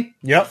fine.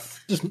 Yep.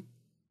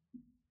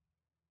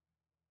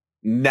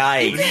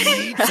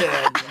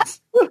 Nice.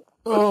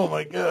 Oh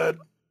my god.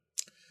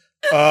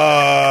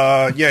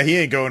 Yeah, he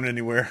ain't going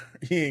anywhere.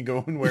 He ain't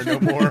going where no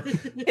more.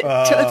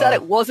 Turns out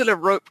it wasn't a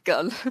rope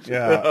gun.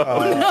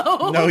 Yeah.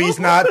 No, he's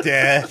not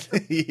dead.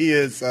 He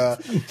is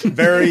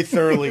very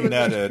thoroughly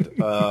netted.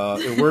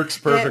 It works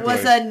perfectly. It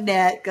was a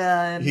net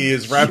gun. He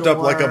is wrapped up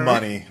like a Sure.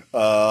 money.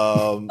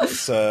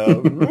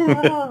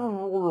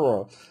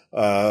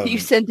 You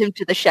send him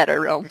to the Shadow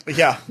Realm.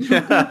 Yeah.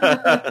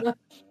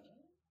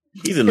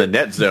 He's in the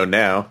net zone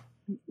now.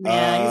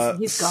 Yeah,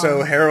 he's gone.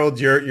 So Harold,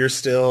 you're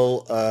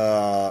still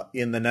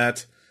in the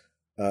net.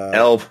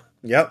 Elf.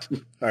 Yep.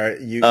 All right.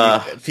 You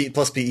feet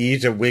plus PE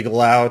to wiggle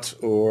out,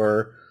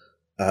 or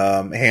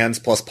hands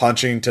plus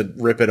punching to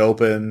rip it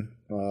open.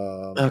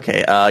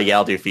 Okay. Yeah,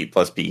 I'll do feet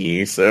plus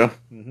PE. So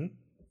Mhm.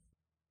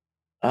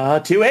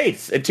 2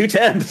 8s and 2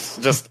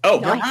 10s. Just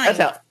Nice.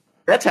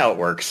 that's how it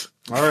works.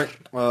 All right.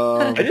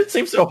 It didn't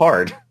seem so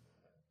hard.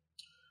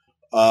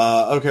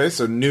 Okay,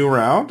 so new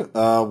round.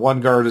 One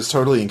guard is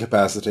totally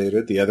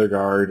incapacitated. The other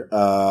guard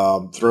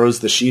throws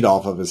the sheet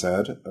off of his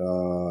head.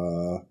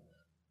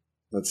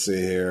 Let's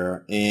see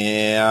here.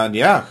 And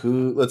yeah,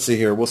 let's see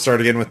here. We'll start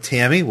again with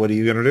Tammy. What are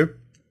you going to do?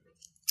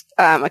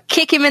 I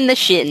kick him in the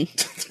shin.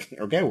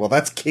 Okay, well,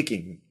 that's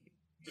kicking.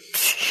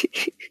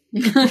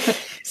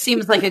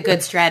 Seems like a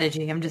good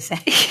strategy. I'm just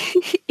saying.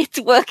 It's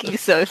working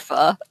so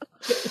far.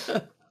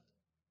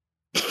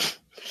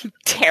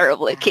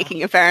 Terrible at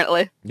kicking,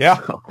 apparently.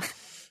 Yeah.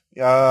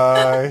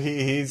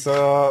 He's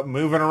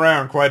moving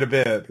around quite a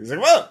bit. He's like,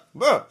 whoa,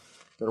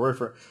 gotta wait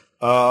for it.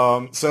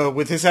 So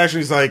with his action,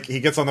 he's like, he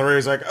gets on the radio,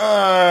 he's like,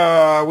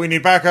 we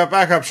need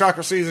backup,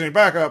 shocker seasoning,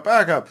 backup.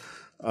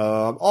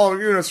 All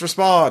units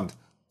respond.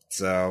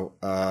 So,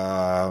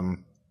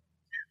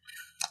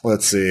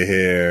 let's see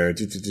here.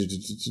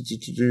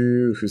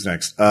 Who's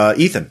next?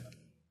 Ethan.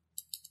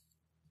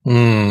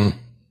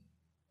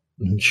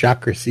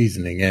 Chakra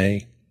seasoning, eh?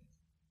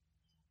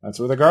 That's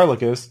where the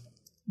garlic is.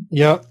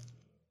 Yep.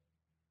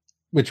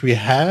 Which we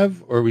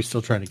have, or are we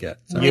still trying to get?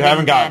 Sorry. You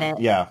haven't didn't got get it.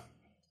 it. Yeah.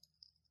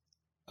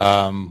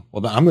 Well,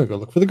 then I'm going to go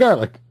look for the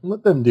garlic.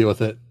 Let them deal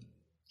with it.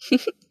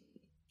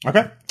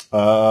 Okay.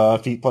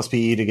 Feet plus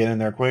PE to get in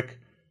there quick.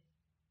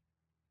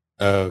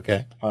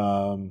 Okay.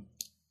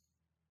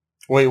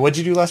 Wait, what'd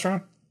you do last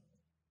round?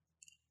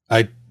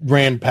 I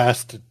ran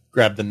past to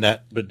grab the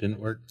net, but didn't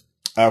work.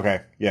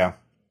 Okay, yeah,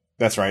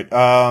 that's right.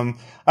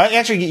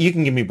 Actually, you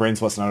can give me brains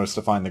plus notice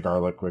to find the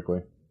garlic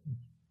quickly.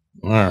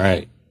 All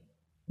right.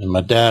 And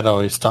my dad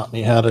always taught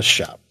me how to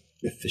shop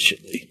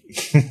efficiently.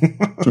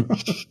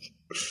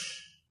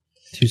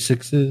 2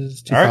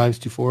 6s, 2 All right. 5s,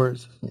 2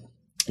 4s.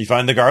 You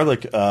find the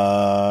garlic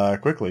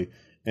quickly,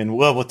 and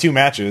well, with 2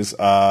 matches,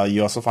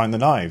 you also find the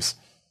knives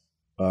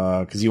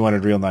because you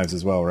wanted real knives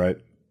as well, right?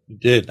 You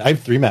did. I have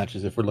 3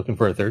 matches if we're looking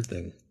for a third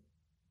thing.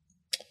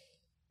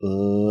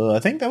 I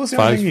think that was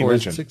the only 5s, thing you 4s,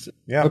 mentioned. 6s.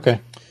 Yeah.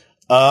 Okay.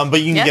 But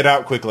you can Yeah. get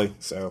out quickly.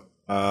 So,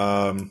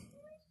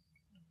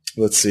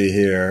 let's see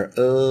here.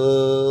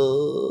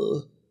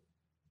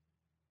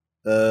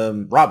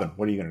 Robin,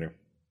 what are you gonna do?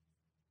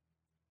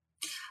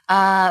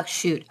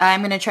 Shoot.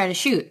 I'm going to try to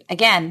shoot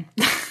again.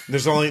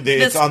 There's only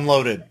it's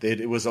unloaded.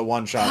 It was a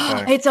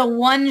one-shot thing. It's a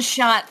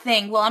one-shot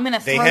thing. Well, I'm going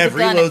to They throw have the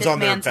gun reloads at this on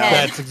their man's belt.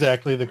 head. That's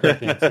exactly the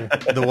correct answer.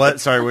 The what?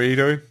 Sorry, what are you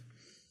doing?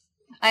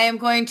 I am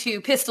going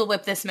to pistol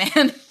whip this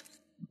man.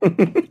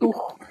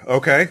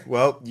 Okay,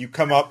 well, you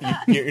come up.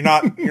 You're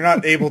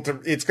not able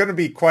to. It's going to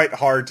be quite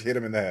hard to hit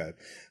him in the head.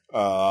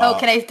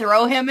 Can I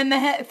throw him in the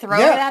head? Throw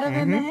yeah, it at him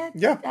in the head?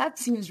 yeah. That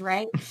seems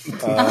right.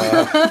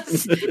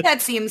 That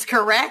seems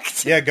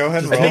correct. Yeah, go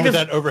ahead and I think roll. with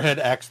that overhead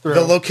axe throw.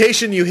 The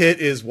location you hit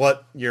is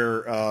what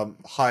your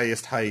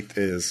highest height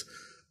is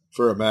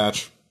for a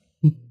match.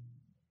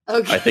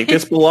 Okay. I think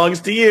this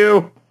belongs to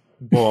you.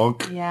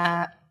 Bonk.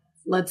 Yeah.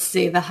 Let's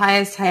see. The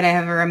highest height I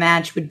have ever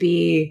matched would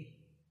be...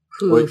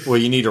 Well,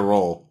 you need to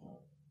roll.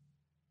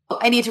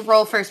 I need to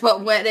roll first.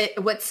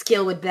 What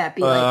skill would that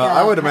be?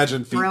 I would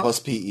imagine feet throw- plus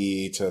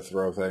PE to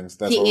throw things.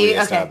 That's PE? what we Okay,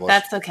 established.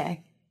 that's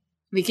okay.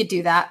 We could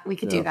do that.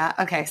 Do that.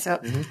 Okay,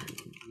 so...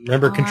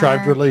 Remember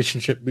contrived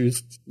relationship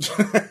boosts.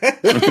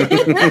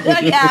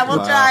 yeah, we'll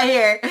Wow. try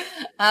here.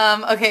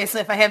 Okay, so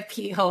if I have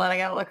P, hold on, I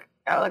gotta look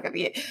at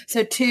the.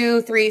 So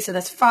 2, 3, so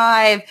that's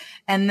 5,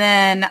 and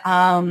then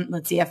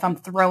let's see if I'm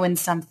throwing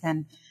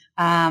something.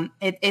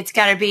 It's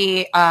got to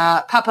be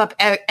Pop Up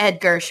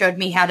Edgar showed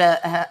me how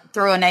to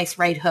throw a nice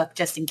right hook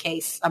just in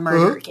case a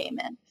murderer came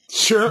in.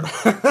 Sure.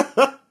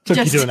 Took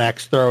Just- you to an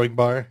axe throwing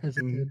bar. Is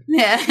it good?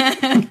 Yeah.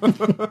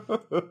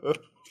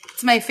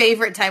 It's my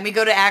favorite time. We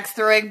go to axe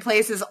throwing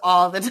places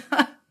all the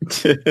time.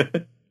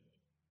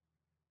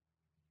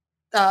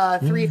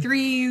 3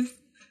 3s.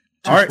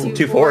 All right, 2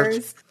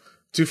 4s.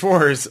 2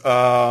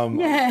 4s.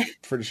 Yeah.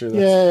 Pretty sure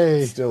Yay.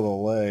 that's still a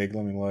leg.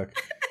 Let me look.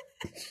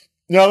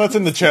 No, that's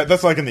in the chest.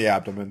 That's like in the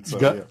abdomen. So,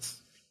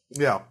 Guts.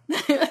 yeah.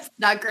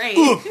 Not great.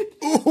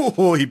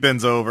 Oh, he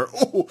bends over.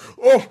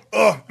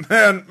 Oh,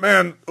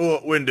 man. Oh,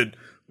 winded.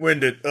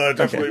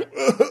 Definitely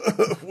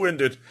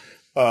winded.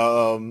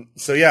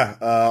 So yeah,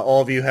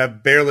 all of you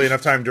have barely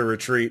enough time to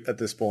retreat at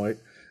this point.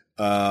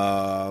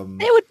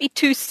 There would be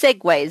 2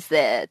 segways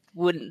there,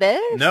 wouldn't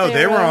there? No, If they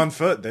there were are- on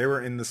foot. They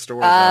were in the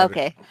store.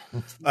 Okay.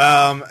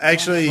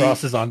 Actually,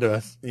 Ross is onto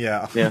us.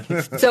 yeah. Yeah.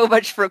 So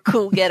much for a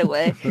cool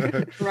getaway.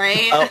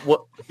 Right?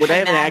 Would I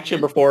have an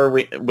action before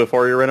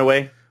you run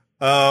away?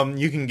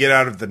 You can get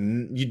out of the.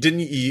 Did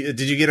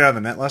you get out of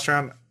the net last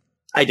round?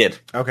 I did.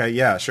 Okay,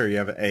 yeah, sure. You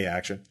have an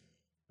action.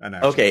 An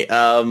action. Okay.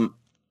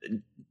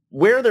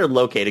 Where they're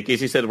located?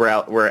 Because you said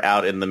we're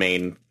out in the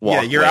main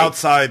walkway. Yeah, you're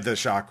outside the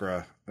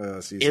chakra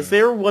season. Is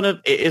there one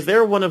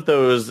of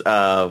those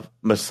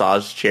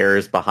massage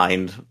chairs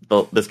behind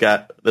this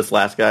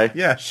last guy?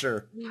 Yeah,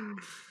 sure.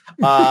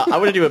 I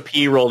want to do a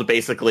P roll to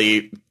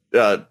basically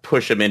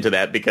push him into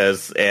that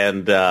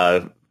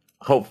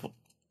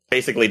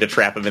basically to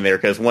trap him in there,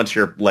 because once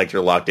your legs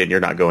are locked in, you're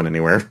not going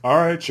anywhere. All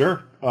right,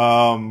 sure.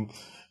 You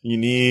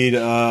need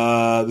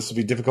this would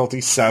be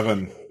difficulty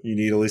 7. You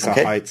need at least a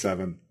height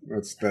 7.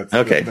 That's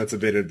Okay. That's a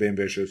bit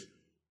ambitious.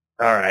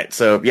 All right,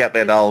 so yeah,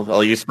 then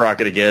I'll use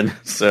Sprocket again.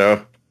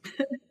 So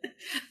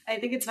I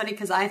think it's funny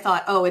because I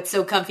thought, oh, it's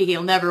so comfy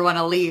he'll never want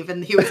to leave.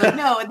 And he was like,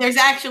 no, there's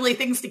actually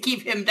things to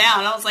keep him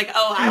down. I was like,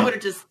 oh, I would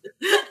have just...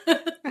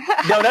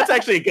 no, that's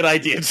actually a good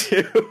idea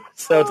too.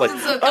 So it's like,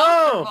 It's so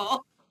oh,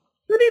 comfortable.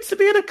 who needs to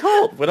be in a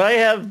cult when I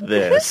have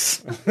this?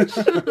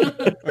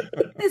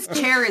 This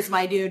chair is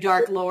my new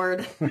Dark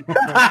Lord.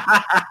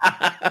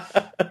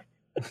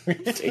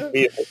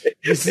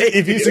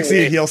 If you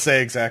succeed, he'll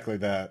say exactly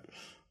that.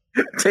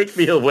 Take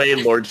me away,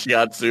 Lord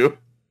Shiatsu.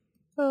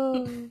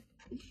 Yeah,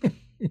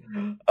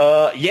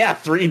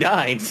 3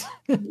 9s.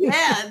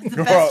 Yeah, it's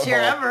the best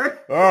chair ever.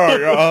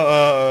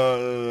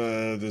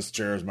 Oh, this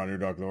chair is my new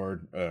Dark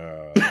Lord.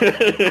 I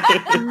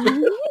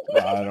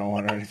don't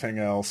want anything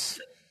else.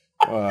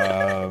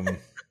 On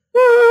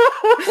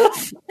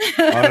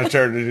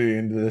eternity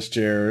into this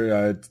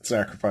chair, I'd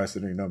sacrifice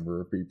any number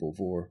of people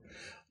for.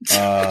 So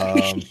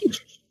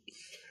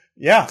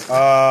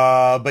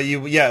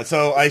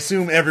I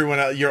assume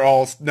everyone, you're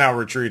all now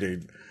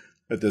retreating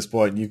at this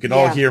point. You can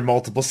all Yeah. hear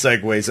multiple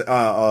segues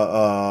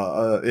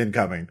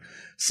incoming.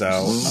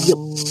 So,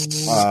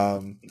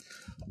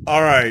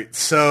 All right,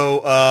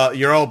 so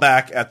you're all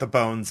back at the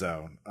Bone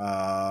Zone.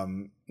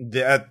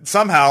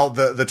 Somehow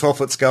the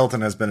 12-foot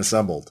skeleton has been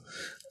assembled,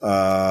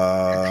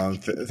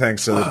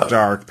 thanks to the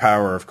dark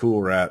power of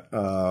Cool Rat.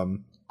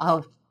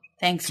 Oh,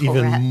 thanks, Cool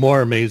Even Rat.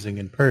 more amazing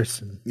in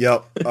person.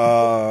 Yep.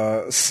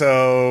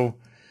 So,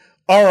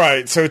 all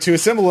right. So to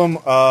assemble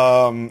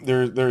them,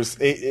 there's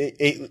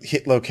eight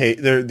hit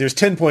there's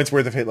 10 points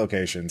worth of hit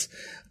locations.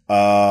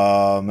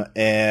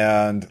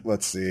 And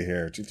let's see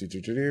here.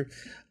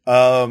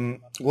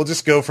 We'll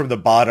just go from the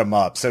bottom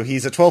up. So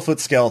he's a 12-foot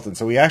skeleton.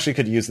 So we actually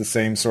could use the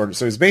same sort of,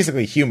 so he's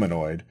basically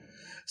humanoid.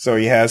 So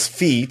he has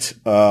feet,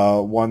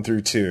 1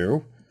 through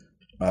 2.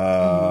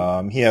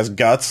 He has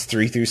guts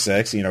 3 through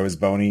 6, his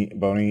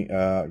bony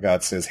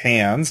guts, his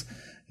hands,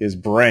 his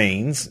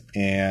brains,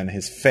 and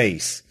his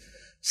face.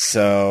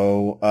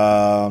 So,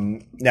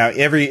 now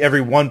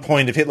every 1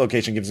 point of hit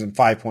location gives him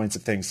 5 points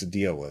of things to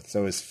deal with.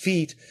 So his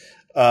feet,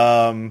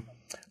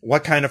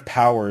 what kind of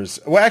powers?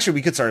 Well, actually,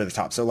 we could start at the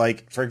top. So,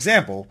 like, for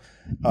example,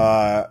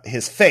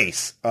 his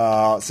face,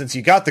 since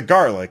you got the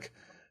garlic,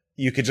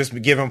 you could just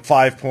give him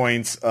 5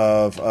 points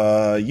of,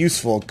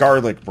 useful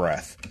garlic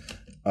breath.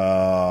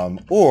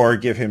 Or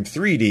give him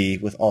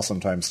 3D with awesome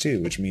times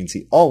 2, which means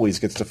he always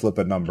gets to flip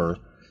a number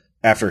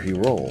after he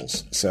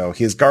rolls. So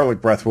his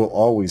garlic breath will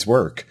always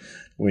work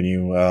when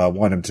you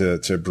want him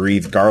to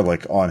breathe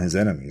garlic on his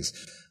enemies.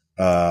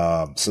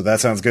 So that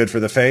sounds good for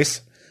the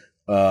face.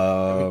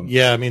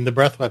 Yeah, I mean, the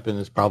breath weapon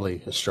is probably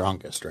his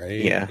strongest, right?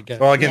 Yeah. I guess.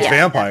 Well, against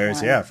vampires,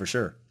 definitely. yeah, for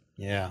sure.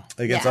 Yeah.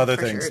 Against Yeah, other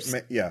for things,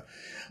 sure. yeah.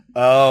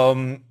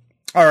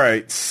 All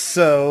right,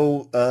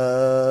 so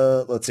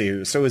let's see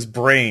here. So his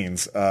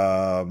brains,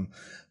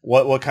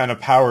 what kind of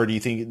power do you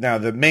think? Now,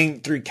 the main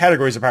 3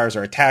 categories of powers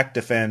are attack,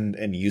 defend,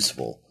 and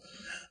useful.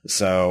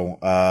 So,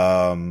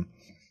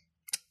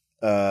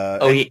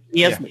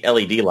 he has the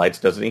LED lights,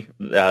 doesn't he?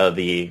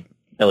 The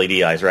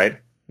LED eyes, right?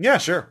 yeah,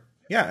 sure.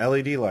 Yeah,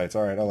 LED lights.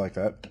 All right, I like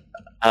that.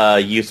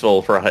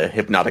 Useful for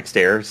hypnotic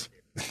stares.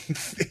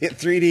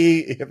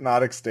 3D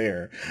hypnotic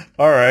stare.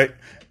 All right.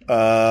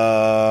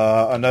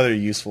 Another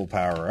useful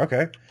power.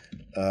 Okay.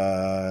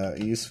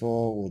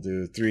 Useful. We'll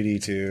do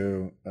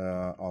 3D2.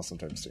 Awesome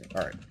times 2.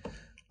 All right.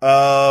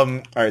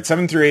 All right.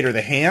 7 through 8 are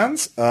the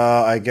hands.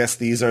 I guess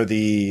these are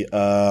the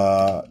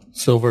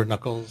Silver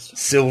knuckles.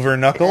 silver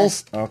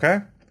knuckles. Okay.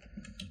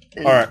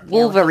 All right.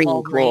 Wolverine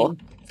Wolverine.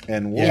 claw.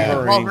 And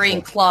Yeah.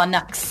 Wolverine Claw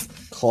Nux.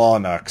 claw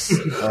knucks.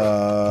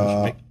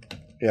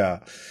 Yeah.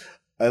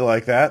 I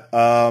like that.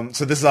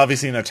 So this is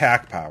obviously an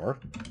attack power.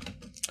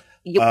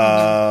 Yep.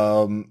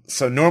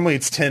 So normally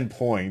it's 10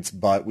 points,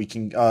 but we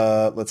can,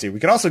 let's see, we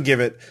can also give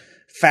it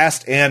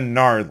fast and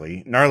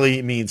gnarly.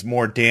 Gnarly means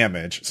more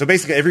damage. So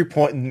basically every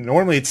point,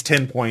 normally it's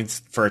 10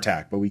 points for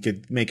attack, but we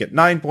could make it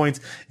 9 points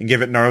and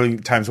give it gnarly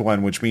times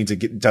 1, which means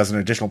it does an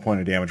additional point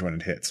of damage when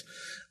it hits.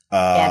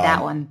 Yeah,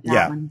 that one.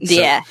 yeah. One. So-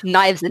 Yeah,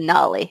 knives and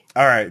gnarly.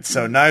 All right,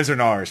 so knives are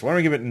gnarly. So why don't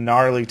we give it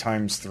gnarly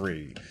times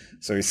 3?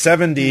 So he's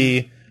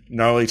 7D,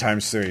 gnarly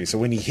times 3. So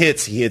when he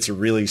hits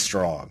really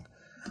strong.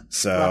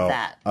 So, Love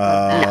that.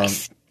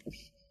 Nice.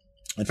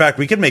 in fact,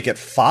 we could make it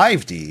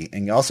 5D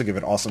and also give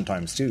it awesome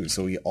times 2.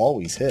 So he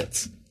always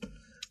hits.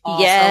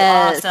 Also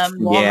Yes.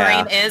 awesome.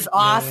 Wolverine is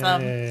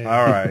awesome. Yay.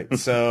 All right,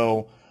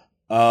 so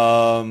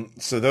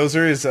those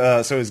are his.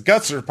 So his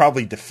guts are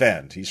probably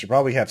defend. He should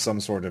probably have some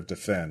sort of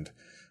defend.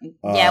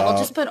 Yeah, we'll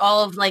just put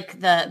all of like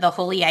the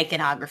holy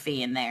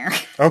iconography in there.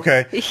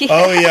 Okay.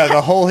 Oh yeah,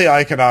 the holy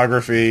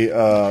iconography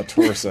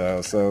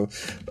torso. So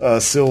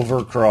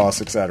silver cross,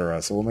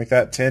 etc. So we'll make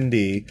that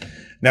 10D.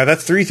 Now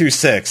that's 3 through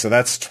 6, so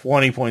that's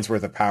 20 points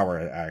worth of power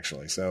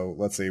actually. So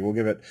let's see, we'll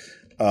give it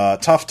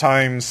tough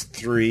times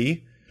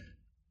 3.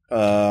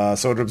 So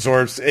it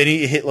absorbs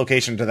any hit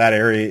location to that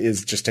area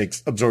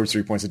absorbs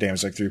 3 points of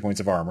damage, like 3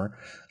 points of armor.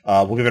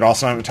 We'll give it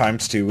awesome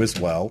times 2 as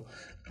well.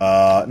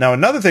 Now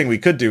another thing we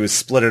could do is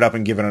split it up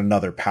and give it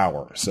another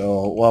power.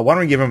 So, why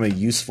don't we give him a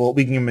useful?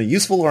 We can give him a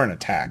useful or an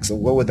attack. So,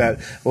 what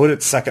would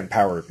its second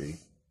power be? I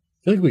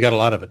feel like we got a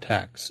lot of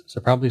attacks,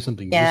 so probably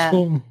something Yeah.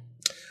 useful.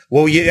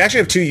 Well, you actually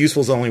have 2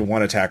 usefuls, only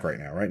 1 attack right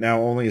now. Right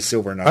now, only a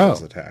silver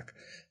knuckles Oh. attack.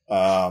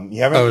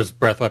 You haven't. Oh, is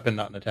breath weapon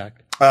not an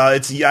attack? I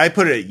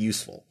put it at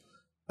useful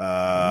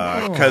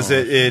because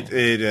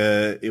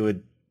it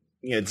would.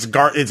 Yeah,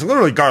 it's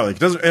literally garlic.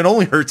 It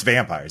only hurts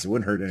vampires. It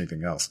wouldn't hurt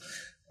anything else.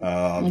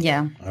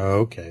 Yeah.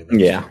 Okay.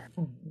 Yeah.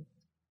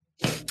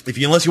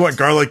 Unless you want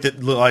garlic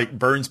that like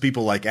burns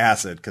people like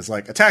acid, because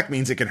like attack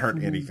means it can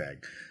hurt anything.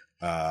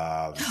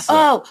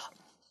 So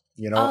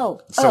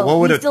what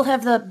would we it? still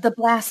have the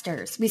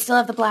blasters. We still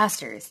have the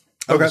blasters.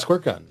 Oh, Okay. the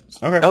squirt guns.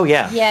 Okay. Oh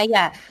yeah.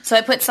 Yeah. So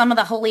I put some of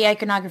the holy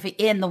iconography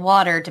in the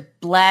water to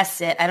bless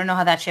it. I don't know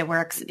how that shit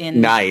works in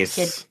Nice.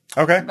 Kid,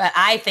 Okay. but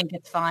I think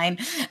it's fine.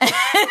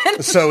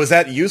 So is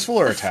that useful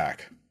or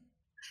attack?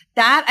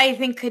 That I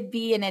think could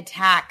be an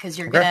attack because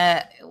you're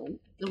Okay. gonna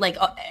like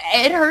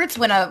it hurts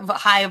when a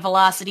high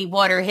velocity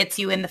water hits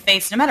you in the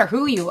face, no matter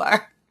who you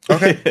are.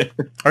 Okay.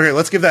 Okay.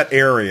 Let's give that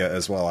area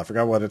as well. I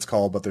forgot what it's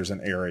called, but there's an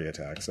area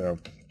attack. So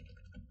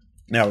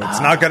No,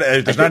 it's not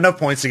gonna. There's not enough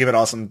points to give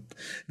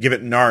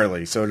it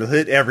gnarly. So it'll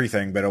hit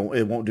everything, but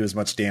it won't do as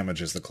much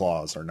damage as the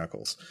claws or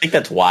knuckles. I think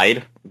that's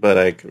wide, but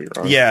I could be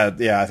wrong.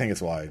 Yeah, I think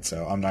it's wide.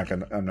 So I'm not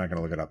gonna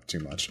look it up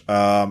too much.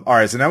 All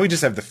right, so now we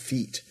just have the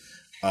feet.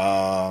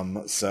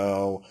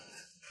 So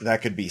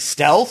that could be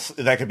stealth.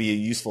 That could be a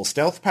useful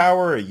stealth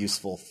power, a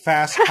useful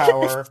fast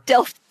power.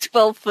 Stealth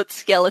 12-foot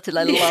skeleton.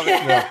 I love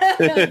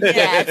it.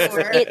 Yes,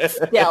 it's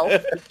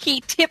stealth.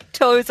 He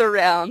tiptoes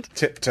around.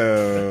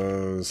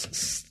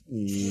 Tiptoes.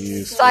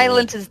 Useful.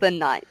 Silent as the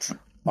night.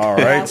 All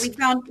Yeah, right. we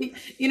found,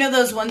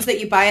 those ones that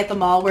you buy at the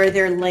mall where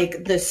they're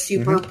like the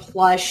super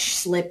plush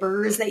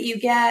slippers that you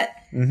get,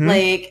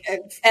 like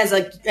as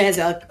a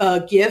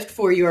gift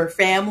for your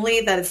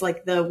family. That is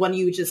like the one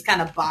you just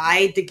kind of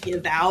buy to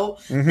give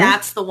out.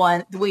 That's the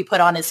one we put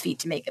on his feet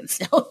to make him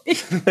stealthy.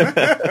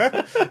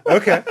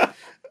 Okay.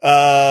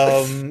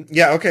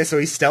 Yeah. Okay. So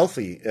he's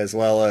stealthy as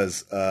well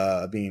as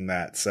being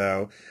that.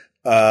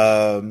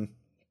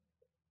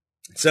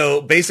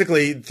 So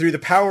basically, through the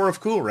power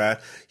of Cool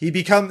Rat,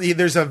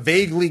 there's a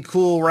vaguely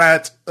Cool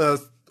Rat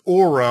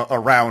aura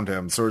around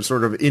him,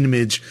 sort of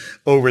image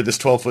over this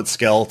 12-foot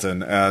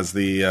skeleton as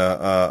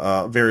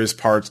the various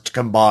parts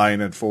combine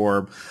and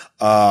form.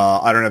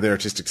 I don't have the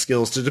artistic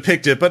skills to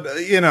depict it, but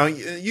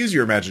use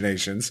your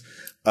imaginations.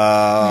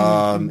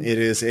 It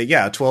is a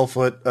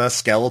 12-foot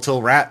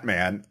skeletal rat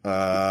man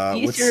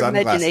Use with your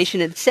sunglasses.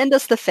 imagination and send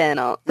us the fan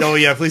art. Oh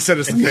yeah, please send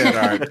us the fan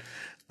art.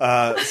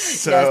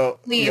 Yes,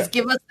 please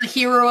give us the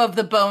Hero of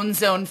the Bone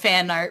Zone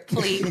fan art,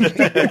 please.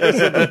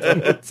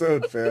 So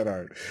fan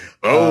art.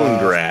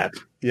 Bone rat.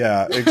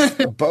 Yeah,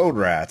 Bone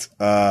Rat.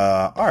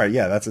 All right,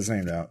 yeah, that's his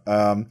name now.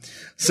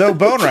 So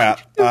Bone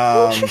Rat.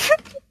 All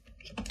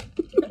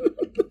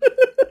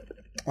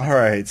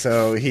right,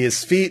 so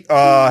his feet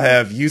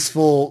have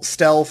useful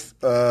stealth,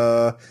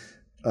 tiptoe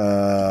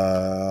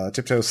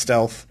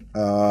stealth,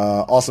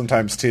 awesome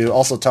times 2,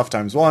 also tough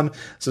times 1.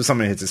 So if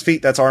somebody hits his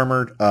feet, that's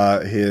armored.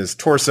 His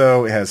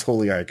torso has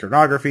holy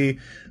iconography,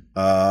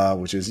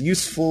 which is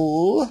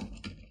useful.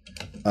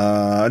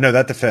 No,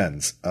 that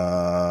defends.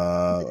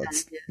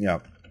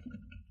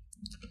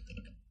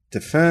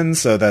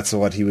 Defends. So that's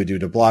what he would do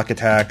to block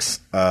attacks.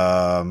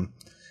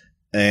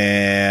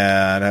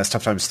 And has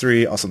tough times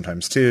 3, awesome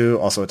times 2,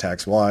 also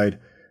attacks wide.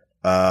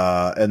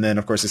 And then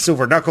of course his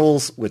silver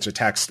knuckles, which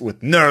attacks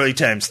with gnarly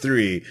times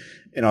 3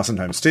 and awesome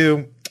times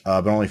 2.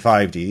 But only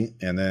 5D,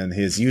 and then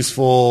his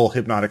useful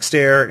hypnotic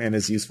stare and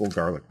his useful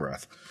garlic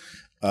breath.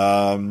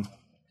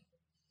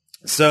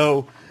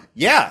 So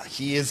yeah,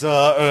 he is.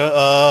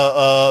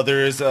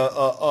 There is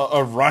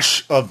a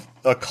rush of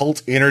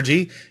occult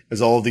energy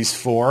as all of these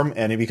form,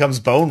 and he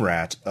becomes Bone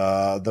Rat,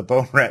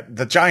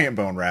 the giant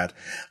Bone Rat.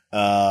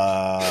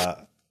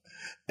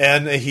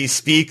 And he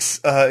speaks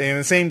in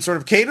the same sort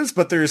of cadence,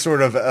 but there's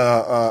sort of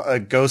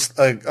a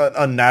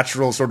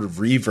unnatural sort of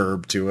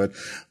reverb to it.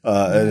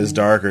 It is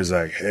darker. It's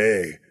like,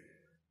 hey,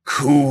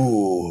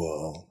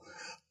 cool.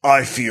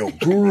 I feel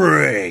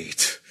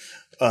great.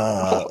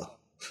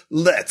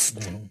 Let's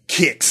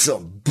kick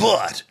some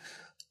butt.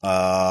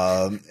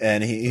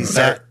 And he's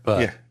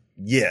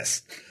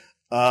yes.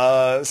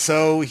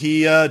 So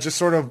he just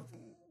sort of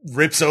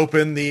rips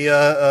open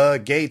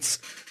the gates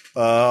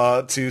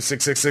to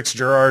 666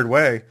 Gerard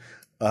Way.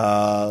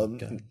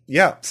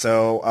 Yeah.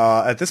 So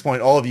at this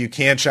point, all of you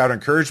can shout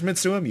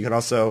encouragements to him. You can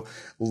also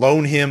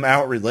loan him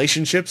out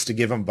relationships to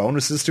give him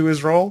bonuses to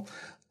his roll.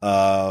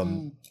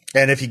 And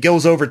if he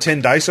goes over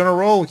 10 dice on a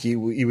roll, he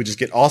would just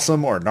get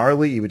awesome or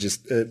gnarly. He would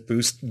just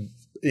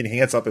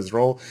enhance up his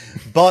roll.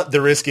 But the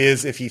risk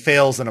is if he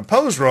fails an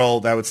opposed roll,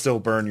 that would still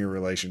burn your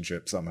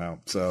relationship somehow.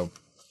 So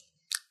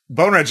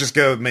Bone Rat just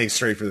make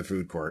straight for the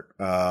food court.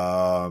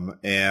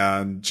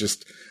 And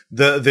just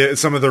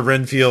some of the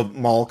Renfield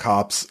mall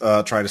cops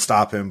try to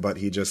stop him, but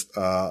he just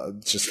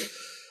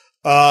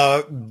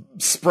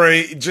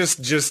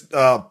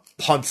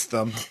punts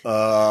them,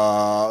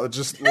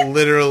 just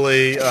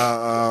literally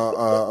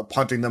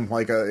punting them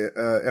like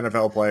a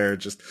NFL player,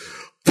 just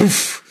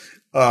poof,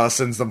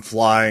 sends them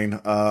flying,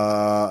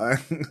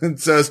 and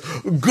says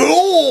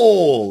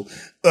goal,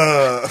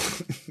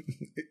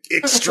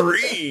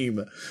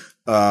 extreme.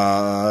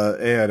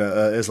 And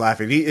is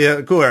laughing.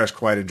 Couillard is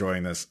quite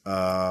enjoying this.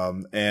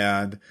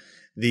 And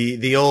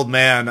the old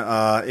man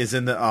is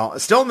in the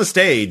still on the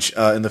stage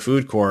in the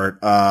food court,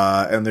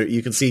 and there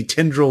you can see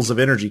tendrils of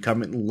energy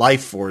coming,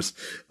 life force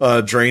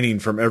draining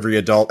from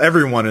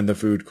everyone in the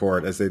food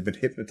court as they've been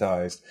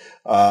hypnotized,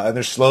 and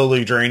they're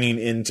slowly draining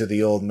into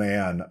the old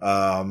man,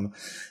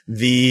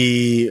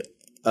 into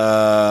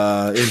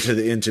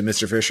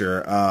Mr.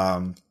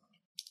 Fisher.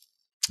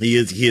 He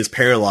is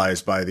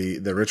paralyzed by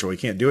the ritual. He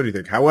can't do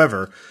anything.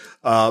 However,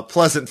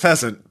 Pleasant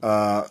Pheasant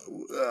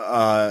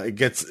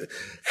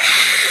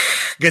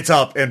gets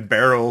up and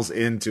barrels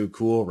into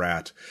Cool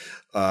Rat.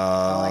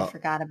 I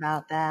forgot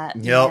about that.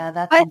 Yep. Yeah,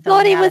 that's I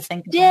thought he was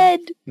dead.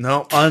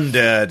 No,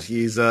 undead.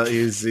 He's what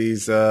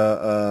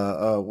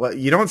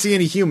you don't see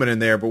any human in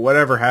there, but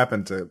whatever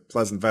happened to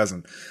Pleasant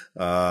Pheasant,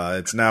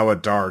 it's now a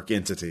dark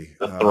entity.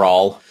 The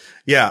thrall.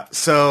 Yeah,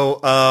 so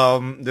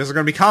there's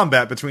going to be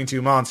combat between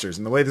two monsters,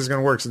 and the way this is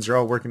going to work, since you're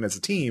all working as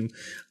a team,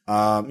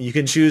 you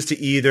can choose to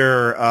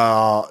either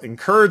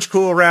encourage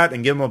Cool Rat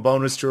and give him a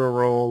bonus to a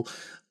roll,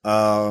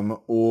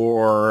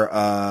 or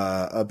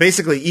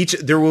basically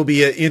there will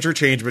be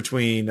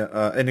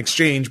an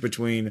exchange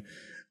between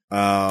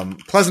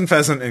Pleasant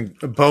Pheasant and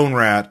Bone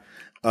Rat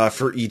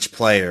for each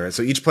player.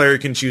 So each player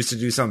can choose to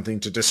do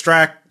something to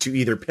distract, to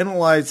either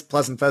penalize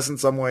Pleasant Pheasant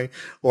some way,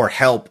 or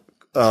help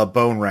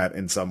Bone Rat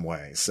in some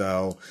way.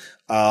 So,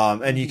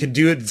 and you can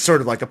do it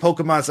sort of like a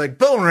Pokemon. It's like,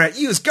 Bone Rat,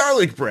 use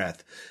Garlic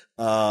Breath.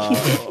 Or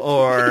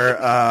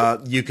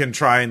you can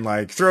try and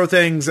like throw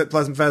things at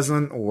Pleasant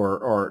Pheasant,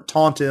 or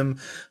taunt him,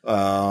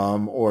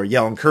 or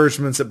yell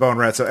encouragements at Bone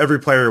Rat. So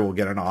every player will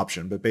get an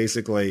option. But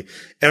basically,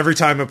 every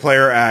time a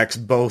player acts,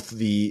 both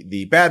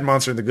the bad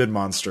monster and the good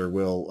monster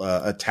will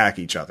attack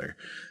each other.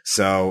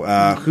 So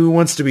who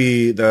wants to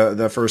be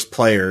the first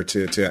player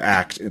to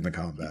act in the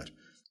combat?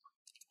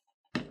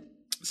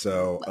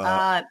 So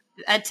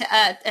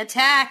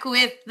attack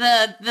with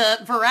the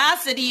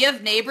veracity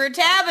of neighbor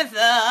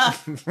Tabitha.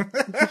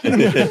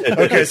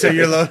 Okay, so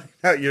you're loading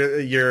out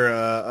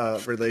your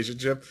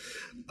relationship.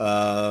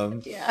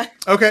 Yeah.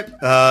 Okay.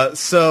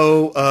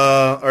 So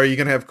are you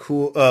gonna have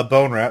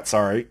Bone Rat?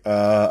 Sorry.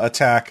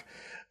 Attack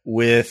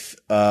with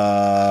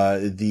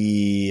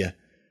the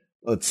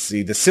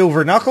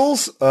Silver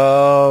Knuckles,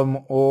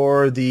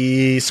 or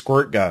the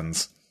Squirt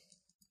Guns?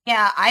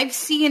 Yeah, I've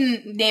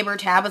seen neighbor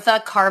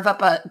Tabitha carve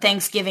up a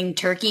Thanksgiving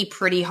turkey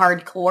pretty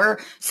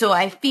hardcore, so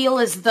I feel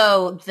as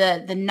though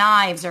the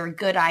knives are a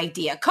good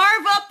idea.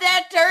 Carve up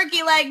that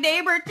turkey like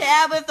neighbor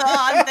Tabitha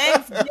on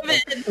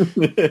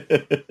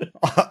Thanksgiving.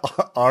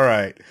 All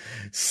right.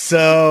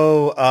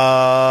 So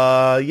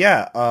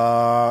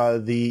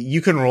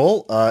you can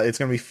roll. It's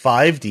gonna be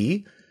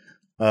 5D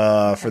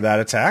for that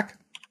attack.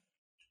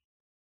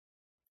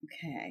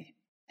 Okay.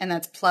 And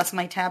that's plus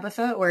my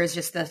Tabitha, or is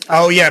just the...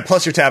 Oh, yeah,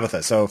 plus your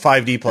Tabitha. So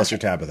 5D plus your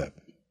Tabitha.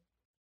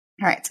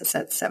 All right, so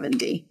that's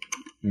 7D.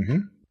 Mm-hmm.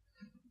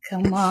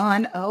 Come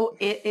on. Oh,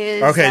 it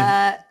is...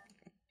 Okay.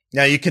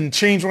 Now, you can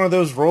change one of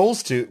those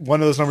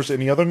numbers to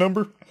any other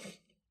number.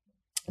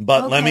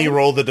 But let me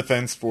roll the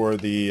defense for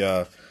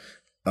the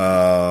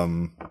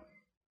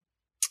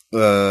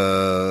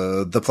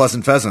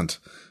Pleasant Pheasant,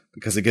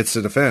 because it gets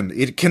to defend.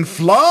 It can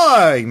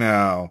fly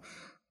now.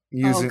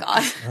 Oh,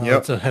 God.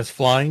 Yep. It has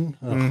flying.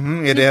 Oh.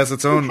 Mm-hmm. It has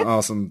its own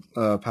awesome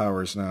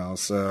powers now.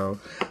 So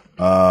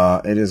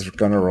it is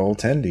going to roll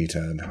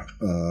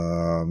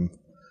 10d10.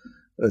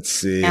 Let's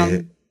see.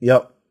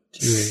 Yep.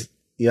 2/8.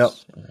 Yep.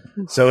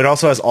 So it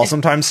also has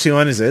awesome times 2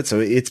 on it, so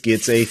it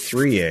gets a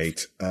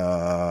 3/8.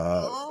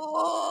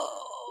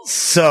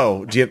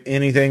 So, do you have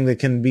anything that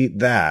can beat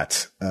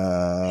that?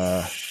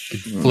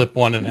 Flip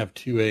one and have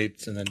 2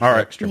 8s and then two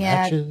extra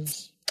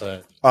matches.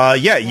 But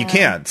yeah, you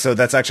can. So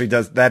that's actually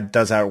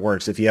does how it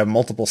works. If you have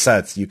multiple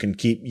sets, you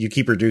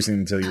keep reducing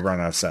until you run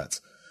out of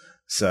sets.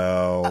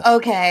 So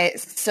okay,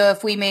 so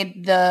if we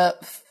made the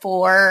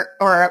 4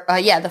 or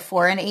the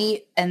 4 and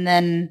 8, and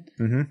then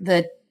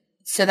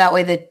so that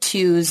way the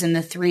 2s and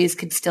the 3s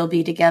could still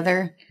be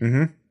together.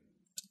 Mm-hmm.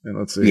 And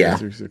let's see,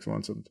 3, 6,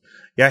 1, 7.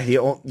 Yeah,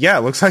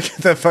 it looks like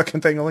the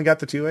fucking thing only got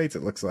the 2 8s.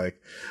 It looks like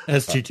it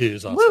has 2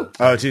 2s also. Woo.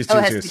 Oh, two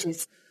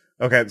twos.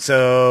 Okay,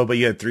 so but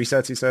you had 3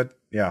 sets. You said,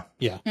 yeah.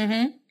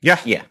 Mm-hmm.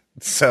 Yeah.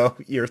 So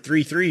your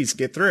 3 3s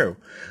get through,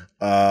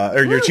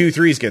 or your 2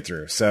 3s get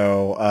through.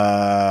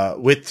 So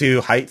width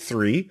 2, height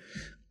 3.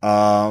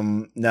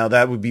 Now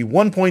that would be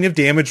 1 point of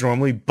damage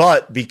normally,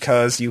 but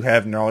because you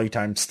have gnarly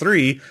times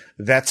 3,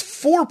 that's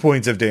 4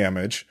 points of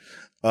damage.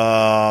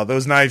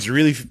 Those knives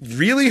really,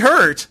 really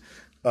hurt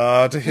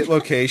to hit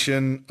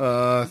location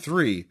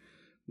 3,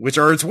 which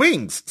are its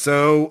wings.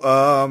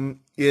 So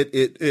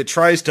it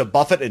tries to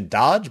buffet and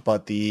dodge,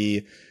 but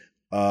the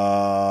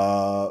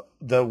Bone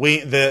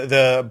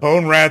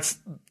Rat's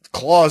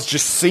claws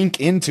just sink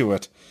into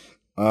it,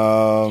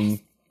 and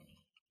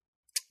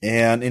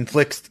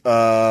inflicts.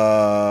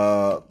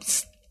 The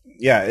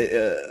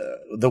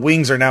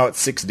wings are now at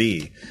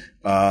 6D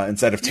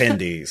instead of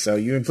 10D. So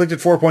you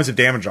inflicted 4 points of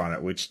damage on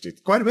it, which is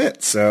quite a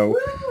bit. So,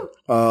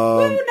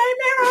 Nightmare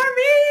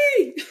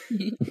Army!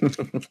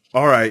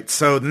 All right.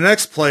 So the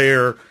next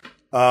player,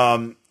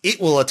 it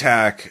will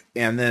attack,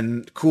 and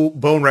then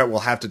Bone Rat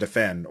will have to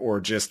defend, or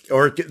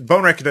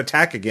Bone Rat can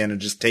attack again and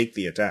just take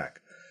the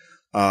attack.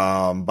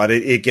 But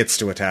it gets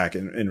to attack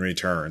in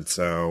return.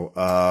 So,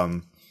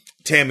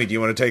 Tammy, do you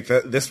want to take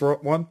this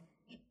one?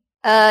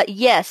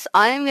 Yes,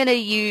 I'm going to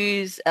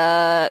use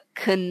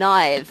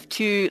connive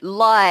to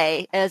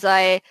lie as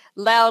I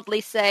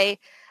loudly say,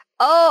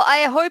 "Oh,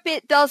 I hope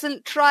it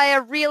doesn't try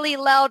a really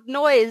loud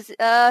noise,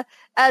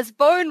 as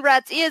Bone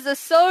Rat's ears are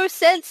so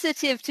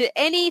sensitive to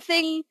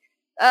anything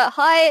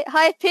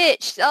high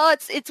pitched. Oh,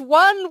 it's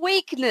one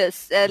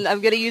weakness." And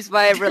I'm going to use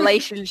my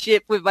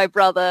relationship with my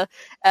brother,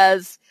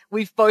 as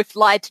we've both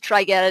lied to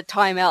try get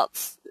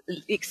timeouts,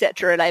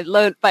 etc. And I've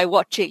learned by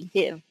watching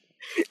him.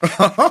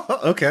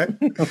 Okay.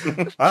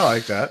 I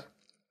like that.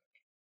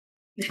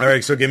 All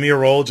right, so give me a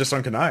roll just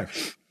on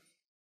connive.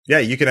 Yeah,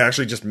 you can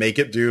actually just make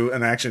it do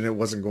an action it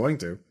wasn't going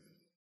to.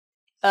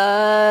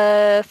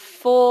 3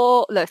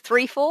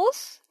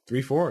 fours.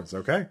 3 fours,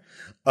 okay.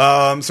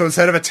 So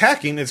instead of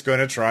attacking, it's going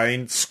to try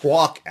and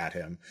squawk at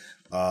him.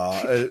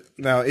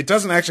 Now, it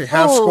doesn't actually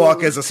have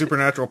squawk as a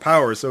supernatural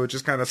power, so it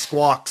just kind of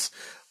squawks.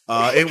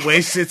 It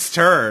wastes its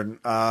turn.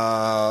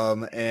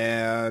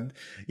 And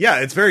yeah,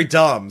 it's very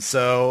dumb.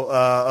 So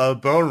a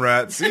bone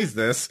rat sees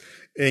this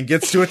and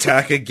gets to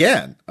attack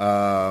again.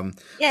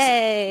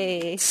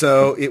 Yay!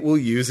 So it will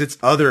use its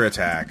other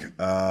attack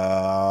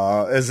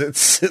as it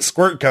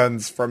squirt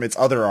guns from its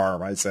other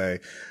arm, I say.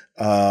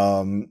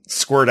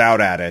 Squirt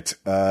out at it.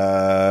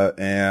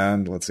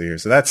 And let's see here.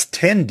 So that's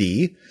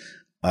 10D.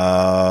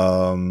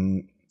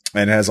 And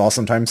it has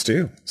awesome times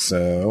 2.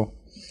 So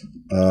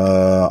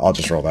I'll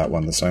just roll that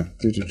one this time.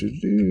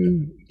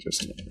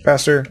 Just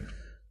faster.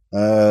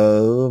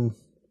 Let's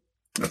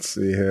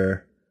see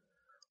here.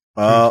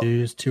 3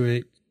 2s, 2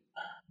 8.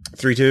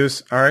 3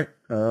 2s. All right.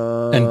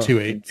 And 2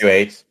 8s. 2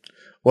 8s.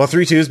 Well,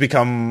 3 2s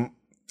become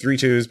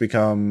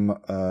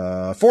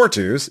 4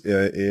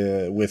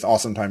 2s with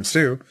awesome times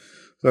 2.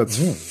 So that's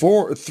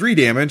 3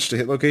 damage to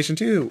hit location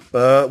 2,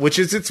 which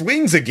is its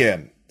wings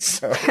again.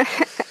 So,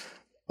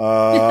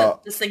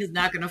 This thing is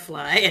not going to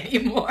fly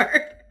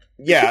anymore.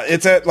 yeah,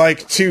 it's at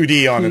like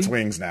 2D on its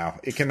wings now.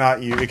 It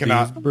cannot.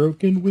 These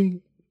broken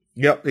wing.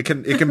 Yep, it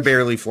can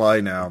barely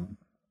fly now.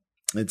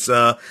 It's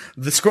the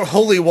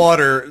holy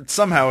water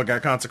somehow it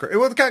got consecrated.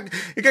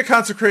 It got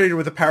consecrated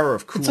with the power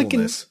of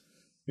coolness.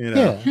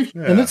 Yeah.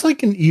 And it's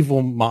like an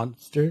evil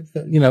monster.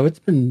 It's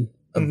been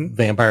a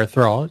vampire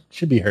thrall. It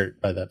should be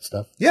hurt by that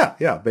stuff. Yeah,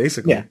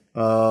 basically. Yeah.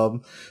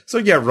 So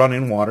yeah,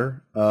 running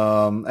water.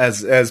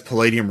 As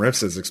Palladium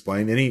Rifts has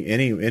explained,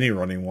 any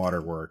running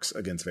water works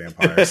against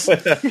vampires.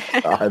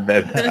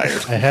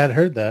 Vampires. I had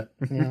heard that.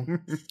 Yeah.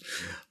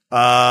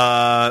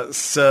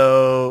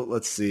 So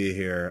let's see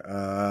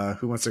here.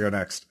 Who wants to go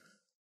next?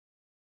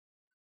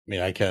 I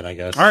mean, I can, I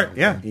guess. All right,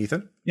 yeah,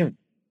 Ethan.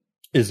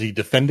 Is he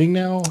defending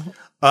now?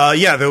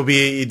 Yeah, they'll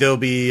be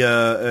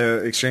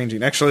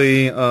exchanging.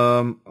 Actually,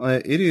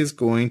 it is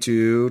going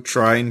to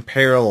try and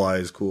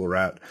paralyze Cool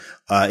Rat.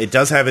 It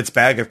does have its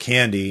bag of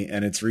candy,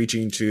 and it's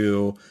reaching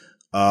to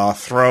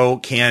throw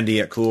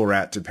candy at Cool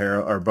Rat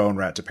or Bone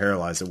Rat to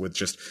paralyze it with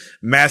just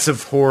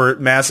massive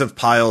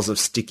piles of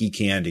sticky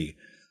candy.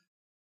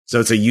 So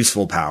it's a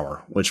useful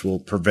power, which will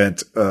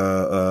prevent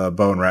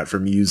Bone Rat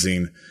from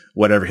using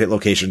whatever hit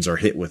locations are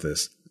hit with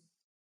this.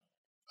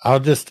 I'll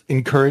just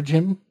encourage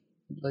him.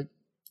 Like,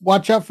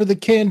 watch out for the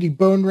candy,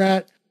 Bone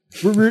Rat.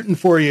 We're rooting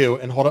for you.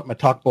 And hold up my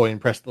talk boy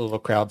and press the little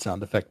crowd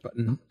sound effect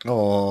button.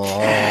 Oh.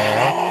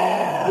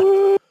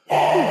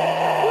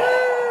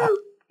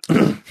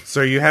 So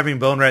are you having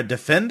Bone Rat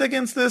defend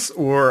against this,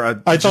 or I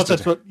thought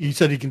that's what you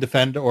said. He can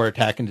defend or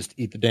attack and just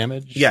eat the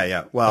damage.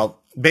 Yeah. Well,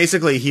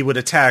 basically he would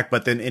attack,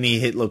 but then any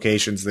hit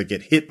locations that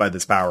get hit by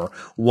this power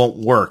won't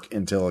work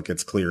until it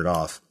gets cleared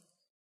off.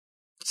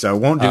 So it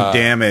won't do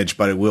damage,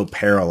 but it will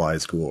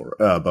paralyze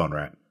Bone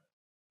Rat.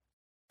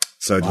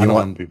 So do you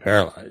want him to be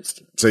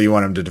paralyzed? So you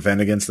want him to defend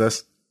against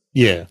this?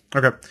 Yeah.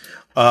 Okay.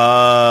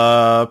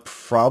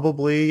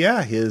 Probably.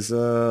 Yeah. His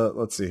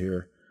let's see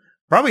here.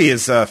 Probably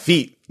his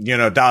feet.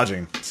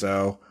 Dodging.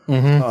 So.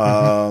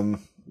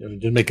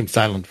 Just make him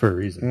silent for a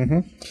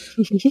reason.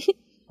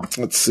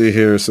 Let's see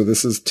here. So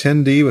this is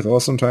 10D with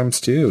awesome times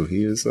 2.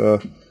 He is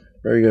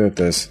very good at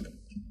this.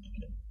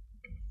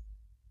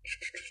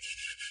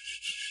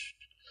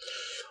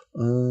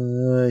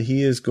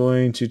 He is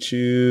going to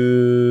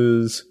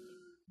choose.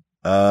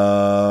 He's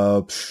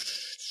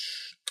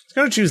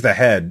going to choose the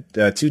head.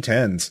 2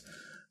 10s.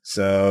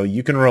 So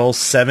you can roll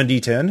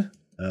 70-10.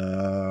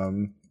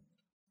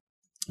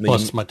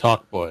 Plus my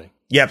talk boy.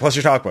 Yeah, plus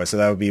your talk boy. So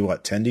that would be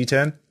what,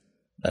 10D10?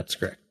 That's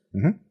correct.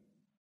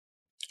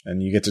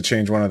 And you get to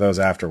change one of those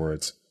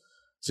afterwards.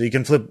 So you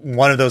can flip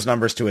one of those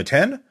numbers to a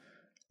 10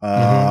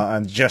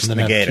 and just and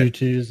then negate have it.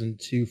 2 2s and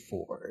 2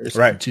 4s.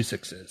 Right. And 2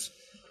 6s.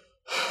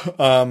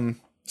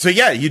 So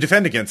yeah, you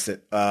defend against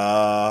it.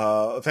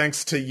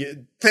 Thanks to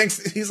you.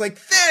 Thanks. He's like,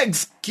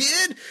 thanks,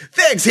 kid.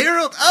 Thanks,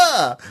 Harold.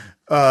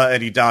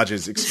 And he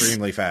dodges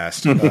extremely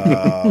fast.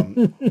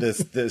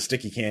 The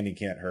sticky candy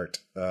can't hurt.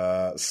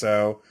 Let's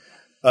see.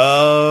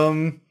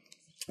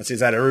 Is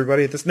that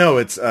everybody at this? No,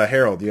 it's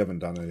Harold. You haven't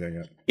done anything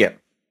yet. Yeah.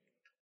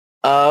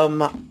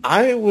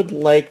 I would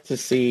like to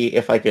see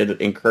if I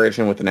could encourage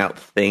him with an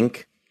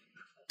outthink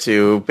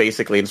to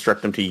basically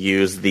instruct him to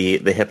use the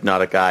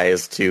hypnotic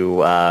eyes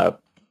to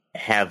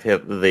have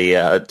him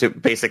to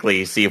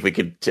basically see if we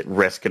could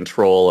wrest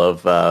control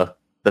of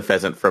the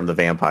pheasant from the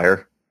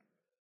vampire.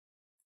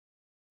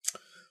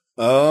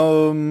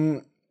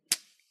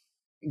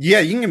 Yeah,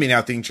 you can give me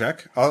an outthink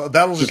check.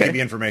 That'll just give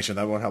you information.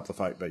 That won't help the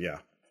fight, but yeah.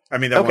 I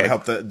mean,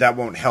 that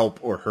won't help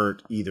or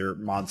hurt either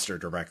monster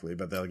directly,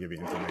 but they'll give you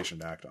information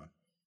to act on.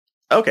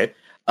 Okay.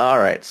 All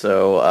right.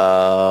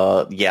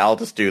 So, yeah, I'll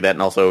just do that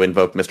and also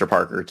invoke Mr.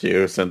 Parker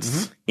too,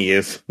 since he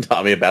is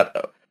taught me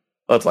about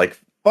it's like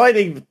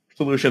finding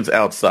solutions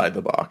outside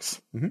the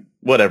box,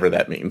 whatever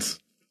that means.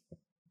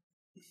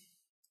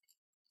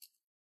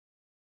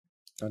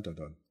 Dun, dun,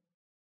 dun.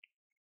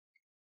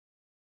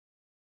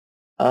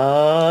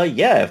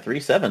 Yeah, 3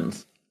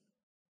 7s.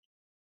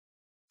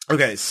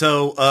 Okay,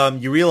 so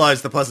you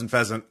realize the pleasant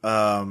pheasant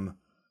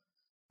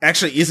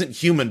actually isn't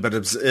human, but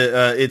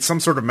it's some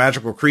sort of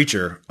magical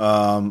creature,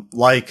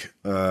 like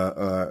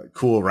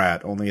Cool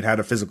Rat, only it had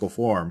a physical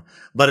form.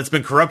 But it's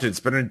been corrupted. It's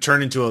been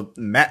turned into a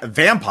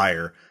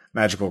vampire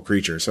magical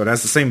creature, so it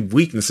has the same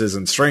weaknesses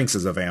and strengths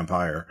as a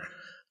vampire.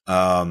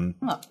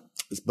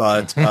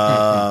 But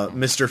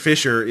Mr.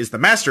 Fisher is the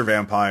master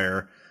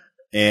vampire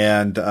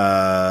and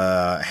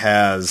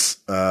has...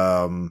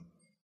 but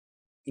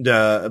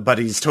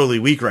he's totally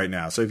weak right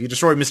now. So if you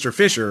destroy Mr.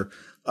 Fisher,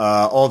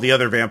 all the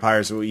other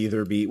vampires will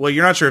either be, well,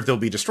 you're not sure if they'll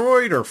be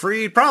destroyed or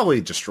freed,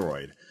 probably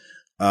destroyed.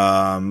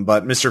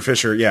 But Mr.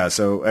 Fisher, yeah,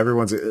 so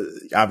everyone's,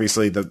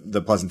 obviously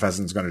the Pleasant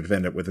Pheasant is going to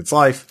defend it with its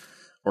life,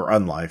 or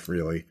unlife,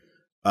 really.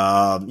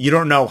 You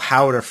don't know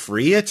how to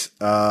free it.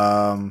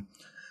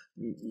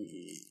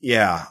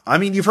 Yeah, I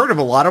mean, you've heard of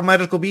a lot of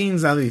magical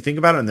beings. Now that you think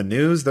about it in the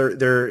news,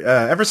 they're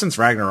ever since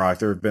Ragnarok,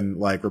 there have been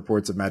like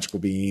reports of magical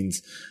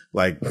beings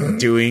like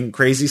doing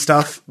crazy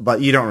stuff, but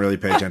you don't really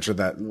pay attention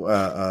to that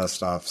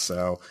stuff.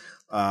 So,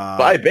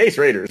 By base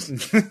raiders.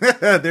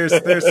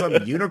 there's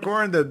some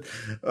unicorn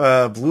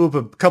that blew up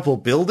a couple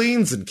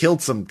buildings and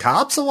killed some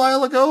cops a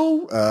while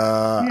ago.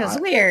 It was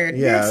weird.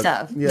 Weird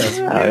stuff.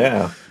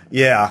 Yeah.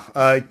 Yeah.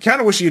 I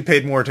kind of wish you'd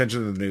paid more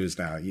attention to the news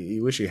now.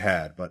 You wish you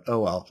had, but oh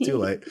well, too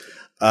late.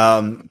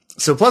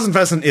 So Pleasant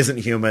Pheasant isn't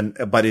human,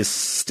 but is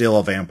still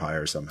a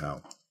vampire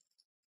somehow.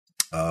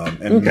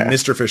 And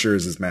Mr. Fisher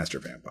is his master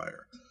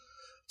vampire.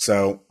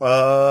 So,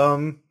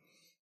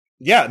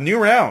 yeah, new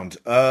round.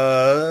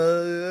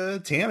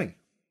 Tammy.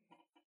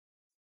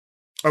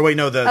 Oh wait,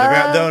 no,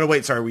 no,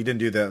 wait, sorry, we didn't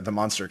do the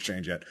monster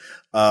exchange yet.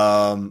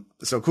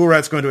 So Cool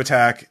Rat's going to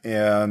attack,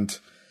 and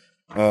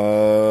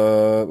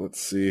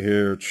let's see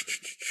here.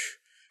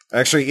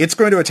 Actually, it's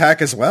going to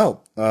attack as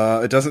well.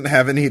 It doesn't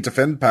have any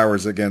defend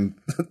powers again.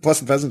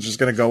 Pleasant Pheasant's just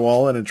going to go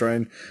all in and try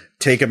and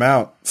take him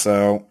out.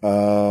 So,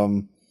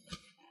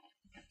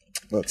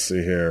 let's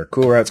see here.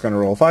 Cool Rat's going to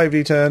roll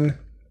 5d10.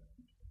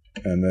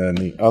 And then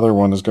the other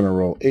one is going to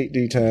roll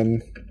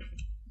 8d10.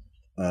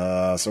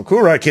 So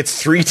Cool Rat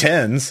gets 3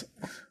 10s.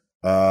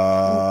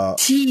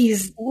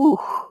 Jeez.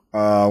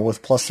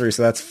 With plus 3,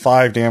 so that's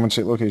 5 damage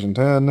at location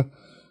 10.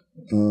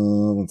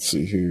 Let's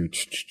see here.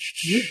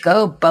 You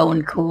go,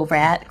 Bone Cool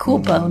Rat. Cool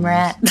Bone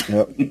Rat.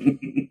 Yep.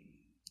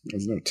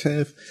 There's no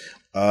tiff.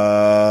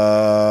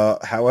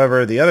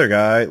 However, the other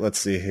guy, let's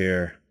see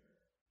here.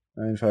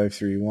 9, 5,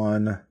 3,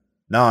 1,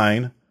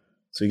 9.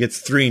 So he gets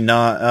 3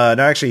 no,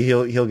 actually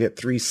he'll get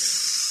 3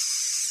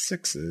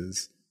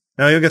 6s.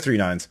 No, he'll get 3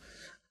 9s.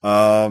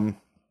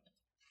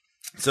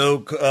 So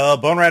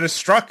Bone Rat is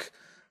struck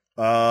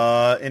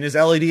in his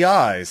LED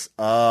eyes.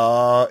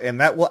 And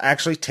that will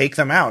actually take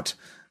them out.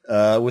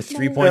 With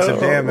 3 points of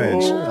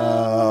damage.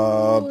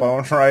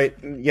 Bone Rat,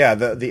 yeah,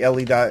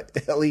 the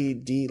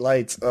LED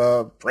lights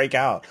break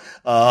out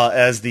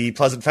as the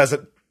Pleasant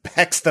Pheasant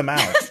pecks them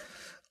out.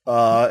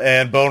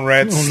 And Bone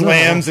Rat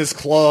slams his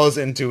claws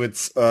into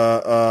its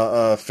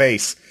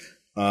face.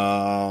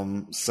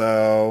 Yeah,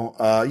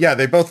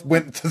 they both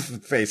went to the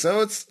face.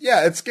 So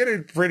it's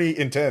getting pretty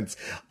intense.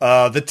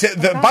 By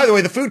the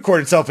way, the food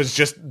court itself is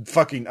just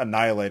fucking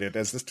annihilated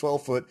as this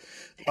 12-foot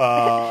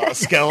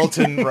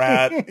skeleton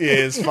rat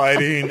is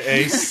fighting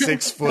a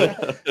 6-foot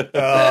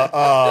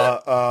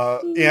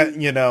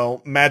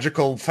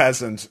magical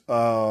pheasant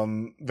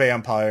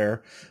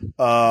vampire.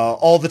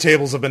 All the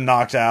tables have been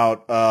knocked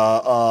out.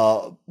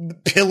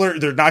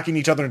 They're knocking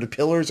each other into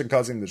pillars and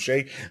causing them to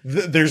shake.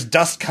 There's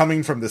dust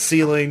coming from the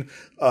ceiling.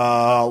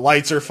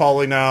 Lights are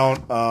falling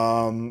out.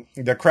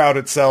 The crowd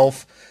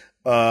itself,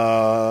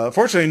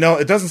 fortunately, no,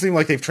 it doesn't seem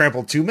like they've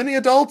trampled too many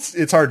adults.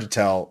 It's hard to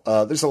tell.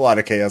 There's a lot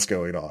of chaos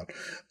going on.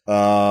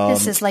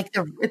 This is like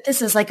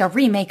a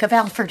remake of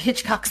Alfred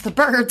Hitchcock's The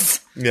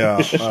Birds.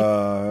 Yeah.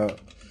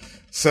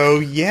 So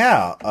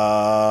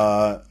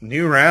yeah,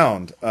 new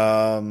round.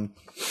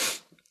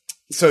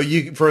 So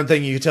for one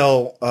thing, you could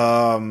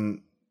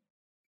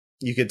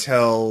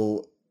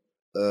tell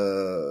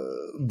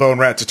Bone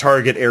Rat to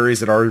target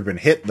areas that already been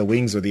hit, the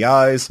wings or the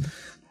eyes.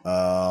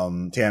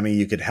 Tammy,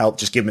 you could help,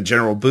 just give him a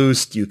general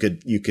boost. You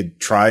could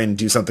try and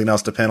do something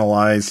else to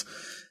penalize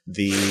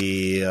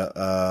the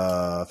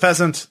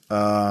pheasant.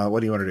 What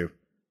do you want to do?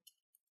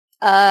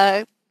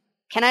 Can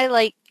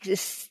I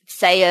just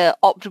say a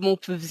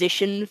optimal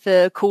position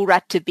for Cool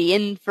Rat to be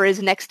in for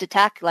his next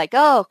attack?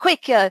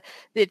 Quick,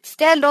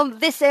 stand on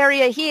this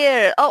area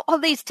here. Oh,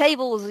 on these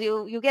tables,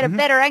 you'll get a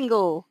better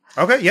angle.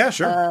 Okay, yeah,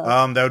 sure.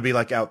 That would be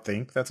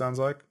outthink. That sounds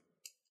like.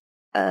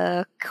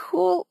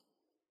 Cool.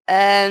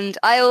 And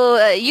I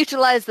will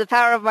utilize the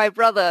power of my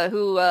brother,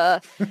 who,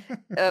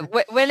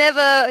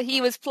 whenever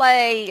he was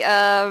playing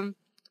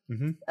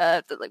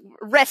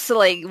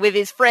wrestling with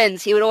his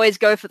friends, he would always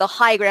go for the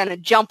high ground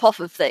and jump off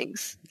of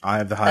things. I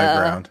have the high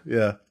ground.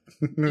 Yeah.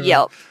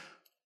 Yep.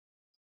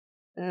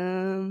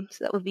 So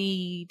that would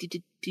be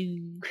 7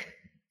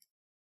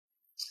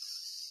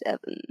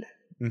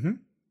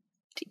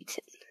 D10.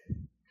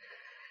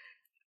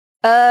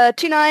 2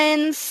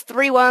 9s,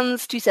 3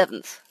 1s, 2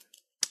 7s.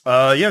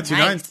 Yeah, 2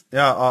 Nice. 9s.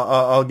 Yeah,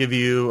 I'll give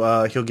you.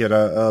 He'll get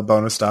a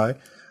bonus die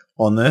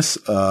on this.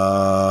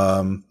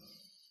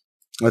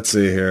 Let's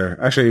see here.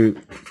 Actually,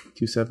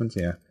 2 7s.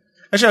 Yeah.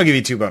 Actually, I'll give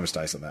you 2 bonus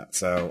dice on that.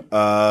 So,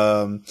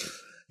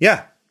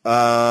 yeah.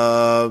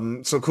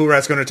 So Cool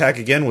Rat's going to attack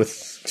again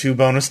with 2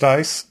 bonus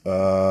dice.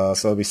 So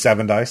it'll be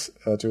 7 dice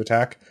to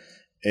attack,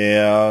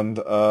 and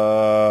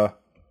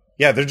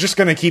yeah, they're just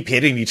going to keep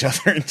hitting each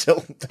other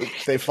until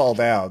they fall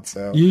down.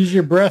 So Use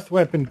your breath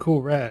weapon,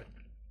 Cool Rat.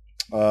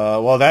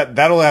 well,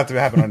 that'll have to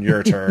happen on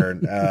your turn,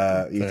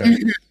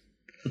 Ethan.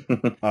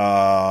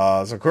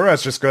 So Cool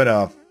Rat's just going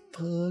to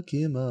fuck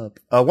him up.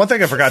 One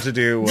thing I forgot to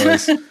do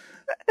was,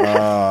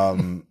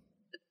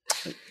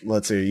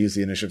 let's see, use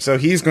the initiative. So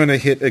he's going to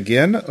hit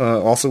again,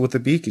 also with the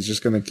beak. He's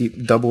just going to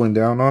keep doubling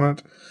down on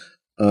it.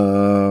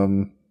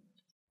 More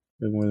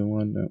than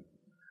one, no.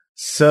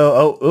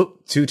 So,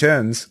 2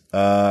 10s.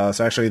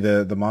 So actually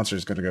the monster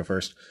is going to go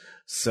first.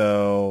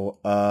 So,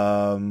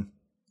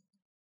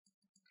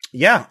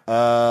 yeah,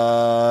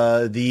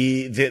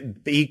 the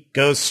beak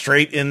goes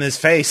straight in his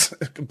face.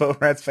 Bone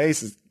Rat's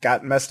face has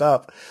gotten messed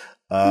up.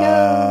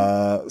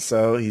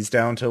 So he's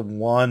down to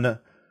 1.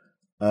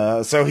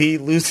 So he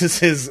loses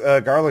his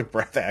garlic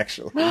breath,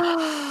 actually.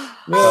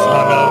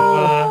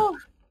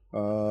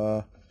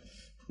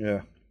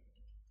 Yeah.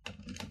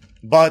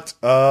 But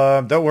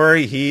don't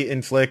worry, he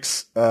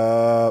inflicts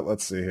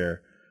let's see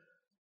here.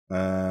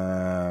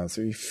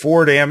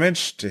 4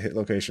 damage to hit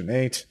location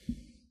 8.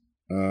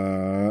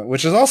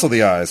 Which is also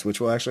the eyes, which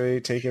will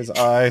actually take his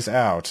eyes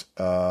out.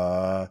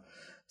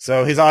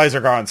 So his eyes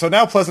are gone. So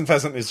now Pleasant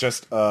Pheasant is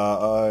just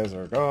eyes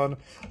are gone.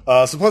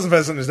 So Pleasant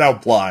Pheasant is now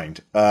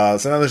blind. So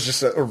now there's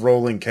just a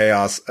rolling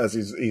chaos as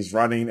he's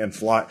running and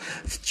flying.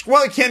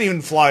 Well, he can't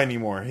even fly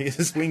anymore.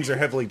 His wings are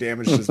heavily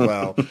damaged as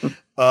well.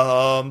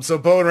 So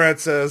Bone Rat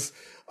says,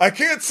 "I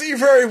can't see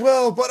very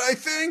well, but I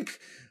think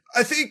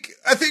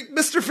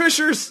Mr.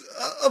 Fisher's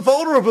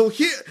vulnerable.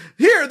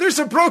 Here, there's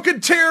a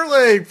broken tail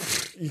leg."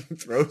 He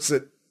throws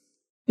it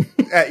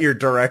at your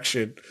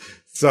direction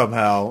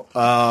somehow,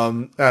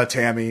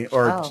 Tammy,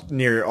 or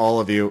near all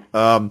of you.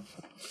 So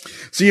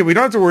yeah, we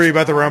don't have to worry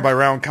about the round by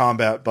round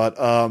combat, but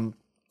Bone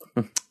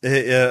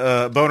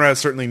Rat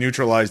certainly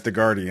neutralized the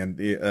Guardian.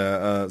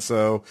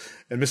 So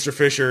and Mr.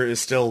 Fisher is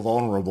still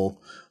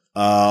vulnerable.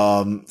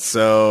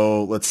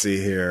 So let's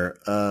see here.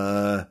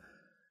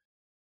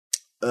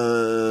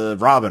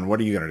 Robin, what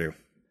are you gonna do?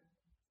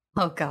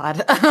 Oh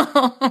God,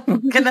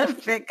 I'm gonna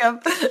pick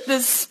up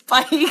the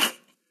spike.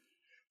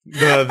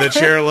 The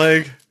chair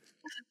leg.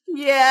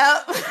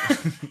 Yeah.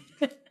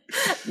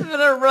 I'm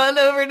gonna run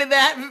over to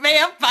that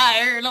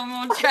vampire and I'm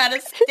gonna try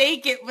to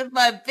stake it with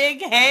my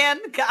big hand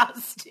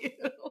costume.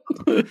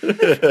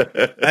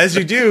 As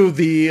you do,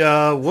 the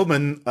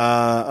woman,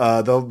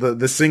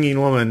 the singing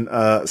woman,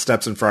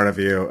 steps in front of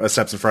you.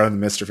 Steps in front of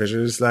Mr.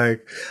 Fisher. Is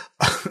like,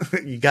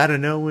 you gotta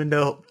know when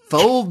to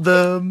fold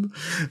them.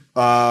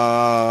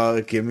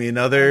 Give me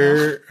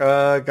another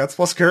guts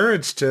plus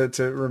courage to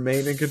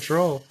remain in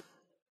control.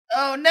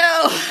 Oh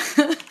no!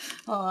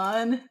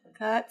 On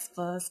guts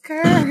plus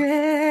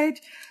courage.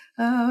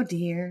 Oh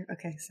dear.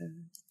 Okay, so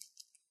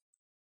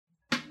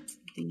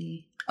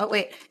oh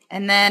wait,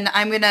 and then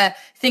I'm gonna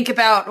think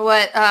about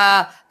what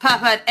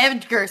Papa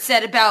Edgar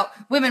said about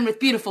women with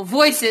beautiful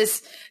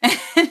voices. 7,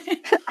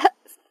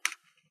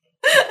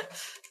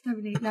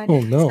 8, 9. Oh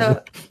no.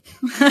 So,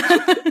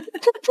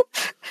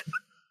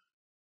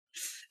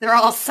 they're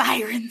all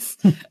sirens.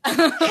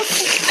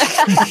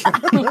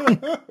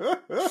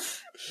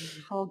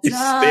 Hold on.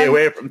 Stay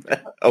away from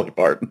that. Oh,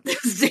 pardon.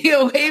 Stay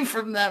away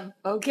from them.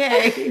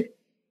 Okay.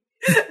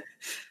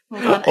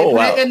 Hold on. Oh, I put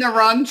wow. it in the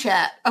wrong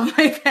chat. Oh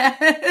my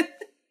bad.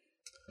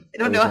 I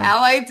don't know how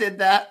I did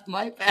that.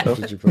 My bad. How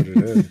did you put it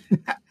in?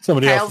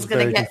 Somebody Kyle's else is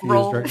gonna very get confused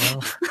rolled.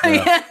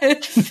 right now.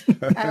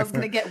 I was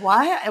gonna get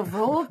why I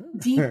roll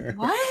deep.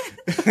 What?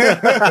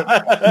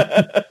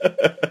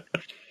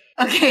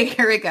 Okay,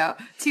 here we go.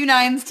 2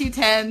 9s, 2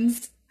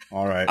 10s.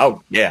 All right.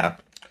 Oh, yeah.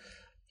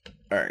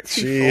 All right.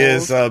 She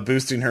is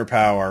boosting her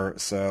power.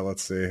 So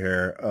let's see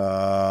here.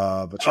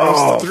 But she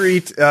rolls 3.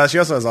 She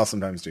also has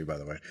awesome times too, by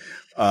the way.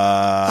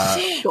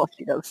 Sure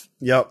she does.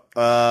 Yep.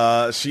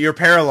 You're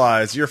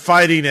paralyzed. You're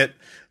fighting it,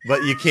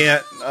 but you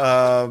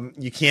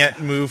can't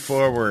move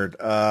forward.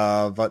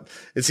 But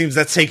it seems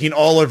that's taking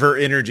all of her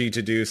energy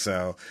to do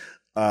so.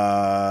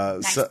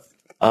 Nice. So,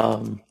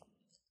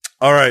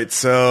 all right.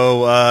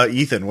 So,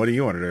 Ethan, what do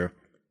you want to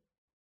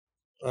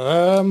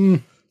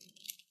do?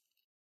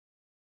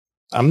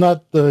 I'm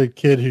not the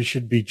kid who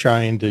should be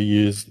trying to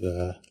use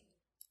the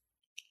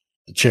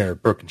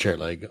broken chair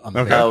leg on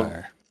the Okay.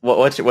 vampire.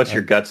 What's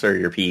your guts or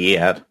your PE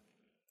at?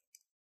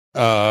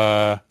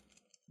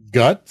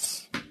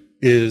 Guts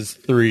is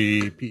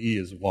 3, PE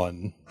is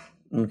 1.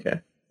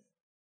 Okay.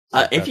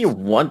 If you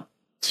want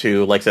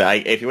to, like,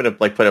 if you would have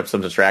put up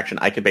some distraction,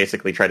 I could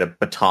basically try to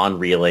baton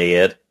relay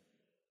it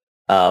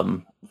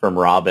from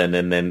Robin,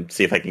 and then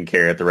see if I can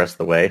carry it the rest of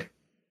the way.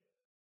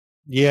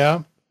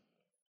 Yeah.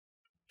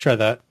 Try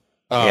that.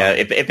 Yeah,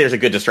 if there's a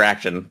good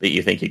distraction that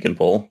you think you can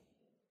pull.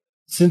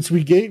 Since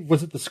we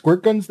was it the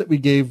squirt guns that we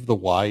gave the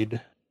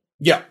wide?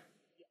 Yeah.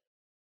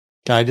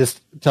 Can I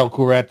just tell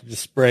Cool Rat to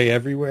just spray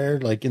everywhere,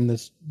 like in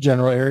this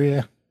general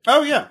area?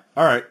 Oh, yeah.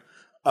 All right.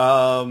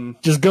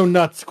 Just go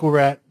nuts, Cool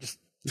Rat. Just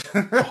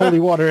holy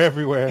water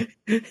everywhere.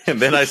 And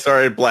then I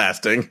started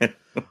blasting.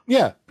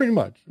 Yeah, pretty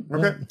much.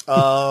 Okay.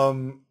 All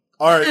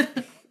right.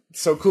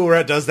 So Cool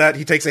Rat does that.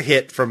 He takes a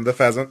hit from the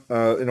pheasant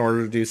in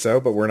order to do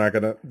so, but we're not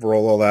going to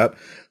roll all that.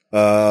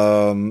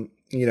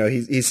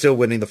 He's still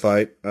winning the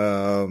fight.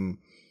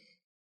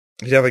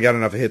 He definitely got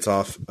enough hits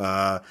off.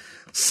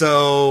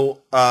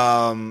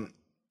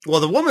 Well,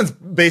 the woman's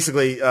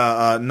basically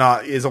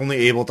is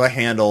only able to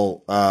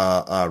handle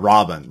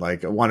Robin.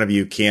 Like, one of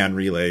you can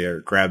relay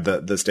or grab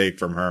the stake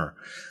from her.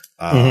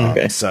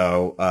 Okay.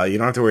 So you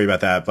don't have to worry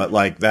about that. But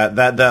like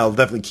that'll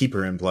definitely keep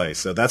her in place.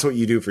 So that's what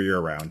you do for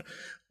your round.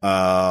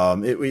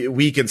 It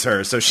weakens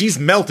her, so she's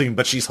melting,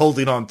 but she's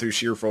holding on through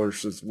sheer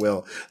force of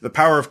will. The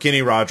power of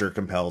Kenny Roger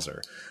compels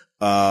her.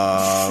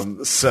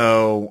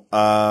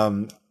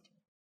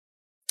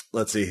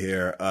 Let's see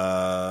here.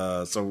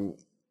 So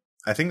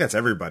I think that's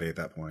everybody at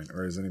that point,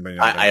 or is anybody?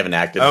 I haven't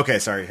acted. Okay,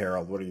 sorry,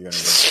 Harold. What are you going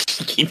to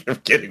do?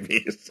 Keep getting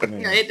me.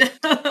 Right.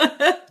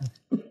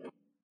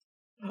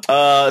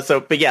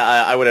 But yeah,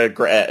 I would I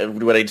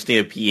just need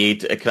a PE?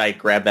 Could I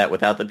grab that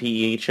without the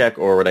PE check,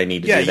 or would I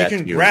need to do that? Yeah,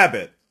 you can grab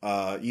it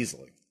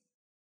easily.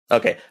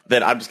 Okay,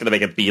 then I'm just going to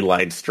make a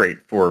beeline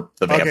straight for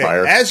the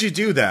vampire. Okay. As you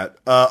do that,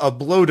 a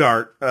blow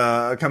dart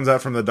comes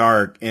out from the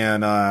dark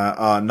and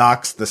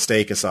knocks the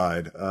stake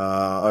aside.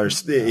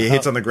 It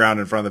hits on the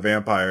ground in front of the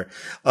vampire.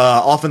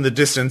 Off in the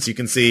distance, you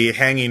can see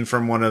hanging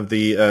from one of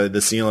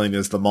the ceiling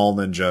is the mall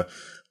ninja,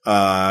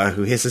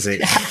 who hisses a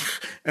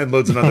and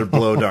loads another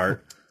blow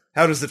dart.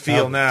 How does it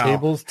feel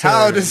now?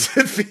 How does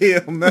it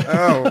feel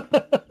now?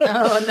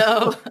 Oh,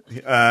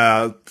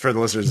 no. For the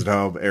listeners at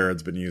home,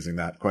 Aaron's been using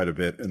that quite a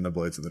bit in the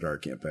Blades in the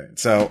Dark campaign.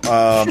 So,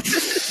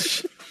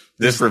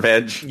 this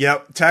revenge.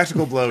 Yep.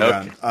 Tactical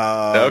blowgun.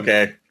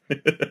 Okay.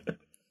 That's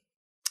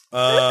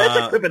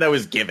the equipment I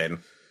was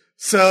given.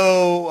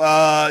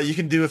 So, you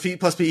can do a feat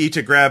plus PE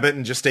to grab it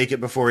and just take it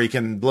before he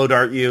can blow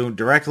dart you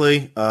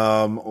directly.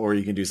 Or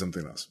you can do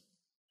something else.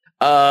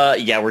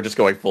 Yeah, we're just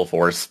going full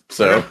force.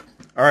 So. Okay.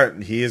 All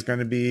right, he's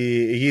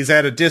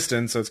at a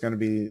distance, so it's going to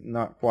be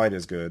not quite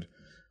as good.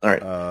 All right.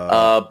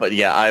 But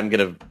yeah, I'm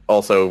going to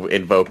also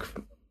invoke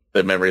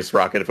the Memories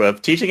Rocket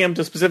of teaching him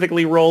to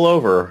specifically roll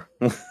over.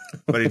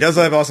 But he does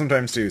have awesome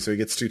times too, so he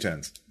gets 2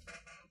 10s.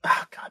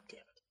 Oh, God damn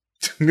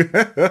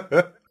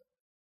it.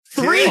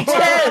 3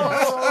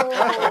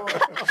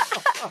 10s!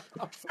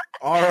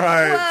 All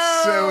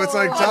right, so it's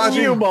like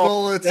dodging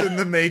bullets in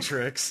the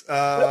Matrix. You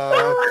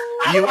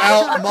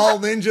out Mall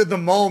Ninja the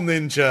Mall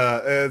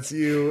Ninja as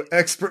you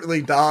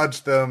expertly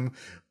dodge them,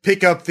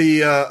 pick up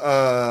the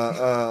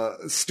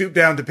stoop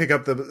down to pick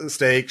up the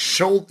stake,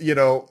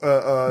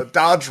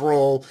 dodge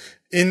roll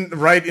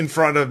right in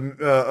front of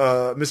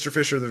Mr.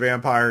 Fisher the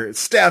vampire,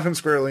 stab him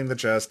squarely in the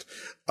chest.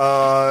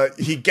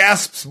 He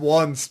gasps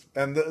once,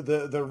 and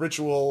the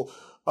ritual.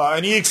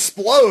 And he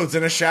explodes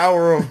in a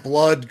shower of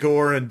blood,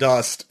 gore, and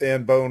dust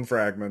and bone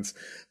fragments.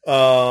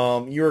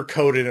 You're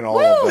coated in all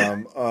of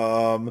them.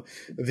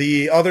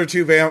 The other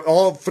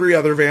all 3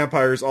 other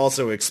vampires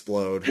also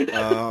explode.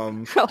 All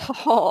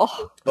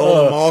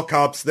the mall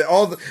cops,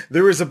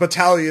 there was a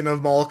battalion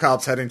of mall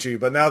cops heading to you,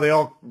 but now they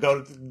all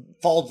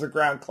fall to the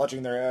ground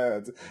clutching their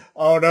heads.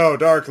 Oh no,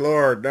 Dark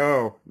Lord,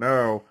 no,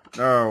 oh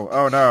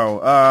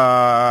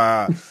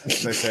no,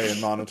 they say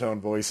in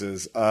monotone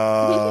voices.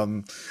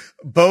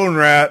 Bone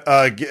Rat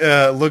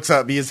looks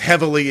up. He is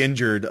heavily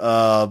injured,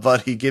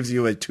 but he gives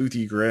you a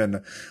toothy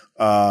grin.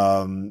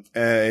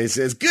 He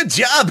says, "Good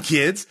job,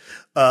 kids.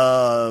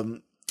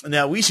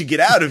 Now we should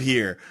get out of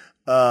here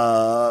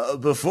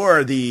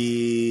before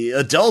the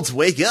adults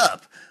wake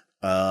up."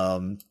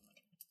 You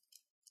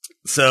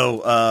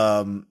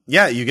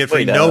get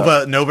free.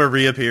 Nova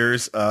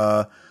reappears.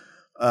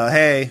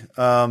 Hey,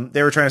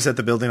 they were trying to set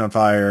the building on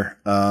fire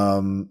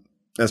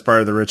as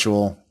part of the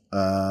ritual.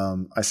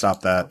 I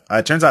stopped that.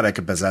 It turns out I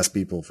could possess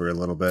people for a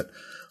little bit.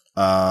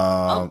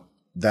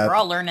 We're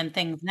all learning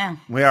things now.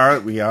 We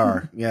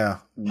are. Yeah.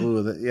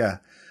 Ooh, yeah.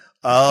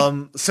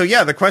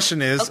 The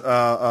question is,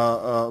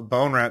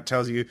 Bone Rat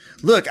tells you,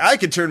 look, I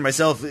can turn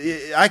myself,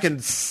 I can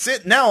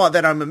sit now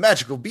that I'm a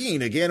magical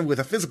being again with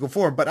a physical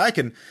form, but I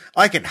can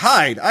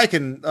hide. I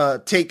can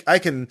look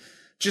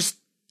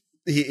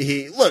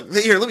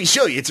here, let me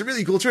show you. It's a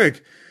really cool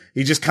trick.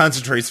 He just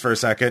concentrates for a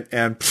second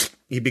and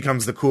he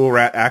becomes the Cool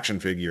Rat action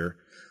figure.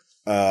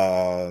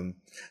 So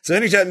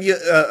anytime you,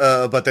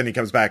 but then he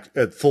comes back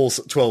at full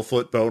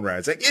 12-foot Bone Rat.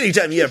 It's like,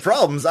 anytime you have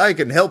problems, I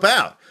can help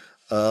out.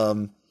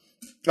 But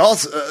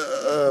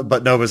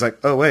Nova's like,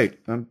 oh wait,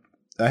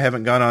 I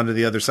haven't gone on to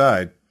the other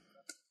side.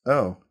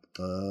 Oh,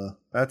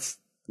 that's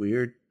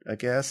weird, I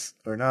guess,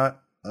 or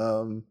not.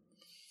 It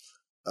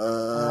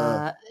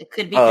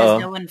could be because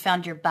no one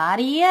found your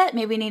body yet.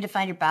 Maybe we need to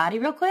find your body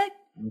real quick.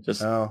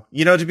 To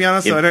be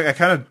honest, I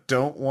kind of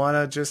don't want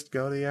to just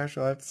go to the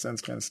afterlife. It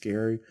sounds kind of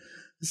scary.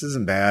 This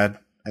isn't bad,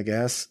 I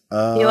guess.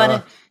 Do you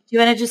want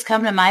to just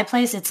come to my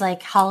place? It's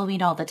like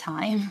Halloween all the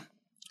time.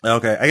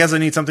 Okay, I guess I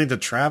need something to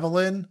travel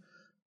in.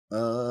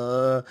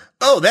 Oh,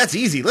 that's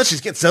easy. Let's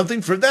just get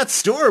something from that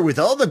store with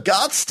all the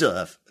goth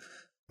stuff.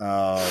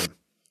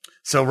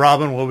 So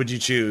Robin, what would you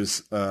choose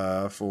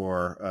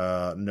for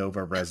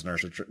Nova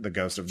Resner, the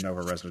ghost of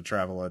Nova Resner, to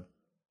travel in?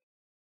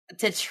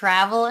 To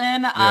travel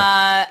in,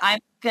 I'm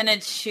gonna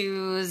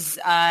choose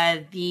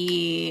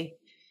the.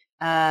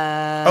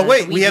 Oh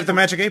wait, we have the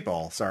Magic 8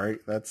 Ball. Sorry,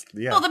 that's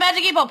Oh, the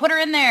Magic 8 Ball. Put her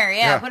in there.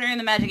 Yeah, put her in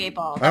the Magic 8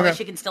 Ball. That way Okay.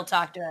 she can still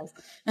talk to us.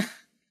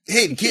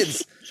 Hey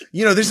kids,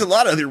 there's a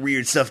lot of other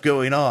weird stuff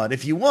going on.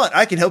 If you want,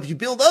 I can help you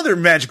build other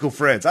magical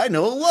friends. I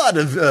know a lot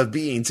of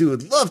beings who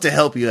would love to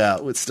help you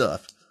out with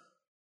stuff.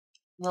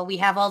 Well, we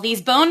have all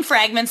these bone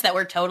fragments that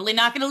we're totally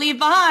not going to leave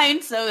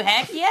behind. So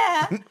heck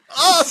yeah.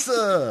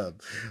 Awesome.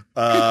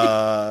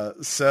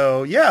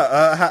 So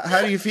yeah,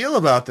 how do you feel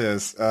about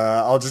this?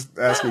 I'll just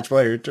ask each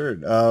player in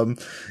turn.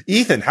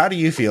 Ethan, how do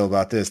you feel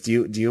about this?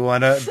 Do you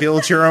want to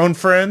build your own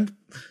friend?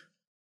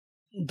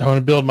 I want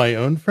to build my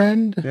own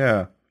friend.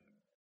 Yeah.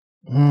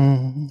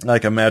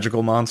 Like a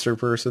magical monster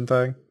person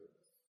thing?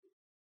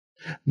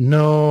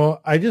 No,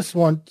 I just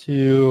want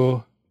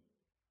to.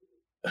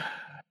 I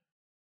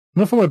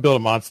don't know if I want to build a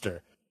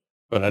monster,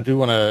 but I do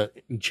want to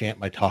enchant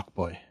my talk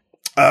boy.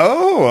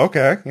 Oh,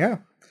 okay. Yeah.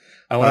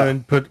 I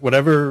want to put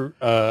whatever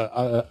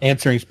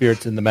answering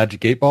spirits in the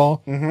Magic 8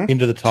 Ball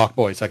into the talk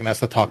boy, so I can ask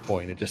the talk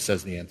boy and it just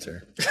says the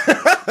answer.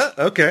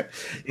 Okay.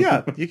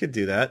 Yeah, you could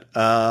do that.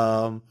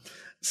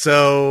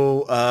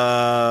 So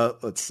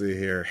let's see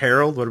here.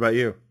 Harold, what about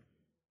you?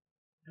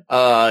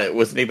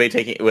 Was anybody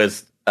taking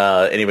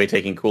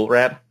Cool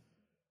Rat?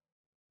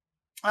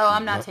 Oh,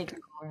 I'm not taking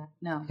Cora.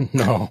 No.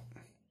 No.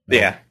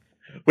 Yeah.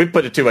 We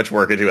put too much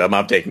work into him.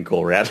 I'm taking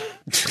Cool Rat.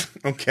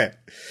 Okay.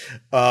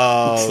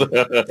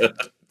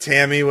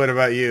 Tammy, what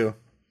about you?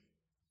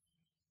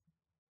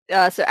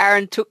 So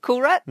Aaron took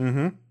Cool Rat.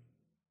 Mm-hmm.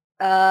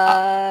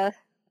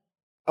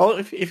 Oh,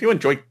 if you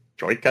want joint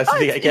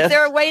custody, I guess. Is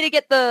there a way to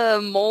get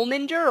the Mole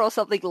Ninja or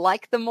something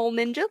like the Mole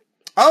Ninja?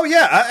 Oh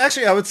yeah,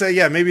 actually, I would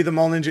say maybe the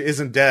Mole Ninja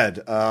isn't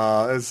dead.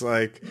 It's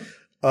like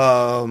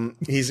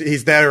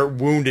he's there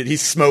wounded.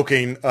 He's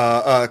smoking,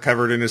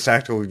 covered in his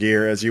tactical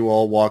gear as you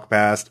all walk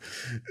past.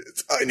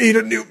 I need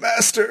a new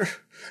master.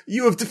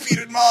 You have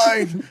defeated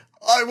mine.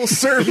 I will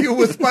serve you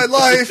with my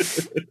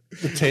life.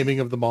 The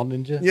taming of the mall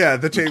ninja. Yeah,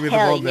 the taming of the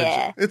Hell Mole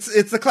yeah. Ninja.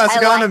 It's the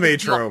classic I like anime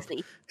this trope.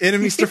 moxie.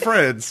 Enemies to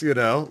friends,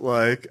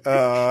 like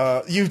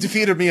you've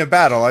defeated me in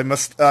battle. I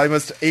must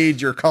aid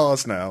your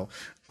cause now.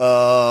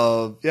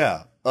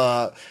 Yeah.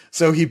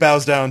 So he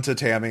bows down to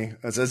Tammy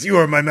and says, "You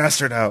are my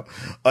master now.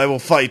 I will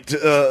fight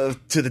to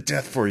the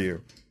death for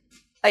you."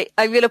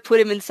 I'm gonna put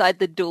him inside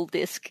the dual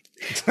disc.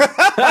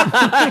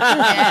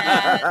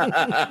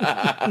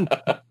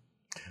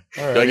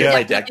 All right, Do I get yeah.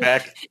 my deck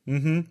back?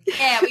 Mm-hmm.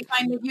 Yeah, we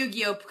find the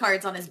Yu-Gi-Oh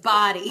cards on his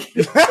body.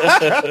 This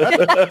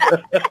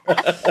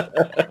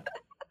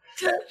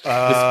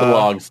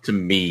belongs to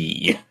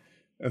me.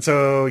 And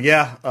so,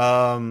 yeah.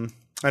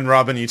 And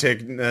Robin, you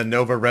take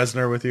Nova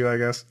Resner with you, I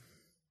guess.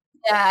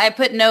 Yeah, I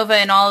put Nova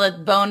in all the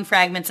bone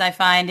fragments I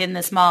find in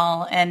this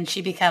mall, and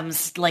she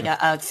becomes like a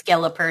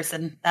skele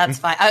person. That's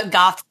fine. A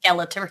goth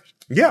skeleton.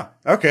 Yeah.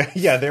 Okay.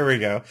 Yeah. There we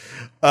go.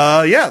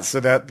 Yeah. So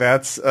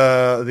that's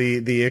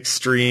the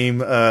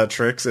extreme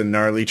tricks and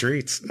gnarly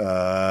treats.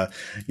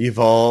 You've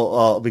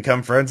all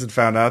become friends and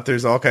found out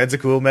there's all kinds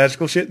of cool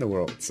magical shit in the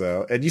world.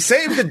 So, and you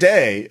saved the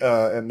day,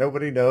 and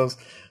nobody knows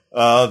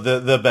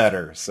the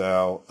better.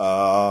 So,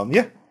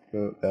 yeah.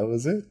 That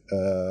was it.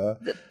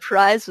 The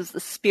prize was the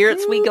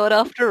spirits we got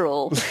after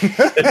all.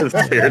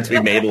 The spirits we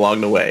made along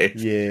the way.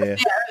 Yeah.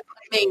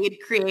 Made,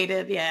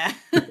 created, yeah.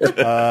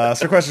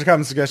 So questions,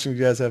 comments, suggestions,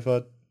 you guys have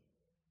fun?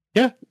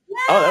 Yeah.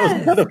 Oh, that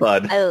was kind of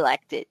fun. I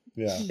liked it.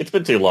 Yeah. It's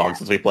been too long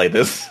since we played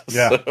this.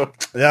 Yeah. So.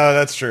 No,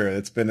 that's true.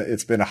 It's been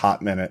a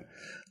hot minute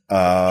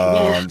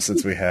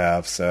since we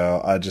have. So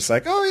I just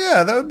like, oh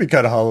yeah, that would be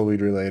kind of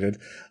Halloween related.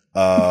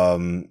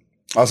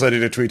 Also I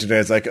did a tweet today.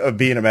 It's like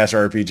being a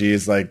master RPG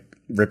is like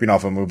ripping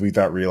off a movie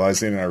without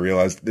realizing, and I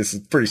realized this is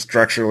pretty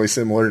structurally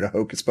similar to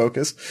Hocus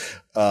Pocus.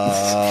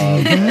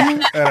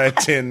 And I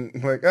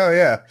didn't like, oh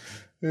yeah,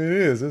 it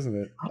is, isn't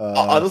it?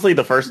 Honestly,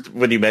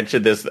 when you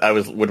mentioned this,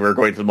 when we were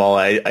going to the mall,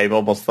 I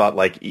almost thought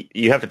like,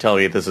 you have to tell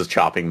me if this is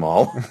Chopping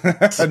Mall.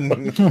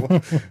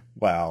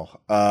 Wow.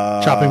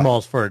 Shopping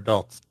malls for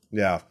adults.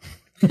 Yeah.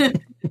 All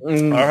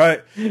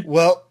right.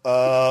 Well,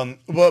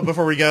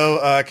 before we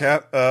go,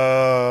 Kat,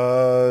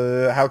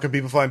 how can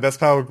people find Best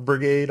Power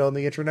Brigade on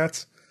the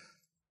internets?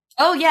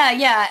 Oh,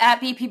 yeah.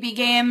 At BPB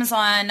Games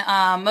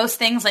on most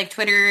things like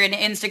Twitter and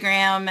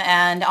Instagram,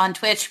 and on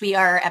Twitch, we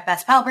are at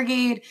Best Pal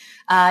Brigade.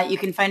 You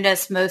can find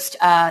us most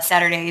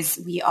Saturdays.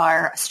 We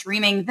are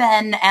streaming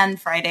then,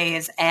 and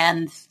Fridays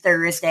and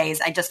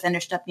Thursdays. I just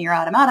finished up Nier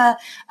Automata,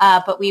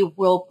 but we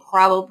will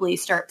probably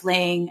start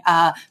playing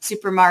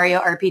Super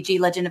Mario RPG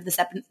Legend of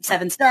the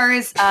Seven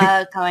Stars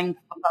coming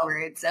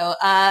forward. So,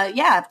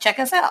 check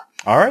us out.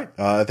 All right.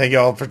 Thank you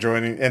all for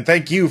joining, and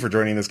thank you for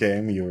joining this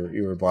game.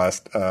 You were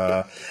blessed.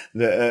 For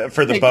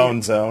the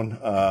Bone Zone,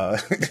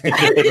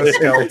 the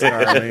Skeleton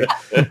Army.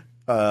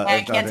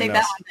 I can't take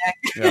that one back.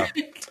 Yeah.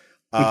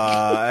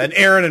 And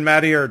Aaron and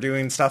Maddie are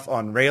doing stuff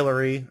on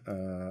Railery.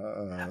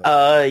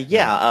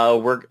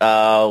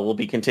 We'll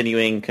be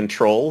continuing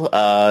Control,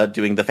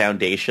 doing the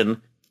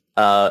Foundation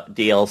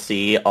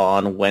DLC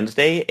on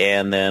Wednesday,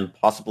 and then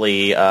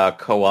possibly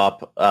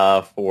co-op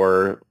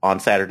on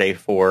Saturday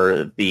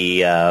for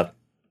the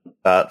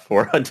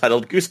for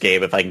Untitled Goose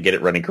Game if I can get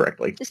it running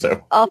correctly. Just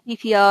So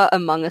RPPR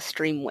Among Us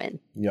stream win.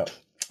 Yep.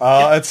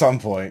 At some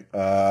point.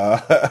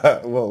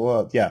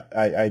 Well, yeah,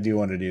 I do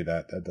want to do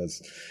that. That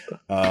does.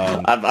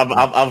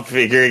 I'm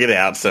figuring it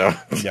out. So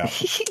Yeah.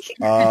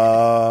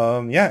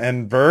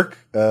 And Burke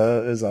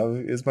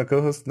is my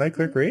co-host of Night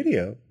Clerk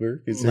Radio.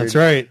 That's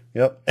right.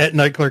 Yep. At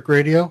Night Clerk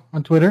Radio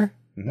on Twitter,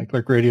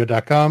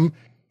 nightclerkradio.com.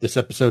 This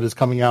episode is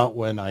coming out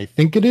when I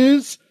think it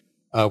is.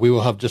 We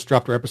will have just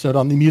dropped our episode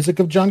on the music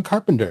of John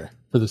Carpenter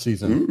for the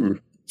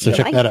season. So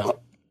check that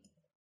out.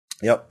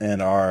 Yep,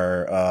 and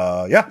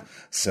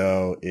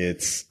so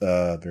it's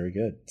very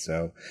good.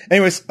 So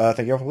anyways, thank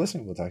you all for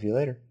listening. We'll talk to you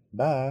later.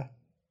 Bye.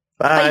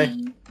 bye.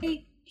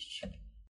 Bye.